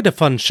quite a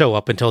fun show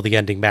up until the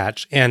ending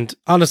match, and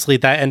honestly,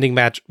 that ending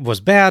match was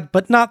bad,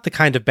 but not the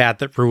kind of bad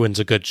that ruins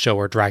a good show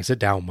or drags it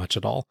down much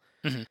at all.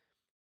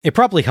 It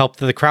probably helped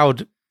that the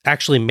crowd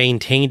actually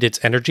maintained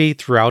its energy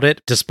throughout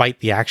it, despite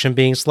the action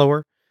being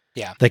slower.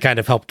 Yeah. They kind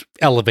of helped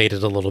elevate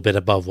it a little bit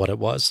above what it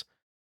was.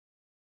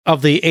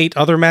 Of the 8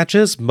 other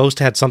matches, most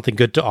had something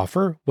good to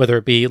offer, whether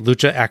it be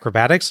lucha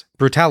acrobatics,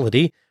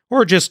 brutality,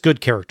 or just good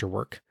character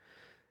work.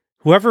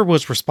 Whoever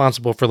was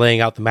responsible for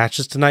laying out the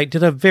matches tonight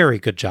did a very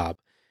good job,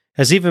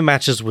 as even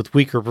matches with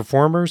weaker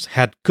performers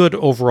had good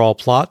overall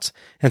plots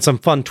and some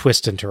fun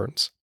twists and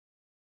turns.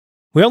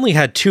 We only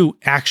had 2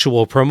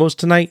 actual promos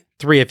tonight,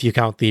 3 if you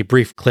count the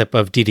brief clip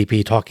of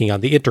DDP talking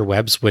on the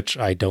interwebs, which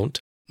I don't.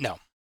 No.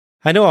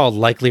 I know I'll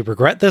likely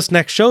regret this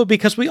next show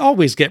because we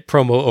always get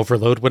promo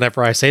overload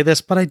whenever I say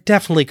this, but I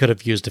definitely could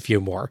have used a few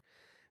more.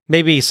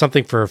 Maybe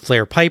something for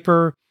Flair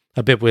Piper,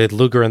 a bit with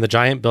Luger and the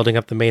Giant building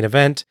up the main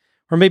event,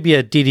 or maybe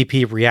a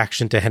DDP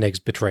reaction to Hennig's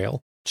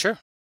betrayal. Sure.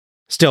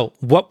 Still,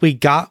 what we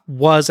got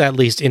was at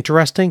least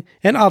interesting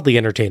and oddly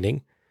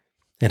entertaining.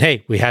 And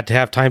hey, we had to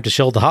have time to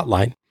shield the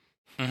hotline.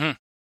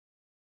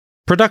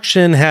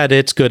 Production had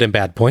its good and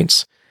bad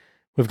points.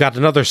 We've got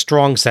another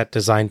strong set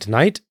design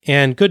tonight,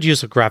 and good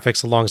use of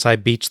graphics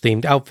alongside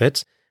beach-themed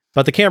outfits,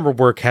 but the camera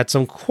work had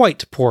some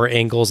quite poor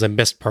angles and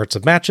missed parts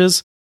of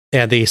matches,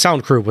 and the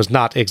sound crew was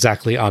not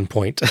exactly on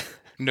point.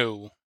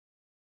 No.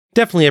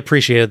 Definitely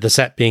appreciated the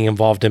set being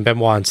involved in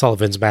Benoit and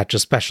Sullivan's match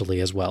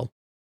especially as well.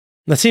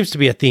 That seems to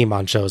be a theme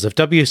on shows. If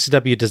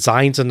WCW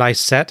designs a nice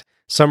set,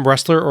 some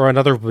wrestler or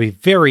another will be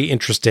very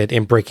interested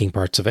in breaking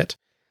parts of it.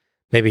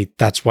 Maybe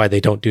that's why they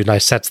don't do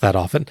nice sets that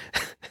often.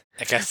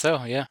 I guess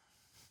so, yeah.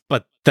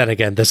 But then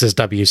again, this is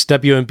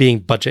WCW, and being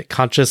budget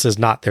conscious is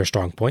not their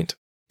strong point.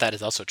 That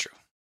is also true.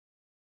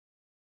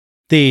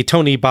 The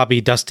Tony,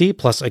 Bobby, Dusty,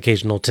 plus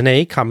occasional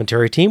Tenay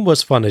commentary team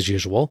was fun as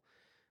usual.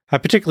 I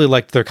particularly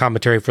liked their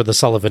commentary for the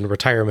Sullivan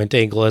retirement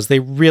angle, as they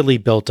really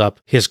built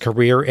up his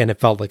career and it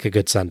felt like a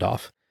good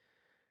send-off.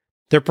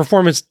 Their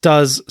performance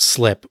does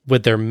slip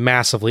with their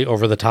massively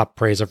over-the-top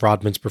praise of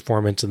Rodman's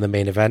performance in the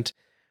main event,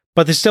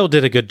 but they still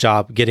did a good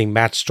job getting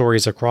match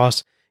stories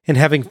across and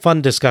having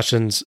fun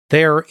discussions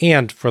there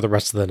and for the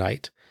rest of the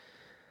night.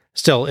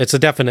 Still, it's a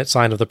definite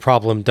sign of the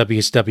problem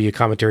WCW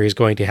commentary is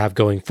going to have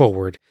going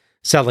forward,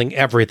 selling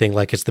everything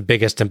like it's the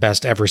biggest and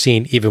best ever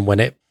seen, even when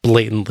it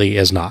blatantly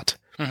is not.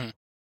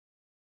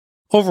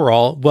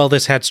 Overall, while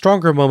this had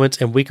stronger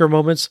moments and weaker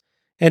moments,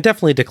 and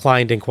definitely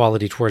declined in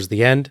quality towards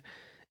the end,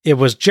 it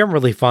was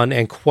generally fun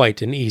and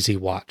quite an easy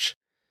watch.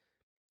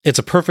 It's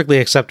a perfectly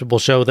acceptable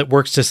show that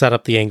works to set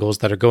up the angles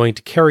that are going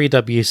to carry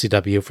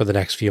WCW for the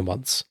next few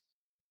months.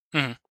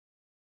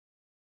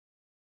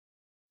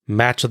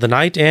 Match of the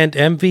night and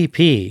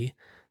MVP.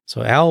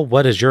 So, Al,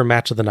 what is your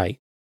match of the night?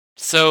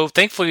 So,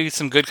 thankfully,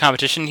 some good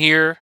competition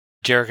here.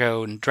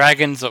 Jericho and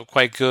Dragons look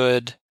quite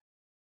good.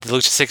 The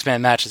Lucha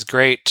 6-man match is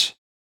great.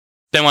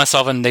 Benoit and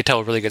Sullivan, they tell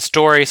a really good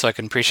story, so I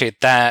can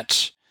appreciate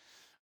that.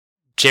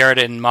 Jarrett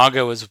and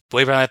Mongo was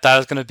way better than I thought it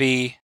was going to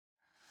be.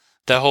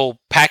 The whole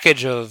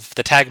package of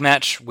the tag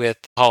match with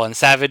Hall and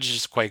Savage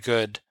is quite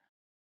good.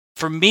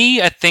 For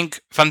me, I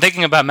think, if I'm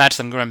thinking about matches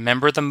I'm going to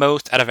remember the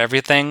most out of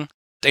everything, I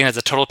think as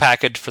a total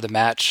package for the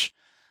match,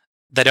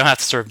 that I don't have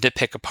to sort of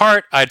nitpick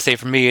apart, I'd say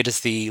for me it is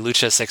the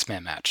Lucha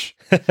 6-man match.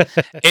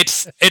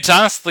 It's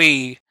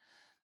honestly,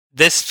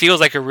 this feels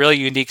like a really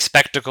unique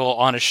spectacle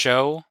on a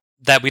show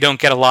that we don't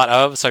get a lot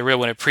of, so I really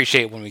want to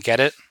appreciate when we get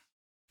it.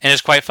 And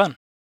it's quite fun.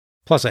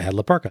 Plus it had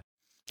La Parka.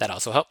 That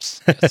also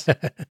helps. Yes.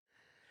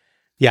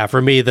 Yeah,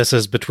 for me, this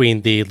is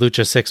between the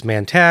Lucha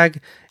 6-man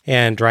tag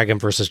and Dragon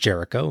vs.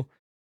 Jericho.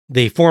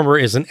 The former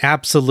is an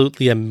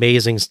absolutely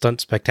amazing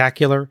stunt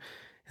spectacular,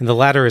 and the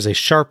latter is a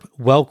sharp,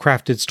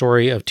 well-crafted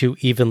story of two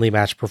evenly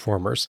matched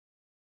performers.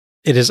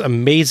 It is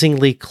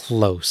amazingly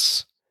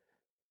close.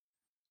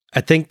 I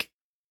think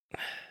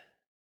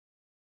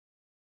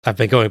I've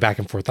been going back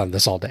and forth on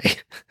this all day.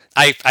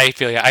 I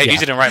feel you. I usually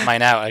didn't write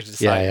mine out. I just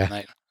decided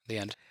at the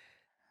end.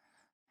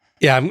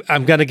 Yeah,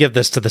 I'm going to give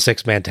this to the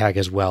 6-man tag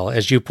as well.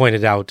 As you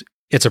pointed out,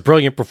 it's a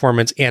brilliant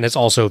performance and it's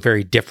also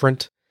very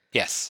different.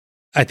 Yes.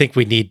 I think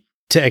we need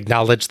to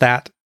acknowledge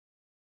that.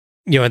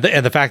 And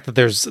the fact that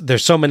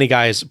there's so many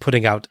guys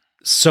putting out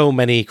so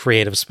many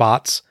creative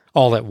spots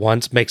all at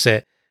once makes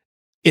it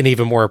an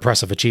even more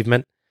impressive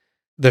achievement.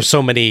 There's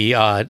so many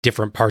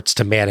different parts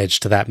to manage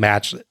to that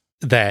match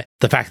that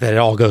the fact that it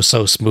all goes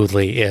so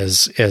smoothly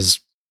is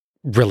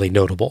really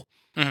notable.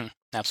 Mm-hmm.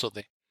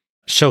 Absolutely.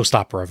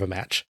 Showstopper of a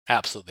match.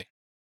 Absolutely.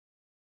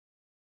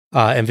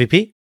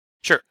 MVP?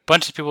 Sure.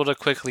 Bunch of people to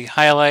quickly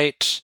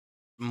highlight.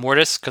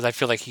 Mortis, because I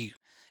feel like it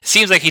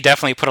seems like he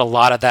definitely put a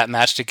lot of that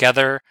match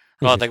together.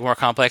 A lot of like more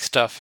complex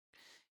stuff.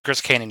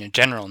 Chris Kanyon in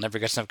general never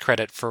gets enough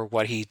credit for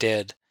what he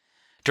did.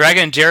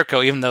 Dragon and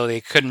Jericho, even though they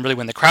couldn't really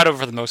win the crowd over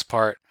for the most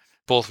part,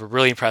 both were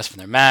really impressed from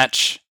their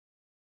match.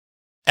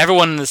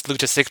 Everyone in this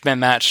Lucha 6-man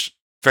match,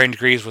 varying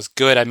degrees, was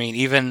good. I mean,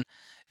 even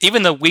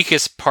the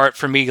weakest part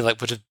for me, like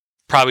which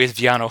probably is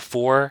Viano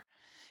 4,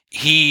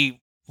 he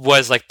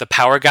was like the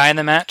power guy in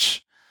the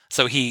match,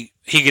 so he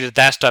get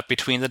dashed up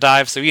between the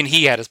dives, so even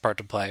he had his part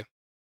to play.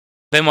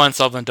 Benoit and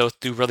Sullivan both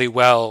do really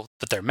well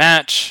with their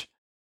match.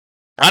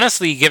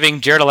 Honestly,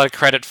 giving Jarrett a lot of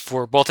credit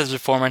for both his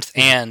performance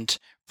and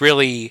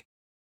really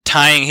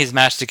tying his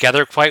match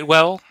together quite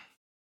well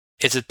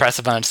is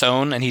impressive on its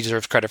own, and he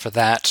deserves credit for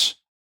that.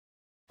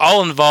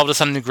 All involved to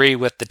some degree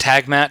with the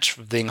tag match,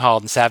 being Hall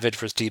and Savage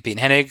versus DP and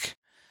Hennig.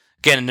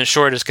 Again, in as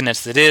short as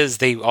condensed it is,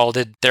 they all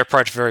did their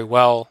parts very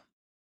well.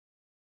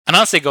 And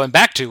honestly, going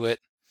back to it,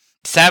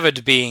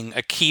 Savage being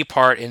a key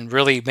part in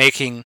really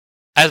making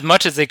as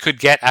much as they could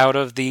get out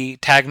of the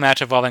tag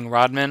match involving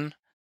Rodman,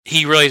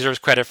 he really deserves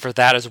credit for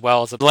that as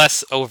well as a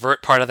less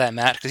overt part of that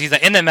match, because he's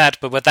in the match,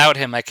 but without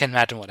him, I can't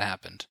imagine what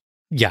happened.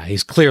 Yeah,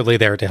 he's clearly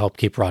there to help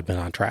keep Rodman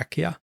on track,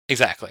 yeah.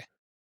 Exactly.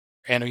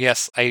 And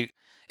yes, I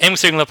am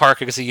considering La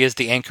Parka because he is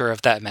the anchor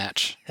of that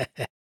match.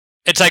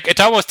 It's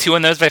almost 2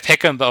 in those if I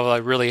pick him, but I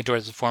really enjoyed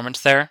his performance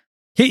there.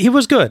 He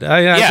was good.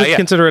 I would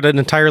consider it an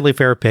entirely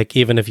fair pick,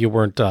 even if you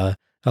weren't a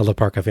La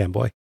Parka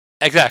fanboy.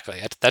 Exactly.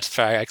 That's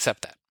fair. I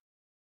accept that.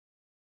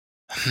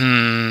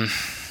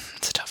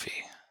 It's a toughie.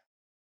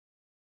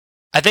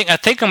 I think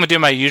I'm going to do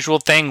my usual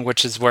thing,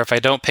 which is where if I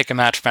don't pick a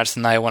match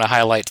then I want to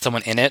highlight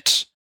someone in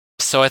it.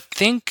 So I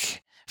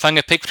think if I'm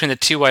going to pick between the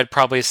two, I'd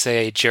probably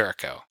say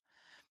Jericho.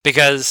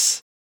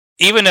 Because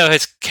even though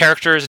his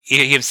characters,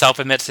 he himself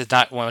admits is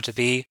not want to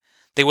be,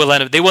 they will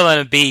let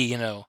him be,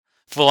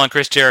 full-on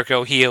Chris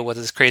Jericho heel with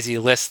his crazy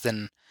list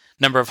and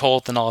number of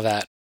holds and all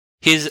that.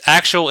 His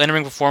actual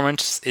in-ring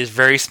performance is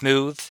very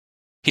smooth.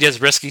 He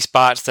does risky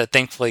spots that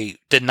thankfully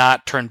did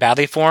not turn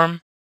badly for him,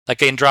 like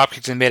getting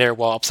dropkicks in midair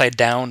while upside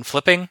down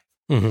flipping,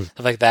 stuff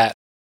like that.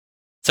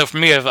 So for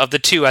me, of the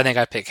two, I think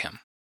I pick him.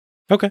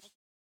 Okay.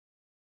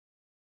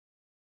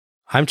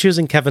 I'm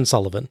choosing Kevin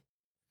Sullivan.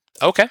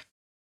 Okay.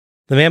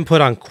 The man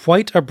put on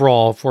quite a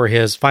brawl for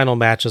his final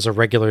match as a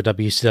regular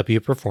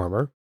WCW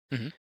performer,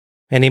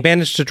 and he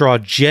managed to draw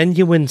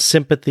genuine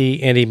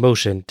sympathy and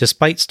emotion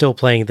despite still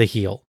playing the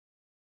heel.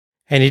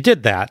 And he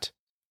did that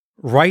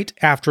right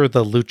after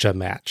the Lucha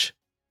match.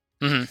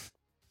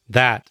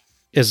 That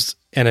is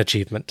an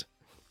achievement.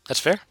 That's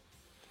fair.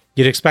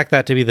 You'd expect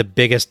that to be the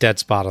biggest dead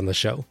spot on the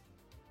show.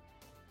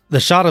 The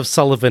shot of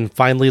Sullivan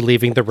finally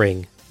leaving the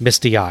ring,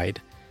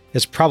 misty-eyed,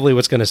 is probably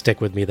what's going to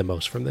stick with me the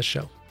most from this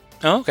show.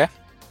 Oh, okay.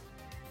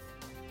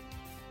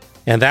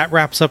 And that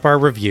wraps up our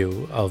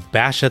review of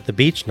Bash at the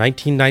Beach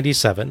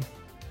 1997.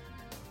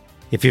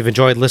 If you've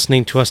enjoyed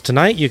listening to us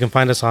tonight, you can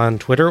find us on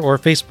Twitter or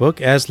Facebook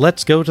as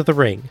Let's Go to the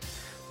Ring.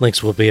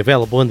 Links will be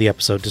available in the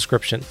episode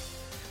description.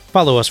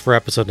 Follow us for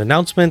episode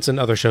announcements and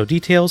other show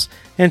details,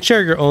 and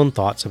share your own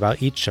thoughts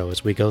about each show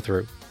as we go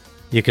through.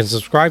 You can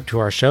subscribe to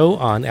our show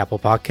on Apple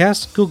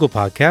Podcasts, Google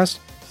Podcasts,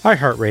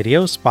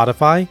 iHeartRadio,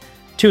 Spotify,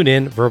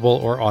 TuneIn, Verbal,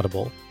 or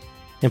Audible.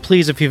 And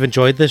please, if you've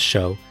enjoyed this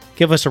show,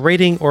 give us a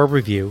rating or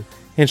review,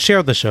 and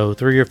share the show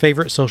through your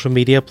favorite social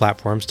media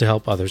platforms to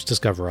help others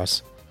discover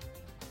us.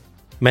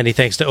 Many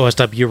thanks to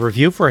OSW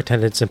Review for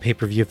attendance and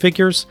pay-per-view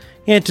figures,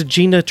 and to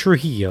Gina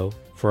Trujillo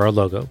for our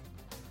logo.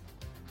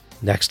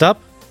 Next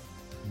up,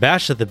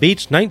 Bash at the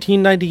Beach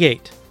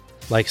 1998,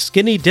 like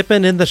skinny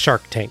dippin' in the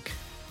shark tank.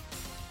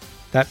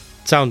 That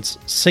sounds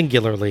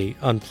singularly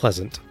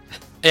unpleasant.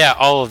 Yeah,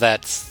 all of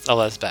that's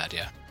less bad,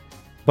 yeah.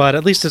 but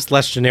at least it's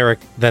less generic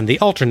than the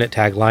alternate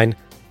tagline,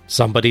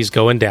 "Somebody's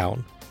going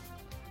down."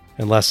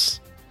 Unless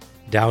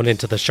down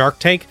into the shark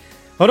tank.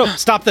 Oh no,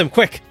 stop them,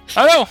 quick!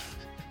 Oh no!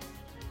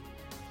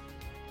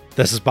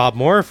 This is Bob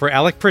Moore for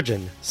Alec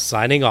Pridgeon,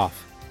 signing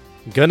off.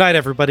 Good night,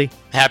 everybody.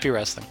 Happy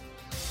wrestling.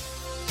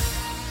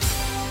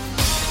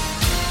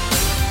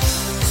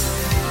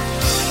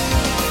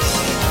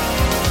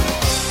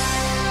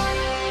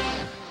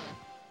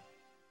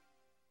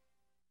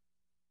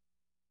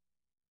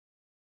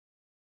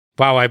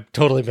 Wow, I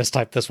totally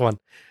mistyped this one.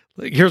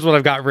 Here's what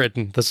I've got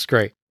written. This is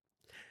great.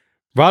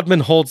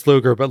 Rodman holds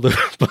Luger, but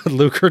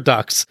Luger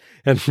ducks,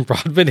 and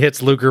Rodman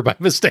hits Luger by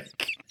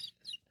mistake.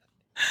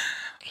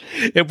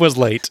 It was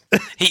late.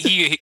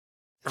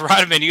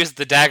 Rodman used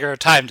the dagger of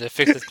time to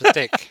fix his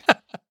mistake.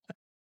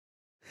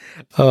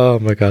 Oh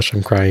my gosh,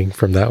 I'm crying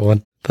from that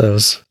one. That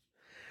was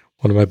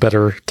one of my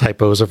better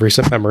typos of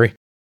recent memory.